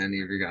listened to any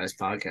of your guys'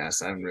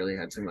 podcasts. I haven't really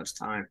had too much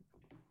time.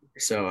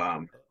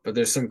 So but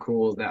there's some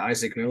cool that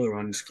Isaac Miller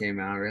one just came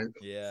out, right?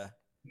 yeah.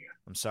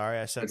 I'm sorry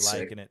I said That's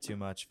sick. liking it too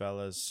much,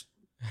 fellas.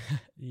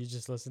 You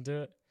just listen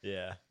to it?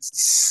 Yeah,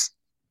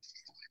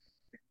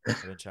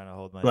 I've been trying to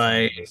hold my tongue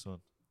Like on this one.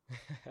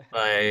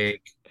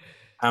 like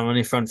how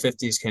many front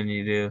 50s can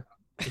you do?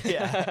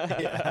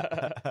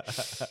 Yeah.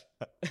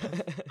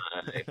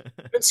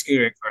 I've been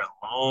scootering for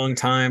a long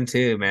time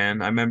too,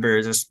 man. I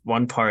remember this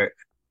one part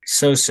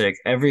so sick.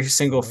 Every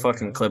single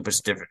fucking clip was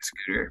a different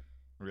scooter.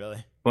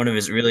 Really? One of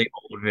his really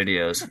old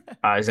videos,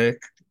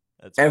 Isaac.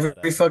 That's Every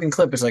badass. fucking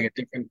clip is like a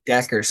different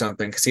deck or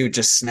something because he would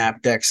just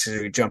snap decks because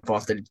he would jump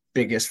off the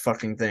biggest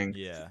fucking thing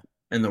Yeah.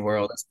 in the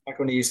world. That's back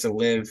when he used to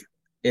live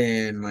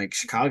in like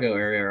Chicago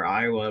area or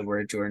Iowa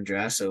where Jordan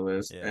Jasso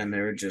lives, Yeah. and they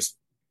were just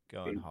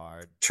Going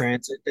hard.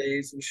 transit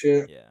days and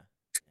shit. Yeah.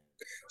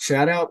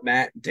 Shout out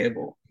Matt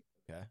Dibble.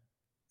 Okay.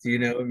 Do you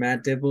know what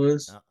Matt Dibble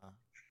is?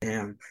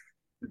 Damn.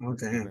 Oh Never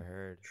damn.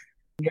 heard.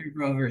 Big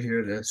brother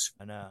hear this.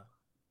 I know.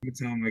 You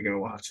tell him to go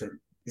watch it.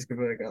 He's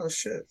gonna be like, oh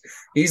shit.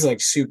 He's like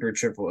super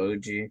triple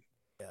OG.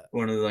 Yeah.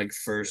 One of the like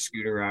first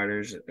scooter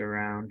riders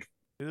around.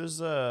 Who's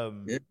Yeah.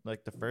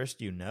 like the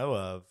first you know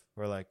of?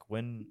 Or like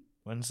when's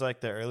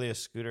like the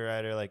earliest scooter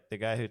rider, like the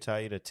guy who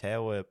taught you to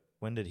tail whip,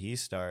 when did he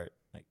start?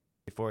 Like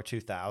before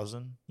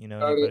 2000? You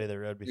know anybody that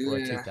rode before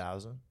Yeah.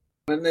 2000?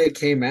 When they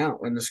came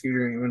out, when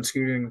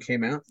scootering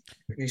came out,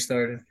 he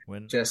started.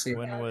 When Jesse.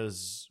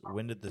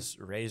 when did this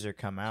Razor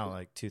come out?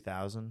 Like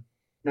 2000?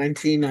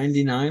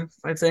 1999,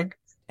 I think.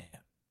 Damn,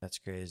 that's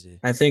crazy.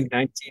 I think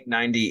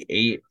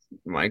 1998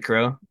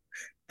 micro.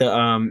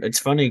 It's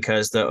funny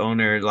because the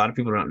owner, a lot of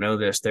people don't know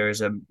this.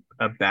 There's a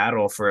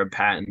battle for a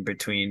patent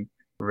between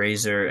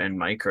Razor and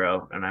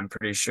Micro, and I'm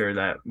pretty sure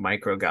that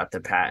Micro got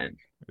the patent,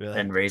 Really?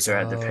 and Razor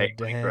had to Oh, pay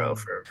Micro damn.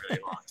 for a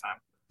really long time.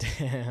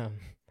 Damn.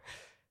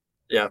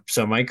 Yeah,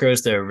 so Micro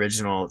is the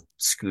original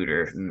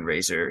scooter, and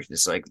Razor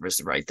is like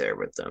just right there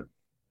with them.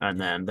 And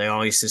then they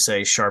all used to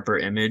say sharper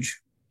image.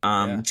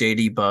 Yeah.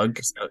 JD Bug,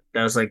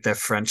 that was like the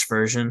French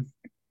version.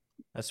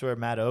 That's where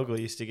Matt Ogle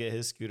used to get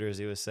his scooters.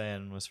 He was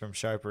saying was from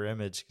Sharper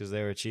Image because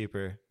they were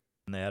cheaper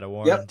and they had a Yep.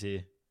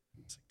 warranty.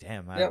 It's like,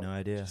 damn, I had Yep. no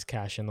idea. Just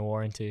cash in the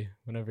warranty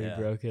whenever Yeah.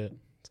 he broke it.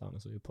 It's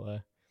honestly a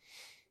play.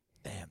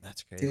 Damn,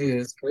 that's crazy. Dude,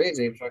 it's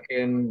crazy.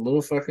 Fucking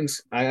little fucking.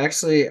 I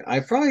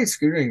probably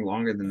scootering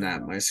longer than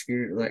that. My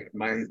scooter, like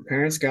my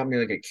parents got me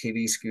like a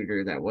kiddie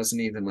scooter that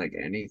wasn't even like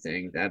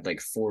anything. That had like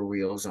 4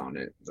 wheels on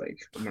it. Like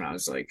when I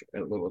was like a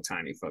little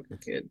tiny fucking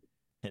kid.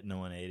 Hitting the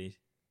 180.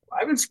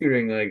 I've been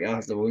scootering like out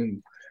of the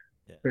womb,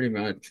 Yeah. pretty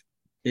much.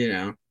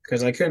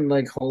 Because I couldn't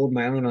like hold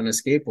my own on a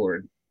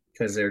skateboard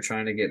because they were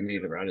trying to get me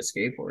to ride a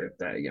skateboard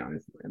that young,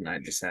 and I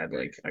just had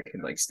like I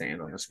could like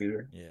stand on a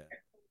scooter. Yeah.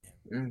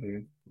 Yeah,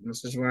 dude.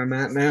 This is where I'm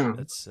at now.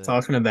 That's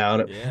Talking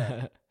about it.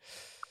 Yeah.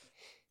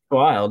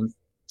 Wild.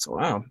 It's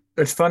wild.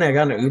 It's funny. I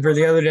got an Uber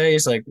the other day.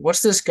 He's like,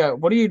 "What's this guy?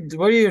 What are you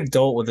an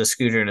adult with a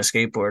scooter and a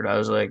skateboard?" I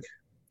was like,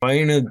 "Why are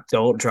you an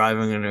adult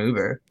driving an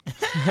Uber?"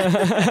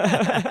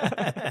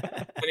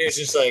 And he was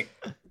just like,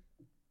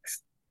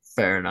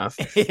 "Fair enough."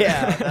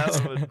 Yeah, that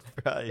one would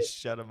probably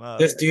shut him up.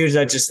 There's dudes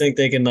that just think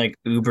they can like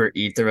Uber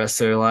eat the rest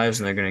of their lives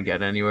and they're gonna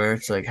get anywhere.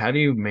 It's like, how do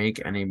you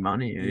make any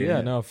money? Dude?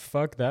 Yeah, no,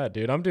 fuck that,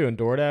 dude. I'm doing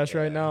DoorDash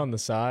right now on the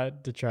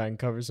side to try and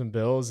cover some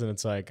bills, and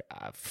it's like,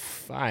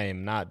 I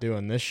am not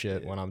doing this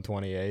shit when I'm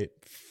 28.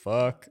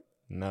 Fuck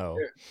no.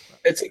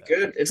 It's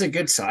a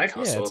good side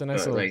hustle. Yeah, it's a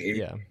nice but, little, like,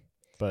 yeah,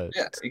 but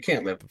yeah, you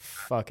can't live.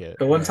 fuck it.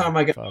 The one yeah, time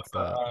I got fuck off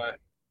that.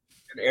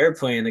 an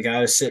airplane, the guy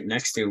I was sitting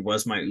next to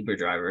was my Uber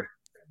driver.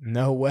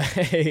 No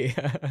way.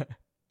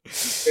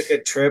 Took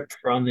a trip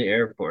from the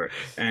airport,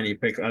 and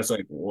I was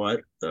like, "What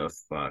the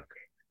fuck?"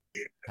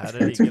 How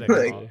did he get a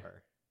Like-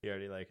 car? He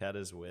already like had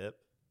his whip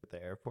at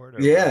the airport?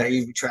 Or Yeah, what?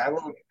 he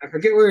traveled. I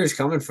forget where he was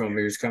coming from.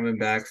 He was coming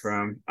back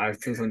from. I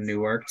flew from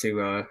Newark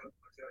to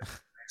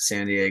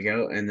San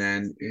Diego, and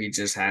then he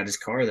just had his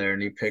car there,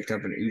 and he picked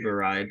up an Uber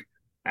ride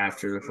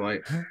after the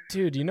flight.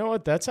 Dude, you know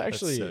what? That's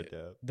actually so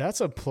dope.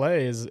 that's a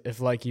play. Is if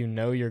like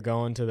you're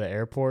going to the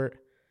airport,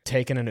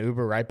 taking an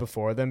Uber right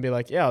before them, be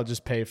like, yeah, I'll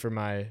just pay for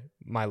my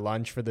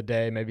lunch for the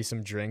day, maybe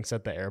some drinks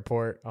at the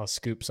airport. I'll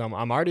scoop some.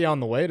 I'm already on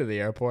the way to the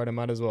airport. I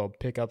might as well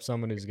pick up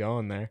someone who's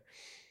going there.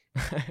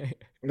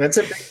 That's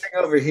a big thing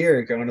over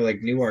here, going to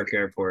like Newark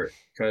Airport,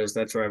 because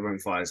that's where everyone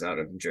flies out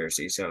of New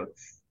Jersey. So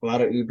a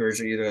lot of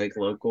Ubers are either like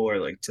local or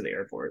like to the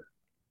airport.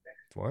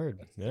 Word,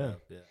 yeah.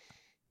 Yeah.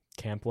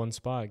 Camp one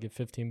spot, get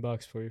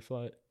 $15 for your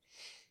flight.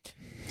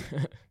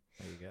 There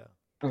you go.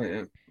 Oh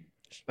yeah,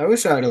 I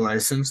wish I had a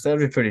license. That'd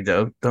be pretty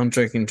dope. Don't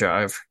drink and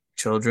drive,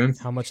 children.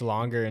 How much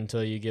longer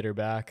until you get her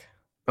back?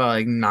 About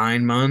like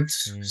 9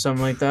 months, Mm.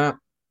 something like that.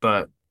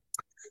 But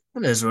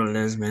it is what it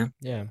is, man.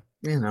 Yeah,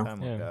 Time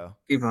will Yeah. go.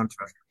 Keep on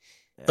trucking.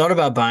 Yeah. Thought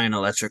about buying an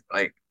electric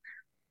bike,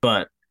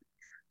 but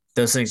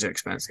those things are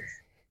expensive.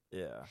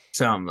 Yeah.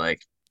 So I'm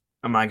like,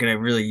 am I gonna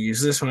really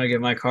use this when I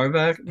get my car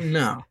back?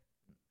 No.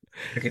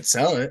 I could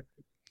sell it.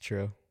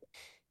 true.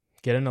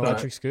 Get an But-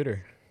 electric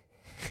scooter.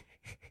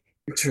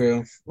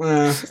 True.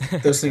 Well,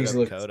 those things Hit up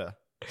look. Coda.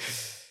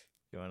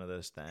 Get one of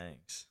those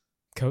things.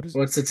 Coda's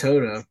What's a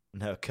Toto?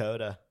 No,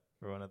 Coda.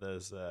 For one of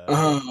those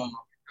Oh,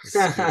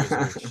 scooters we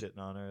were shitting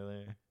on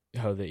earlier.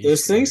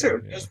 those things are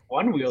those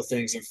one wheel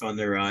things are fun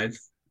to ride.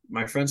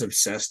 My friend's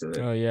obsessed with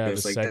it. Oh yeah, the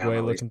Those, like, Segway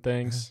down looking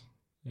things.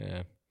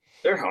 Yeah,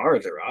 They're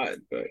hard to ride,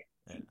 but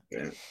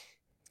yeah.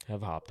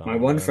 have hopped on. My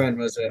one them. friend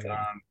was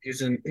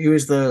he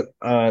was the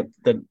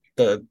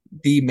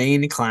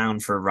main clown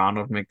for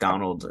Ronald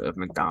McDonald of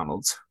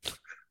McDonald's,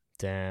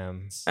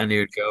 Damn. and he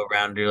would go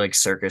around and do like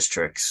circus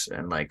tricks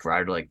and like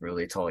ride like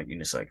really tall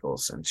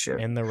unicycles and shit.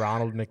 In the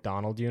Ronald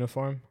McDonald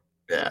uniform.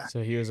 Yeah,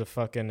 So he was a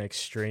fucking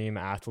extreme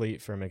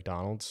athlete for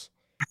McDonald's.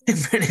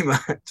 pretty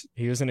much.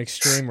 He was an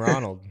extreme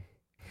Ronald.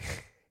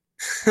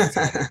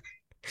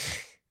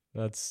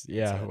 That's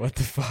yeah. funny. What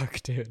the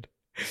fuck, dude?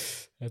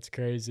 That's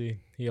crazy.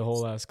 He a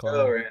whole ass So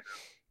clown. random.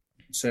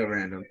 So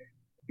random.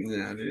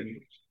 Yeah,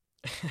 dude.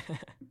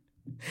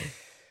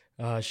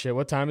 Shit.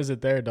 What time is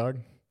it there, dog?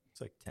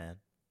 It's like 10.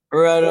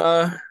 We're at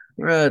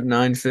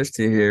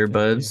 9:50 here, 9:50.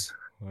 buds.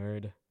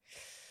 Word.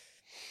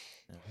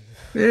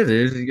 Yeah,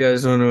 dude. You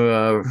guys want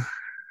to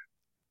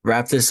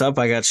wrap this up?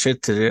 I got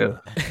shit to do.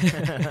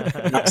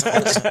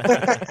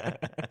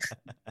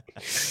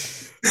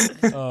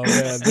 Oh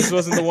man, this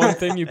wasn't the one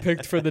thing you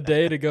picked for the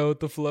day to go with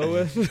the flow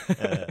with.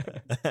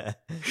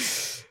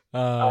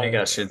 I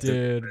got shit to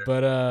dude.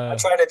 But I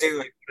tried to do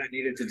like what I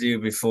needed to do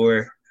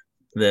before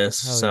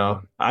this, Hell so yeah.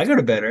 I go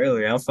to bed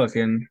early. I'll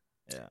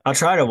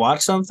try to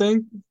watch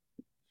something.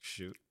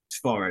 Shoot. As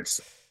far as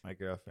My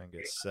girlfriend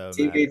gets so mad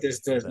TV, at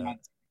this me for does that. not.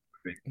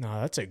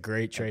 no, that's a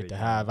great trait Every to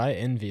time. have. I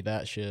envy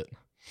that shit.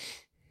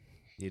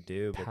 You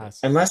do, but Pass.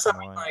 that's Unless I'm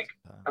annoying like-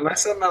 sometimes.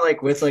 Unless I'm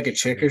like with like a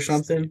chick or Need to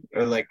sleep. something,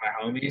 or like my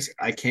homies,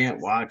 I can't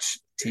watch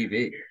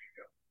TV.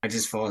 I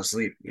just fall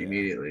asleep Yeah.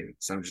 immediately.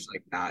 So I'm just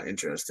like not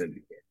interested.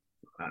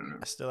 I don't know.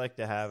 I still like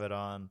to have it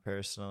on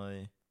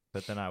personally,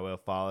 but then I will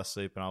fall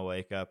asleep and I'll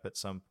wake up at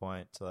some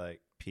point to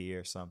like pee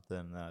or something,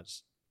 and then I'll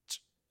just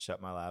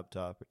shut my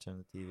laptop or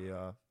turn the TV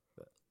off.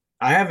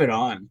 I have it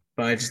on,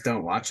 but I just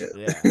don't watch it.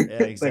 Yeah, yeah,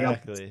 Like,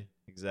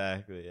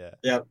 exactly. Yeah.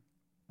 Yep.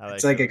 I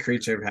It's like like a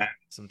creature of habit.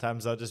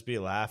 sometimes I'll just be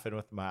laughing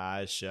with my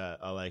eyes shut.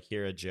 I'll like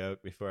hear a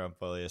joke before I'm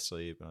fully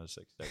asleep, and I'll just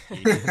like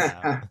start geeking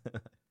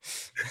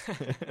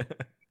out.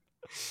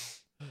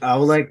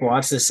 I'll like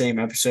watch the same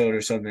episode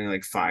or something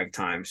like 5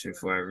 times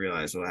before I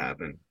realize what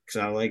happened.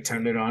 Because I'll like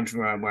turn it on to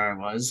where I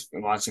was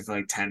and watch it for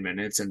like 10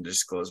 minutes and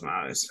just close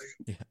my eyes.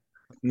 Yeah.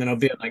 And then I'll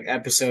be at like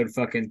episode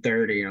fucking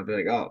 30 and I'll be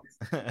like, oh,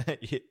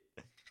 Yeah.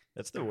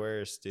 That's the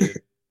worst, dude.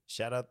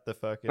 Shout out the I've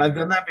fucking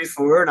done that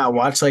before and I'll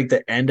watch like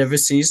the end of a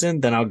season.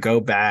 Then I'll go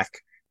back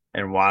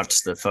and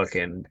watch the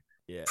fucking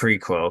yeah.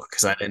 prequel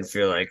because I didn't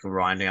feel like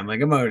rewinding. I'm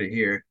like, I'm already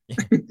here.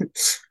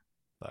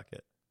 Fuck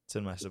it. It's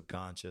in my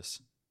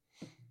subconscious.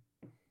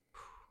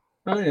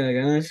 Oh, yeah,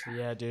 guys.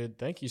 Yeah, dude.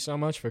 Thank you so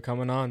much for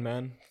coming on,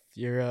 man.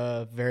 You're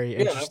a very Yeah,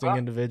 no interesting problem.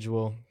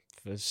 individual.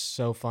 It's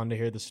so fun to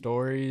hear the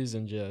stories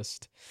and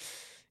just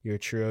you're a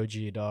true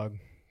OG, dog.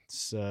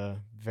 It's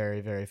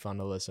very, very fun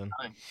to listen.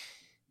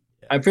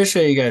 I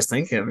appreciate you guys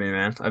thinking of me,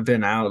 man. I've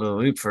been out of the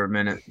loop for a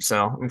minute,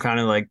 so I'm kind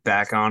of like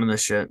back on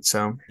this shit.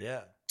 So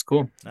Yeah. it's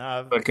cool. No,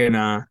 I've, Fucking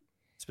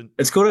it's been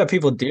it's cool to have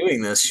people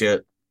doing this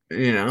shit,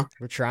 you know,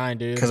 We're trying,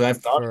 dude. because I've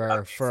thought For about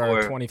our it for our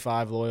before.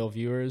 25 loyal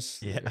viewers.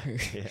 yeah.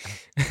 Yeah.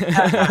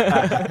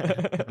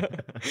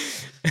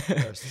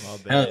 Our small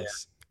Hell yeah.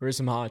 base. We're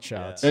some hot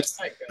shots. That's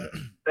like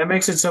that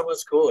makes it so much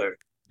cooler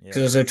Yeah.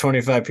 because there are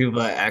 25 people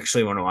that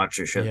actually want to watch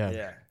your shit. Yeah.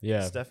 Yeah.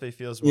 Yeah. It definitely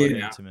feels more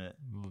Yeah. intimate.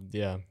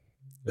 Yeah. Yeah.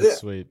 That's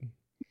sweet.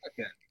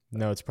 Okay.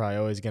 No, it's probably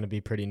always going to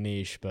be pretty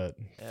niche, but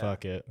Yeah.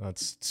 fuck it.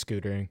 That's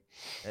scootering.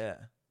 Yeah.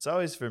 It's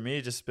always for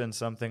me just been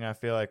something I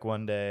feel like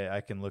one day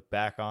I can look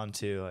back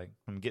onto, like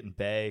I'm getting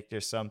baked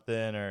or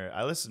something, or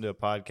I listen to a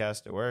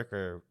podcast at work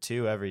or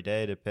two every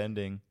day,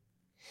 depending.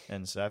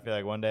 And so I feel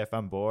like one day if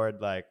I'm bored,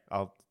 like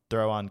I'll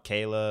throw on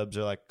Caleb's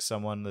or like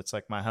someone that's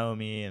like my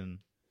homie and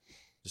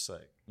just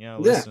like,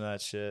 listen to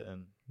that shit.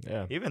 And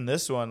Yeah. even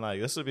this one, like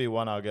this would be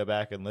one I'll go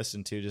back and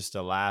listen to just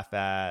to laugh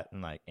at.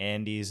 And like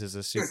Andy's is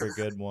a super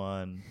good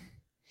one.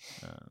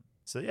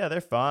 So yeah,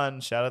 they're fun.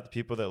 Shout out the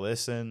people that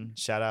listen.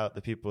 Shout out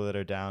the people that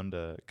are down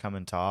to come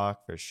and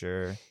talk for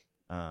sure.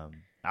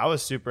 I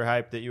was super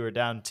hyped that you were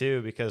down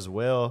too because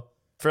Will,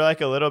 for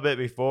like a little bit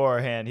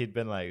beforehand, he'd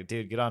been like,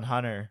 dude, get on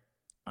Hunter.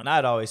 And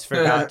I'd always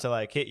forgot to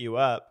like hit you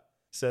up.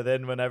 So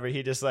then whenever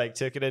he just like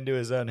took it into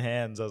his own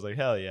hands, I was like,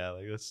 hell yeah,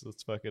 like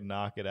let's fucking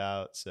knock it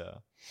out. So,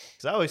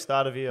 because I always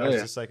thought of you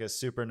as just like a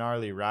super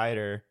gnarly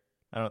rider.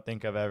 I don't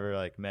think I've ever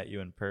like met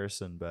you in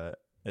person, but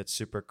it's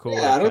super cool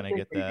to kind of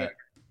get that.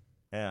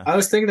 Yeah. I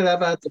was thinking about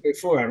that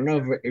before. I don't know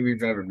if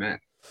we've ever met.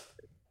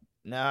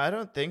 No, I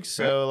don't think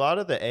so. A lot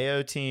of the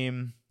AO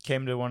team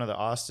came to one of the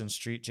Austin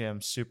Street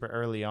Jams super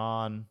early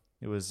on.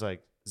 It was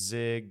like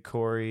Zig,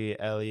 Corey,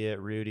 Elliot,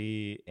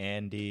 Rudy,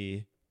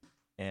 Andy,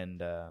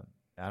 and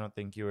I don't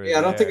think you were there.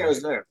 I don't think I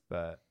was there.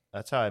 But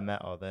that's how I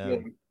met all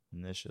them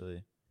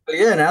initially. But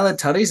yeah, now that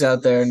Tutty's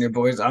out there and your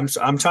boys, I'm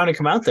trying to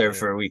come out there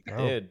for a week.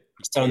 Dude,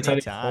 Just telling Tutty,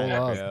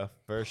 anytime, bro,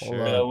 for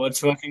sure. Let's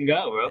fucking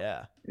go, bro.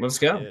 Yeah. Let's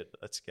go. Dude,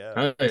 let's go.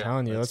 Oh, yeah. I'm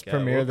telling you, let's go.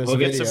 premiere this We'll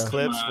video. get some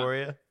clips for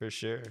you, for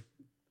sure.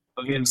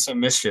 We'll get some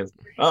mischief.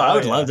 Oh, I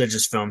would love to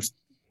just film.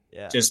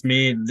 Yeah. Just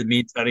me,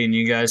 Tutty, and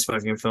you guys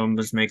fucking film.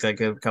 Just make like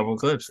a couple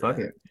clips. Fuck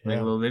it. Make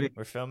a little video.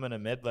 We're filming a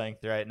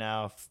mid-length right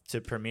now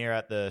to premiere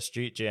at the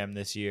Street Jam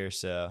this year,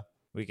 so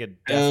we could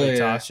definitely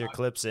toss your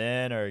clips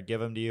in or give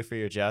them to you for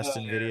your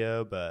Justin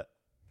video, but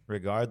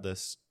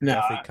regardless,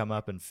 definitely come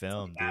up and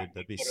film, dude.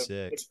 That'd be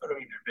sick. Let's put them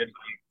in your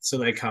mid-length so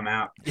they come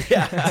out.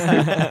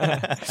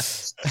 Yeah.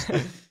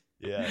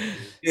 Yeah.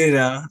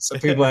 Dude. So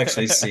people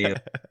actually see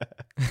it.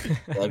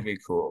 That'd be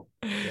cool.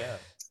 Yeah.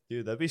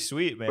 Dude, that'd be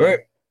sweet, man. Right.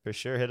 For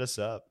sure, hit us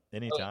up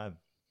anytime.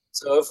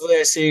 So hopefully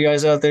I see you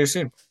guys out there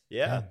soon.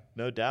 Yeah,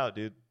 no doubt,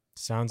 dude.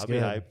 Sounds I'll good. be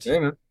hyped. Yeah,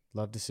 man.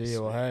 Love to see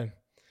you. Well, hey.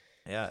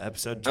 Yeah,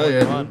 episode Oh, yeah.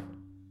 21.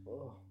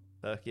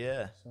 Fuck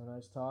yeah. So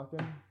nice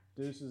talking.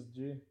 Deuces,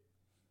 G.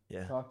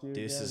 Yeah. Talk to you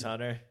Deuces, again.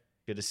 Hunter.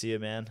 Good to see you,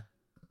 man.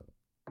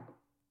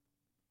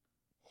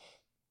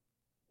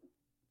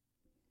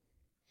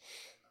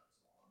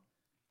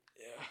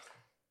 Yeah.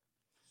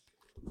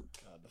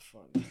 God, the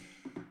fun.